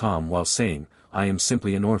expression calm while saying, "I am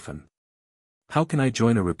simply an orphan. How can I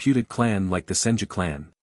join a reputed clan like the Senju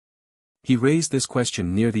clan?" He raised this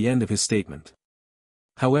question near the end of his statement.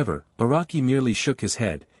 However, Araki merely shook his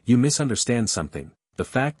head. "You misunderstand something. The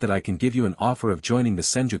fact that I can give you an offer of joining the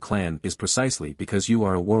Senju clan is precisely because you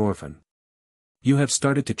are a war orphan. You have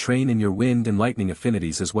started to train in your wind and lightning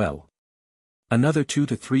affinities as well. Another 2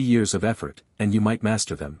 to 3 years of effort, and you might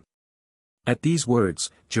master them." At these words,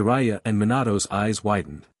 Jiraiya and Minato's eyes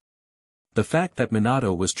widened. The fact that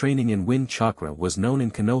Minato was training in wind chakra was known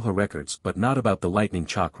in Konoha records but not about the lightning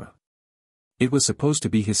chakra. It was supposed to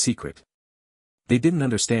be his secret. They didn't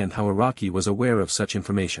understand how Araki was aware of such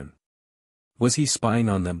information. Was he spying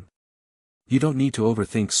on them? "You don't need to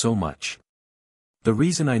overthink so much. The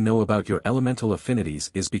reason I know about your elemental affinities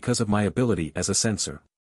is because of my ability as a sensor.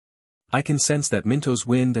 I can sense that Minto's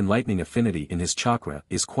wind and lightning affinity in his chakra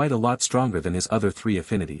is quite a lot stronger than his other 3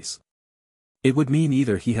 affinities. It would mean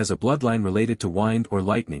either he has a bloodline related to wind or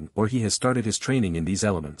lightning or he has started his training in these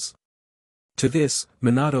elements." To this,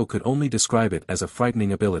 Minato could only describe it as a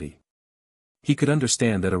frightening ability. He could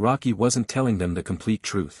understand that Araki wasn't telling them the complete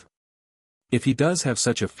truth. If he does have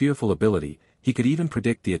such a fearful ability, he could even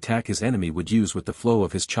predict the attack his enemy would use with the flow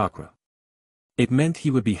of his chakra. It meant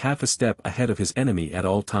he would be half a step ahead of his enemy at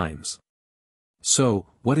all times. "So,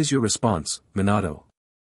 what is your response, Minato?"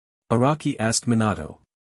 Araki asked Minato.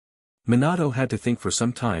 Minato had to think for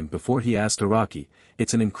some time before he asked Araki,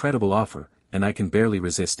 "It's an incredible offer, and I can barely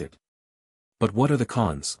resist it. But what are the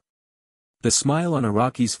cons?" The smile on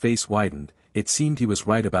Araki's face widened. It seemed he was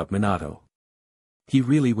right about Minato. He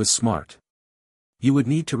really was smart. "You would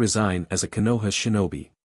need to resign as a Konoha Shinobi.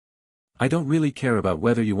 I don't really care about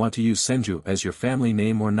whether you want to use Senju as your family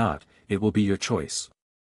name or not, it will be your choice.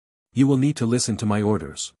 You will need to listen to my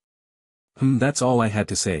orders." That's all I had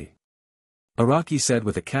to say," Araki said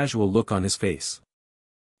with a casual look on his face.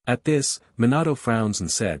 At this, Minato frowns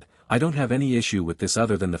and said, "I don't have any issue with this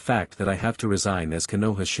other than the fact that I have to resign as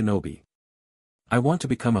Konoha Shinobi. I want to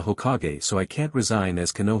become a Hokage so I can't resign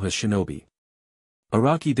as Konoha Shinobi."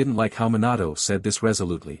 Araki didn't like how Minato said this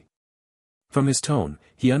resolutely. From his tone,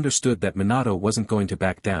 he understood that Minato wasn't going to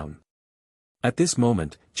back down. At this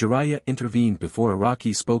moment, Jiraiya intervened before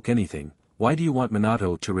Araki spoke anything. "Why do you want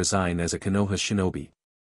Minato to resign as a Konoha Shinobi?"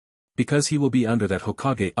 "Because he will be under that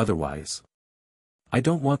Hokage otherwise. I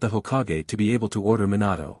don't want the Hokage to be able to order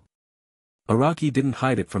Minato." Araki didn't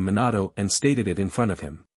hide it from Minato and stated it in front of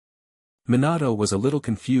him. Minato was a little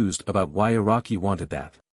confused about why Araki wanted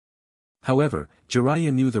that. However,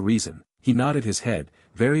 Jiraiya knew the reason. He nodded his head.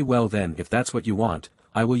 "Very well then, if that's what you want,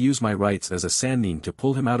 I will use my rights as a Sannin to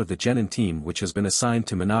pull him out of the Genin team which has been assigned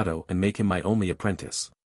to Minato and make him my only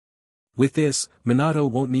apprentice." With this, Minato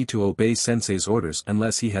won't need to obey Sensei's orders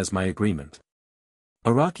unless he has my agreement.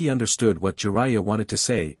 Araki understood what Jiraiya wanted to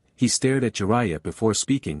say. He stared at Jiraiya before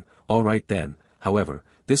speaking. Alright then, however,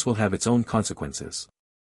 this will have its own consequences.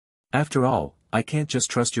 After all, I can't just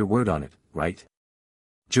trust your word on it, right?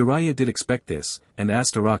 Jiraiya did expect this, and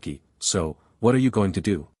asked Araki, so, what are you going to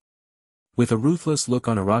do? With a ruthless look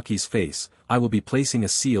on Araki's face, I will be placing a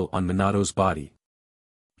seal on Minato's body.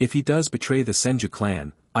 If he does betray the Senju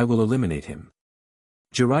clan, I will eliminate him.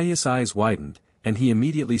 Jiraiya's eyes widened, and he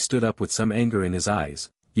immediately stood up with some anger in his eyes.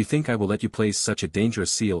 You think I will let you place such a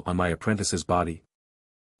dangerous seal on my apprentice's body?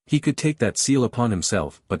 He could take that seal upon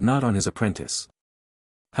himself but not on his apprentice.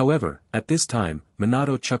 However, at this time,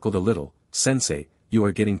 Minato chuckled a little. Sensei, you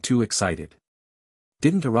are getting too excited.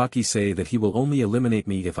 Didn't Araki say that he will only eliminate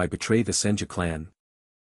me if I betray the Senju clan?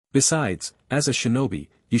 Besides, as a shinobi,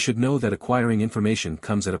 you should know that acquiring information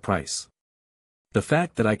comes at a price. The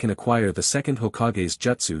fact that I can acquire the second Hokage's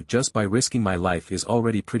jutsu just by risking my life is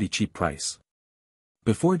already pretty cheap price.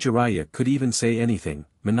 Before Jiraiya could even say anything,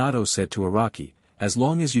 Minato said to Araki, as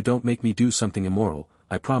long as you don't make me do something immoral,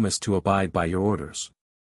 I promise to abide by your orders.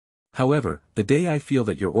 However, the day I feel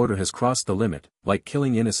that your order has crossed the limit, like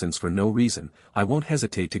killing innocents for no reason, I won't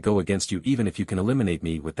hesitate to go against you even if you can eliminate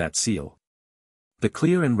me with that seal. The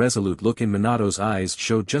clear and resolute look in Minato's eyes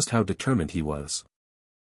showed just how determined he was.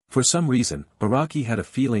 For some reason, Araki had a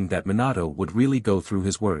feeling that Minato would really go through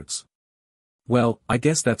his words. Well, I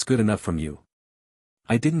guess that's good enough from you.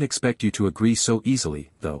 I didn't expect you to agree so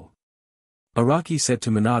easily, though. Araki said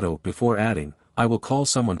to Minato before adding, I will call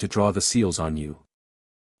someone to draw the seals on you.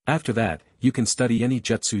 After that, you can study any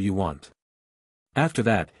jutsu you want. After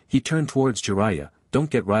that, he turned towards Jiraiya, don't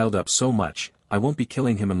get riled up so much, I won't be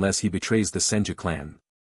killing him unless he betrays the Senju clan.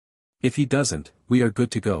 If he doesn't, we are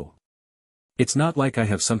good to go. It's not like I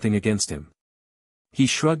have something against him. He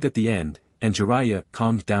shrugged at the end, and Jiraiya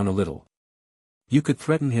calmed down a little. You could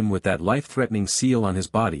threaten him with that life-threatening seal on his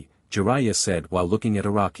body, Jiraiya said while looking at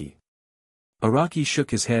Araki. Araki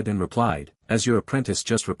shook his head and replied, as your apprentice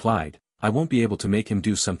just replied, I won't be able to make him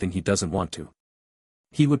do something he doesn't want to.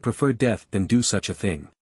 He would prefer death than do such a thing.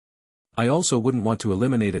 I also wouldn't want to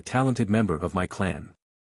eliminate a talented member of my clan.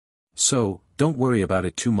 So, don't worry about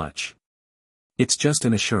it too much. It's just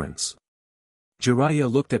an assurance.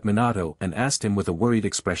 Jiraiya looked at Minato and asked him with a worried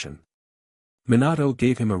expression. Minato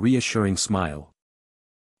gave him a reassuring smile.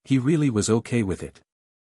 He really was okay with it.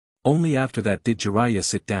 Only after that did Jiraiya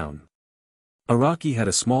sit down. Araki had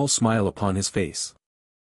a small smile upon his face.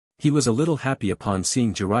 He was a little happy upon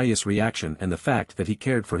seeing Jiraiya's reaction and the fact that he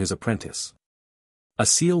cared for his apprentice. A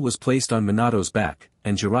seal was placed on Minato's back,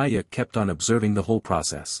 and Jiraiya kept on observing the whole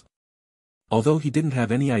process. Although he didn't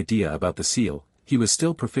have any idea about the seal, he was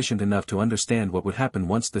still proficient enough to understand what would happen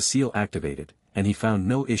once the seal activated, and he found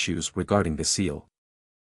no issues regarding the seal.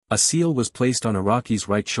 A seal was placed on Araki's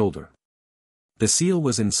right shoulder. The seal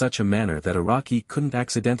was in such a manner that Araki couldn't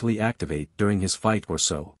accidentally activate during his fight or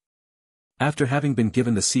so. After having been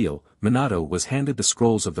given the seal, Minato was handed the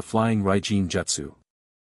scrolls of the Flying Raijin Jutsu.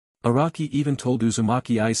 Araki even told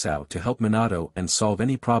Uzumaki Isao to help Minato and solve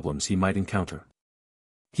any problems he might encounter.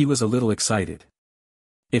 He was a little excited.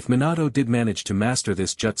 If Minato did manage to master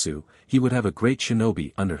this jutsu, he would have a great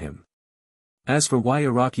shinobi under him. As for why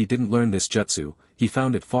Araki didn't learn this jutsu, he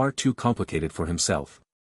found it far too complicated for himself.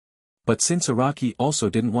 But since Araki also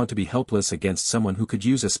didn't want to be helpless against someone who could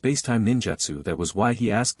use a spacetime ninjutsu, that was why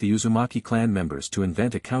he asked the Uzumaki clan members to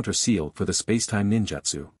invent a counter-seal for the spacetime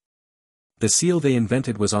ninjutsu. The seal they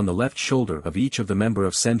invented was on the left shoulder of each of the member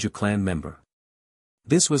of Senju clan member.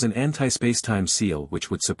 This was an anti-spacetime seal which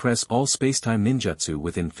would suppress all spacetime ninjutsu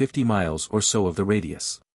within 50 miles or so of the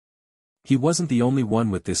radius. He wasn't the only one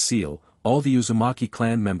with this seal, all the Uzumaki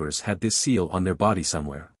clan members had this seal on their body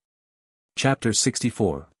somewhere. Chapter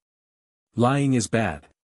 64. Lying is bad.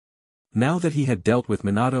 Now that he had dealt with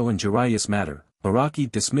Minato and Jiraiya's matter, Araki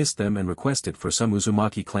dismissed them and requested for some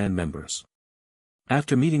Uzumaki clan members.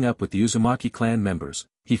 After meeting up with the Uzumaki clan members,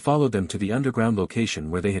 he followed them to the underground location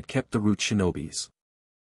where they had kept the root shinobis.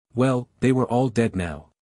 Well, they were all dead now.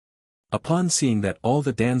 Upon seeing that all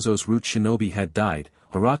the Danzo's root shinobi had died,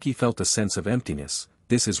 Araki felt a sense of emptiness.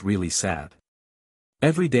 This is really sad.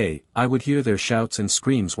 Every day, I would hear their shouts and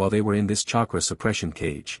screams while they were in this chakra suppression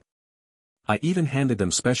cage. I even handed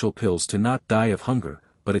them special pills to not die of hunger,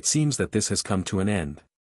 but it seems that this has come to an end.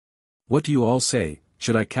 What do you all say,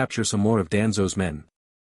 should I capture some more of Danzo's men?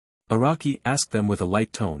 Araki asked them with a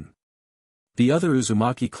light tone. The other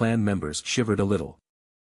Uzumaki clan members shivered a little.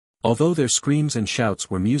 Although their screams and shouts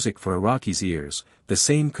were music for Araki's ears, the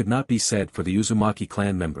same could not be said for the Uzumaki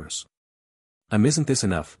clan members. Isn't this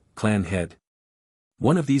enough, clan head?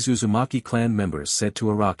 One of these Uzumaki clan members said to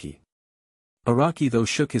Araki. Araki though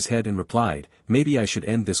shook his head and replied, maybe I should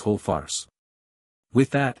end this whole farce. With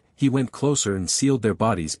that, he went closer and sealed their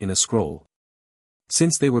bodies in a scroll.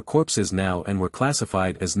 Since they were corpses now and were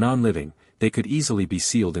classified as non-living, they could easily be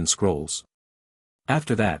sealed in scrolls.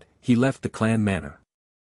 After that, he left the clan manor.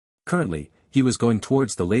 Currently, he was going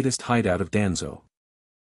towards the latest hideout of Danzo.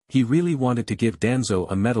 He really wanted to give Danzo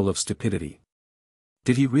a medal of stupidity.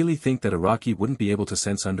 Did he really think that Araki wouldn't be able to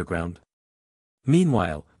sense underground?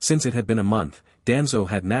 Meanwhile, since it had been a month, Danzo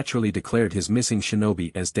had naturally declared his missing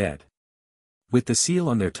shinobi as dead. With the seal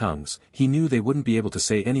on their tongues, he knew they wouldn't be able to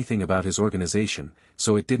say anything about his organization,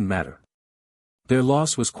 so it didn't matter. Their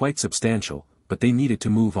loss was quite substantial, but they needed to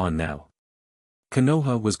move on now.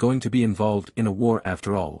 Konoha was going to be involved in a war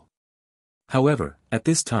after all. However, at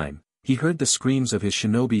this time, he heard the screams of his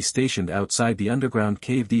shinobi stationed outside the underground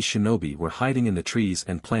cave. These shinobi were hiding in the trees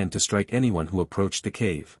and planned to strike anyone who approached the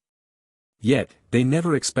cave. Yet, they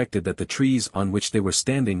never expected that the trees on which they were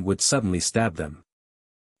standing would suddenly stab them.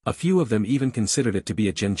 A few of them even considered it to be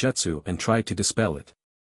a genjutsu and tried to dispel it.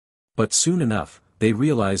 But soon enough, they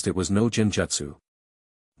realized it was no genjutsu.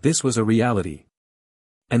 This was a reality.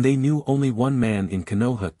 And they knew only one man in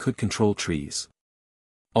Konoha could control trees.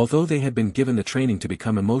 Although they had been given the training to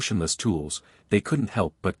become emotionless tools, they couldn't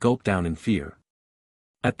help but gulp down in fear.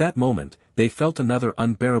 At that moment, they felt another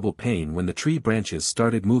unbearable pain when the tree branches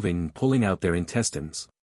started moving and pulling out their intestines.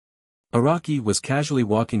 Araki was casually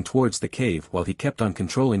walking towards the cave while he kept on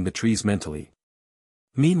controlling the trees mentally.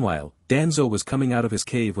 Meanwhile, Danzo was coming out of his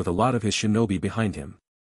cave with a lot of his shinobi behind him.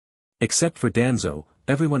 Except for Danzo,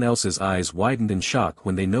 everyone else's eyes widened in shock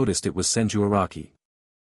when they noticed it was Senju Araki.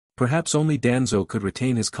 Perhaps only Danzo could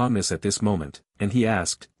retain his calmness at this moment, and he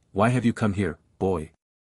asked, "Why have you come here, boy?"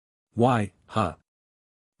 "Why, huh?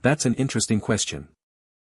 That's an interesting question.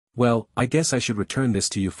 Well, I guess I should return this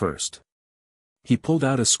to you first." He pulled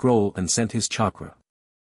out a scroll and sent his chakra.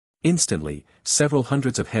 Instantly, several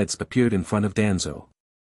hundreds of heads appeared in front of Danzo.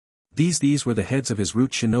 These were the heads of his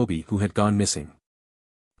root shinobi who had gone missing.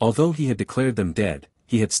 Although he had declared them dead,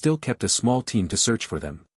 he had still kept a small team to search for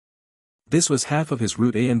them. This was half of his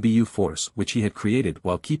root ANBU force which he had created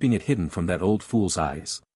while keeping it hidden from that old fool's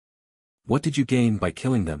eyes. "What did you gain by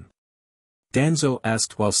killing them?" Danzo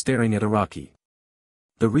asked while staring at Araki.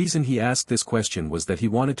 The reason he asked this question was that he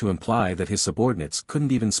wanted to imply that his subordinates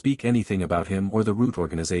couldn't even speak anything about him or the root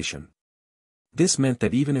organization. This meant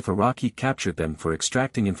that even if Araki captured them for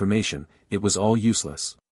extracting information, it was all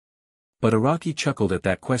useless. But Araki chuckled at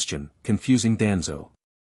that question, confusing Danzo.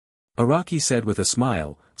 Araki said with a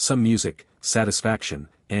smile, "Some music, satisfaction,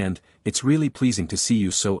 and, it's really pleasing to see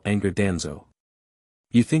you so angered, Danzo.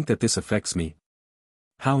 You think that this affects me?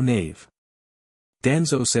 How naive."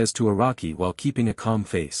 Danzo says to Araki while keeping a calm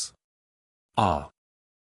face. "Ah.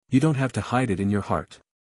 You don't have to hide it in your heart.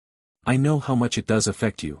 I know how much it does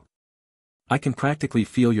affect you. I can practically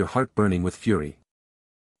feel your heart burning with fury.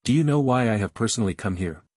 Do you know why I have personally come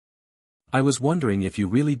here? I was wondering if you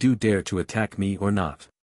really do dare to attack me or not."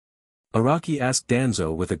 Araki asked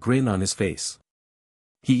Danzo with a grin on his face.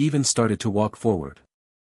 He even started to walk forward.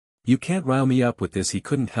 "You can't rile me up with this." He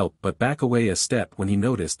couldn't help but back away a step when he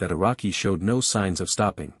noticed that Araki showed no signs of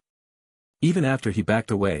stopping. Even after he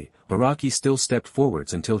backed away, Araki still stepped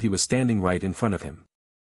forwards until he was standing right in front of him.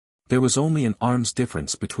 There was only an arm's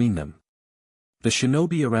difference between them. The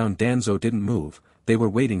shinobi around Danzo didn't move, they were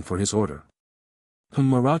waiting for his order.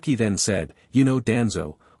 Araki then said, "You know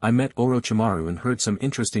Danzo, I met Orochimaru and heard some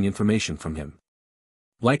interesting information from him.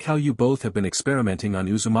 Like how you both have been experimenting on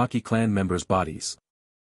Uzumaki clan members' bodies."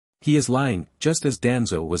 He is lying. Just as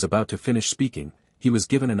Danzo was about to finish speaking, he was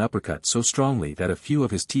given an uppercut so strongly that a few of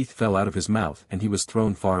his teeth fell out of his mouth and he was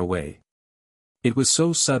thrown far away. It was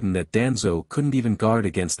so sudden that Danzo couldn't even guard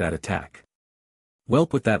against that attack.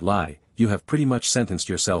 "Welp, with that lie, you have pretty much sentenced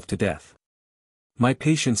yourself to death. My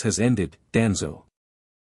patience has ended, Danzo,"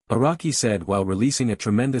 Araki said while releasing a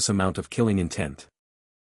tremendous amount of killing intent.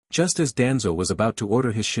 Just as Danzo was about to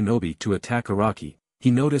order his shinobi to attack Araki,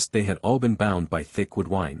 he noticed they had all been bound by thick wood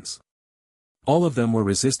vines. All of them were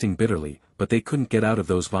resisting bitterly, but they couldn't get out of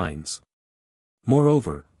those vines.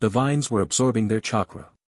 Moreover, the vines were absorbing their chakra.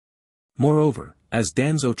 Moreover, as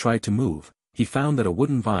Danzo tried to move, he found that a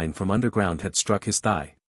wooden vine from underground had struck his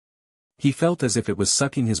thigh. He felt as if it was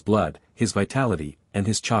sucking his blood, his vitality, and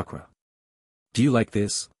his chakra. "Do you like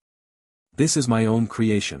this? This is my own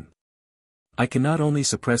creation. I can not only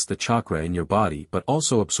suppress the chakra in your body but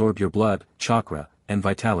also absorb your blood, chakra, and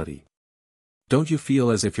vitality. Don't you feel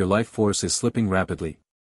as if your life force is slipping rapidly?"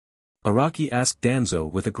 Araki asked Danzo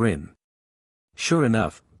with a grin. Sure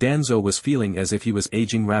enough, Danzo was feeling as if he was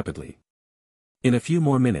aging rapidly. In a few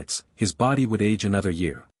more minutes, his body would age another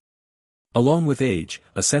year. Along with age,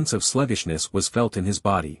 a sense of sluggishness was felt in his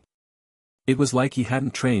body. It was like he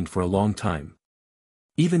hadn't trained for a long time.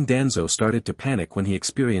 Even Danzo started to panic when he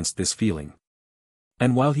experienced this feeling.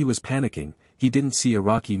 And while he was panicking, he didn't see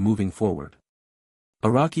Araki moving forward.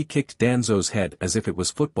 Araki kicked Danzo's head as if it was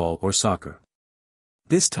football or soccer.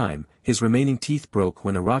 This time, his remaining teeth broke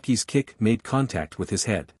when Araki's kick made contact with his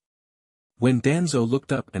head. When Danzo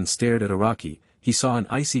looked up and stared at Araki, he saw an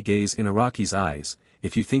icy gaze in Araki's eyes.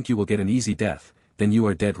 If you think you will get an easy death, then you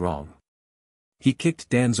are dead wrong. He kicked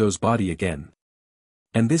Danzo's body again.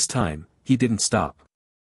 And this time, he didn't stop.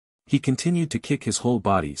 He continued to kick his whole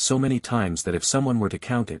body so many times that if someone were to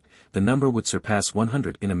count it, the number would surpass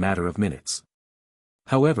 100 in a matter of minutes.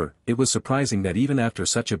 However, it was surprising that even after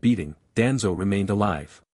such a beating, Danzo remained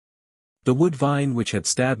alive. The wood vine which had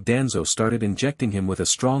stabbed Danzo started injecting him with a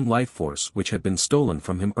strong life force which had been stolen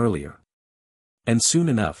from him earlier. And soon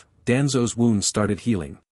enough, Danzo's wounds started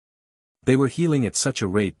healing. They were healing at such a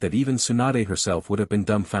rate that even Tsunade herself would have been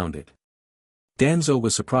dumbfounded. Danzo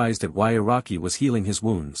was surprised at why Araki was healing his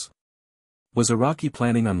wounds. Was Araki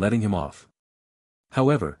planning on letting him off?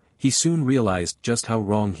 However, he soon realized just how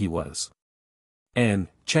wrong he was. And,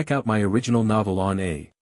 check out my original novel on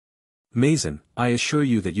Amazon. I assure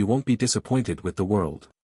you that you won't be disappointed with the world.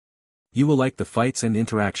 You will like the fights and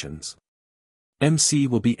interactions. MC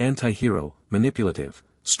will be anti-hero, manipulative,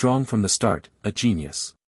 strong from the start, a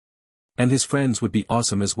genius. And his friends would be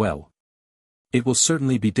awesome as well. It will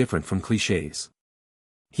certainly be different from clichés.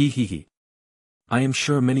 He. I am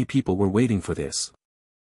sure many people were waiting for this.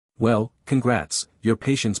 Well, congrats, your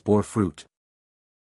patience bore fruit.